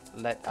not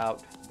let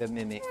out the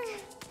mimic.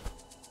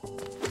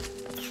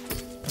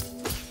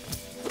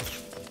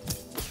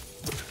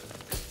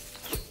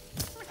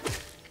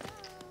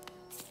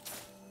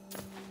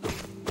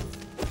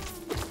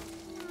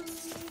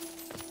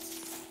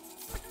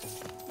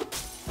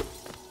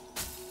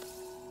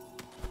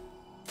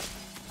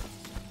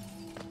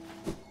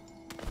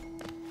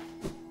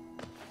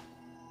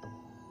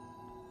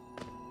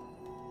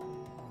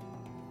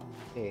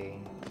 Okay.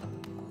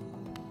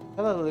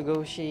 Hello,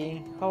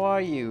 Legoshi. How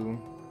are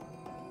you?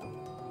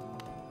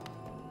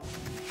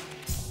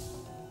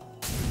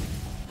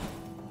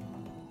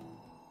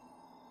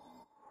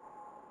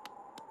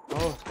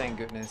 Oh, thank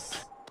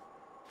goodness.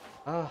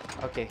 Oh,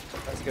 okay.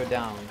 Let's go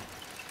down.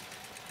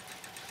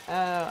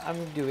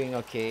 I'm doing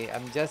okay.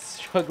 I'm just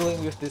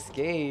struggling with this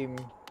game.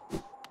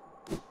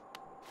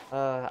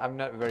 I'm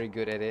not very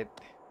good at it.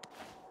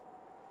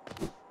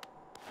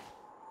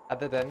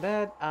 Other than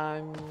that,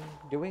 I'm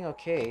doing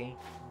okay.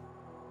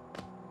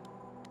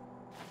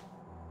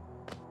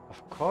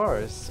 Of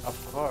course, of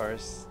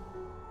course.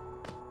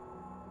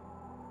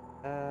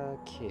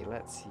 Okay,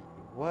 let's see.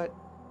 What?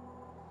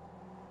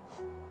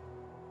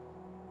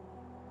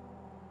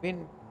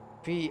 Been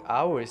 3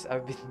 hours.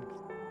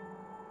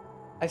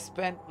 I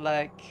spent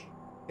like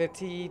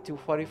 30 to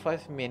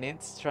 45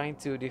 minutes trying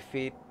to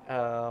defeat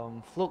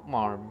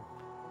Flugmarm,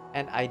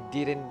 and I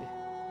didn't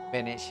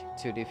manage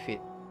to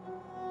defeat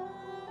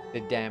the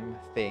damn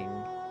thing.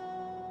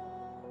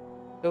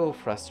 So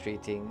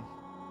frustrating.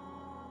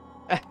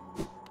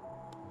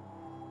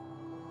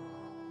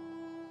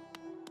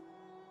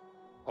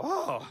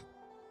 Oh,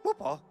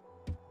 Papa.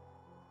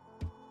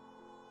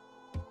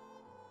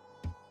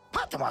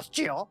 待ってます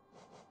ちよ。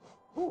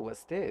 Ooh,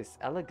 what's this?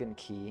 Elegant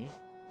key.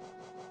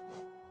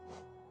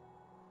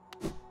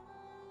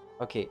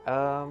 Okay,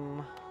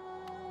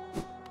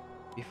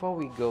 before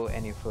we go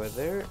any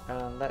further,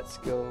 let's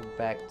go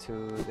back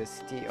to the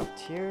City of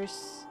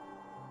Tears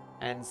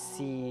and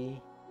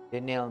see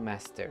the Nail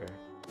Master.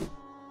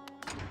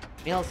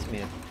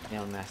 Nailsmith,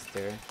 Nail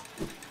Master.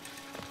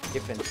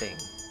 Different thing.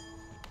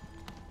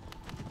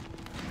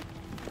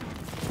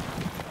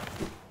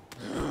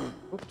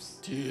 Oops.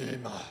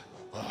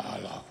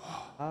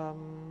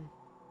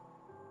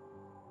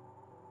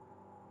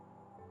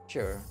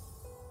 Sure.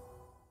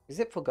 Is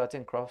it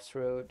Forgotten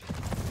Crossroad?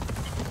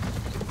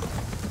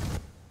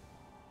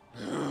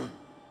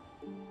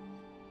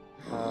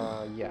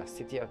 Yeah,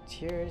 City of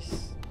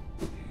Tears.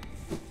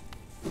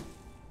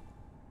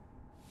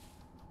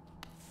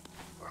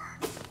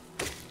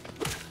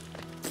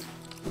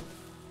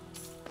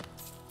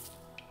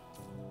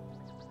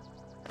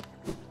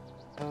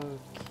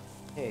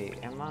 Okay,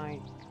 am I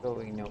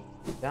going no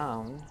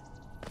down?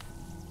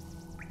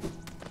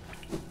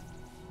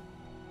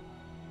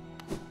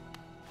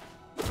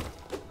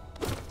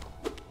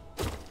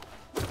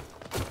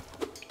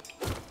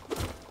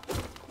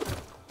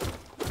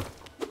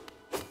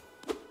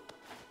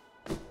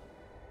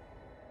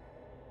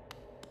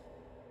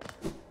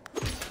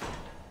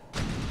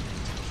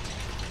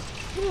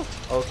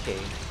 Okay,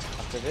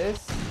 after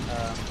this,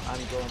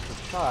 I'm going to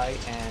try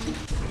and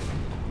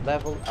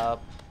level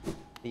up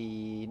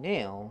the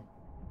nail,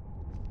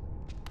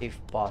 if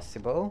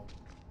possible.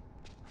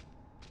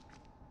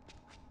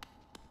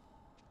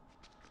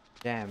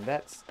 Damn,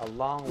 that's a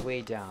long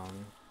way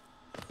down.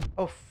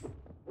 Oh.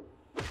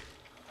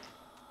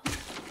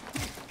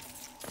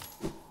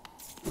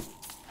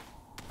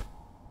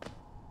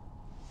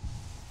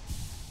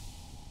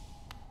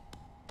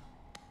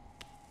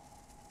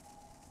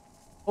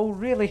 Oh,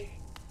 really?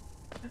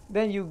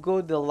 Then you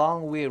go the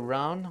long way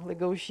around,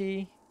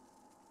 Legoshi?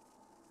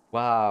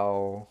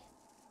 Wow.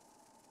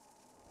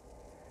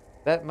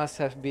 That must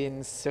have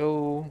been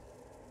so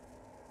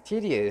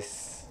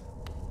tedious.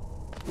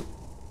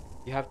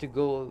 You have to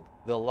go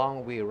the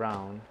long way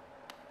around.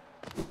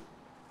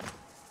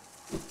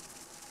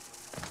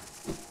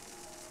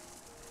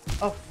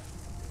 Oh.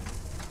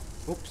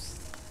 Oops.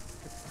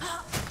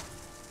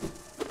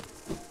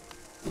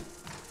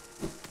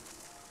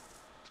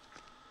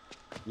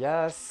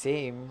 Yeah,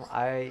 same.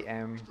 I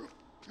am.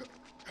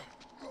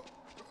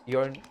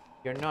 You're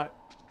not.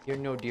 You're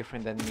no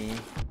different than me.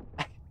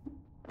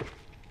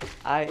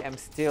 I am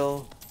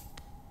still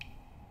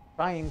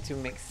trying to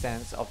make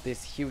sense of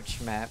this huge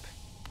map.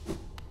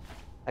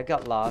 I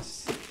got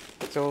lost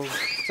so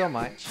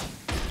much.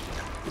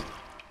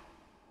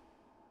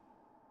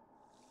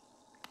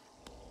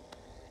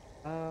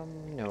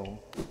 No.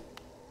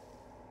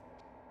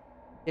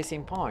 Case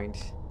in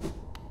point,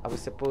 I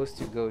was supposed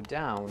to go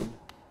down,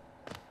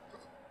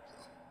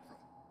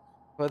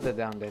 further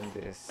down than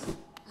this.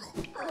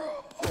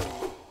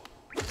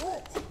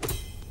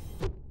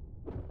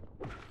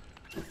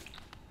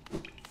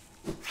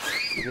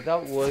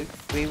 Without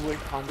wayward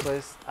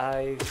compass,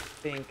 I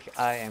think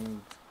I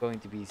am going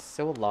to be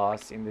so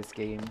lost in this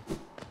game.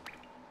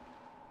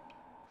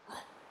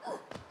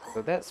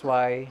 So that's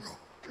why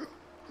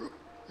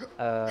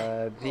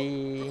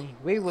the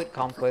wayward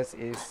compass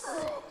is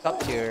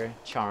top tier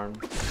charm,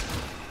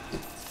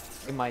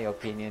 in my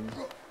opinion.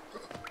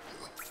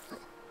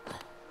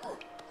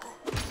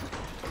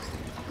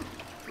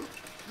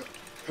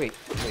 Wait.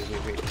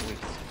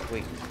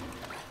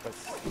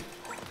 What's...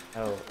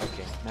 Oh,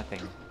 okay,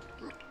 nothing.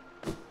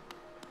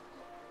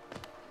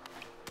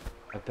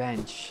 A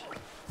bench.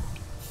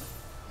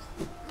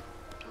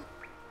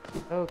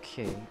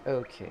 Okay.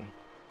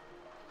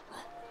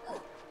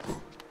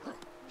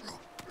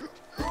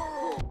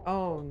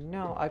 Oh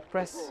no, I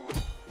press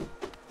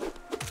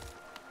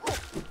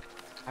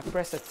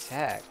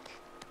attack.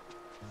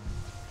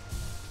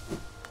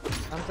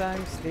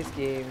 Sometimes this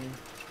game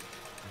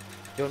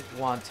don't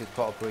want to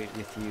cooperate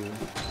with you.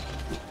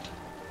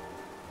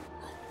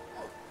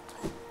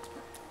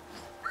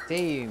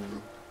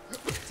 Same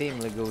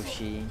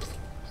Legoshi.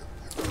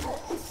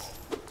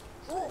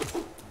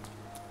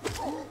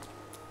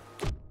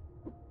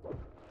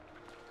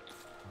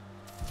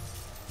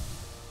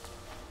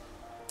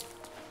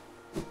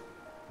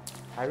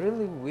 I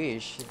really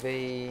wish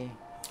they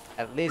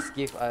at least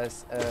give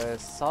us a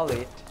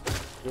solid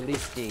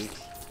release date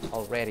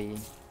already.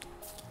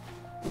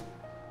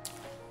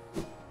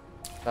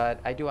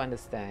 But I do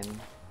understand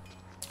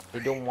they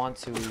don't want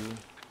to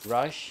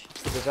rush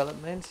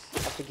development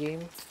of the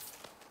game.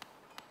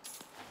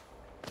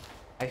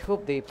 I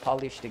hope they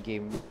polish the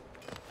game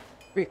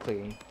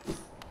quickly.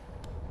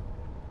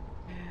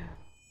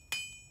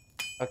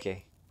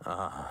 Okay.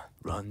 Ah,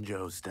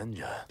 Ranjo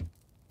Stenja.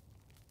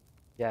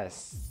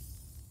 Yes.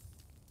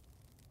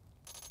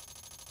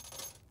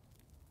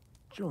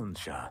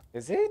 Jonsha.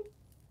 Is it?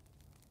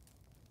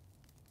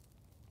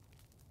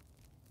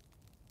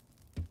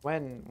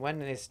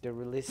 When is the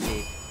release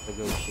date,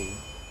 Legoshi?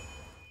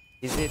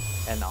 Is it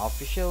an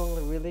official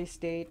release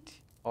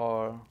date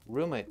or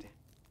rumored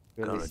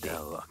release date?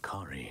 Garadel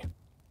Akari.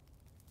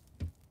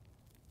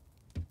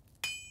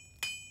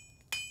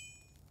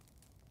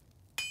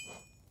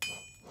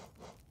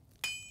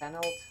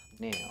 Channeled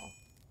nail.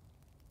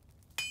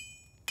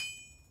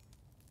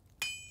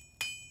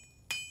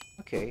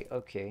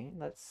 Okay,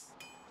 let's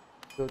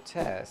go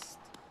test.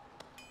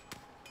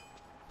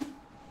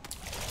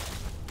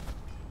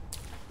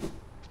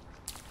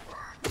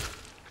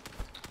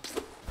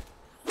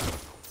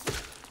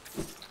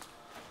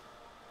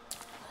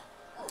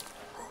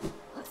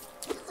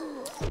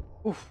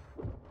 Oof.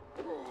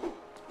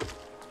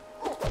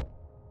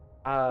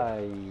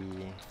 I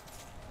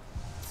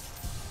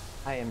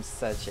am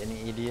such an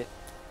idiot.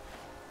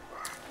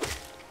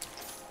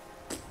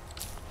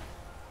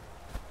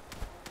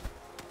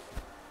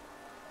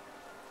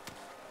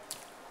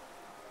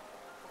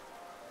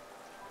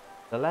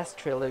 The last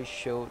trailer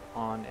showed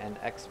on an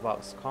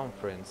Xbox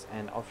conference.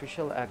 An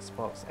official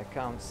Xbox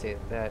account said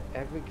that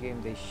every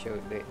game they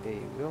showed they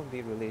will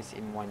be released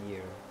in 1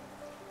 year.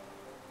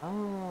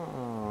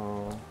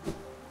 Oh.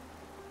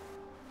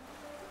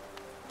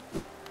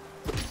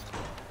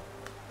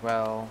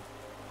 Well.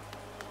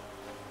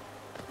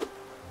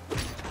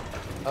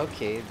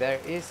 Okay, there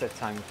is a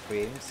time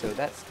frame, so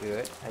that's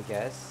good, I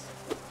guess.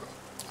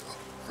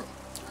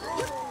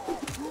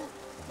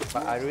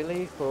 But I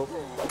really hope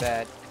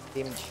that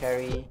Team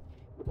Cherry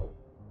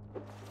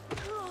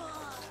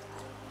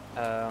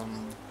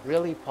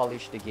really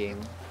polished the game.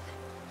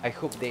 I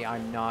hope they are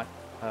not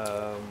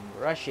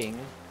rushing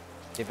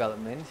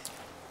development,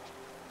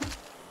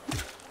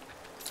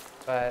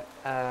 but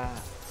I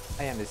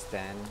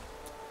understand.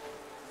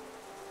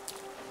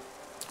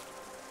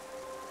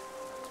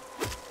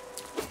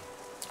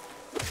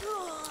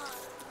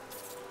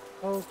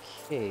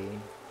 Okay.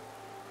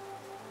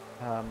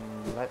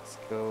 Let's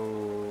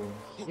go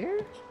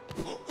here.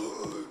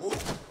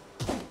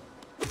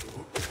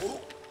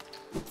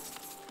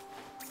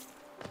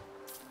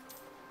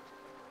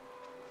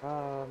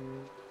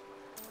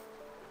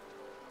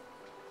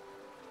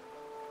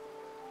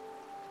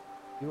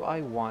 Do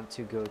I want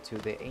to go to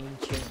the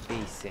ancient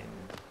basin?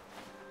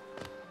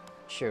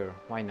 Sure,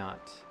 why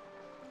not?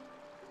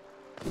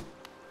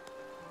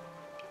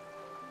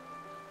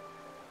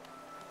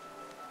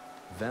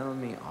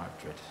 Velmi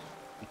Ardred.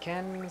 We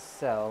can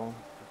sell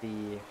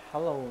the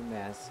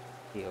Hollowness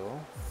Hill.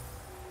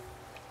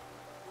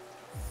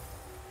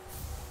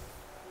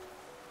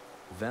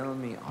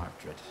 Velmi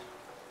Ardred.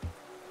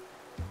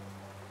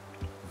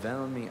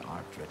 Velmi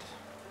Ardred.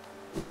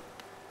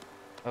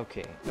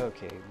 Okay,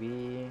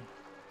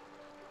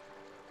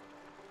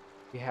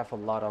 we have a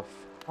lot of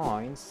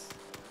points.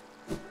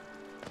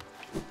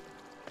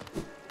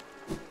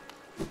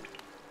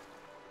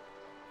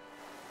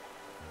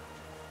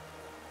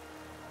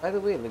 By the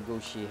way,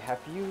 Legoshi,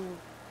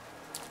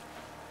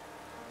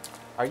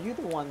 are you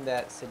the one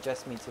that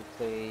suggests me to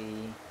play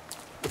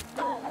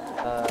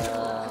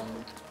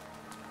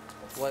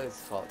what is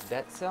it called?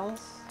 Dead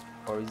Cells?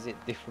 Or is it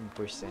different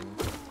person?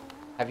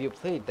 Have you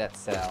played Dead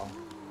Cell?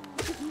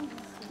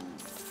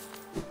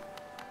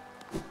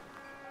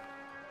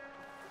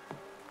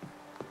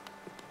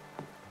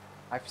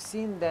 I've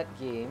seen that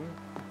game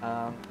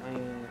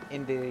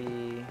in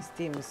the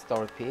Steam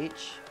store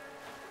page.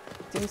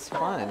 Seems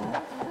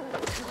fun.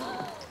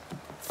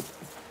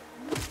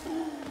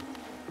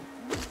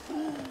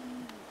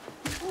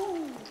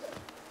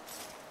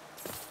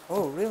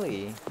 Oh,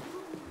 really?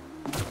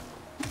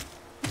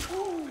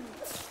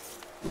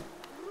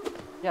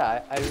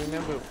 Yeah, I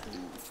remember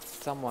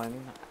someone.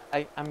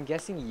 I'm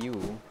guessing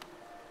you.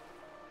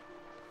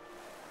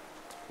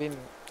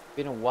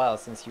 Been a while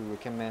since you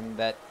recommend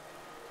that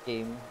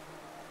game.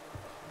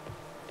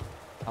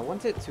 I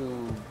wanted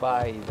to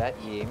buy that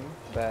game,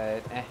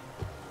 but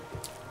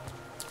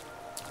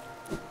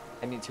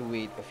I need to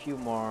wait a few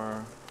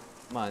more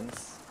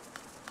months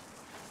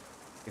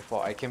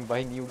before I can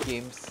buy new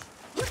games.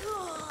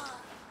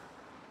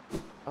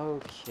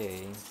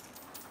 Okay.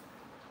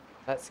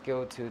 Let's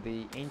go to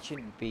the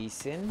ancient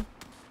basin.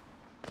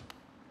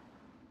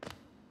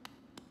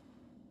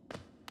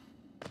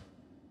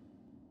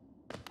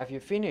 Have you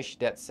finished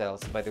Dead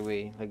Cells, by the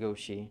way,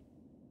 Legoshi?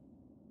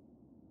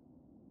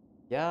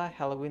 Yeah,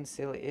 Halloween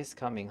sale is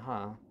coming,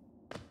 huh?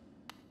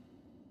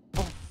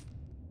 Oh.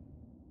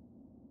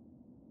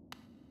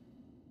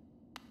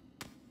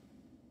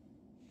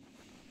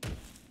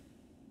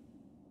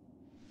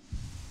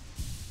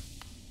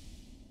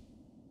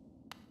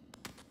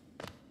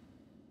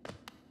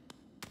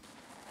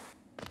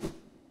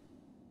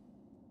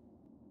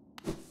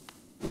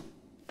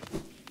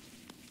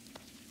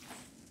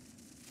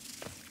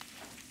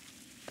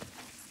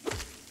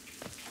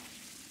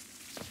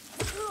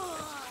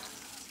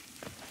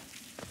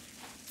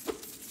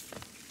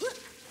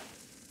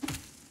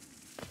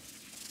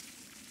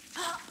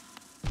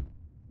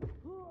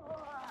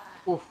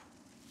 Oof.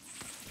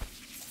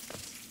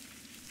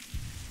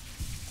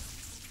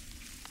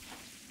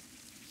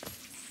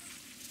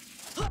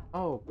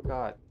 Oh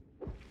god.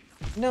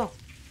 No.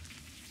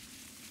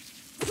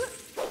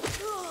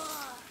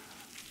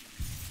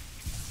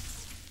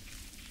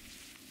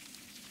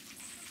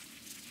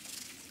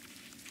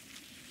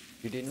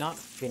 You did not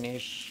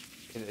finish.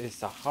 It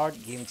is a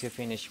hard game to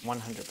finish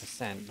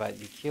 100%, but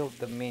you killed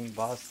the main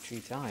boss 3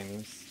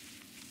 times.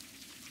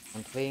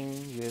 I'm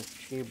playing with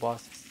 3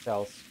 boss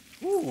cells.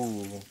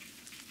 Ooh.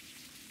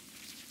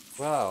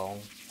 Wow.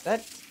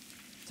 That's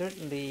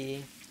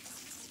certainly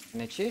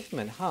an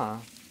achievement, huh?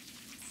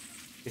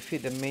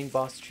 Defeat the main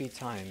boss 3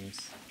 times.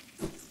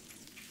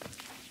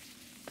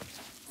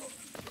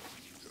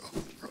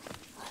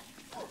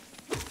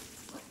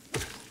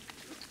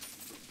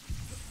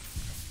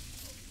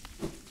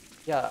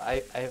 Yeah,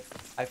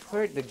 I've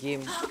heard the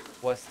game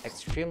was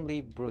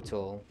extremely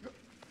brutal,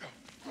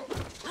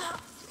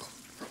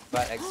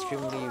 but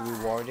extremely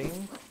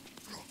rewarding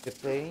to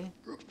play.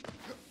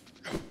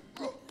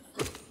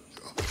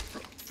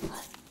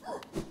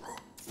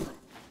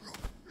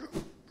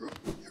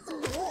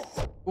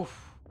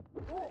 Oof.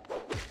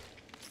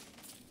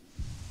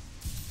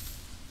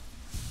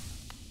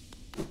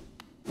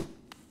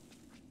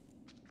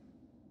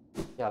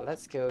 Yeah,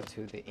 let's go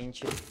to the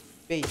ancient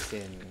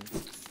basin.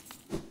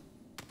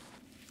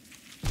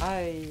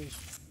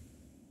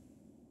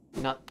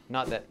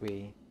 Not that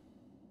way.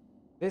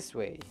 This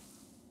way.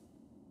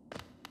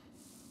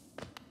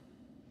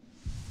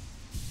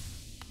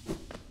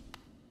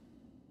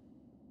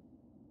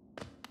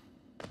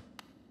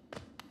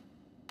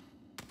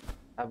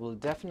 I will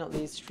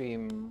definitely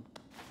stream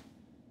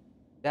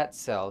Dead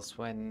Cells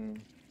whenever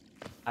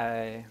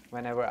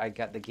I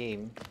get the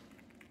game.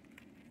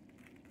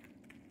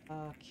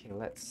 Okay,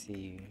 let's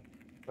see.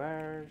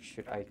 Where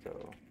should I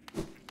go?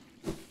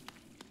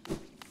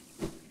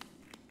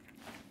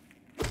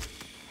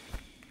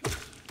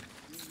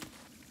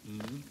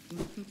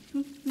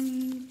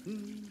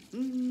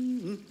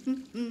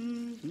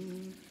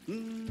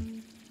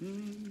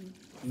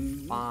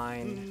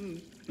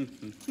 Fine. You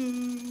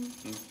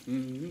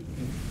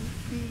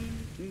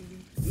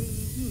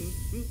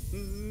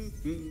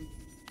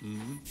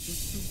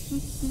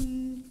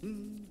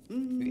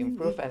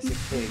improve as you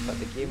play, but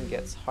the game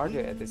gets harder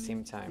at the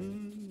same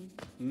time.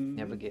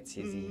 Never gets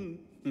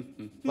easy.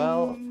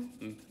 Well,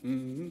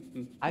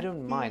 I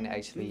don't mind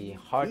actually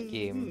hard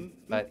game,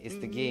 but it's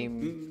the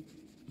game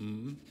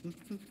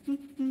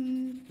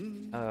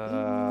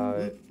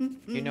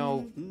you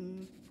know,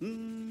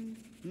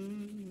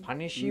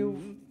 punish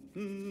you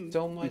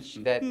so much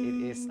that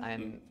it is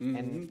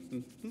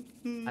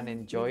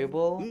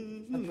unenjoyable,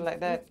 something like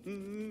that.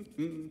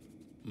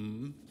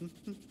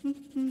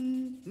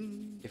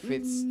 If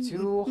it's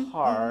too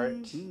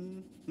hard,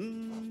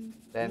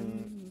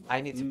 then I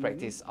need to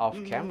practice off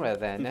camera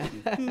then.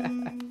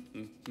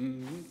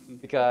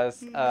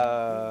 Because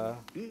I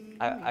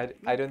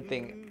don't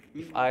think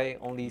if I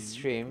only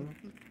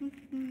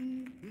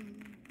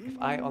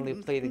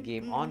play the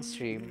game on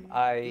stream,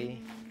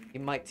 it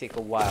might take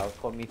a while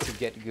for me to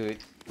get good.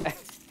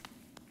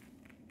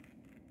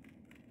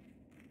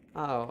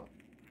 Oh,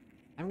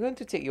 I'm going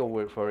to take your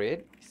word for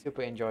it.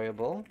 Super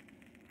enjoyable.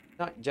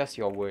 Not just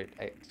your word,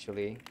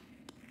 actually.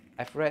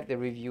 I've read the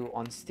review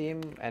on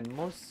Steam and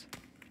most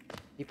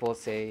people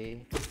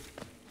say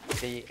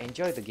they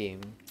enjoy the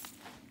game.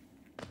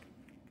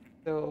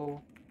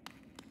 So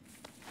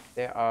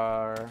there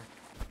are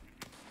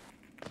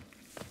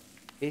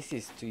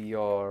basis to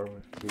your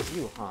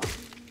review, huh?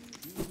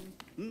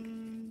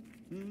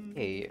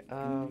 Hey,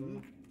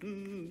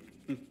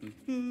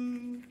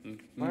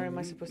 where am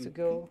I supposed to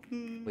go?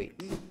 Wait.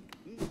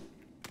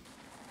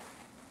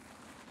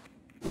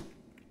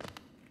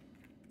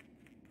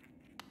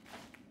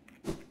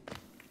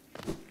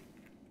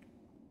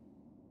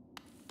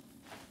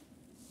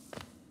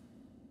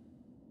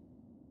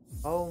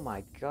 Oh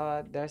my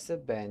god, there's a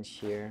bench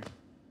here.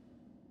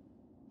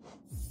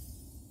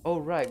 Oh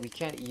right, we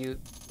can't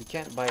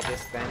buy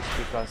this bench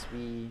because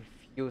we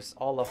use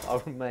all of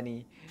our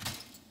money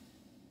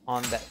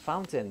on that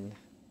fountain.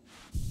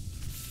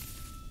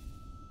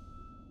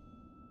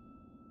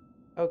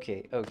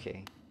 Okay,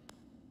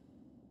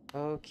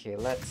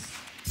 let's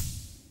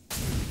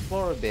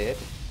explore a bit.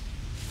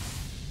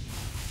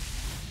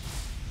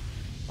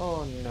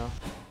 Oh no.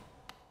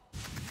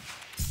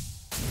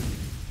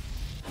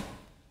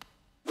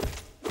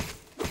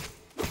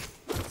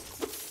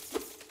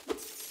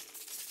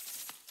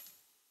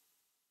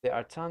 There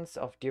are tons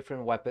of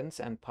different weapons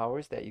and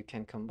powers that you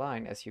can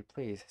combine as you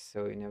please,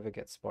 so it never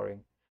gets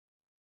boring.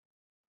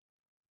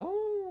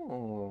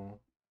 Oh,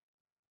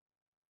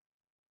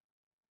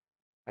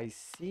 I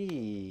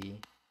see.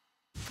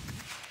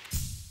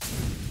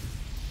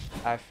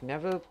 I've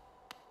never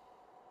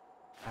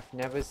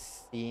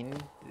seen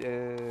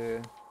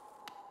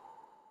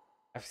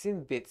I've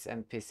seen bits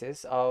and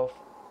pieces of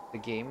the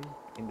game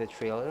in the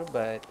trailer,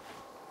 but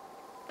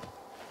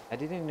I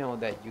didn't know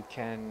that you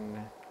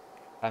can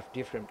have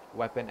different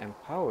weapon and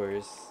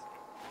powers.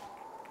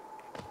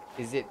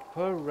 Is it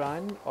per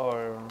run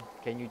or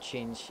can you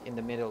change in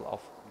the middle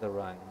of the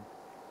run?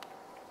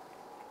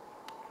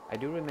 I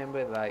do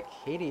remember like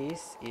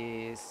Hades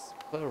is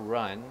per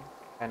run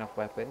kind of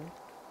weapon.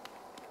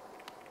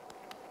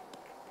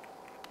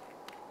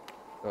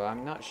 So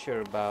I'm not sure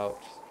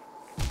about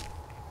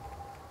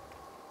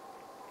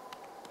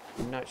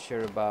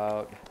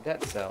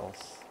Dead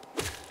Cells.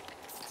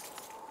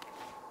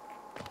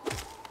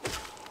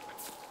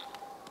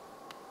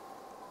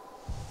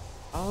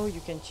 Oh,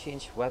 you can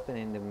change weapon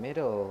in the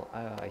middle.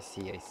 Oh, I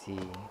see.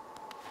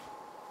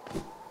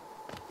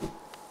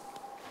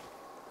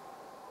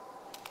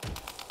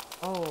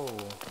 Oh.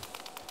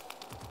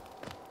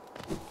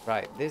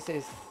 Right, this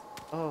is...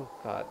 Oh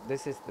god,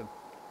 this is the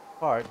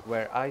part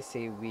where I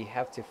say we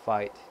have to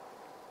fight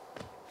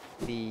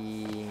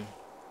the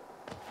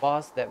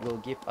boss that will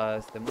give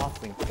us the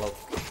Mothwing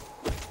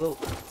cloak.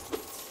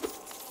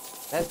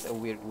 That's a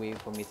weird way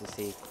for me to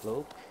say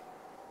cloak.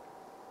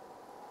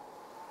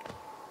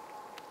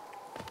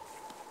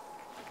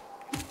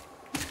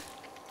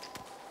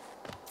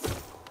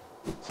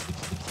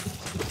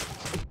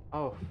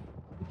 Oh.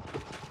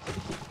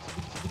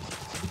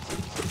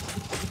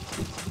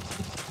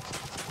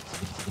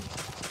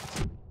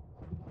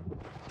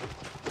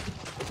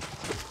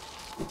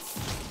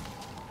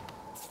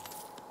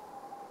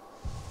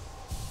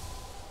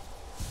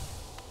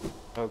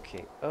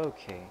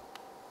 Okay.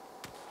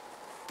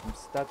 I'm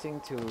starting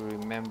to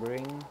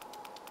remembering.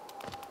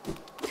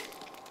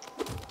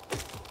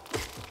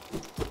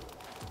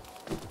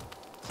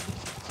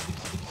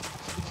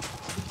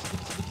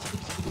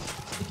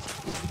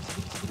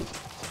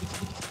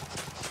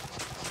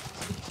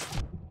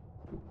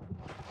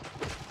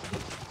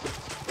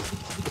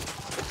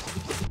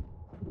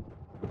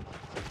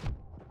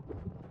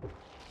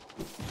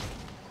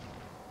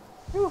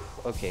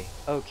 Okay,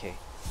 okay.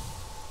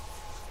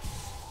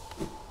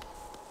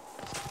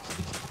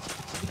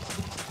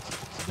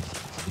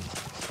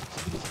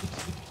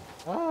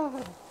 Ah.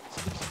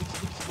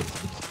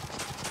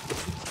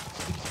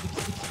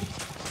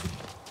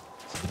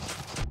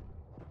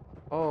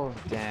 Oh,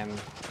 damn.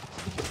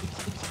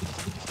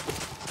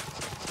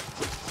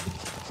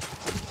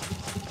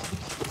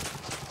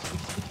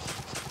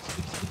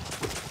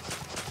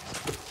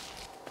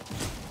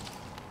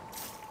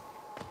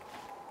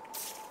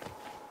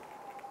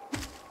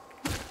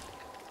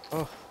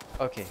 Oh,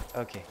 okay,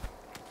 okay.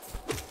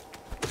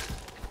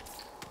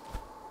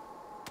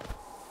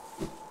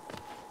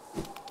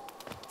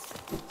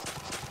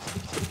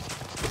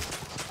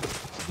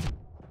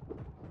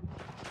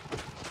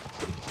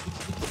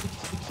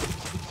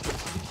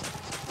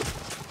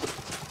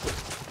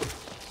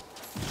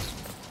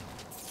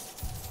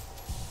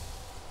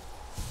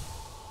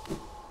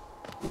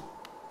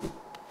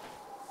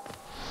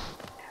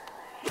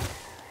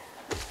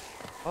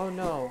 Oh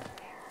no.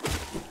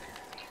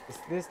 Is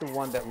this the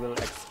one that will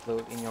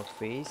explode in your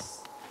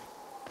face?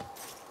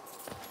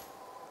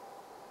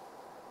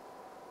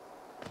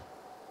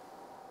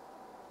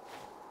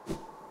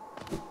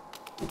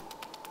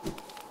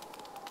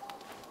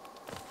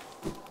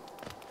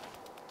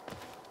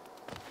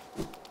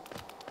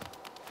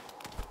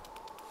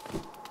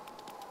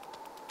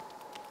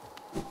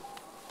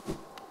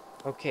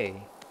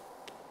 Okay.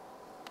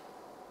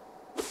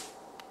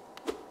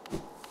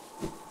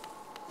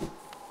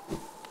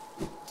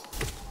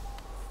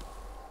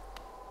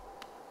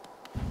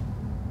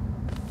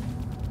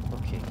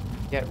 Okay.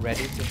 Get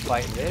ready to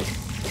fight this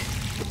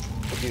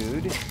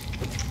dude.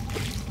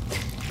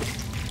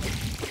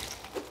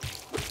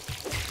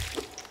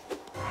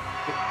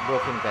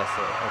 Broken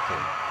vessel.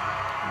 Okay.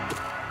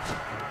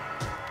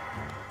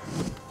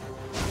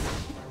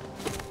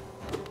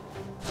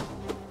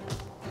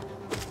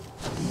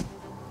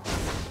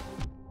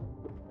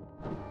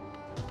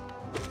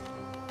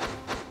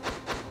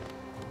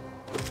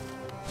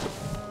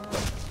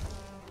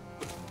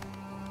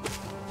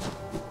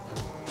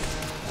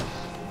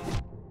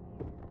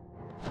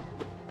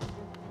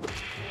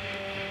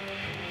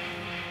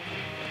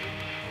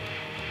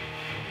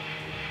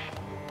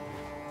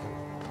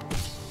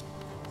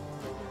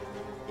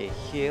 Okay,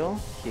 heal,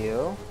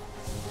 heal.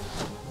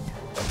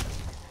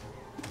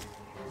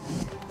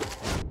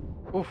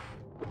 Oof.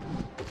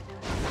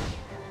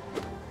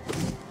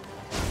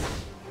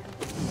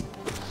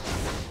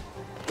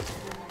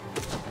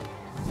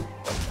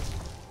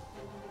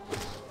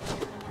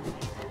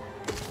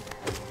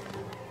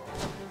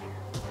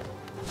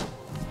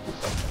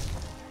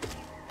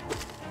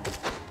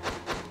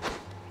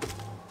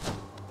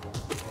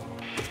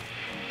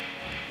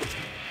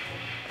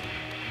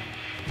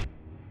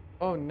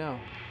 Oh no.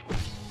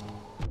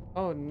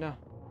 Oh no.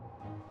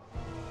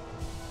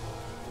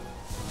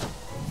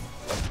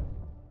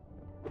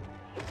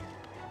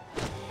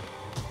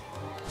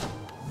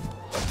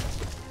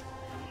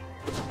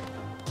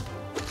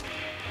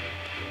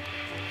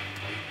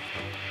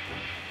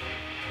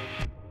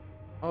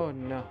 Oh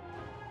no.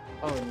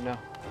 Oh no.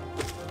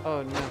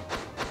 Oh no.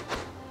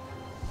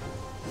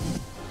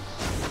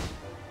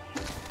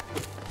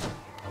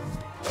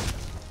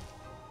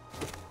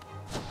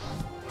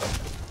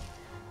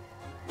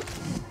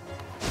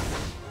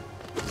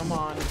 Come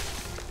on.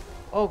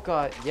 Oh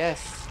god,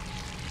 yes.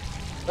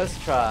 Let's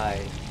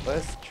try.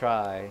 Let's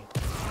try.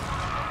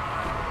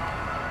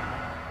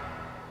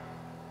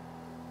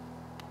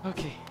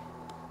 Okay.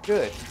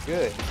 Good,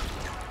 good.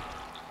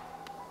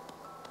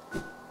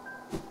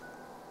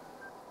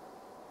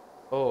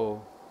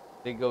 Oh,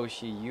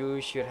 Legoshi,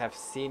 you should have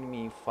seen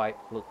me fight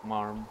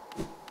Flukmarm.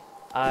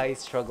 I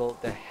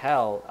struggled the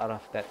hell out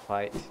of that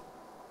fight.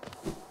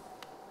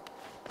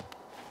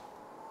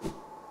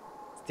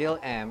 Still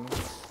am.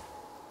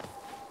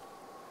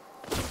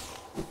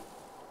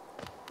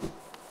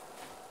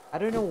 I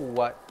don't know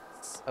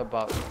what's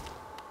about.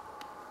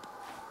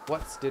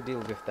 What's the deal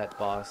with that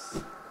boss?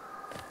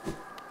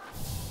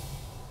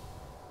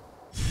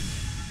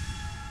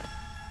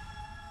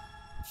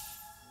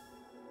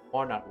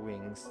 Monarch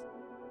wings.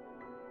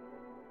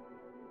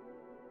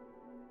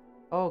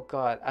 Oh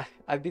god,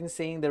 I've been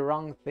saying the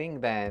wrong thing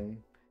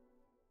then.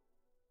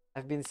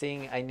 I've been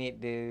saying I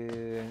need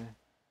the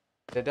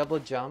double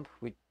jump,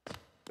 which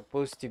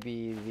supposed to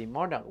be the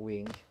Monarch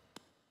wing,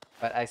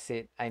 but I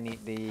said I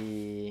need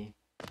the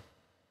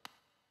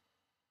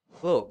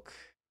cloak,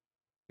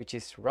 which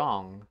is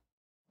wrong.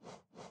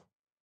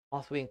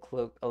 Mothwing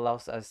cloak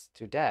allows us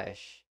to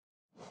dash,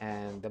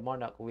 and the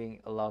Monarch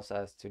wing allows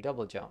us to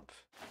double jump.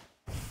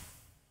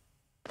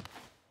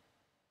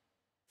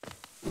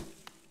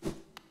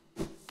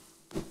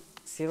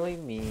 Silly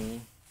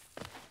me.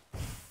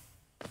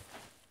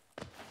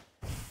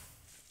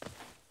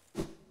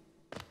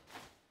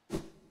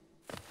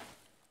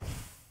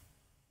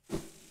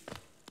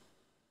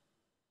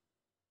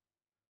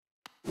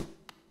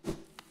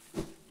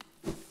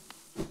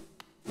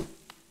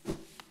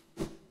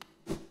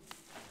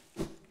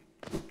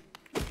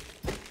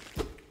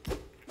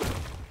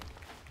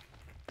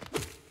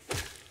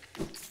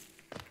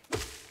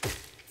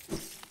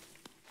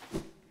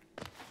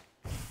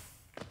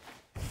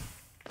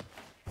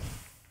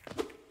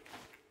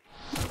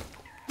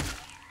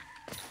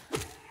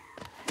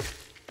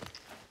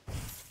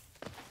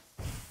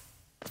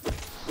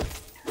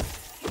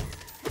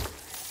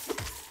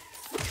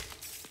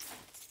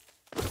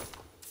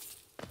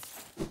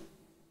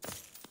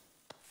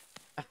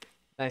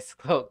 Nice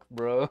cloak,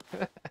 bro.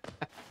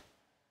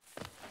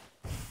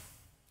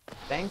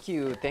 Thank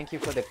you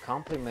for the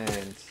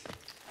compliment.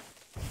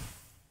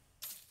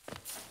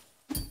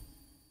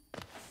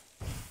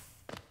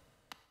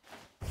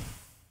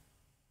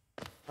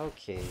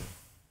 Okay.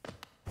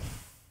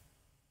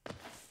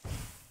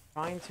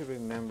 Trying to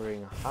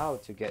remembering how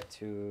to get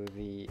to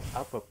the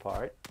upper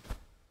part.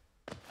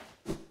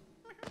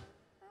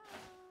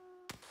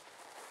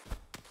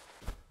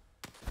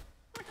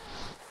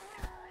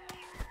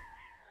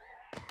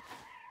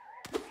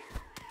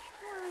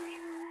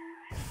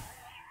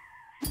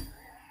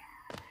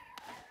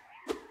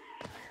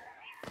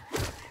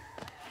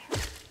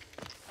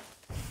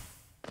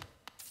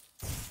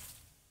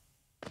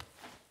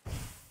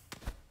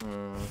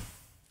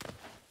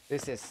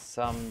 This is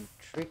some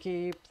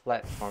tricky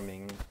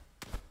platforming.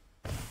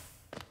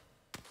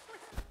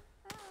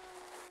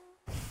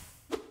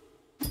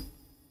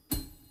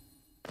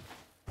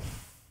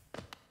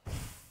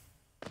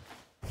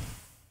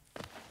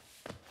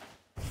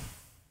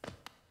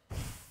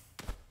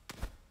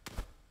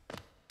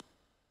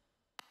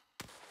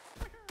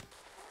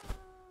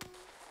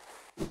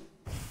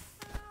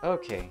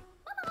 Okay.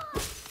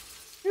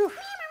 Phew.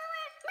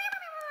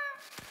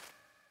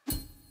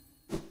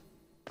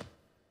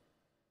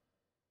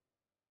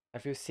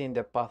 Have you seen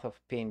the Path of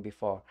Pain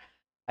before?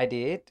 I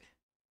did.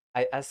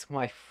 I asked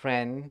my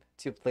friend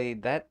to play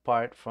that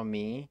part for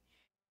me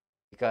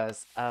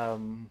because I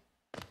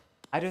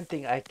don't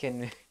think I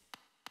can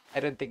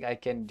I don't think I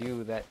can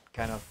do that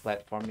kind of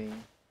platforming.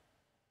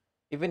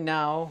 Even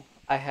now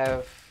I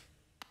have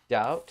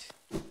doubt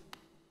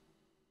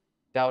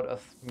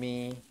of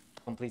me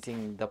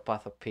completing the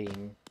Path of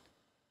Pain.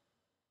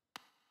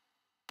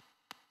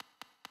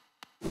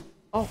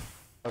 Oh,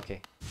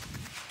 okay.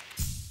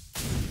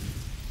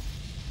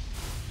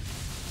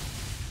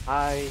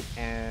 I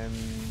am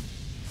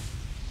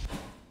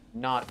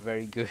not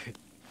very good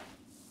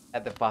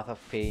at the Path of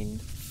Pain.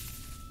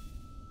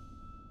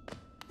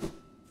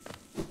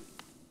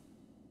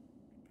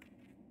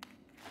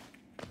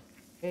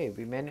 Okay,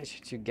 we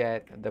managed to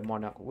get the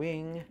Monarch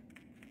Wing.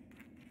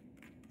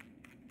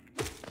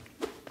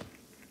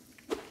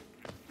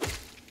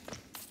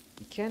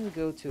 We can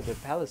go to the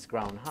palace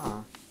ground,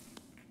 huh?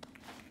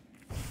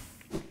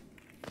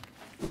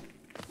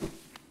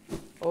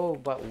 Oh,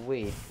 but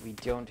wait, we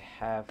don't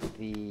have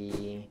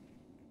the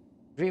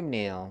Dream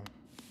Nail.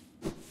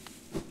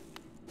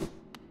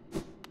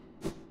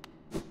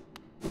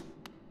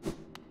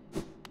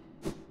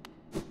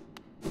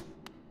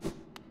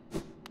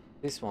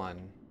 This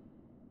one.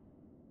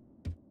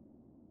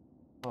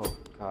 Oh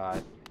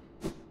god.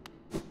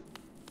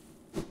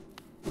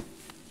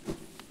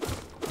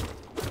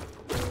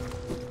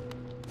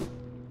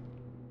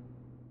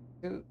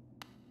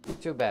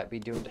 Too bad we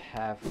don't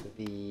have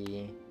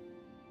the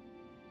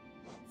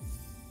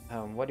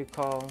what do you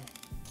call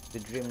the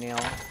Dream Nail?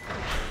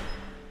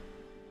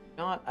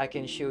 Not, I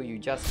can show you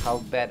just how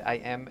bad I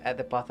am at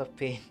the Path of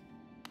Pain.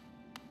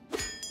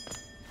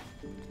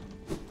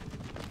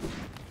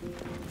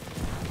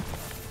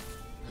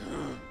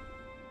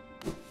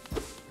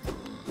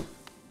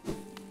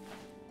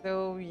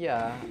 So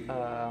yeah,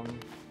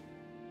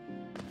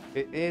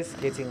 it is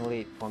getting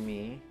late for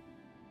me.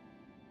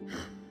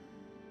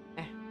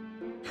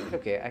 It's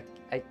okay,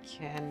 I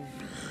can.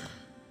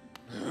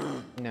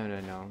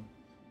 No.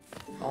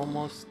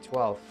 Almost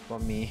 12 for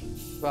me.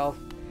 12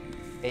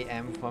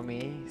 a.m. for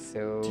me.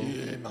 So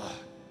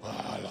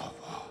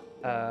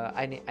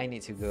I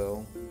need to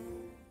go.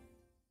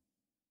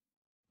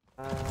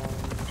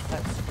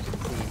 Let's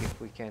see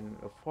if we can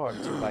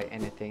afford to buy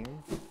anything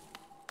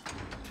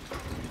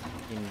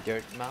in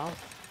Dirtmouth.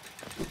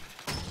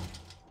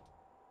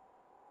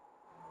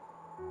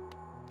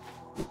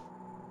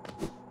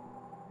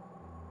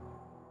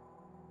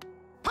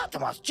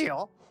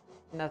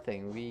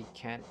 Nothing. We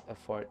can't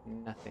afford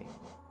nothing.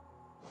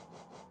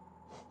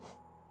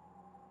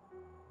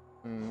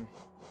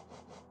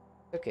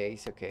 Okay,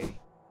 it's okay.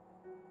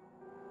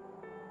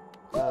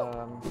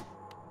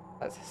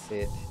 Let's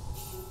sit.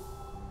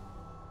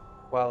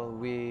 While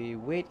we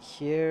wait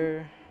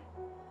here.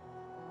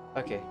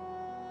 Okay.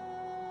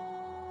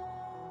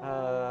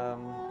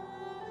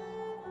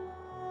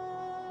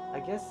 I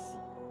guess,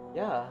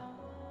 yeah.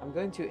 I'm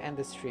going to end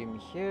the stream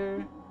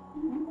here.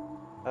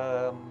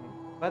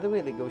 By the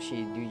way,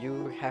 Legoshi, do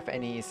you have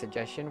any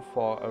suggestion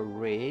for a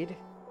raid?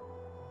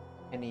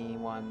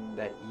 Anyone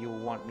that you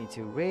want me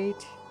to raid?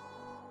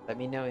 Let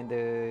me know in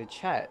the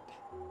chat.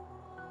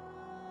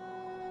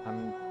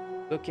 I'm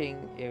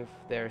looking if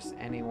there's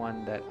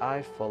anyone that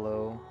I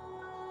follow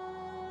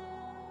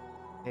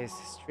is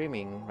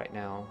streaming right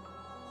now.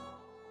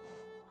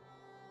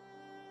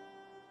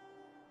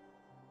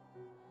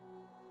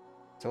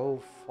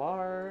 So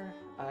far,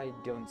 I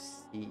don't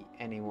see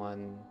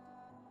anyone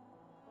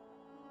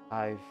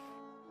I've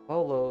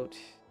followed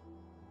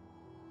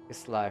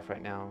is live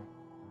right now.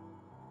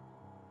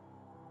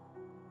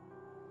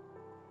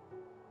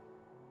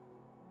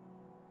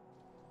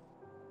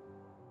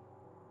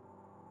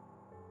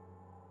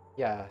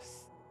 Yeah,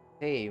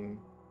 same.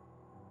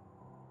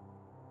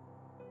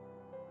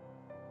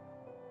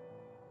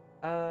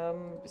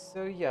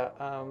 So yeah,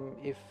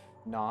 if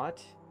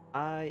not,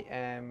 I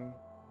am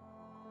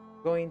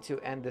going to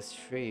end the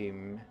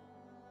stream.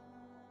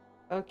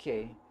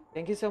 Okay.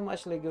 Thank you so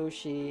much,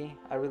 Legoshi.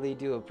 I really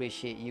do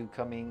appreciate you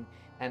coming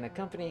and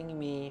accompanying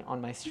me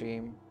on my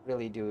stream.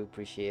 Really do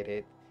appreciate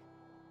it.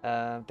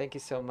 Thank you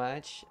so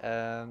much.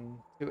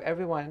 To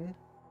everyone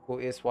who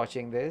is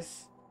watching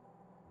this,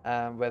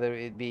 whether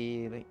it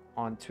be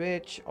on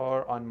Twitch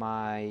or on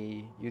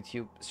my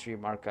YouTube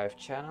stream archive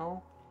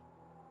channel.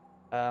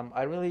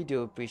 I really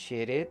do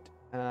appreciate it.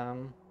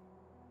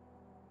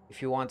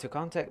 If you want to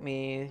contact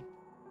me,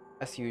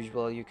 as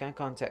usual, you can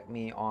contact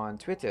me on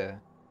Twitter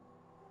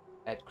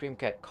at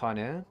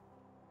CreamCatCorner.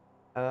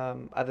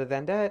 Other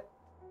than that,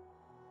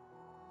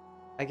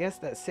 I guess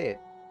that's it.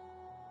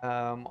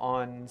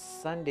 On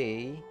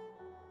Sunday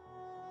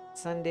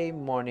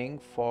morning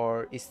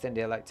for Eastern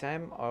Daylight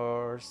Time,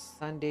 or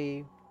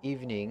Sunday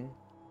evening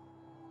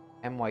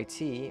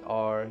MYT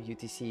or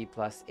UTC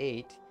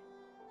 +8,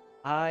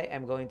 I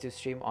am going to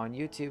stream on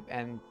YouTube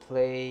and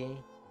play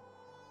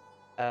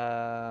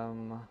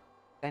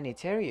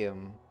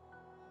Sanitarium.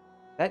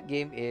 That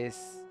game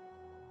is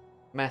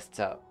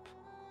messed up.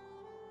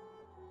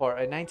 For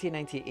a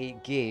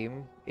 1998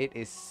 game, it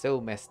is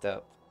so messed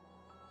up.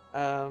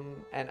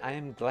 And I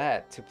am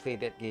glad to play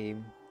that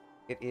game.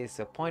 It is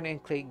a point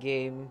and click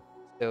game,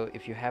 so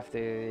if you have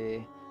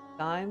the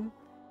time,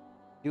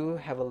 do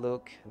have a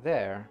look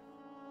there.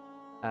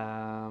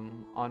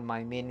 On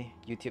my main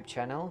YouTube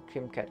channel,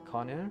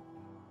 CreamCatCorner.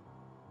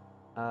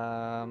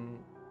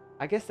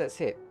 I guess that's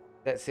it.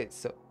 That's it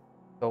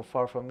so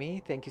far from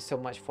me. Thank you so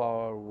much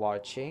for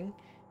watching,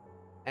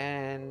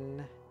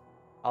 and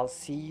I'll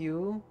see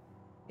you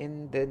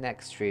in the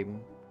next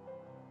stream.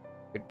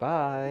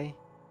 Goodbye.